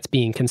 but I think that's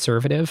being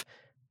conservative,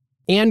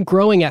 and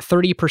growing at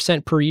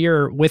 30% per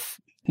year with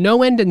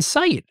no end in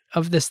sight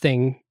of this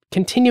thing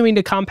continuing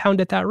to compound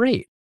at that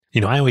rate.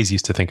 I always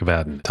used to think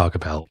about and talk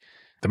about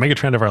the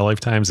megatrend of our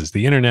lifetimes is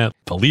the internet.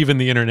 Believe in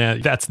the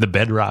internet. That's the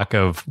bedrock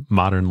of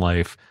modern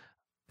life.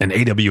 And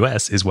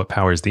AWS is what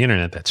powers the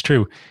internet. That's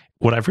true.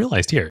 What I've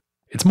realized here,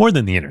 it's more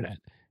than the internet.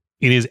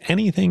 It is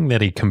anything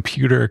that a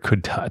computer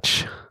could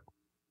touch.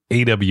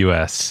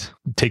 AWS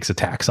takes a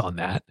tax on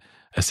that,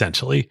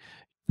 essentially.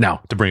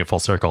 Now, to bring it full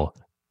circle,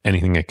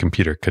 anything a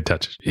computer could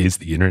touch is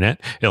the internet.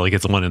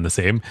 It's one and the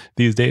same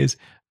these days.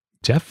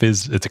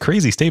 It's a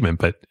crazy statement,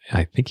 but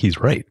I think he's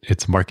right.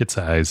 It's market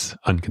size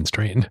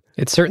unconstrained.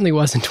 It certainly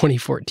was in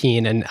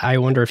 2014, and I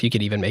wonder if you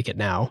could even make it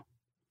now.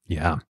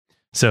 Yeah.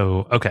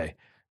 So, okay.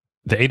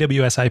 The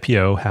AWS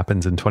IPO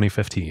happens in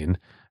 2015.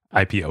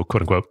 IPO,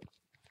 quote unquote,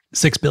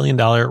 $6 billion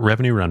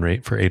revenue run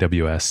rate for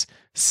AWS,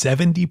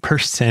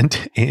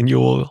 70%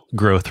 annual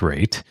growth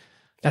rate.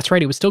 That's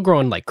right. It was still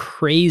growing like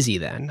crazy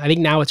then. I think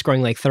now it's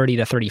growing like 30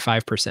 to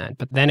 35%,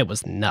 but then it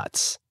was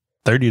nuts.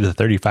 30 to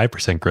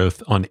 35%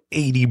 growth on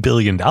 $80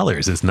 billion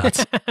is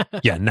nuts.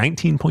 Yeah,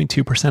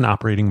 19.2%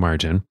 operating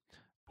margin.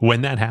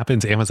 When that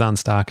happens, Amazon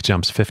stock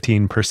jumps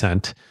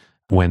 15%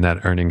 when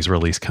that earnings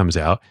release comes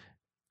out.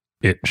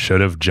 It should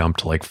have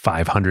jumped like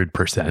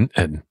 500%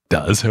 and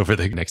does over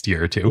the next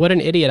year or two. What an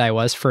idiot I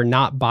was for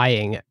not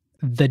buying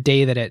the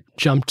day that it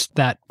jumped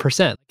that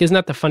percent. Isn't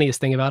that the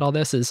funniest thing about all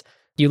this is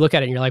you look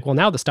at it and you're like, well,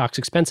 now the stock's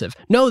expensive.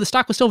 No, the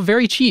stock was still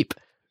very cheap.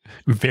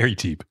 Very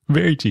cheap.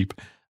 Very cheap.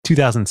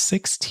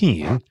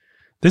 2016,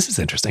 this is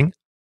interesting.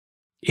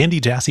 Andy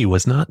Jassy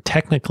was not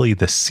technically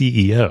the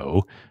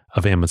CEO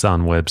of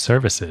Amazon Web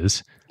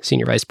Services.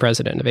 Senior Vice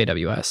President of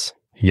AWS.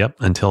 Yep,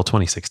 until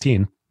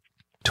 2016.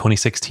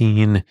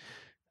 2016,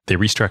 they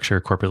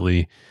restructure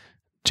corporately.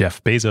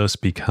 Jeff Bezos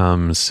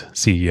becomes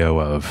CEO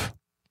of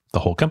the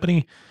whole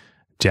company.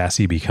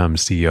 Jassy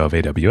becomes CEO of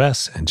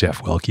AWS, and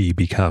Jeff Wilke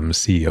becomes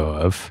CEO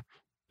of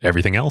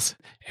everything else,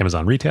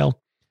 Amazon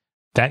Retail.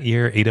 That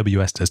year,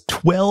 AWS does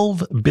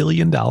 $12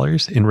 billion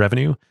in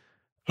revenue,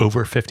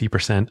 over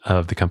 50%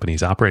 of the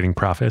company's operating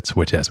profits,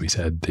 which, as we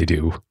said, they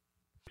do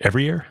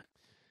every year.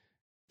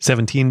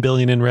 $17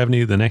 billion in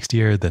revenue the next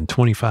year, then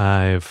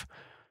 25,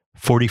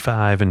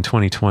 45 in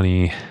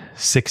 2020,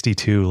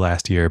 62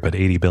 last year, but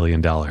 $80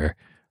 billion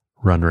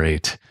run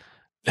rate.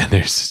 And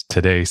there's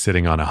today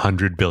sitting on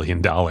 $100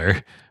 billion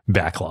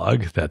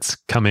backlog that's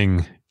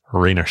coming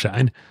rain or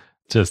shine.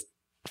 Just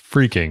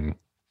freaking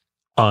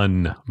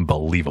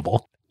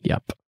unbelievable.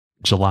 Yep.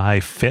 July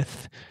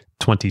 5th,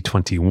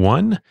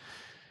 2021,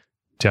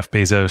 Jeff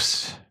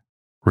Bezos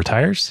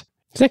retires.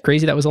 Isn't that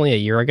crazy? That was only a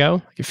year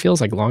ago. It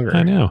feels like longer.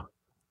 I know.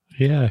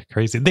 Yeah,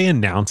 crazy. They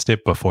announced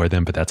it before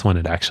then, but that's when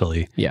it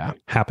actually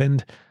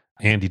happened.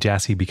 Andy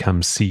Jassy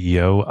becomes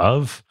CEO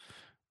of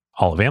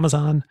all of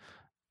Amazon.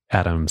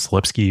 Adam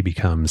Selipsky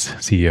becomes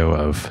CEO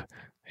of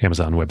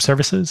Amazon Web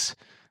Services.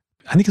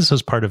 I think this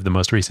was part of the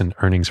most recent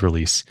earnings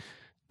release,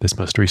 this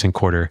most recent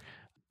quarter.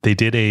 They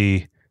did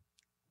a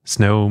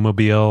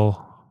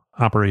snowmobile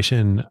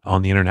operation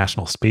on the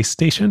International Space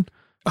Station.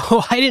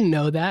 Oh, I didn't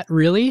know that.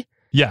 Really?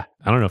 Yeah.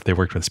 I don't know if they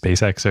worked with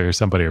SpaceX or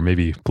somebody, or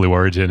maybe Blue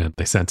Origin, and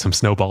they sent some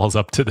snowballs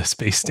up to the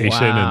space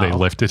station and they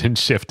lifted and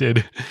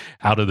shifted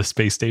out of the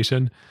space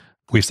station.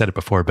 We've said it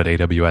before, but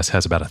AWS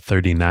has about a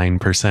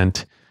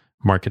 39%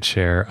 market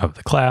share of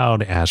the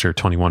cloud, Azure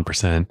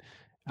 21%,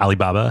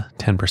 Alibaba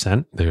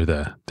 10%. They're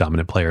the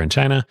dominant player in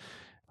China,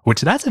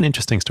 which that's an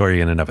interesting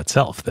story in and of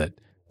itself, that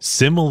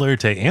similar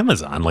to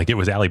Amazon, like it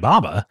was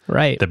Alibaba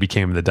that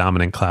became the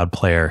dominant cloud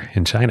player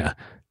in China.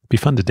 It'd be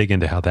fun to dig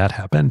into how that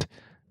happened.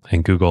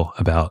 And Google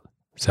about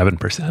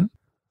 7%.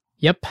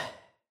 Yep.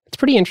 It's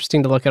pretty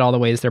interesting to look at all the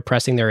ways they're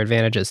pressing their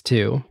advantages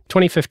too.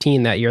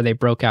 2015, that year they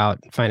broke out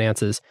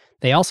finances.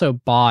 They also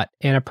bought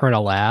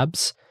Annapurna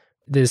Labs,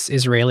 this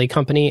Israeli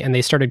company, and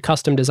they started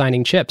custom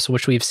designing chips,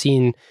 which we've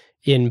seen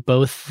in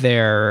both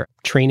their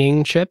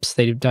training chips.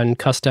 They've done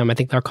custom, I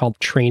think they're called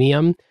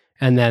Trainium.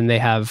 And then they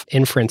have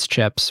inference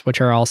chips,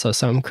 which are also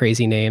some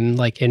crazy name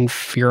like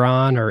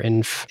Inferon or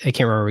I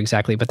can't remember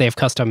exactly, but they have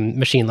custom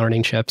machine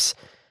learning chips.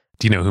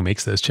 Do you know who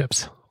makes those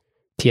chips?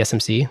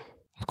 TSMC.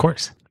 Of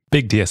course.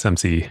 Big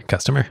TSMC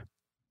customer.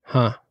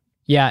 Huh.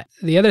 Yeah.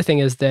 The other thing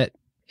is that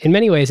in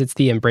many ways, it's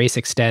the embrace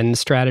extend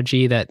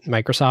strategy that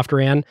Microsoft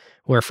ran,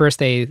 where first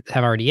they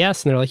have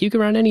RDS and they're like, you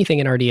can run anything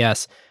in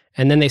RDS.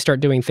 And then they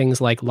start doing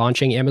things like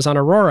launching Amazon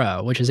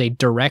Aurora, which is a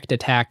direct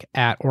attack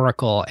at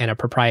Oracle and a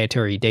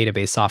proprietary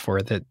database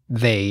software that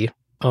they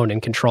own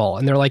and control.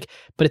 And they're like,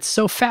 but it's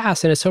so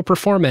fast and it's so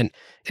performant.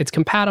 It's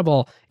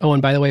compatible. Oh,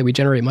 and by the way, we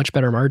generate much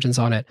better margins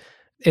on it.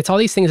 It's all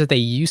these things that they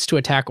used to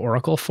attack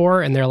Oracle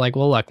for. And they're like,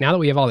 well, look, now that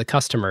we have all the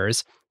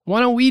customers, why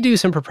don't we do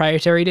some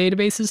proprietary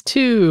databases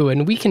too?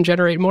 And we can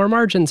generate more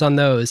margins on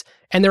those.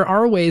 And there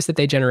are ways that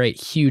they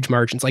generate huge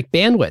margins, like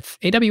bandwidth.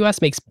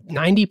 AWS makes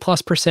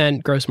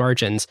 90+% gross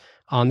margins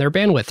on their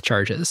bandwidth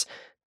charges.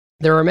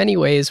 There are many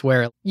ways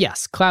where,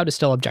 yes, cloud is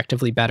still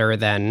objectively better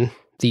than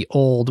the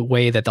old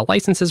way that the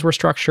licenses were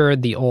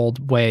structured, the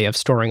old way of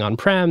storing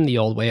on-prem, the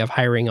old way of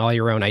hiring all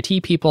your own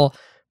IT people.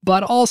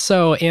 But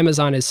also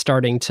Amazon is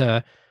starting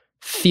to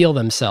feel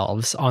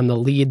themselves on the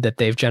lead that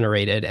they've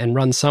generated and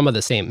run some of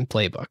the same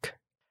playbook.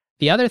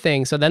 The other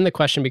thing, so then the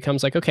question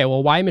becomes like, okay,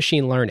 well, why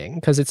machine learning?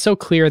 Because it's so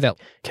clear that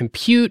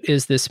compute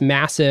is this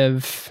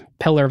massive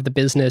pillar of the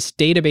business.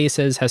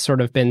 Databases has sort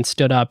of been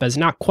stood up as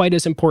not quite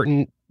as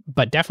important,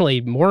 but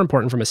definitely more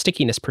important from a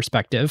stickiness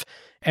perspective.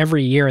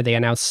 Every year they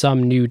announce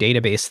some new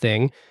database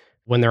thing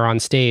when they're on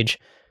stage.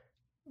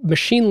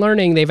 Machine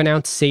learning, they've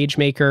announced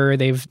SageMaker.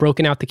 They've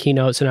broken out the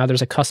keynote, so now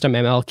there's a custom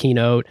ML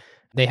keynote.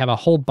 They have a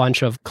whole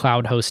bunch of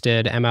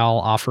cloud-hosted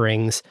ML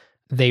offerings.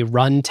 They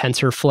run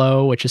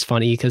TensorFlow, which is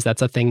funny because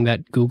that's a thing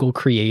that Google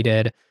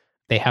created.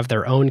 They have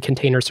their own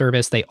container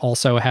service. They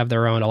also have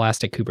their own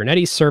Elastic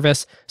Kubernetes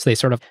service. So they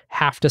sort of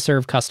have to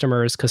serve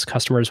customers because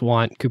customers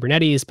want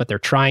Kubernetes, but they're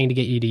trying to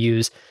get you to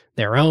use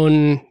their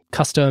own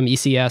custom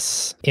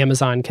ECS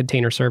Amazon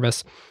container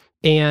service.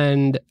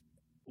 And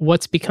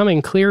what's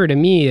becoming clearer to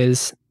me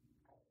is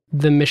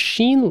the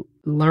machine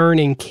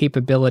learning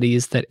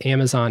capabilities that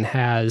Amazon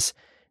has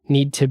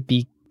need to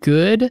be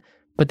good,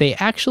 but they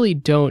actually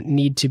don't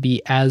need to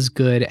be as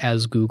good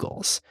as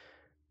Google's.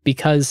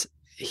 Because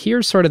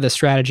here's sort of the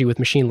strategy with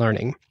machine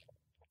learning.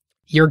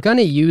 You're going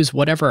to use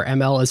whatever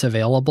ML is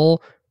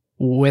available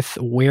with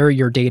where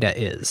your data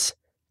is,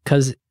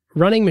 because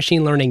running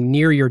machine learning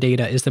near your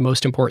data is the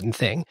most important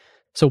thing.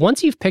 So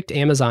once you've picked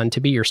Amazon to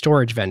be your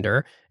storage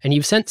vendor and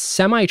you've sent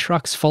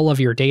semi-trucks full of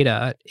your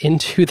data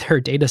into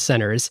their data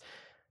centers,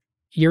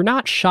 you're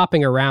not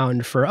shopping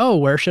around for, oh,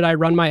 where should I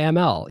run my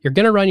ML? You're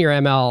going to run your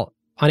ML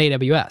on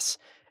AWS.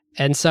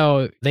 And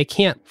so they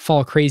can't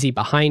fall crazy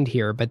behind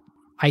here. But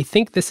I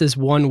think this is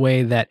one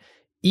way that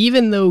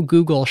even though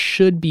Google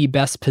should be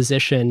best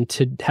positioned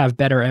to have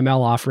better ML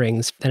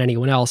offerings than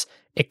anyone else,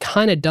 it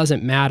kind of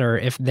doesn't matter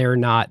if they're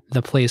not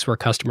the place where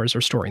customers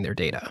are storing their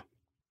data.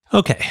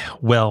 Okay,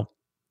 well,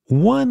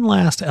 one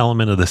last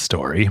element of the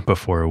story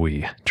before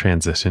we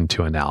transition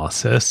to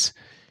analysis.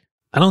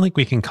 I don't think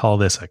we can call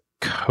this a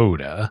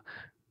coda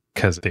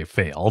because they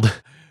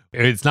failed.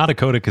 It's not a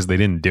coda because they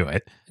didn't do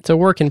it. It's a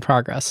work in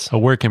progress. A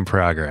work in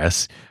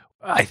progress.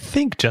 I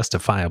think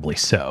justifiably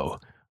so.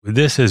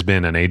 This has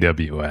been an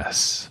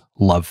AWS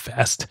love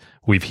fest.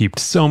 We've heaped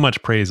so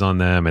much praise on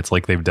them. It's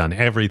like they've done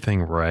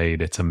everything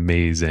right. It's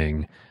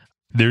amazing.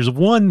 There's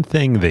one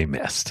thing they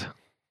missed.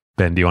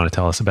 Ben, do you want to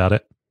tell us about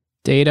it?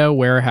 Data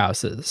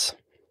warehouses.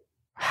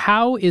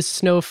 How is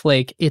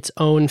Snowflake its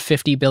own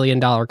 $50 billion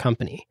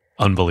company?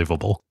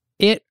 Unbelievable.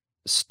 It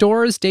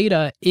stores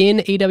data in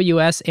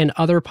AWS and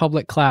other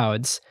public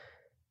clouds,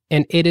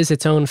 and it is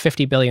its own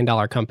 $50 billion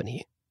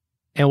company.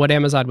 And what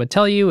Amazon would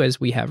tell you is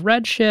we have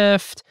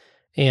Redshift,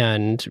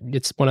 and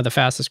it's one of the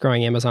fastest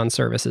growing Amazon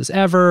services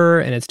ever,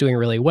 and it's doing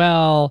really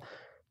well.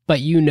 But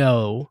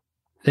the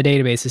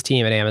databases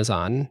team at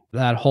Amazon,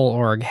 that whole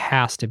org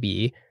has to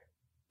be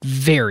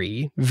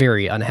very,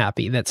 very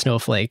unhappy that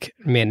Snowflake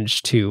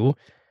managed to,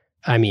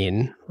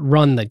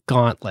 run the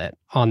gauntlet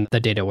on the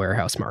data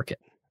warehouse market.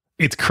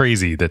 It's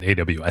crazy that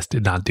AWS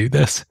did not do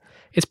this.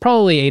 It's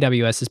probably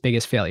AWS's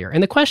biggest failure.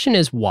 And the question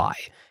is why?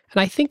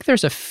 And I think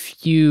there's a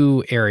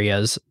few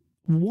areas.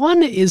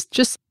 One is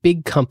just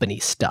big company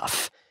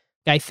stuff.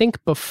 I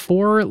think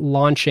before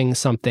launching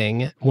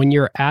something, when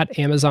you're at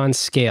Amazon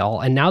scale,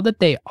 and now that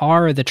they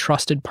are the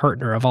trusted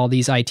partner of all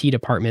these IT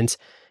departments,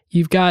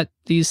 you've got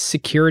these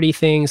security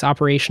things,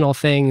 operational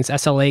things,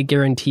 SLA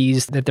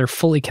guarantees that they're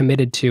fully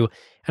committed to.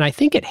 And I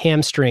think it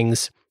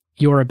hamstrings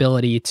your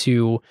ability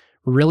to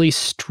really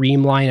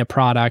streamline a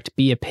product,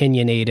 be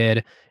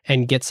opinionated,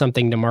 and get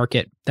something to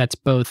market that's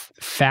both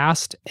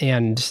fast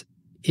and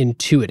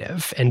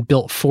intuitive and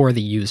built for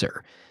the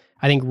user.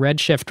 I think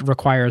Redshift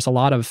requires a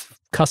lot of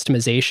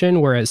customization,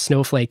 whereas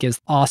Snowflake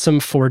is awesome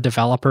for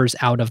developers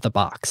out of the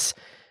box.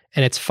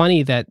 And it's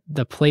funny that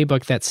the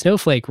playbook that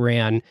Snowflake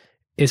ran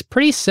is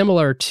pretty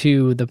similar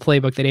to the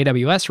playbook that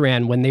AWS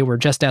ran when they were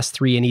just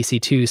S3 and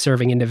EC2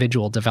 serving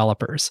individual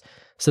developers.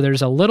 So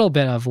there's a little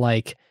bit of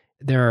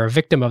they're a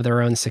victim of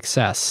their own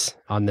success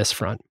on this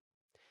front.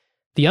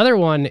 The other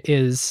one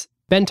is,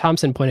 Ben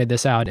Thompson pointed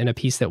this out in a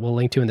piece that we'll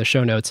link to in the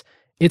show notes.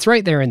 It's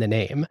right there in the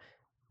name.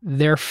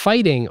 They're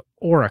fighting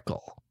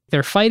Oracle.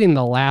 They're fighting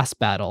the last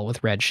battle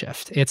with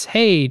Redshift. It's,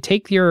 hey,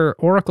 take your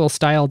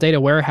Oracle-style data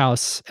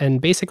warehouse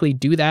and basically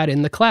do that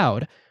in the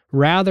cloud,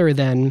 rather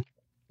than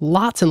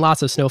lots and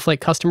lots of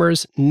Snowflake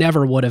customers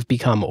never would have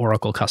become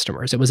Oracle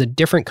customers. It was a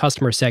different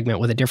customer segment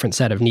with a different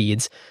set of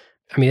needs.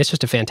 It's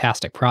just a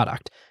fantastic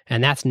product.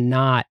 And that's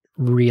not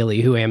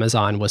really who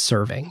Amazon was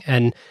serving.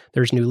 And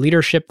there's new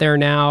leadership there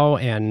now,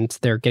 and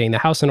they're getting the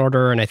house in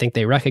order, and I think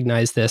they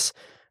recognize this,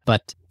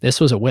 but this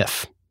was a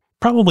whiff.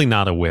 Probably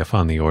not a whiff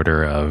on the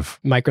order of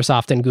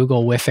Microsoft and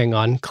Google whiffing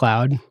on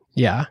cloud.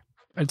 Yeah.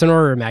 It's an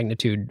order of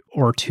magnitude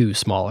or two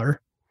smaller.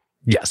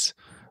 Yes.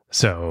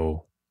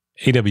 So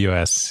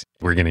AWS,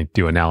 we're going to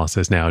do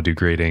analysis now, do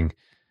grading.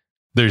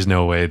 There's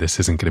no way this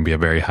isn't going to be a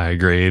very high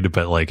grade,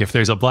 but if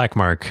there's a black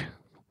mark,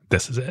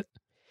 this is it.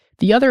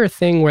 The other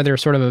thing where they're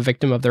sort of a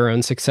victim of their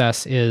own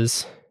success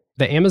is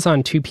the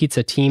Amazon 2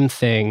 Pizza team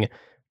thing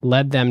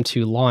led them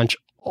to launch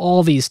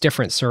all these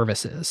different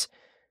services.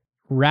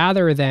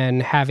 Rather than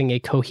having a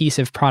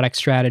cohesive product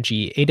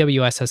strategy,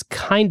 AWS has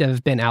kind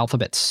of been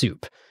alphabet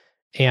soup.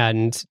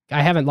 And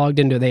I haven't logged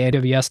into the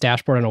AWS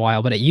dashboard in a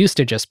while, but it used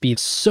to just be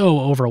so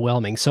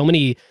overwhelming. So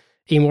many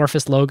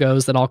amorphous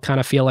logos that all kind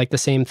of feel like the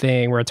same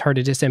thing, where it's hard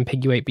to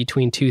disambiguate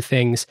between two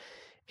things.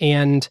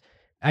 And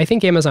I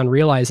think Amazon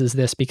realizes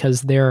this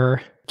because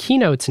their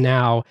keynotes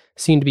now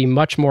seem to be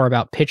much more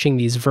about pitching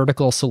these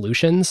vertical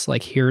solutions.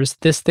 Like, here's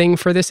this thing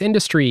for this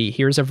industry.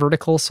 Here's a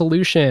vertical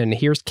solution.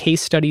 Here's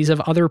case studies of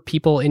other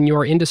people in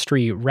your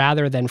industry,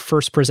 rather than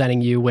first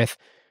presenting you with,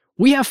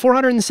 we have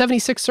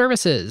 476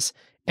 services.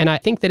 And I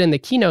think that in the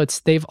keynotes,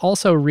 they've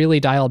also really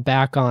dialed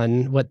back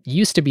on what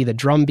used to be the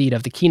drumbeat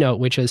of the keynote,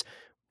 which is,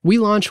 we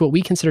launched what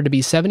we consider to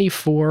be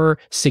 74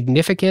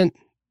 significant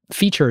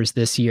features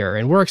this year,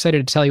 and we're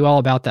excited to tell you all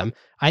about them.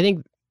 I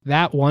think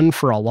that won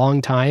for a long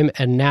time,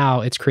 and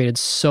now it's created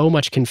so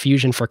much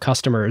confusion for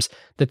customers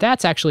that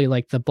that's actually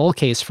the bull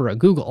case for a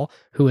Google,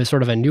 who is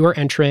sort of a newer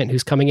entrant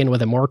who's coming in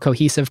with a more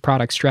cohesive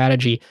product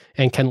strategy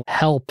and can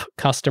help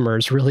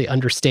customers really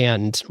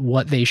understand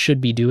what they should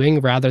be doing,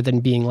 rather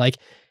than being like,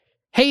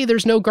 hey,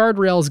 there's no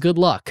guardrails, good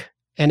luck.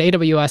 And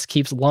AWS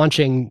keeps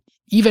launching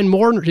even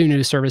more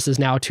new services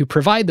now to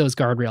provide those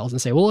guardrails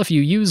and say, well, if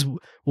you use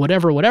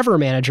whatever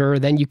manager,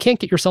 then you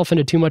can't get yourself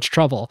into too much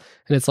trouble.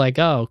 And it's like,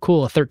 oh,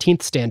 cool, a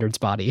 13th standards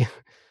body.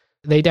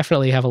 They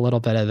definitely have a little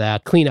bit of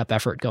that cleanup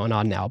effort going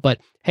on now.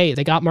 But hey,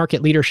 they got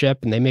market leadership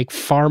and they make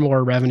far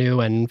more revenue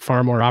and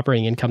far more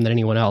operating income than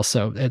anyone else.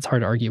 So it's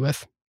hard to argue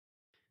with.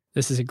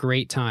 This is a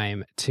great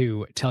time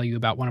to tell you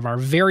about one of our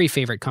very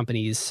favorite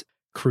companies,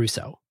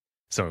 Crusoe.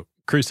 So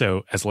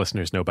Crusoe, as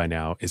listeners know by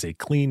now, is a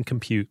clean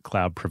compute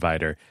cloud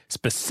provider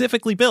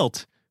specifically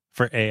built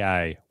for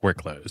AI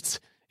workloads.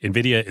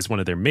 NVIDIA is one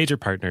of their major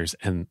partners,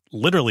 and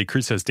literally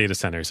Crusoe's data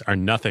centers are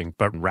nothing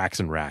but racks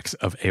and racks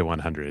of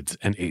A100s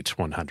and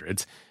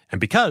H100s. And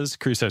because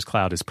Crusoe's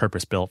cloud is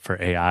purpose-built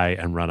for AI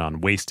and run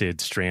on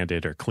wasted,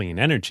 stranded, or clean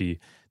energy,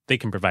 they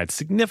can provide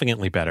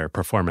significantly better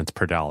performance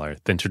per dollar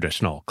than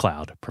traditional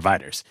cloud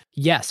providers.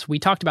 Yes, we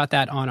talked about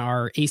that on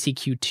our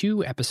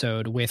ACQ2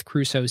 episode with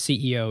Crusoe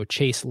CEO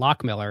Chase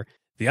Lockmiller.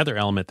 The other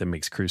element that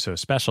makes Crusoe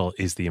special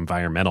is the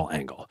environmental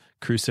angle.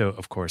 Crusoe,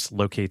 of course,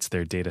 locates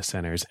their data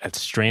centers at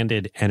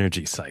stranded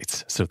energy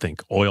sites. So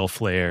think oil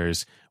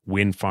flares,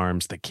 wind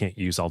farms that can't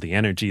use all the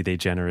energy they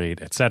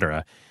generate,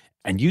 etc.,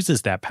 and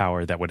uses that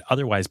power that would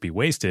otherwise be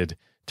wasted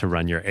to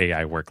run your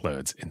AI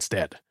workloads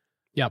instead.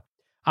 Yep.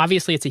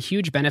 Obviously, it's a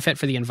huge benefit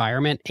for the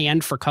environment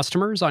and for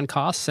customers on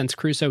costs since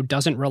Crusoe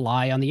doesn't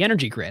rely on the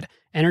energy grid.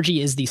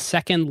 Energy is the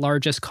second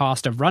largest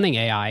cost of running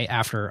AI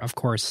after, of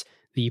course,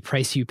 the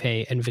price you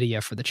pay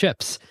NVIDIA for the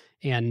chips.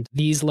 And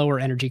these lower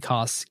energy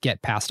costs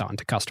get passed on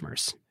to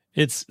customers.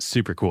 It's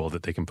super cool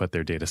that they can put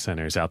their data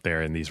centers out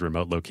there in these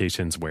remote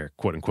locations where,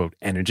 quote unquote,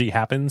 energy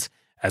happens,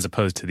 as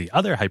opposed to the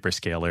other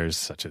hyperscalers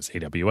such as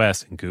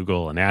AWS and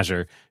Google and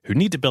Azure, who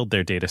need to build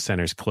their data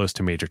centers close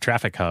to major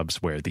traffic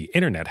hubs where the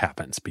internet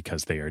happens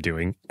because they are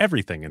doing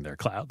everything in their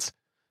clouds.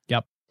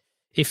 Yep.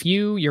 If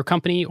you, your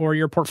company, or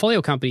your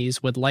portfolio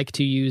companies would like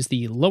to use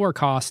the lower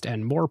cost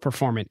and more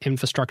performant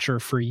infrastructure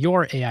for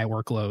your AI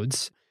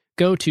workloads,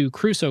 go to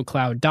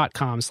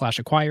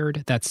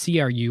crusoecloud.com/acquired. That's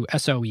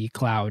CRUSOE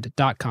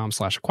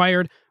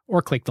cloud.com/acquired,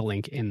 or click the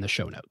link in the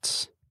show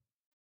notes.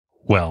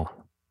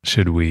 Well,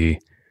 should we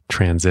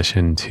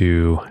transition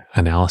to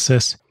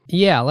analysis?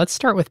 Yeah, let's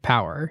start with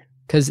power,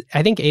 because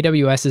I think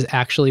AWS is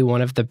actually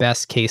one of the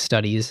best case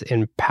studies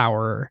in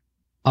power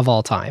of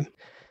all time.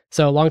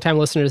 So longtime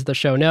listeners of the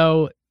show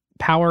know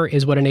power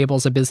is what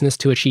enables a business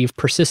to achieve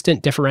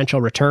persistent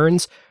differential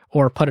returns,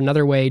 or put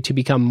another way, to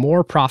become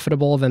more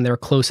profitable than their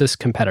closest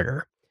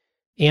competitor,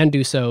 and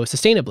do so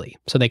sustainably.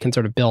 So they can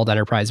sort of build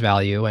enterprise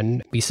value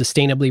and be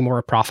sustainably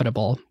more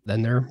profitable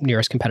than their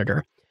nearest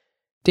competitor.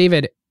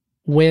 David,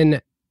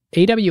 when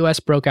AWS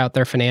broke out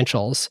their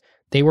financials,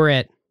 they were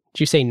at, did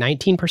you say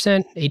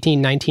 19%,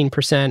 18,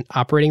 19%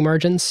 operating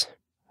margins?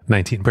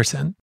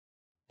 19%.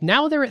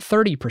 Now they're at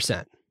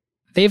 30%.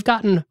 They've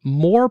gotten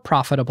more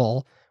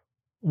profitable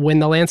when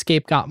the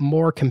landscape got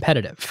more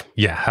competitive.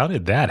 Yeah, how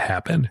did that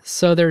happen?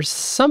 So there's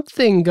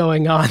something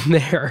going on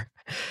there.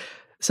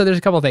 So there's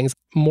a couple of things.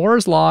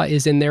 Moore's Law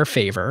is in their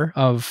favor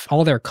of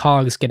all their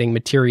COGS getting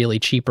materially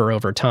cheaper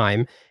over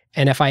time.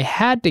 And if I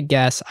had to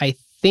guess, I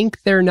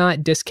think they're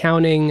not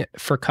discounting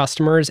for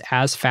customers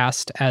as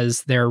fast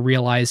as they're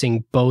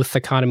realizing both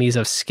economies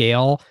of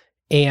scale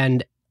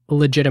and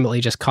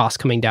legitimately just costs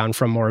coming down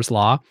from Moore's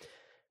Law.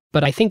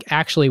 But I think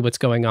actually what's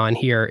going on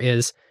here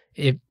is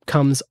it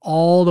comes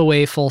all the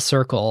way full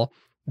circle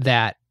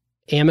that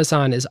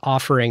Amazon is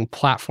offering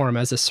platform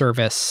as a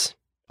service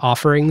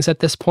offerings at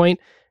this point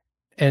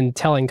and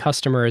telling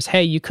customers,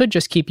 hey, you could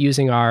just keep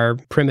using our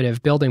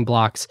primitive building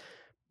blocks,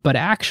 but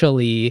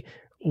actually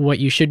what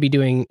you should be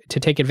doing to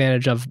take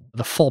advantage of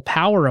the full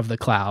power of the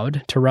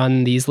cloud to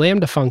run these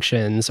Lambda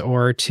functions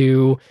or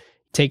to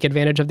take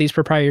advantage of these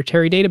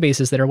proprietary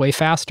databases that are way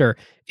faster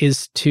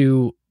is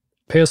to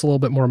pay us a little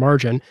bit more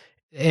margin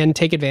and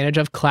take advantage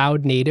of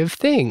cloud native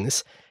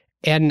things.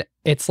 And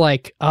it's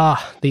like,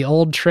 the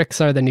old tricks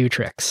are the new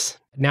tricks.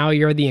 Now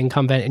you're the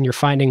incumbent and you're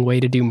finding a way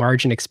to do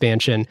margin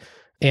expansion.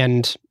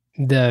 And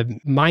the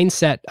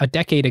mindset a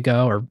decade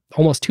ago, or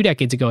almost 2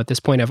 decades ago at this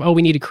point, of,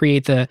 we need to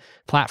create the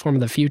platform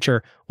of the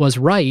future was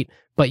right,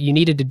 but you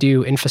needed to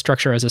do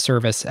infrastructure as a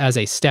service as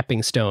a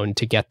stepping stone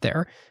to get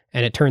there.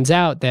 And it turns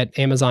out that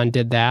Amazon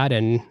did that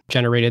and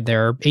generated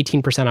their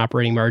 18%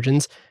 operating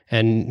margins.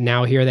 And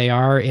now here they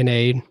are in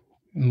a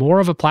more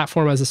of a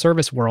platform as a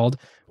service world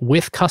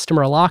with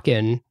customer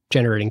lock-in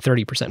generating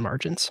 30%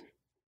 margins.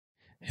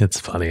 It's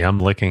funny. I'm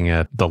looking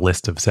at the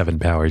list of 7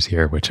 powers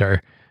here, which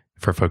are,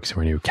 for folks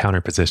who are new, counter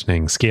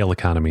positioning, scale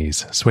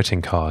economies,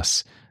 switching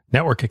costs,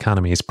 network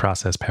economies,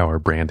 process power,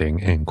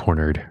 branding, and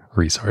cornered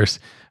resource.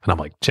 And I'm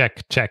like,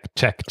 check, check,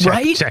 check, check,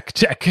 right?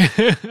 check.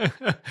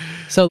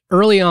 So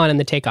early on in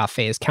the takeoff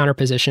phase, counter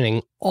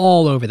positioning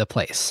all over the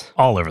place.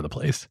 All over the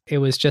place. It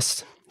was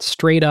just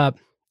straight up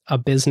a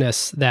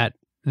business that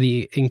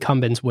the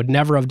incumbents would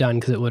never have done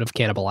because it would have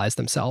cannibalized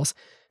themselves.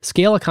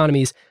 Scale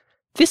economies,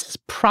 this is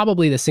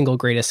probably the single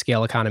greatest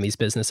scale economies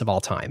business of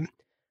all time.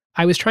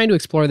 I was trying to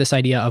explore this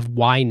idea of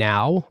why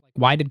now?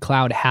 Why did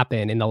cloud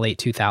happen in the late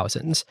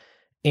 2000s?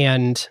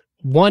 And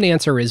one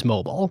answer is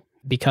mobile,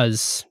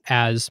 because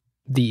as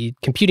the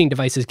computing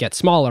devices get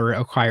smaller, it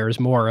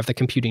requires more of the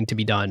computing to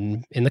be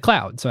done in the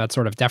cloud. So that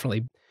sort of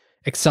definitely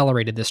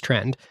accelerated this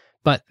trend.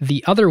 But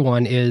the other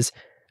one is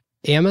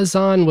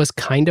Amazon was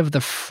kind of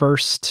the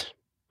first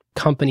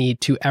company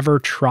to ever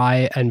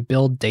try and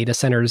build data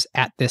centers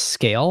at this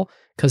scale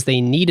because they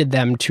needed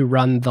them to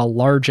run the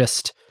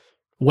largest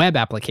web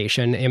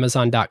application,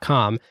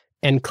 Amazon.com,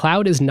 and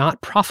cloud is not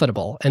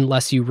profitable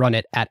unless you run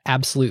it at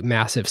absolute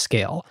massive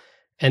scale.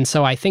 And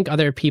so I think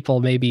other people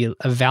maybe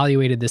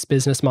evaluated this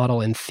business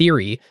model in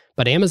theory,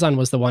 but Amazon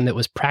was the one that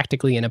was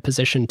practically in a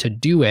position to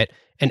do it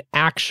and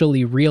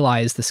actually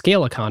realize the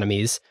scale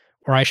economies,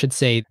 or I should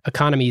say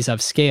economies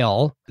of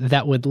scale,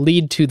 that would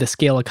lead to the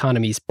scale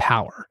economies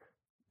power.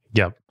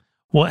 Yep.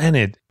 Well, and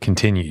it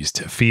continues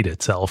to feed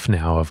itself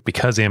now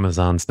because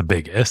Amazon's the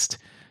biggest.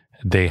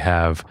 They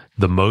have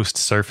the most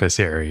surface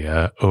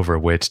area over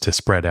which to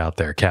spread out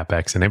their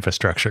CapEx and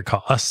infrastructure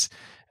costs.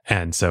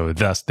 And so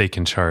thus they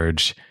can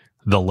charge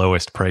the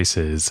lowest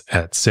prices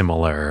at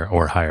similar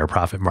or higher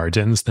profit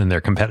margins than their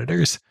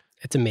competitors.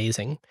 It's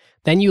amazing.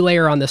 Then you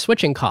layer on the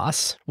switching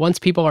costs. Once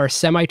people are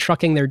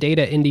semi-trucking their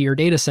data into your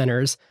data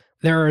centers,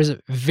 there is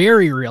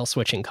very real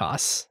switching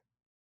costs.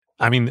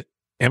 I mean,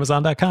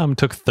 Amazon.com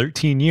took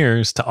 13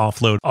 years to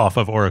offload off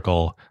of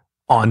Oracle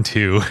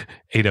onto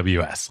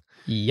AWS.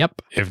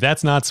 Yep. If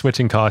that's not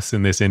switching costs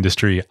in this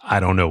industry, I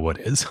don't know what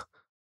is.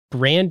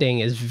 Branding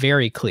is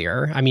very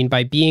clear. I mean,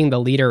 by being the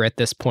leader at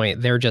this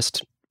point, they're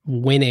just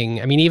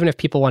winning. I mean, even if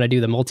people want to do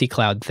the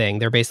multi-cloud thing,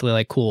 they're basically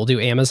like, cool, we'll do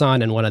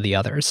Amazon and one of the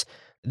others.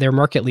 Their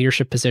market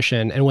leadership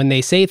position. And when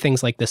they say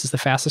things like this is the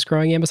fastest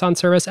growing Amazon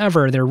service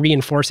ever, they're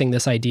reinforcing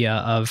this idea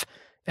of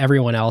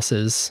everyone else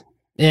is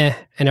and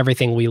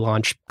everything we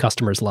launch,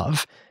 customers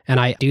love. And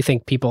I do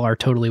think people are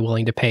totally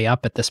willing to pay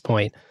up at this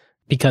point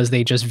because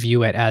they just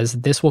view it as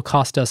this will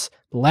cost us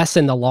less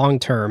in the long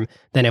term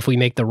than if we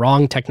make the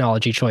wrong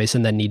technology choice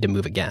and then need to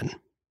move again.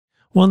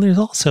 Well, there's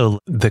also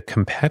the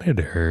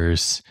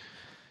competitors.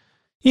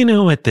 You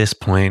know, at this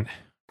point,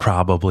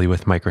 probably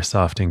with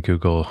Microsoft and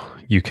Google,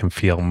 you can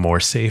feel more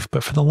safe.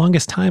 But for the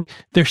longest time,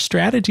 their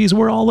strategies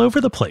were all over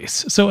the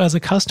place. So as a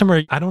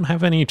customer, I don't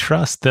have any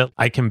trust that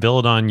I can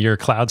build on your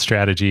cloud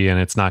strategy and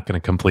it's not going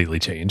to completely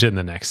change in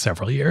the next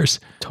several years.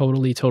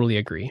 Totally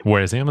agree.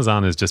 Whereas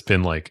Amazon has just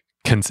been like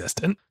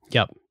consistent.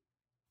 Yep.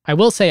 I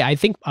will say, I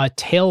think a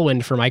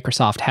tailwind for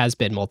Microsoft has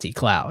been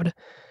multi-cloud.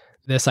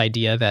 This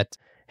idea that,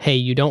 hey,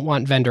 you don't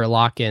want vendor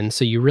lock-in,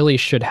 so you really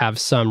should have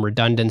some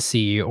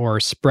redundancy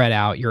or spread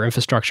out your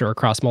infrastructure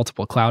across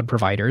multiple cloud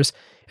providers.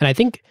 And I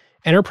think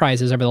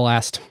enterprises over the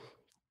last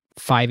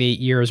 5-8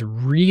 years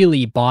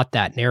really bought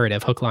that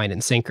narrative hook, line,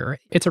 and sinker.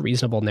 It's a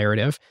reasonable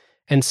narrative.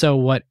 And so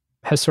what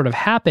has sort of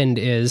happened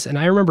is, and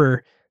I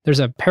remember there's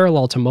a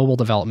parallel to mobile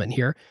development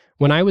here.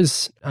 When I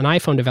was an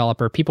iPhone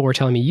developer, people were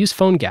telling me, use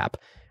PhoneGap.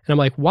 And I'm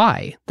like,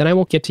 why? Then I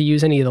won't get to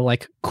use any of the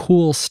like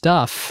cool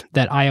stuff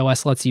that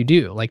iOS lets you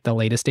do, like the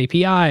latest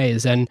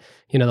APIs and,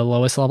 you know, the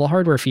lowest level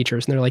hardware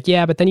features. And they're like,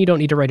 yeah, but then you don't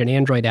need to write an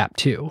Android app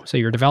too. So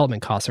your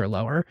development costs are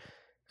lower.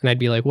 And I'd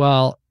be like,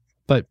 well,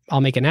 but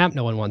I'll make an app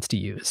no one wants to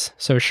use.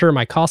 So sure,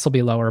 my costs will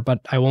be lower, but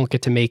I won't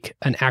get to make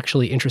an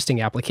actually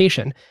interesting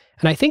application.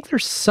 And I think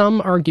there's some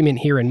argument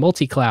here in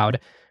multi-cloud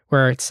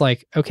where it's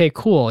like, okay,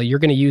 cool, you're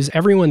going to use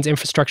everyone's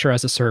infrastructure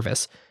as a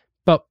service.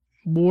 But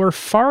we're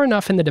far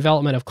enough in the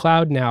development of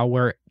cloud now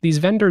where these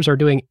vendors are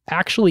doing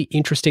actually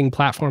interesting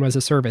platform as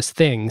a service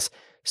things.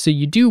 So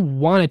you do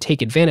want to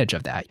take advantage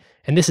of that.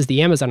 And this is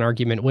the Amazon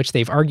argument, which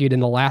they've argued in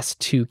the last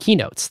 2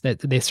 keynotes, that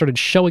they started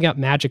showing up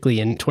magically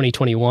in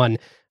 2021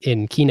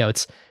 in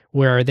keynotes,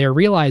 where they're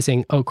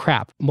realizing, oh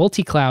crap,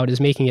 multi-cloud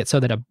is making it so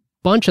that a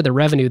bunch of the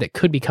revenue that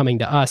could be coming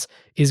to us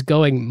is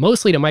going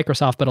mostly to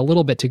Microsoft, but a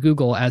little bit to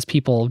Google as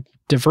people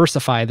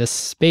diversify this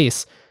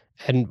space.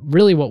 And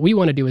really what we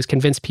want to do is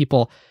convince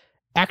people,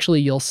 actually,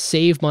 you'll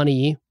save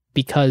money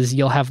because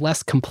you'll have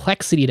less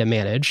complexity to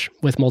manage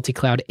with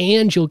multi-cloud,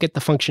 and you'll get the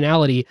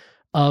functionality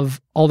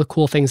of all the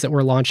cool things that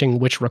we're launching,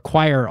 which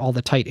require all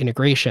the tight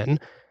integration.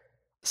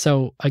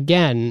 So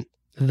again,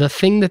 the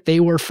thing that they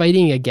were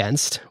fighting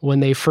against when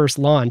they first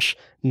launched,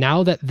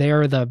 now that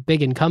they're the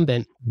big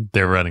incumbent,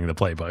 they're running the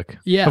playbook.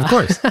 Yeah. Of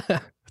course.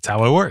 That's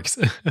how it works.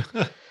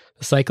 The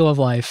cycle of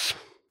life.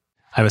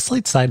 I have a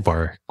slight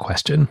sidebar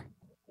question.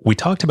 We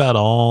talked about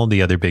all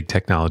the other big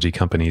technology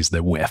companies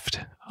that whiffed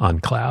on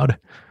cloud.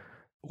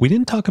 We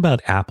didn't talk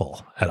about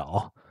Apple at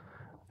all.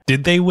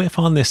 Did they whiff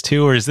on this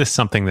too, or is this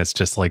something that's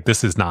just like,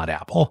 this is not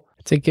Apple?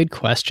 It's a good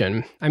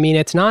question. I mean,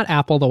 it's not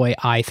Apple the way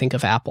I think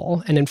of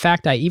Apple. And in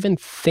fact, I even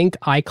think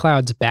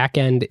iCloud's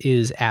backend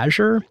is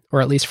Azure,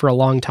 or at least for a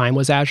long time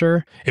was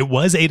Azure. It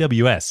was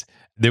AWS.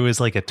 There was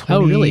like a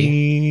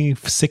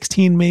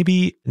 2016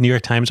 maybe New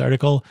York Times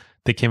article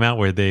that came out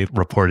where they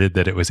reported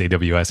that it was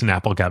AWS, and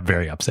Apple got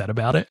very upset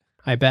about it.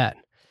 I bet.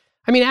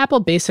 I mean, Apple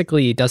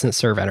basically doesn't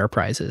serve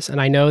enterprises. And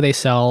I know they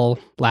sell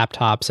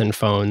laptops and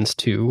phones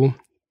to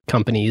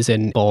companies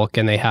in bulk,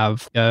 and they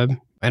have an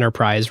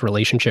enterprise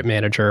relationship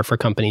manager for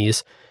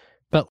companies.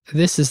 But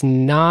this is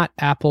not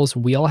Apple's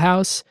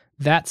wheelhouse.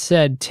 That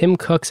said, Tim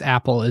Cook's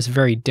Apple is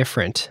very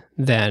different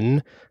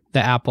than the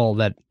Apple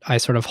that I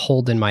sort of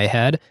hold in my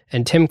head.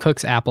 And Tim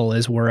Cook's Apple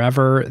is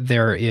wherever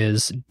there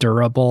is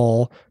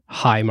durable,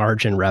 high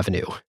margin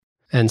revenue.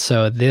 And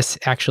so this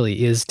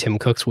actually is Tim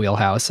Cook's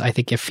wheelhouse. I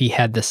think if he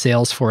had the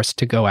sales force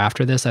to go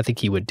after this, I think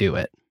he would do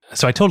it.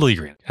 So I totally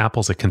agree.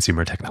 Apple's a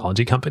consumer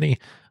technology company.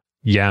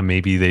 Yeah,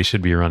 maybe they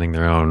should be running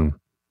their own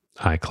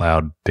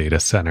iCloud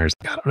data centers.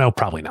 I don't know,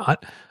 probably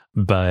not.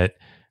 But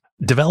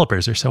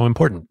developers are so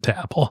important to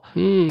Apple.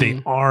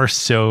 They are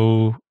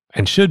so,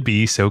 and should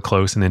be so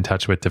close and in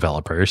touch with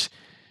developers.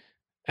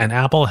 And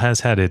Apple has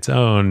had its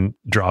own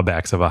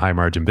drawbacks of a high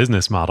margin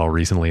business model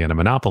recently and a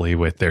monopoly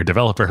with their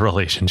developer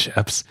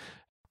relationships.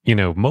 You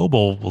know,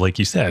 mobile, like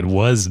you said,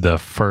 was the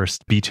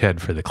first beachhead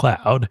for the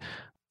cloud.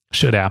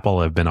 Should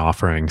Apple have been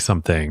offering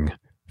something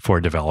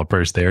for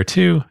developers there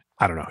too?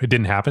 I don't know. It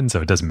didn't happen, so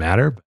it doesn't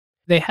matter.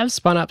 They have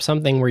spun up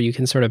something where you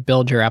can sort of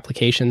build your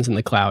applications in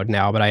the cloud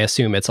now, but I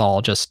assume it's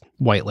all just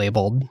white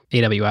labeled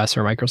AWS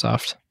or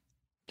Microsoft.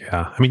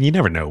 Yeah. I mean, you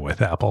never know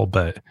with Apple,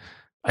 but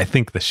I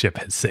think the ship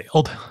has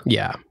sailed.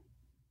 Yeah.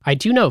 I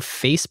do know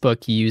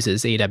Facebook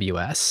uses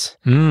AWS.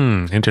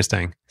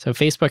 Interesting. So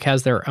Facebook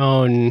has their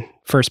own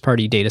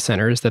first-party data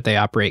centers that they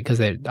operate because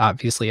they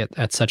obviously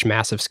at such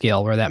massive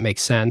scale where that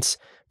makes sense.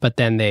 But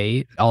then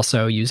they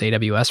also use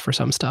AWS for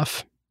some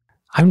stuff.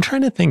 I'm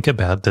trying to think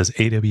about, does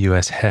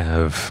AWS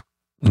have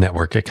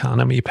network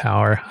economy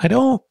power? I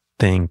don't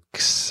think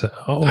so.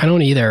 I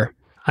don't either.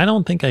 I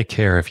don't think I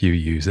care if you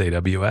use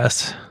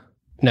AWS.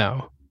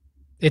 No.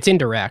 It's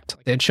indirect.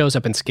 It shows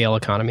up in scale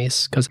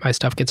economies because my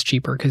stuff gets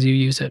cheaper because you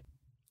use it.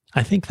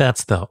 I think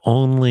that's the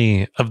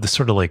only of the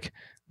sort of like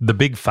the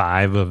big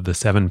 5 of the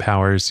 7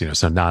 powers,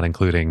 so not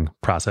including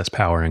process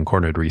power and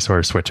coordinate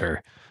resource, which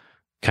are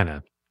kind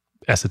of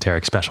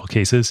esoteric special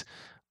cases.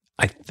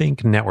 I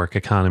think network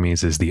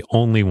economies is the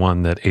only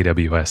one that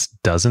AWS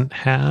doesn't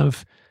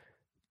have,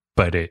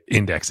 but it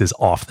indexes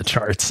off the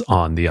charts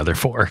on the other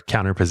 4: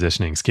 counter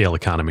positioning, scale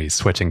economies,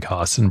 switching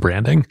costs, and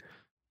branding.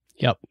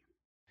 Yep.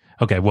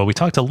 Okay, well, we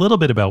talked a little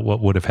bit about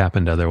what would have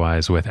happened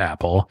otherwise with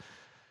Apple.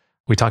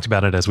 We talked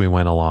about it as we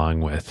went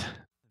along with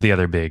the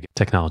other big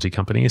technology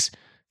companies.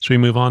 Should we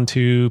move on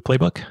to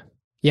Playbook?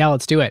 Yeah,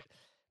 let's do it.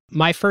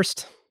 My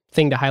first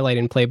thing to highlight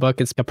in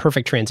Playbook is a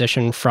perfect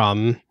transition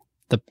from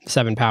the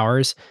 7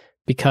 powers,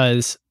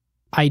 because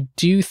I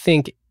do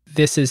think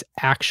this is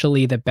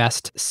actually the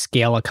best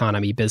scale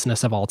economy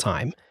business of all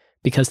time,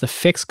 because the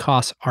fixed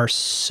costs are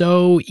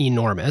so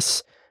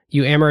enormous.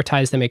 You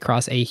amortize them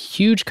across a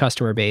huge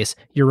customer base.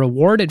 You're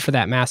rewarded for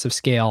that massive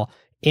scale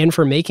and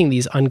for making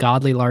these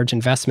ungodly large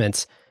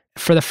investments.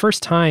 For the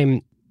first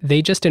time,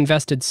 they just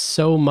invested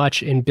so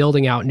much in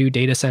building out new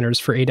data centers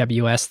for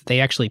AWS that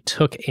they actually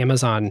took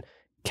Amazon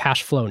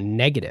cash flow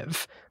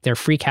negative. Their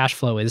free cash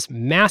flow is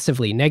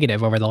massively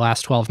negative over the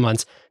last 12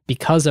 months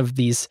because of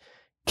these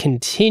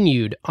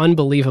continued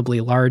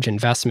unbelievably large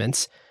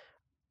investments.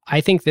 I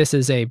think this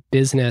is a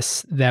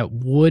business that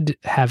would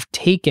have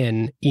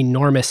taken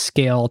enormous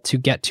scale to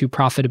get to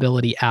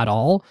profitability at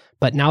all.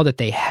 But now that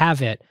they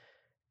have it,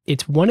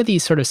 it's one of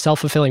these sort of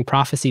self-fulfilling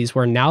prophecies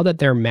where now that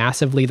they're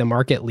massively the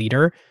market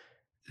leader,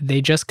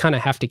 they just kind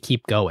of have to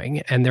keep going.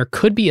 And there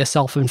could be a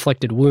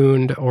self-inflicted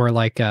wound, or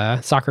like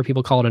soccer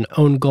people call it an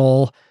own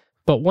goal.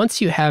 But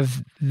once you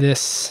have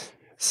this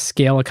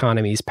scale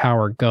economies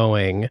power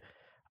going,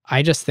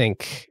 I just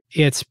think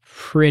it's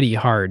pretty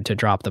hard to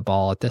drop the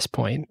ball at this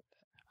point.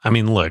 I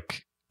mean,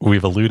 look,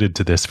 we've alluded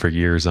to this for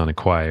years on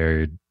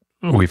Acquired.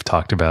 We've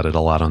talked about it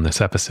a lot on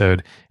this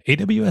episode.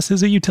 AWS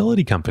is a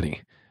utility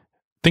company.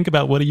 Think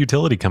about what a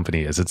utility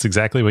company is. It's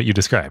exactly what you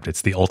described.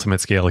 It's the ultimate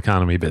scale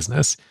economy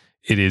business.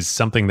 It is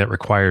something that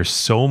requires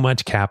so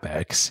much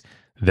CapEx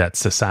that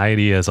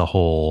society as a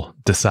whole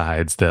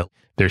decides that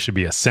there should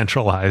be a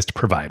centralized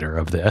provider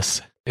of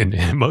this.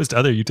 In most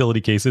other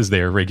utility cases, they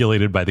are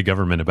regulated by the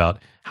government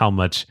about how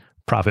much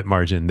profit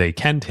margin they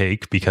can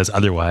take, because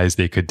otherwise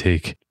they could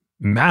take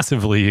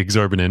massively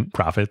exorbitant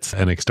profits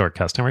and extort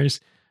customers.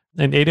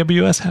 And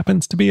AWS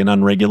happens to be an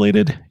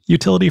unregulated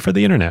utility for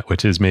the internet,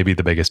 which is maybe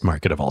the biggest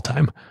market of all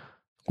time.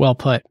 Well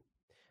put.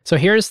 So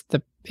here's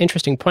the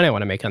interesting point I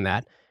want to make on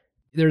that.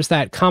 There's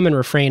that common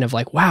refrain of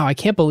like, wow, I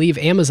can't believe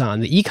Amazon,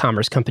 the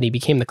e-commerce company,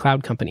 became the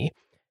cloud company.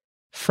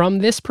 From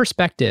this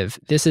perspective,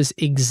 this is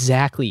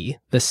exactly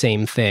the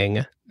same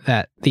thing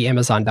that the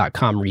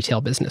Amazon.com retail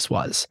business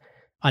was.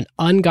 An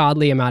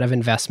ungodly amount of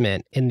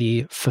investment in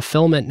the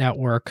fulfillment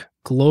network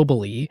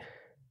globally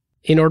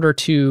in order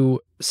to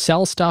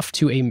sell stuff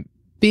to a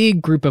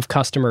big group of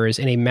customers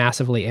in a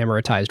massively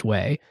amortized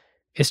way.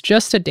 It's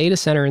just a data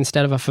center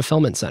instead of a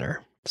fulfillment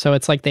center. So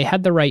it's like they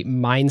had the right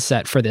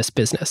mindset for this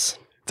business.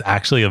 It's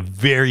actually a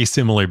very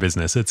similar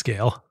business at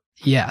scale.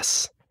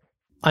 Yes.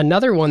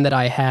 Another one that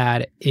I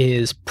had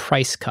is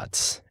price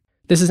cuts.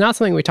 This is not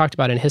something we talked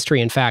about in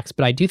History and Facts,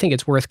 but I do think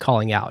it's worth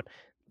calling out.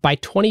 By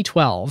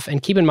 2012,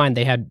 and keep in mind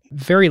they had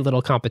very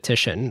little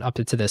competition up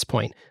to this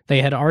point,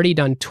 they had already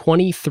done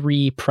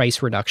 23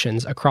 price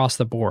reductions across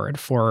the board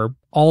for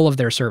all of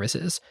their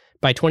services.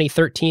 By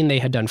 2013, they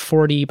had done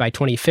 40. By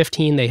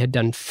 2015, they had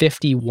done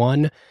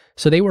 51.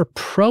 So they were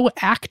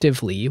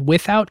proactively,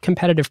 without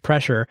competitive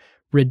pressure,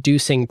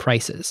 reducing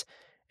prices.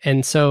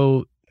 And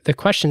so the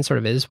question sort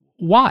of is,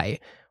 why?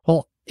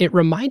 Well, it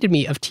reminded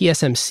me of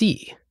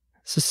TSMC.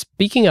 So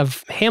speaking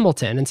of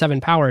Hamilton and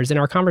 7 Powers, in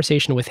our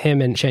conversation with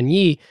him and Shen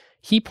Yi,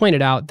 he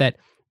pointed out that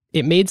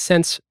it made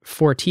sense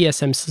for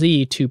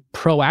TSMC to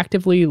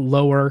proactively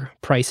lower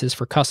prices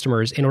for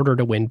customers in order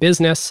to win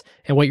business.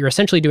 And what you're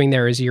essentially doing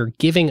there is you're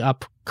giving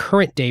up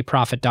current day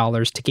profit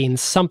dollars to gain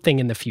something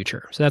in the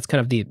future. So that's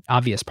kind of the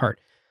obvious part.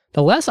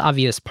 The less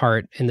obvious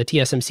part in the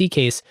TSMC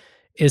case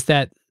is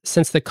that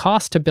since the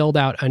cost to build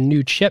out a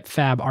new chip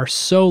fab are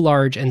so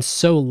large and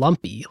so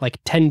lumpy,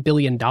 like $10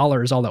 billion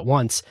all at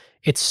once,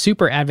 it's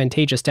super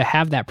advantageous to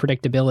have that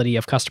predictability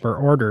of customer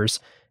orders.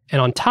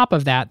 And on top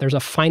of that, there's a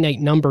finite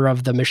number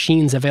of the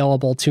machines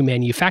available to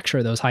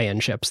manufacture those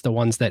high-end chips, the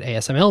ones that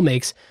ASML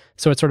makes.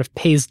 So it sort of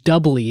pays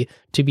doubly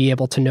to be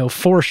able to know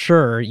for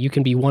sure you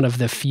can be one of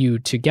the few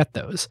to get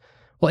those.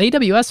 Well,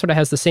 AWS sort of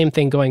has the same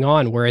thing going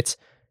on, where it's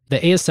the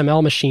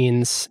ASML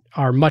machines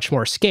are much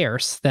more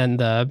scarce than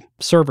the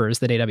servers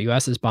that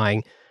AWS is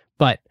buying.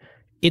 But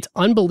it's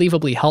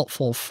unbelievably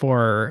helpful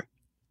for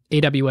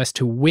AWS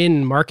to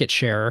win market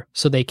share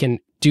so they can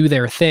do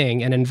their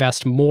thing and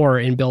invest more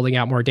in building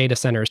out more data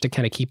centers to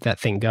kind of keep that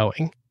thing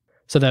going.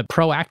 So the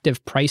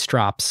proactive price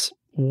drops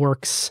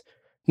works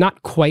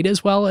not quite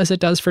as well as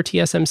it does for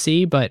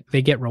TSMC, but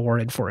they get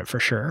rewarded for it for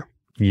sure.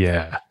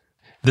 Yeah.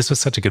 This was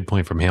such a good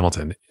point from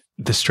Hamilton.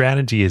 The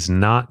strategy is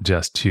not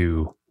just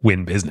to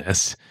win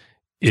business.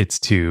 It's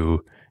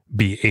to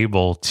be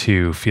able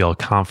to feel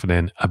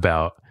confident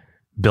about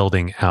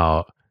building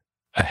out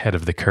ahead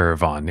of the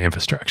curve on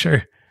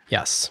infrastructure.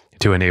 Yes.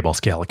 To enable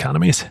scale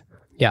economies.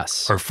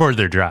 Yes. Or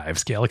further drive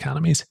scale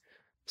economies.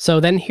 So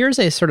then here's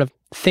a sort of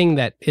thing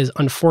that is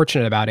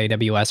unfortunate about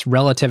AWS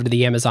relative to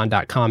the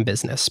Amazon.com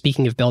business.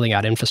 Speaking of building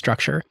out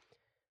infrastructure,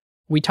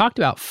 we talked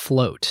about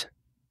float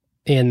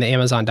in the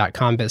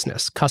Amazon.com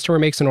business. Customer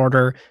makes an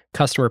order,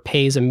 customer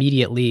pays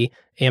immediately,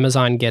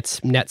 Amazon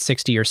gets net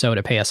 60 or so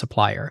to pay a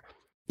supplier.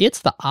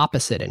 It's the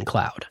opposite in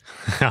cloud.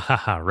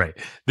 Right.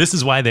 This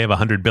is why they have a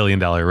 $100 billion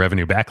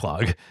revenue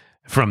backlog.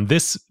 From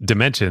this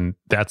dimension,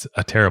 that's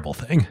a terrible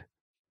thing.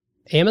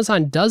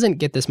 Amazon doesn't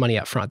get this money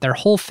up front. Their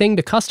whole thing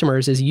to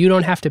customers is you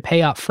don't have to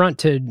pay up front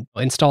to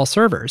install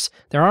servers.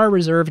 There are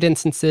reserved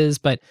instances,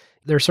 but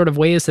there's sort of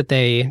ways that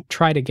they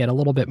try to get a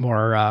little bit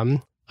more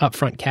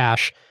upfront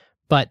cash.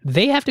 But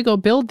they have to go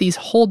build these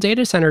whole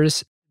data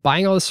centers,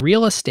 buying all this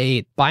real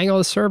estate, buying all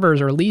the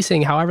servers or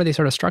leasing, however they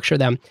sort of structure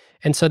them.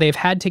 And so they've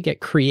had to get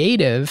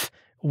creative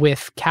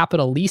with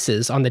capital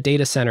leases on the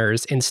data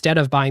centers instead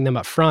of buying them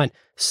up front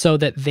so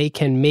that they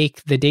can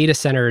make the data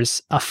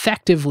centers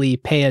effectively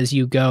pay as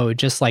you go,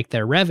 just like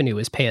their revenue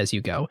is pay as you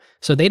go.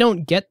 So they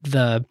don't get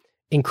the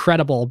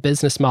incredible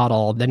business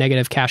model, the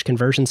negative cash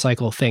conversion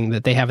cycle thing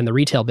that they have in the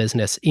retail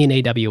business in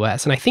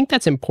AWS. And I think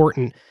that's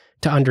important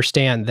to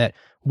understand that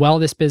while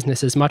this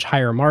business is much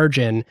higher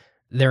margin,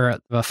 their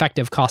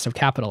effective cost of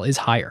capital is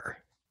higher.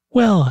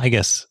 Well, I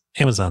guess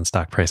Amazon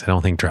stock price, I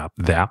don't think dropped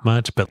that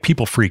much, but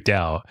people freaked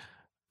out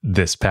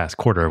this past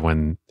quarter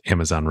when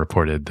Amazon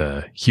reported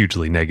the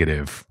hugely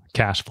negative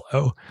cash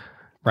flow.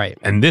 Right.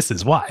 And this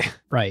is why.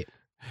 Right.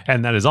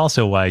 And that is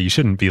also why you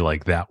shouldn't be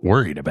like that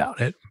worried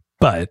about it.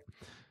 But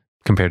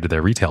compared to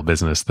their retail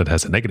business that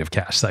has a negative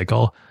cash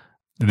cycle,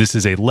 this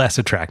is a less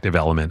attractive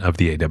element of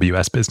the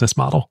AWS business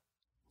model.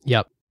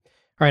 Yep.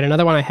 All right.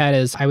 Another one I had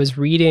is I was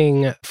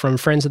reading from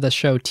friends of the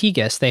show,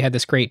 Tegus. They had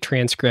this great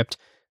transcript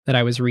that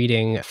I was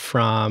reading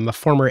from a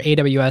former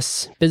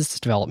AWS business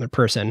development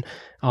person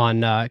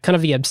on kind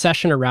of the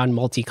obsession around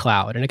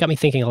multi-cloud. And it got me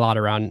thinking a lot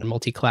around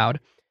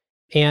multi-cloud.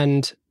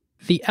 And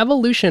the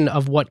evolution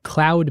of what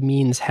cloud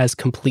means has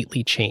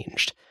completely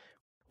changed.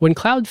 When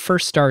cloud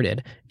first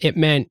started, it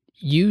meant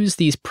use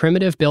these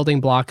primitive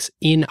building blocks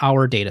in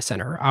our data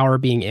center, our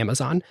being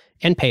Amazon,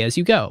 and pay as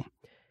you go.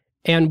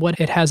 And what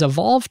it has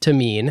evolved to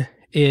mean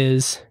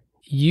is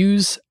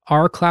use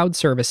our cloud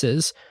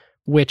services,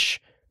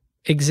 which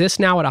exist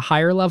now at a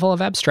higher level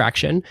of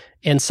abstraction,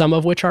 and some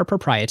of which are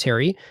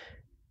proprietary.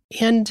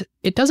 And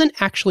it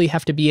doesn't actually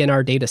have to be in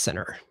our data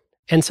center.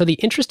 And so the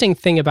interesting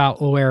thing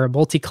about where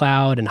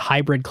multi-cloud and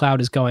hybrid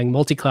cloud is going,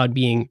 multi-cloud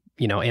being,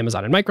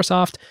 Amazon and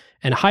Microsoft,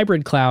 and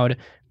hybrid cloud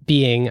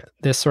being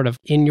this sort of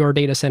in your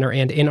data center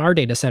and in our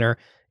data center.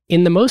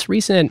 In the most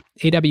recent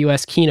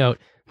AWS keynote,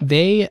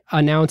 they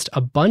announced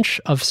a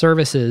bunch of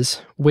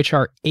services which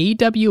are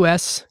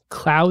AWS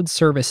cloud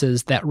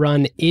services that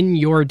run in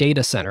your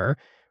data center,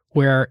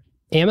 where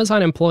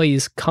Amazon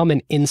employees come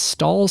and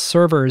install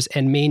servers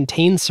and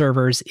maintain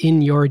servers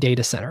in your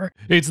data center.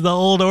 It's the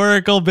old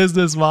Oracle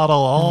business model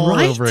all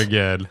over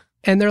again.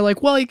 And they're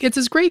like, well, it's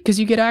as great because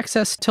you get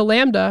access to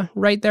Lambda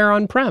right there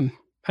on-prem.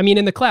 I mean,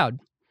 in the cloud.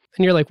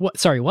 And you're like, what?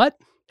 Sorry, what?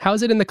 How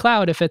is it in the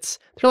cloud if it's...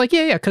 They're like,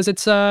 yeah, because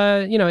it's,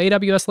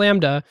 AWS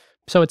Lambda.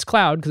 So it's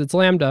cloud because it's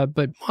Lambda,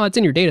 but it's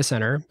in your data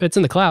center, but it's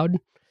in the cloud.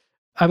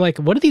 I'm like,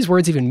 what do these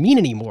words even mean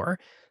anymore?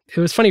 It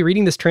was funny,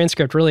 reading this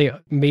transcript really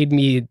made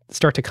me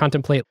start to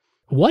contemplate,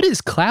 what is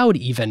cloud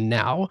even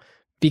now?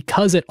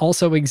 Because it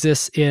also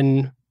exists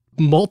in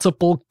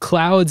multiple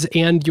clouds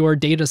and your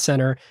data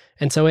center.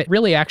 And so it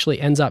really actually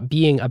ends up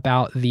being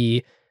about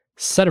the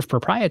set of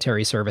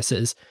proprietary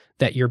services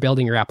that you're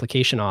building your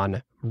application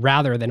on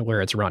rather than where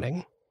it's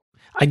running.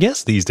 I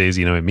guess these days,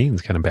 it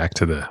means kind of back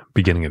to the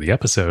beginning of the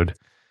episode.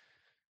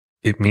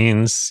 It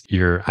means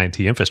your IT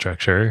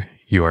infrastructure,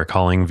 you are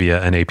calling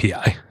via an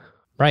API.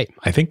 Right.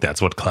 I think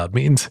that's what cloud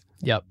means.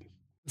 Yep.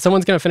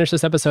 Someone's going to finish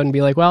this episode and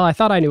be like, well, I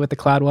thought I knew what the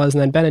cloud was.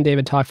 And then Ben and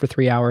David talked for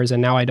 3 hours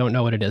and now I don't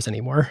know what it is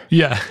anymore.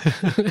 Yeah.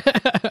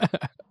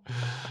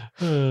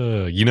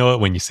 You know it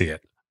when you see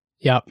it.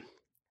 Yep.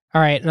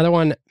 All right. Another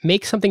one,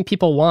 make something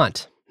people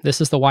want. This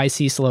is the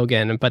YC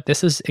slogan, but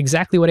this is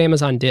exactly what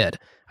Amazon did.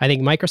 I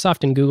think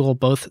Microsoft and Google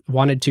both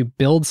wanted to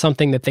build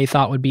something that they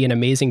thought would be an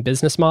amazing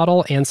business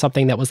model and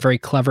something that was very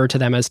clever to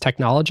them as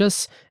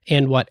technologists.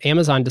 And what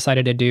Amazon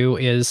decided to do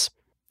is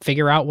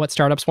figure out what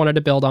startups wanted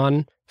to build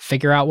on,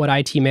 figure out what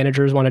IT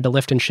managers wanted to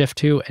lift and shift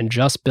to, and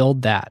just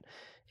build that.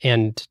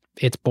 And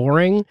it's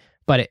boring,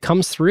 but it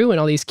comes through in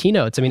all these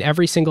keynotes. I mean,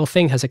 every single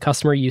thing has a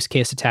customer use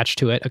case attached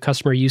to it, a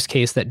customer use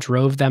case that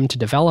drove them to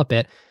develop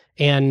it.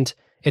 And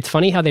it's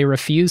funny how they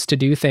refuse to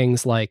do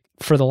things like,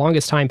 for the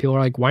longest time, people were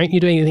like, why aren't you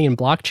doing anything in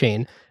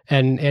blockchain?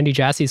 And Andy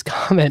Jassy's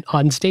comment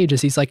on stage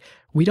is he's like,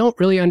 we don't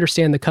really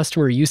understand the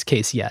customer use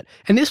case yet.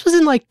 And this was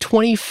in like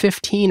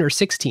 2015 or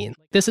 16.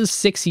 This is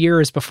 6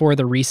 years before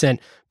the recent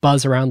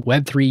buzz around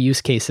Web3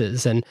 use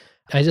cases. And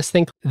I just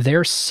think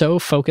they're so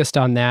focused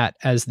on that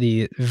as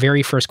the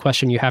very first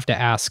question you have to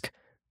ask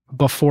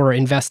before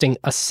investing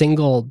a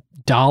single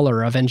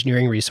dollar of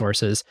engineering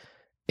resources.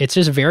 It's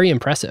just very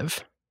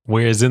impressive.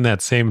 Whereas in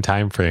that same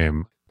time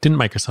frame, didn't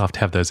Microsoft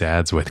have those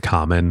ads with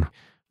Common?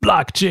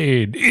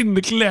 Blockchain in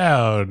the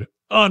cloud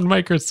on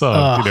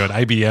Microsoft. You know,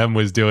 and IBM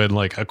was doing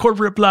like a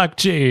corporate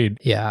blockchain.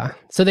 Yeah.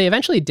 So they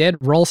eventually did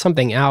roll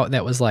something out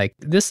that was like,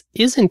 this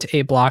isn't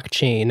a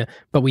blockchain,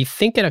 but we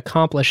think it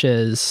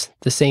accomplishes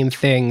the same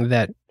thing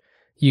that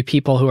you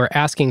people who are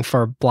asking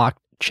for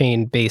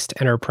blockchain-based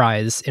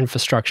enterprise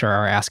infrastructure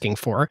are asking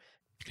for.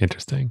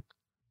 Interesting.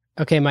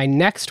 Okay, my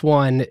next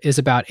one is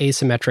about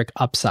asymmetric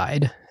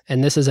upside.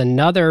 And this is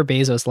another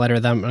Bezos letter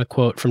that I'm going to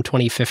quote from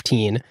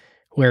 2015,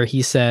 where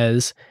he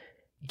says,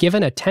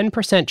 given a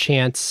 10%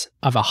 chance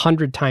of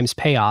 100 times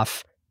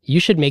payoff, you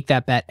should make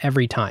that bet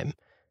every time.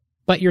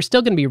 But you're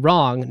still going to be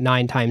wrong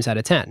 9 times out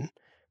of 10.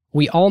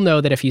 We all know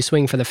that if you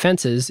swing for the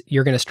fences,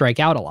 you're going to strike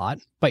out a lot,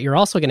 but you're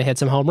also going to hit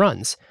some home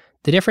runs.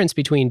 The difference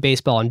between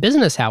baseball and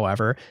business,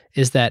 however,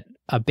 is that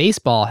a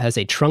baseball has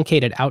a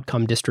truncated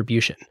outcome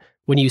distribution.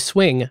 When you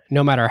swing,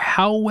 no matter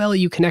how well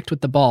you connect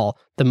with the ball,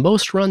 the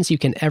most runs you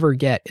can ever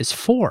get is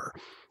 4.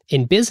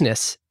 In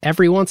business,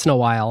 every once in a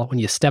while, when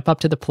you step up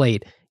to the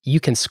plate, you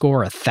can score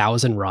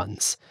 1,000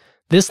 runs.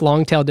 This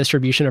long-tail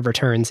distribution of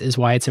returns is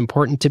why it's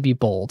important to be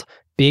bold.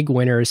 Big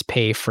winners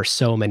pay for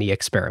so many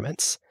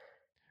experiments.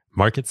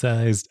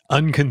 Market-sized,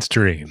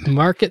 unconstrained.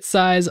 Market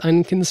size,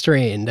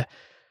 unconstrained.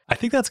 I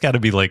think that's got to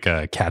be like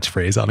a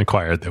catchphrase on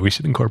Acquired that we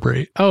should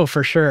incorporate. Oh,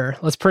 for sure.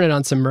 Let's print it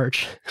on some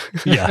merch.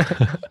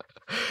 Yeah.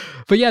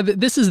 But yeah,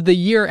 this is the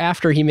year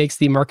after he makes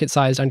the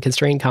market-sized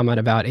unconstrained comment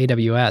about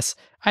AWS.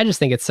 I just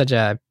think it's such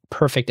a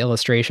perfect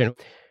illustration.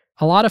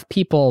 A lot of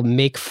people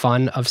make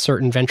fun of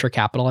certain venture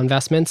capital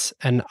investments,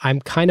 and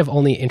I'm kind of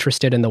only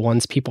interested in the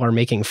ones people are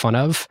making fun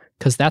of,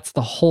 because that's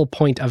the whole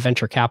point of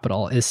venture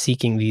capital, is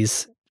seeking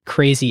these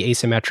crazy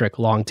asymmetric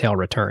long-tail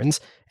returns.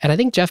 And I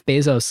think Jeff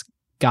Bezos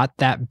got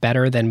that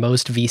better than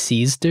most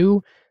VCs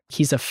do.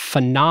 He's a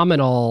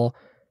phenomenal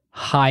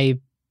high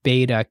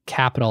beta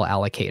capital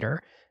allocator.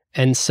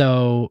 And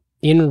so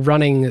in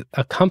running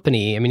a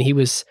company, I mean, he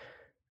was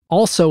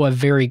also a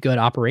very good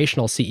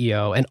operational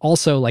CEO and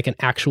also like an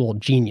actual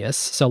genius.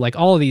 So like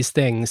all of these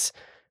things, I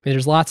mean,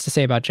 there's lots to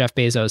say about Jeff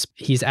Bezos.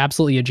 He's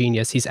absolutely a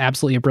genius. He's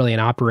absolutely a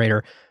brilliant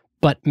operator.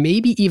 But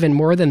maybe even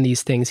more than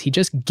these things, he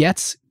just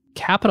gets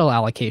capital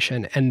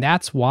allocation. And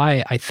that's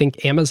why I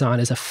think Amazon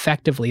is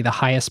effectively the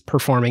highest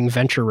performing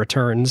venture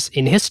returns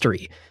in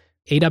history.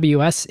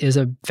 AWS is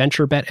a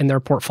venture bet in their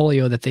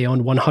portfolio that they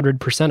own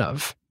 100%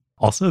 of.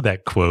 Also,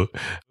 that quote,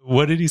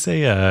 what did he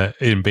say?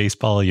 In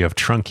baseball, you have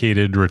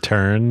truncated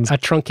returns. A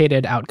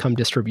truncated outcome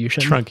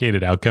distribution.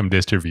 Truncated outcome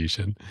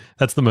distribution.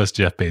 That's the most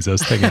Jeff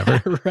Bezos thing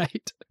ever.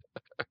 Right.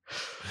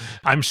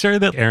 I'm sure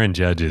that Aaron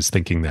Judge is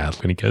thinking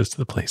that when he goes to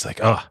the place, like,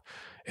 oh,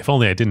 if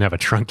only I didn't have a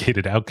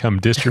truncated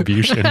outcome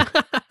distribution.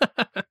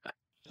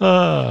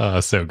 Oh,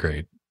 so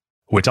great.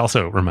 Which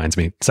also reminds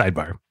me,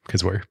 sidebar,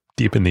 because we're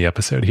deep in the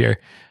episode here,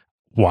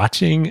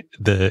 watching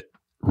the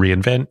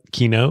reInvent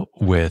keynote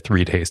with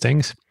Reed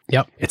Hastings.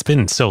 Yep. It's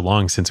been so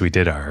long since we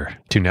did our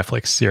 2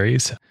 Netflix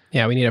series.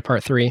 Yeah, we need a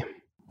part 3.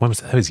 When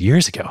was that? That was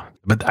years ago.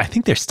 But I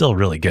think they're still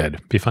really good.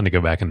 It'd be fun to go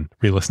back and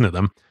re-listen to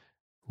them.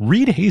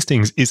 Reed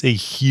Hastings is a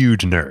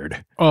huge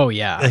nerd. Oh,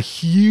 yeah. A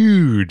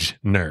huge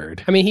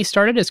nerd. I mean, he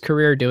started his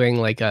career doing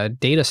like a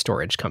data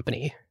storage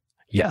company.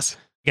 Yes.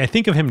 I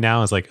think of him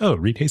now as like, oh,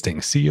 Reed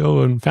Hastings,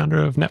 CEO and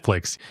founder of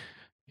Netflix.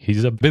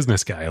 He's a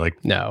business guy,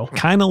 like no,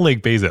 kind of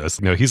like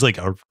Bezos. No, he's like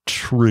a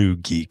true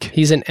geek.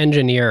 He's an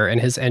engineer, and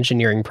his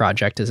engineering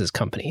project is his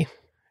company.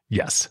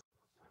 Yes.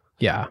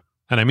 Yeah.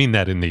 And I mean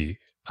that in the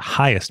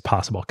highest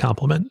possible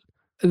compliment.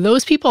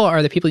 Those people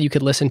are the people you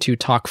could listen to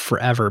talk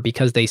forever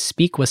because they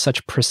speak with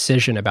such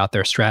precision about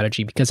their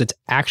strategy, because it's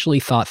actually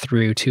thought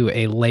through to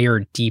a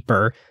layer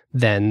deeper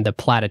than the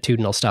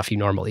platitudinal stuff you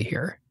normally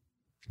hear.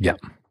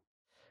 Yep.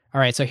 All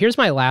right, so here's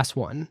my last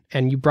one.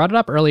 And you brought it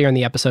up earlier in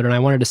the episode, and I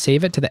wanted to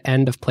save it to the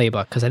end of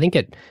Playbook because I think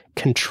it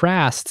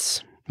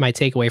contrasts my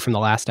takeaway from the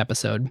last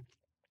episode.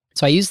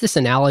 So I used this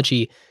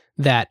analogy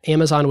that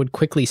Amazon would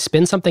quickly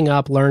spin something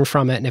up, learn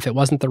from it, and if it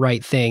wasn't the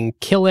right thing,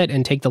 kill it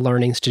and take the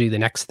learnings to do the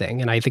next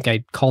thing. And I think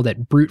I called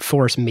it brute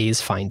force maze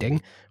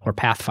finding or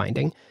path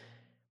finding.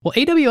 Well,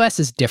 AWS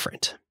is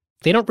different.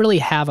 They don't really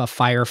have a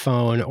Fire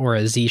Phone or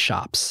a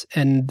Z-Shops.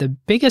 And the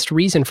biggest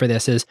reason for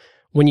this is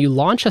when you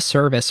launch a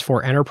service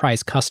for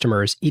enterprise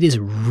customers, it is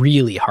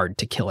really hard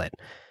to kill it.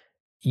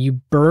 You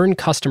burn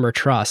customer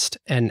trust.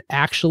 And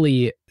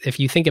actually, if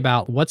you think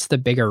about what's the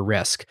bigger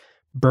risk,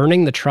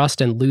 burning the trust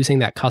and losing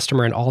that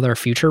customer and all their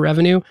future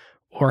revenue,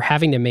 or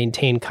having to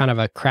maintain kind of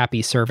a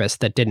crappy service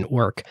that didn't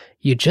work.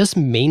 You just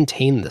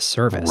maintain the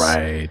service.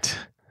 Right.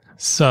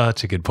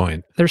 Such a good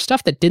point. There's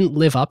stuff that didn't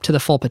live up to the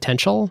full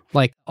potential,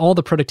 like all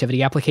the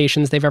productivity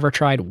applications they've ever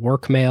tried,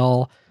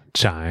 Workmail,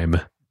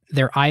 Chime.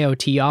 their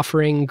IoT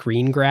offering,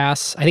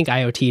 Greengrass. I think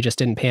IoT just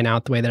didn't pan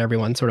out the way that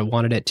everyone sort of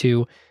wanted it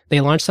to.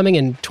 They launched something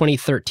in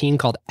 2013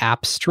 called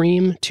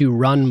AppStream to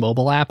run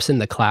mobile apps in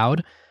the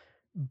cloud.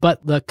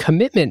 But the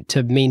commitment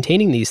to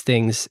maintaining these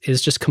things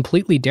is just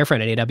completely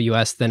different at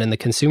AWS than in the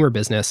consumer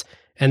business.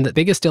 And the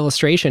biggest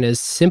illustration is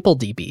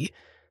SimpleDB.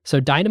 So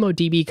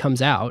DynamoDB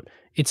comes out.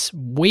 It's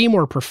way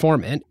more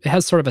performant. It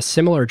has sort of a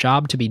similar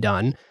job to be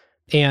done.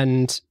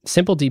 And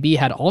SimpleDB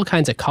had all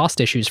kinds of cost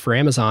issues for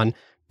Amazon,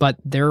 but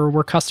there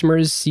were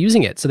customers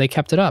using it, so they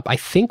kept it up. I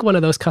think one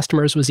of those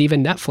customers was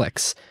even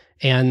Netflix,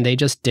 and they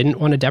just didn't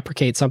want to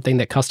deprecate something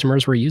that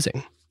customers were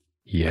using.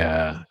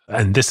 Yeah.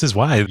 And this is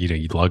why,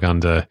 you log on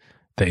to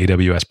the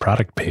AWS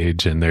product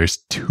page and there's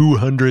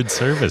 200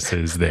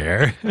 services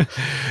there.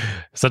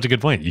 Such a good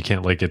point. You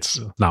can't,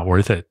 it's not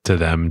worth it to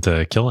them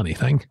to kill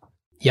anything.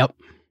 Yep.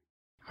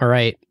 All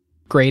right.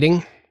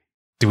 Grading.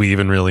 Do we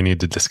even really need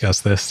to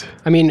discuss this?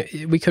 I mean,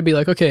 we could be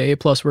like, okay, A+,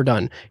 we're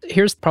done.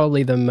 Here's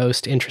probably the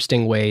most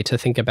interesting way to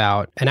think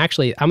about, and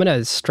actually, I'm going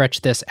to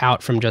stretch this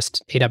out from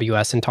just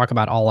AWS and talk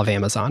about all of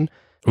Amazon.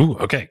 Ooh,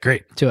 okay,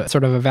 great. To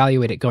sort of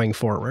evaluate it going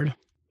forward.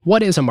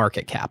 What is a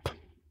market cap?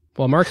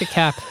 Well, market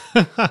cap...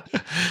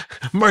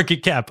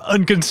 Market cap,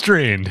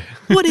 unconstrained.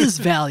 What is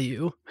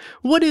value?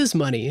 What is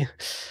money?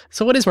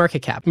 So what is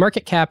market cap?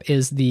 Market cap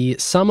is the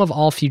sum of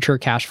all future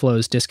cash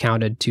flows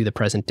discounted to the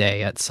present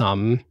day at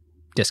some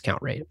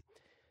discount rate.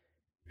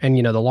 And,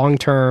 the long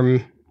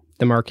term,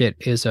 the market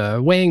is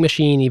a weighing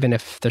machine, even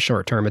if the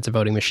short term, it's a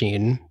voting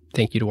machine.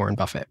 Thank you to Warren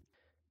Buffett.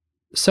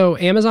 So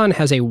Amazon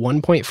has a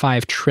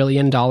 $1.5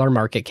 trillion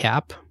market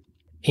cap,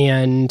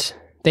 and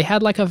they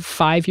had like a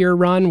 5-year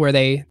run where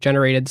they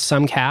generated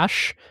some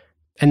cash,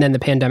 and then the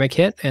pandemic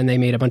hit and they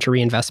made a bunch of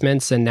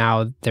reinvestments, and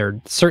now they're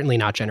certainly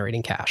not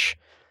generating cash.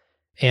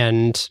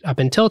 And up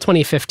until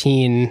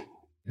 2015,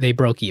 they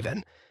broke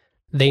even.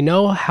 They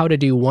know how to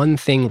do one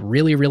thing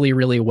really, really,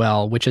 really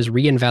well, which is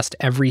reinvest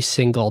every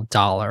single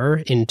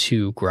dollar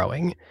into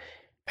growing.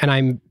 And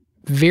I'm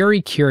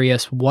very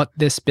curious what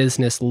this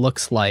business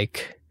looks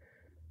like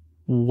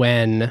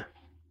when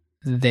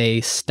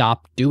they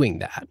stop doing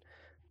that.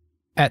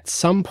 At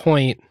some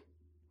point,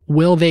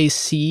 will they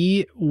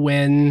see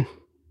when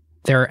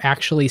they're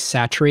actually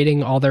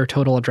saturating all their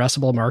total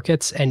addressable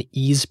markets and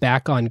ease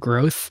back on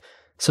growth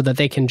so that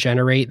they can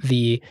generate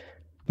the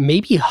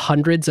maybe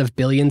hundreds of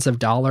billions of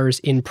dollars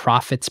in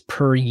profits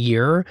per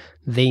year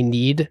they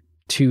need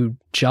to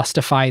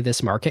justify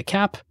this market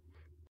cap?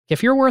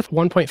 If you're worth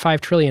 $1.5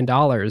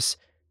 trillion,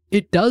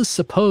 it does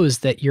suppose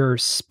that you're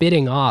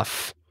spitting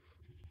off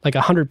like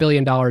 $100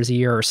 billion a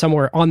year or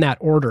somewhere on that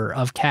order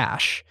of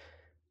cash,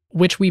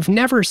 which we've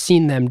never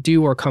seen them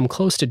do or come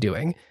close to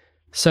doing.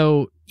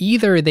 So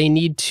either they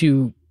need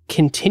to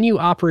continue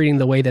operating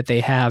the way that they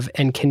have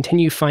and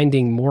continue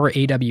finding more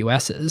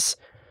AWSs,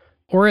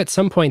 or at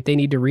some point they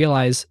need to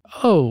realize,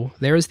 oh,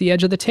 there's the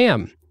edge of the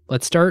TAM.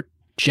 Let's start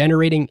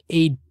generating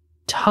a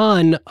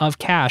ton of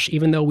cash,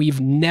 even though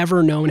we've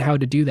never known how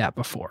to do that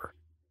before.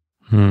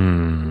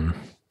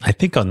 I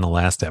think on the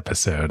last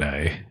episode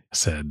I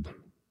said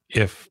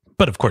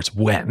but of course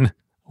when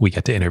we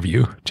get to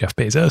interview Jeff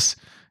Bezos,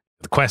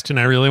 the question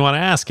I really want to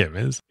ask him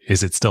is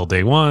it still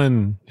day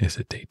one? Is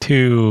it day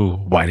two?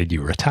 Why did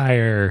you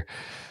retire?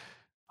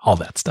 All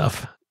that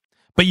stuff.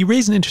 But you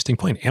raise an interesting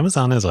point.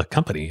 Amazon as a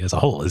company, as a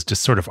whole, is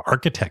just sort of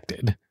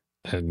architected.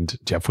 And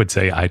Jeff would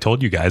say, I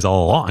told you guys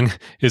all along,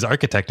 is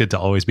architected to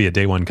always be a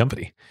day one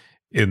company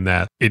in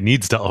that it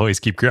needs to always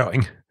keep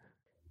growing.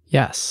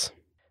 Yes.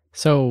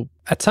 So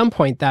at some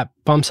point that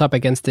bumps up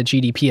against the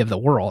GDP of the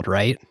world,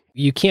 right?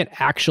 You can't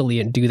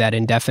actually do that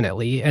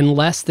indefinitely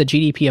unless the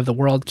GDP of the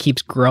world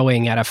keeps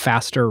growing at a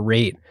faster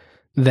rate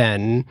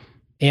than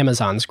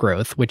Amazon's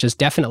growth, which is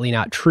definitely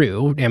not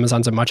true.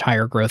 Amazon's a much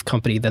higher growth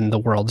company than the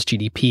world's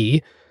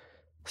GDP.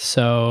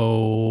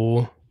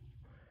 So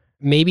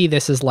maybe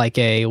this is like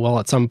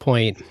at some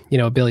point,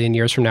 a billion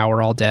years from now,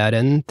 we're all dead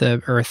and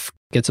the Earth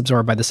gets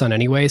absorbed by the sun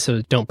anyway,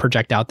 so don't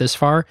project out this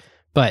far.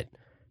 But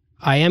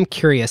I am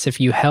curious, if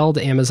you held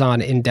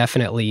Amazon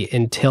indefinitely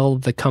until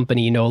the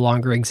company no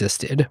longer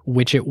existed,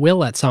 which it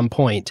will at some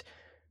point,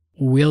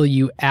 will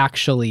you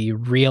actually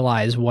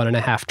realize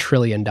 $1.5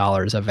 trillion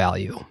of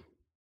value?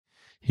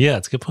 Yeah,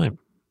 that's a good point.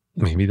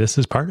 Maybe this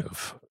is part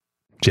of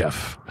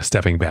Jeff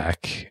stepping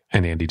back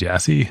and Andy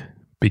Jassy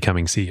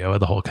becoming CEO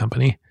of the whole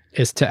company.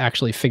 Is to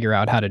actually figure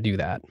out how to do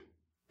that.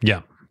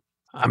 Yeah.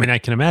 I mean, I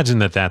can imagine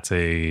that that's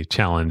a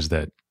challenge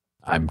that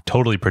I'm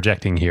totally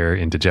projecting here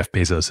into Jeff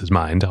Bezos'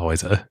 mind,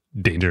 always a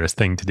dangerous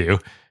thing to do,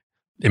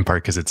 in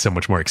part because it's so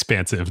much more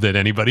expansive than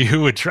anybody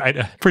who would try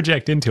to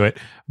project into it.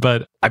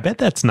 But I bet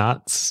that's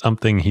not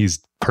something he's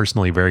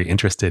personally very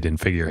interested in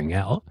figuring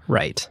out.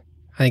 Right.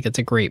 I think it's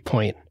a great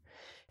point.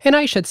 And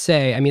I should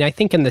say, I mean, I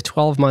think in the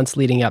 12 months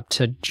leading up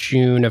to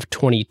June of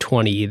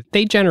 2020,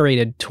 they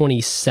generated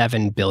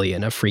 $27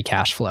 billion of free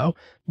cash flow.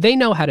 They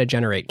know how to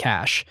generate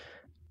cash.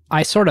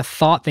 I sort of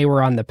thought they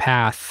were on the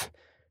path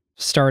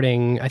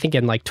starting, I think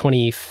in like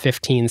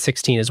 2015,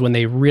 16 is when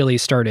they really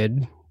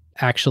started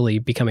actually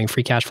becoming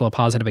free cash flow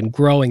positive and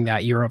growing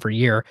that year over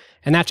year.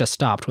 And that just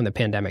stopped when the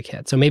pandemic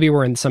hit. So maybe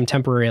we're in some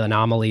temporary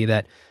anomaly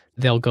that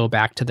they'll go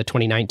back to the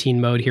 2019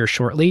 mode here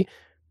shortly.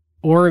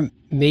 Or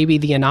maybe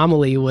the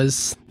anomaly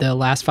was the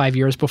last 5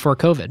 years before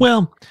COVID.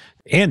 Well,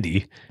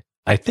 Andy,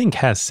 I think,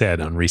 has said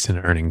on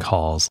recent earning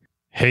calls,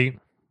 hey,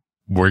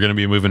 we're going to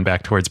be moving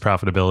back towards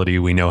profitability.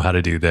 We know how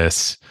to do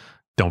this.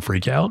 Don't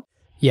freak out.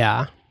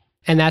 Yeah.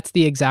 And that's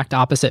the exact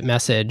opposite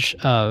message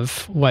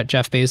of what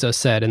Jeff Bezos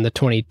said in the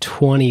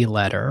 2020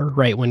 letter,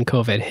 right when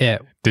COVID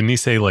hit. Didn't he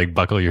say, like,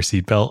 buckle your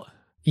seatbelt?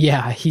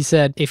 Yeah. He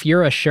said, if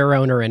you're a share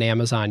owner in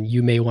Amazon,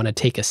 you may want to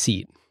take a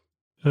seat.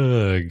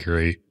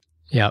 Great.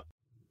 Yep.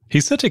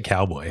 He's such a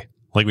cowboy.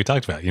 Like we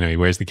talked about, he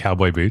wears the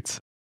cowboy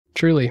boots.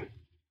 Truly.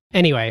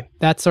 Anyway,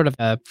 that's sort of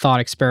a thought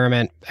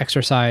experiment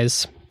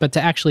exercise. But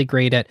to actually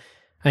grade it,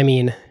 I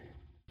mean,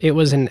 it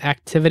was an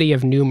activity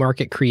of new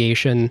market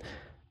creation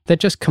that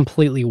just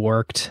completely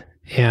worked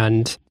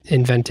and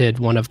invented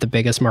one of the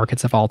biggest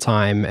markets of all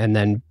time and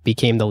then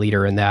became the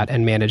leader in that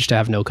and managed to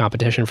have no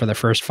competition for the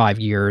first 5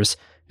 years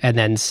and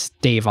then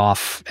stave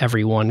off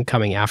everyone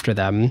coming after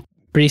them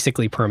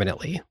basically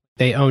permanently.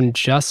 They own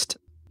just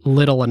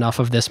little enough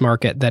of this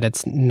market that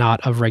it's not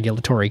of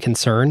regulatory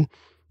concern.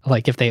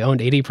 Like if they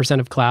owned 80%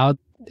 of cloud,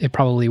 it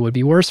probably would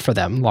be worse for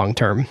them long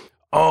term.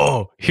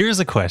 Oh, here's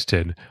a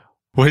question.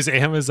 Was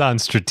Amazon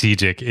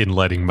strategic in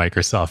letting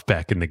Microsoft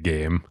back in the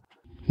game?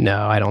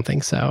 No, I don't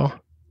think so.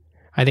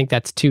 I think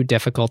that's too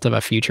difficult of a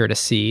future to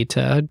see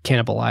to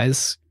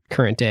cannibalize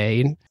current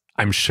day.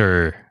 I'm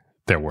sure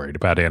they're worried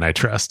about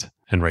antitrust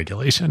and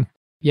regulation.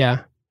 Yeah.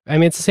 I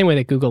mean, it's the same way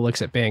that Google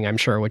looks at Bing, I'm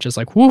sure, which is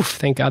like, woof,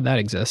 thank God that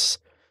exists.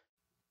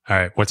 All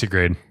right, what's your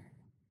grade?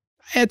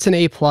 It's an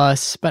A+,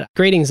 but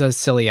grading's a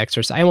silly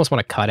exercise. I almost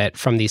want to cut it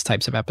from these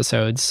types of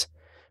episodes.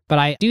 But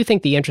I do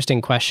think the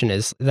interesting question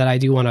is that I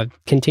do want to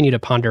continue to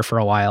ponder for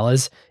a while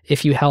is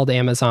if you held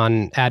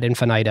Amazon ad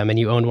infinitum and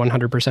you owned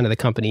 100% of the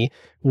company,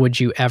 would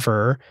you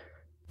ever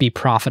be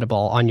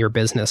profitable on your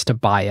business to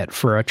buy it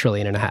for $1.5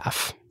 trillion?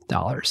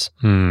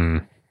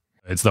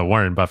 It's the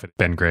Warren Buffett,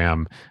 Ben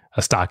Graham,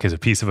 a stock is a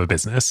piece of a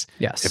business.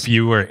 Yes. If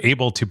you were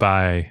able to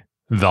buy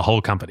the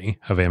whole company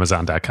of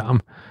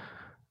Amazon.com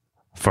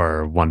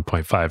for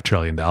 $1.5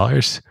 trillion,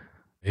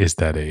 is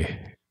that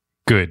a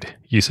good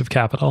use of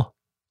capital?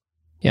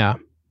 Yeah.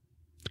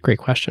 Great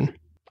question.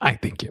 I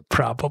think it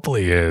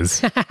probably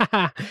is.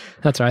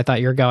 That's where I thought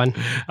you were going.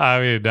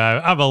 I mean,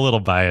 I'm a little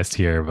biased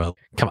here, but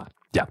come on.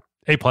 Yeah.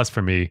 A+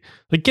 for me.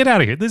 Like, get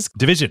out of here. This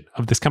division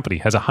of this company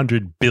has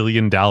 $100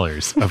 billion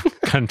of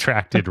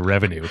contracted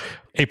revenue.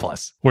 A+.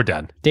 We're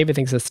done. David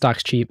thinks this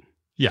stock's cheap.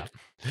 Yeah.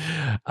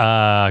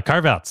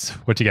 Carve-outs.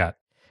 What you got?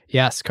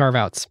 Yes,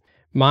 carve-outs.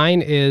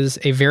 Mine is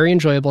a very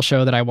enjoyable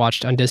show that I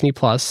watched on Disney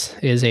Plus.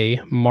 It is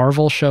a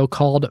Marvel show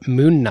called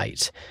Moon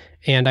Knight.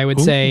 And I would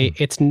say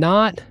it's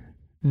not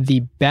the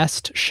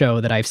best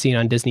show that I've seen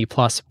on Disney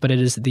Plus, but it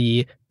is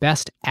the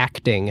best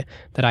acting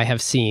that I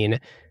have seen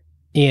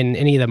in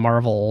any of the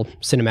Marvel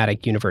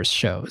Cinematic Universe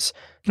shows.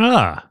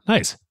 Ah,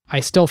 nice. I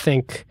still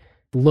think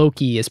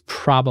Loki is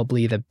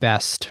probably the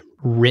best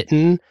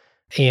written.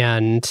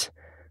 And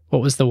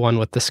what was the one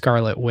with the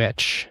Scarlet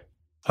Witch?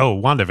 Oh,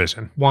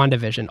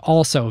 WandaVision.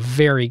 Also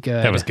very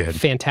good. That was good.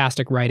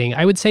 Fantastic writing.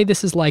 I would say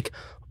this is like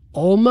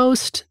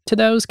almost to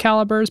those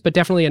calibers, but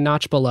definitely a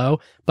notch below.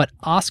 But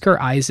Oscar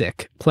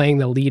Isaac playing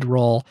the lead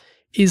role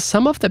is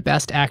some of the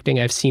best acting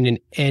I've seen in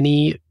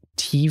any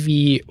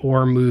TV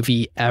or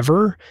movie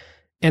ever.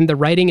 And the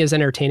writing is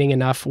entertaining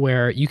enough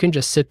where you can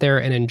just sit there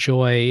and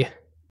enjoy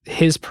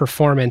his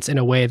performance in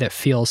a way that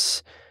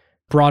feels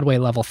Broadway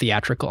level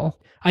theatrical.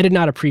 I did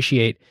not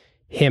appreciate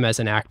him as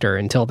an actor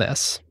until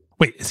this.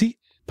 Wait, is he?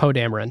 Poe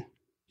Dameron.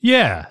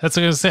 Yeah, that's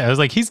what I was going to say. I was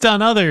like, he's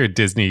done other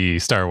Disney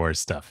Star Wars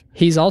stuff.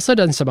 He's also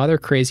done some other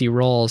crazy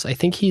roles. I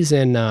think he's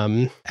in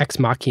Ex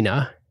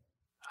Machina.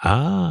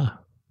 Ah.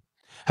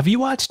 Have you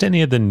watched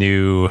any of the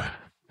new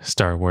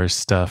Star Wars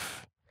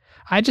stuff?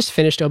 I just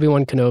finished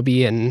Obi-Wan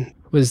Kenobi and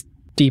was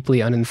deeply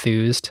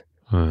unenthused.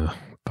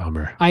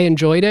 Bummer. I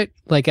enjoyed it,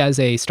 like as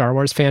a Star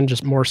Wars fan,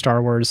 just more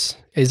Star Wars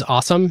is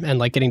awesome. And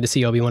like getting to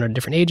see Obi-Wan at a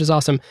different age is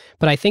awesome.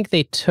 But I think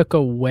they took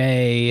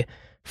away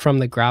from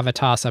the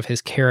gravitas of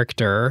his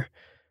character.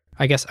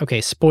 I guess, okay,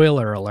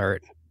 spoiler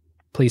alert.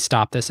 Please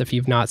stop this if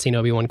you've not seen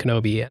Obi-Wan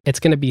Kenobi. It's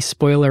going to be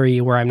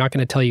spoilery where I'm not going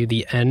to tell you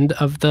the end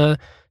of the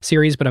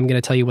series, but I'm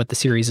going to tell you what the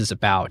series is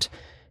about.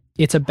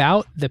 It's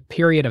about the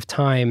period of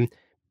time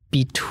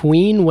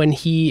between when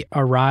he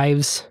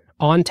arrives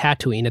on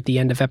Tatooine at the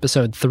end of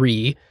episode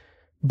 3,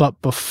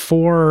 but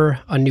before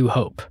A New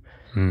Hope.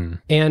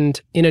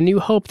 And in A New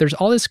Hope, there's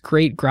all this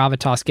great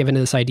gravitas given to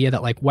this idea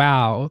that like,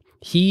 wow,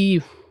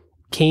 he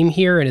came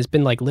here and has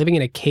been like living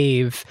in a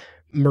cave,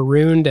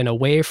 marooned and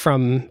away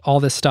from all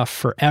this stuff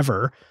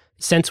forever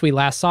since we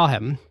last saw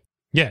him.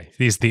 Yeah,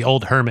 he's the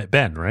old hermit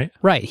Ben, right?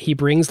 Right. He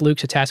brings Luke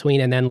to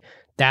Tatooine, and then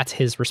that's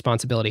his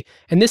responsibility.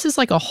 And this is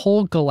like a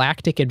whole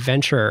galactic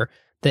adventure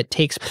that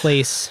takes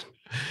place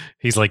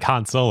He's like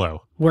Han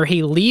Solo. where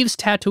he leaves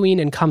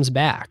Tatooine and comes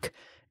back.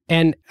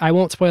 And I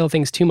won't spoil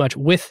things too much,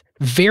 with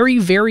very,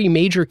 very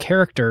major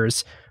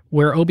characters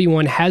where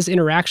Obi-Wan has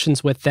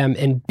interactions with them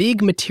in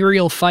big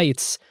material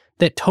fights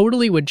that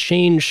totally would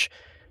change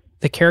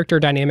the character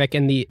dynamic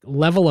and the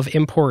level of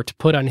import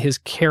put on his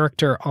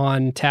character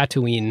on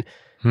Tatooine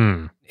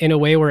in a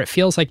way where it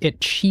feels like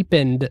it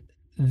cheapened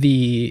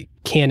the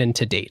canon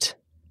to date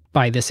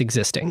by this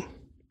existing.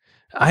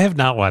 I have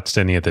not watched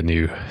any of the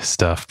new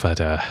stuff, but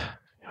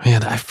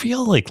man, I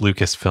feel like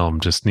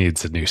Lucasfilm just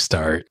needs a new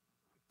start.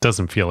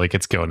 Doesn't feel like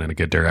it's going in a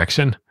good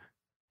direction.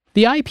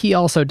 The IP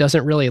also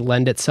doesn't really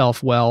lend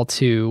itself well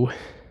to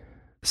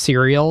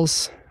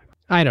serials.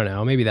 I don't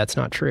know. Maybe that's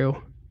not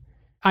true.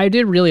 I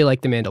did really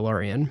like The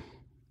Mandalorian.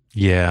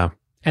 Yeah.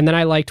 And then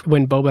I liked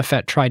when Boba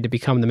Fett tried to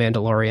become The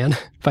Mandalorian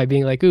by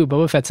being like, ooh,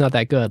 Boba Fett's not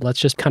that good. Let's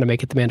just kind of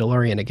make it The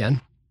Mandalorian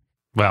again.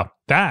 Well,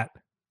 that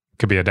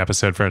could be an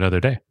episode for another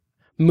day.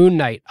 Moon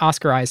Knight,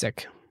 Oscar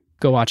Isaac.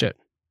 Go watch it.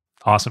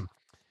 Awesome.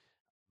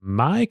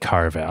 My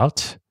carve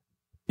out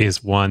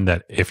is one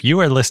that if you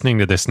are listening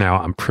to this now,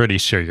 I'm pretty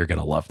sure you're going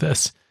to love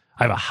this.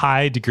 I have a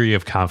high degree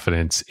of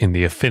confidence in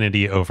the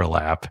affinity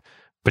overlap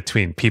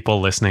between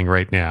people listening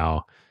right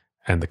now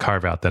and the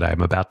carve out that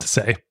I'm about to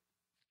say,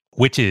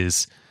 which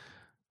is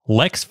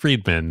Lex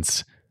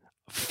Friedman's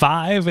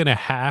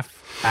 5.5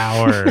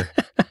 hour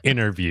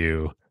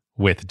interview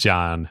with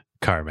John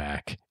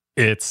Carmack.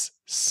 It's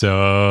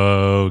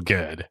so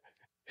good.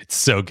 It's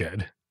so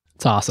good.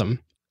 It's awesome.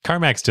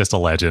 Carmack's just a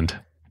legend.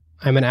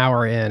 I'm an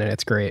hour in and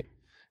it's great.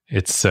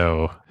 It's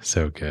so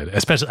good.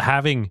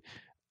 Especially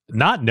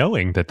not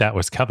knowing that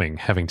was coming,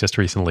 having just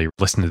recently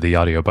listened to the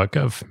audiobook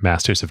of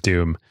Masters of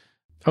Doom.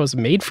 That was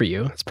made for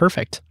you. It's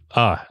perfect.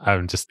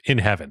 I'm just in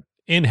heaven.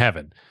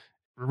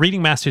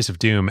 Reading Masters of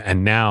Doom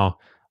and now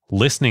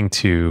listening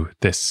to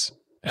this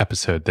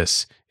episode,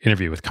 this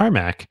interview with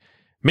Carmack,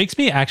 makes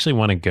me actually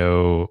want to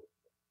go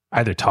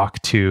either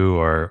talk to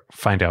or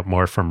find out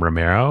more from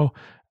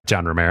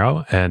John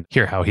Romero, and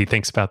hear how he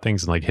thinks about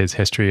things and like his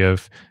history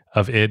of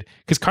id.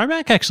 Because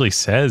Carmack actually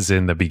says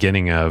in the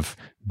beginning of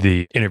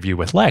the interview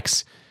with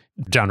Lex,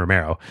 John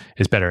Romero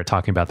is better at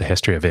talking about the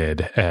history of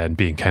id and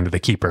being kind of the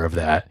keeper of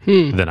that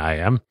than I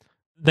am.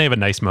 They have a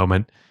nice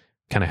moment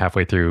kind of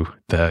halfway through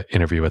the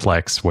interview with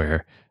Lex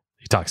where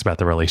he talks about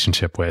the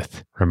relationship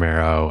with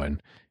Romero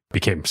and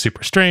became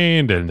super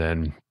strained and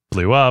then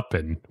blew up,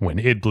 and when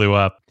id blew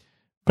up.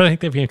 But I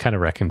think they've been kind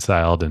of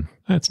reconciled, and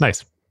it's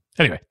nice.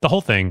 Anyway, the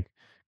whole thing,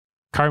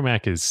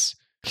 Carmack he's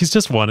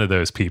just one of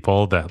those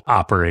people that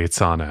operates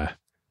on a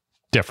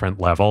different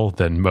level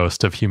than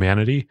most of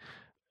humanity,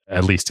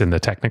 at least in the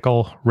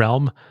technical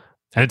realm.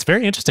 And it's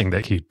very interesting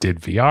that he did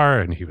VR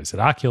and he was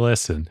at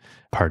Oculus and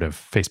part of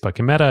Facebook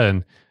and Meta.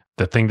 And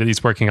the thing that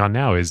he's working on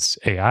now is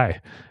AI,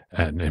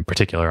 and in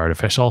particular,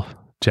 artificial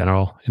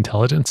general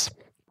intelligence.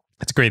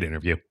 It's a great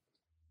interview.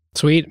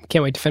 Sweet.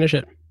 Can't wait to finish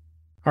it.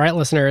 All right,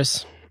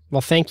 listeners.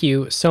 Well, thank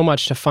you so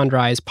much to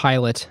Fundrise,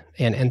 Pilot,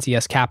 and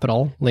NZS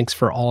Capital. Links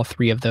for all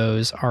three of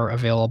those are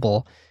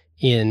available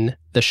in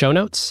the show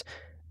notes,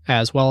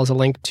 as well as a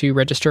link to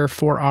register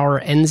for our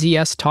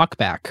NZS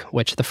Talkback,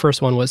 which the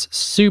first one was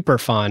super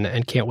fun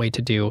and can't wait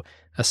to do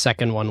a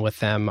second one with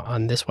them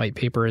on this white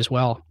paper as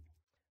well.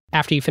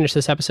 After you finish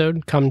this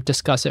episode, come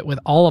discuss it with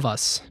all of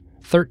us,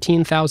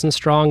 13,000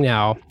 strong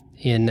now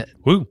in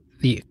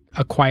the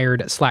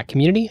Acquired Slack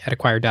community at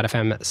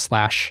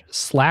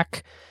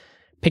acquired.fm/Slack.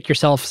 Pick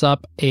yourselves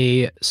up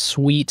a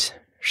sweet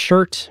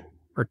shirt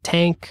or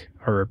tank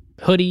or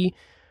hoodie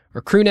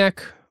or crew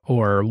neck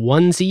or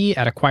onesie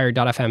at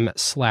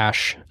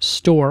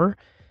acquired.fm/store.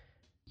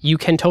 You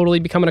can totally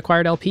become an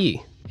Acquired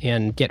LP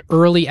and get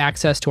early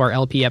access to our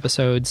LP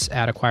episodes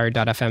at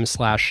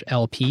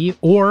acquired.fm/LP,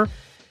 or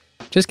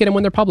just get them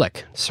when they're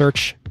public.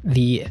 Search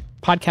the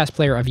podcast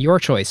player of your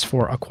choice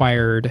for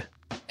Acquired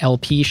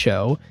LP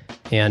show,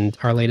 and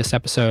our latest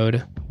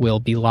episode will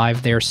be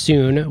live there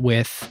soon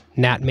with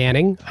Nat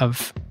Manning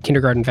of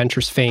Kindergarten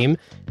Ventures fame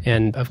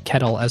and of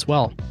Kettle as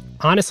well.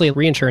 Honestly,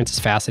 reinsurance is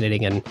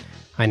fascinating, and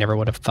I never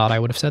would have thought I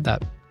would have said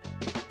that.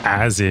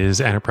 As is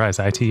enterprise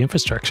IT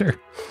infrastructure.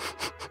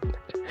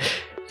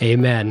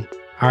 Amen.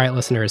 All right,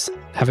 listeners,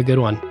 have a good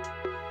one.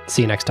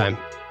 See you next time.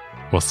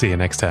 We'll see you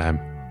next time.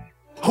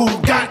 Who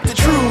got the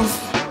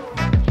truth?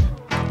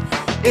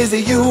 Is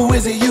it you?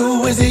 Is it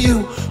you? Is it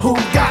you? Who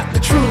got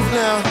the truth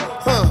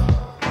now?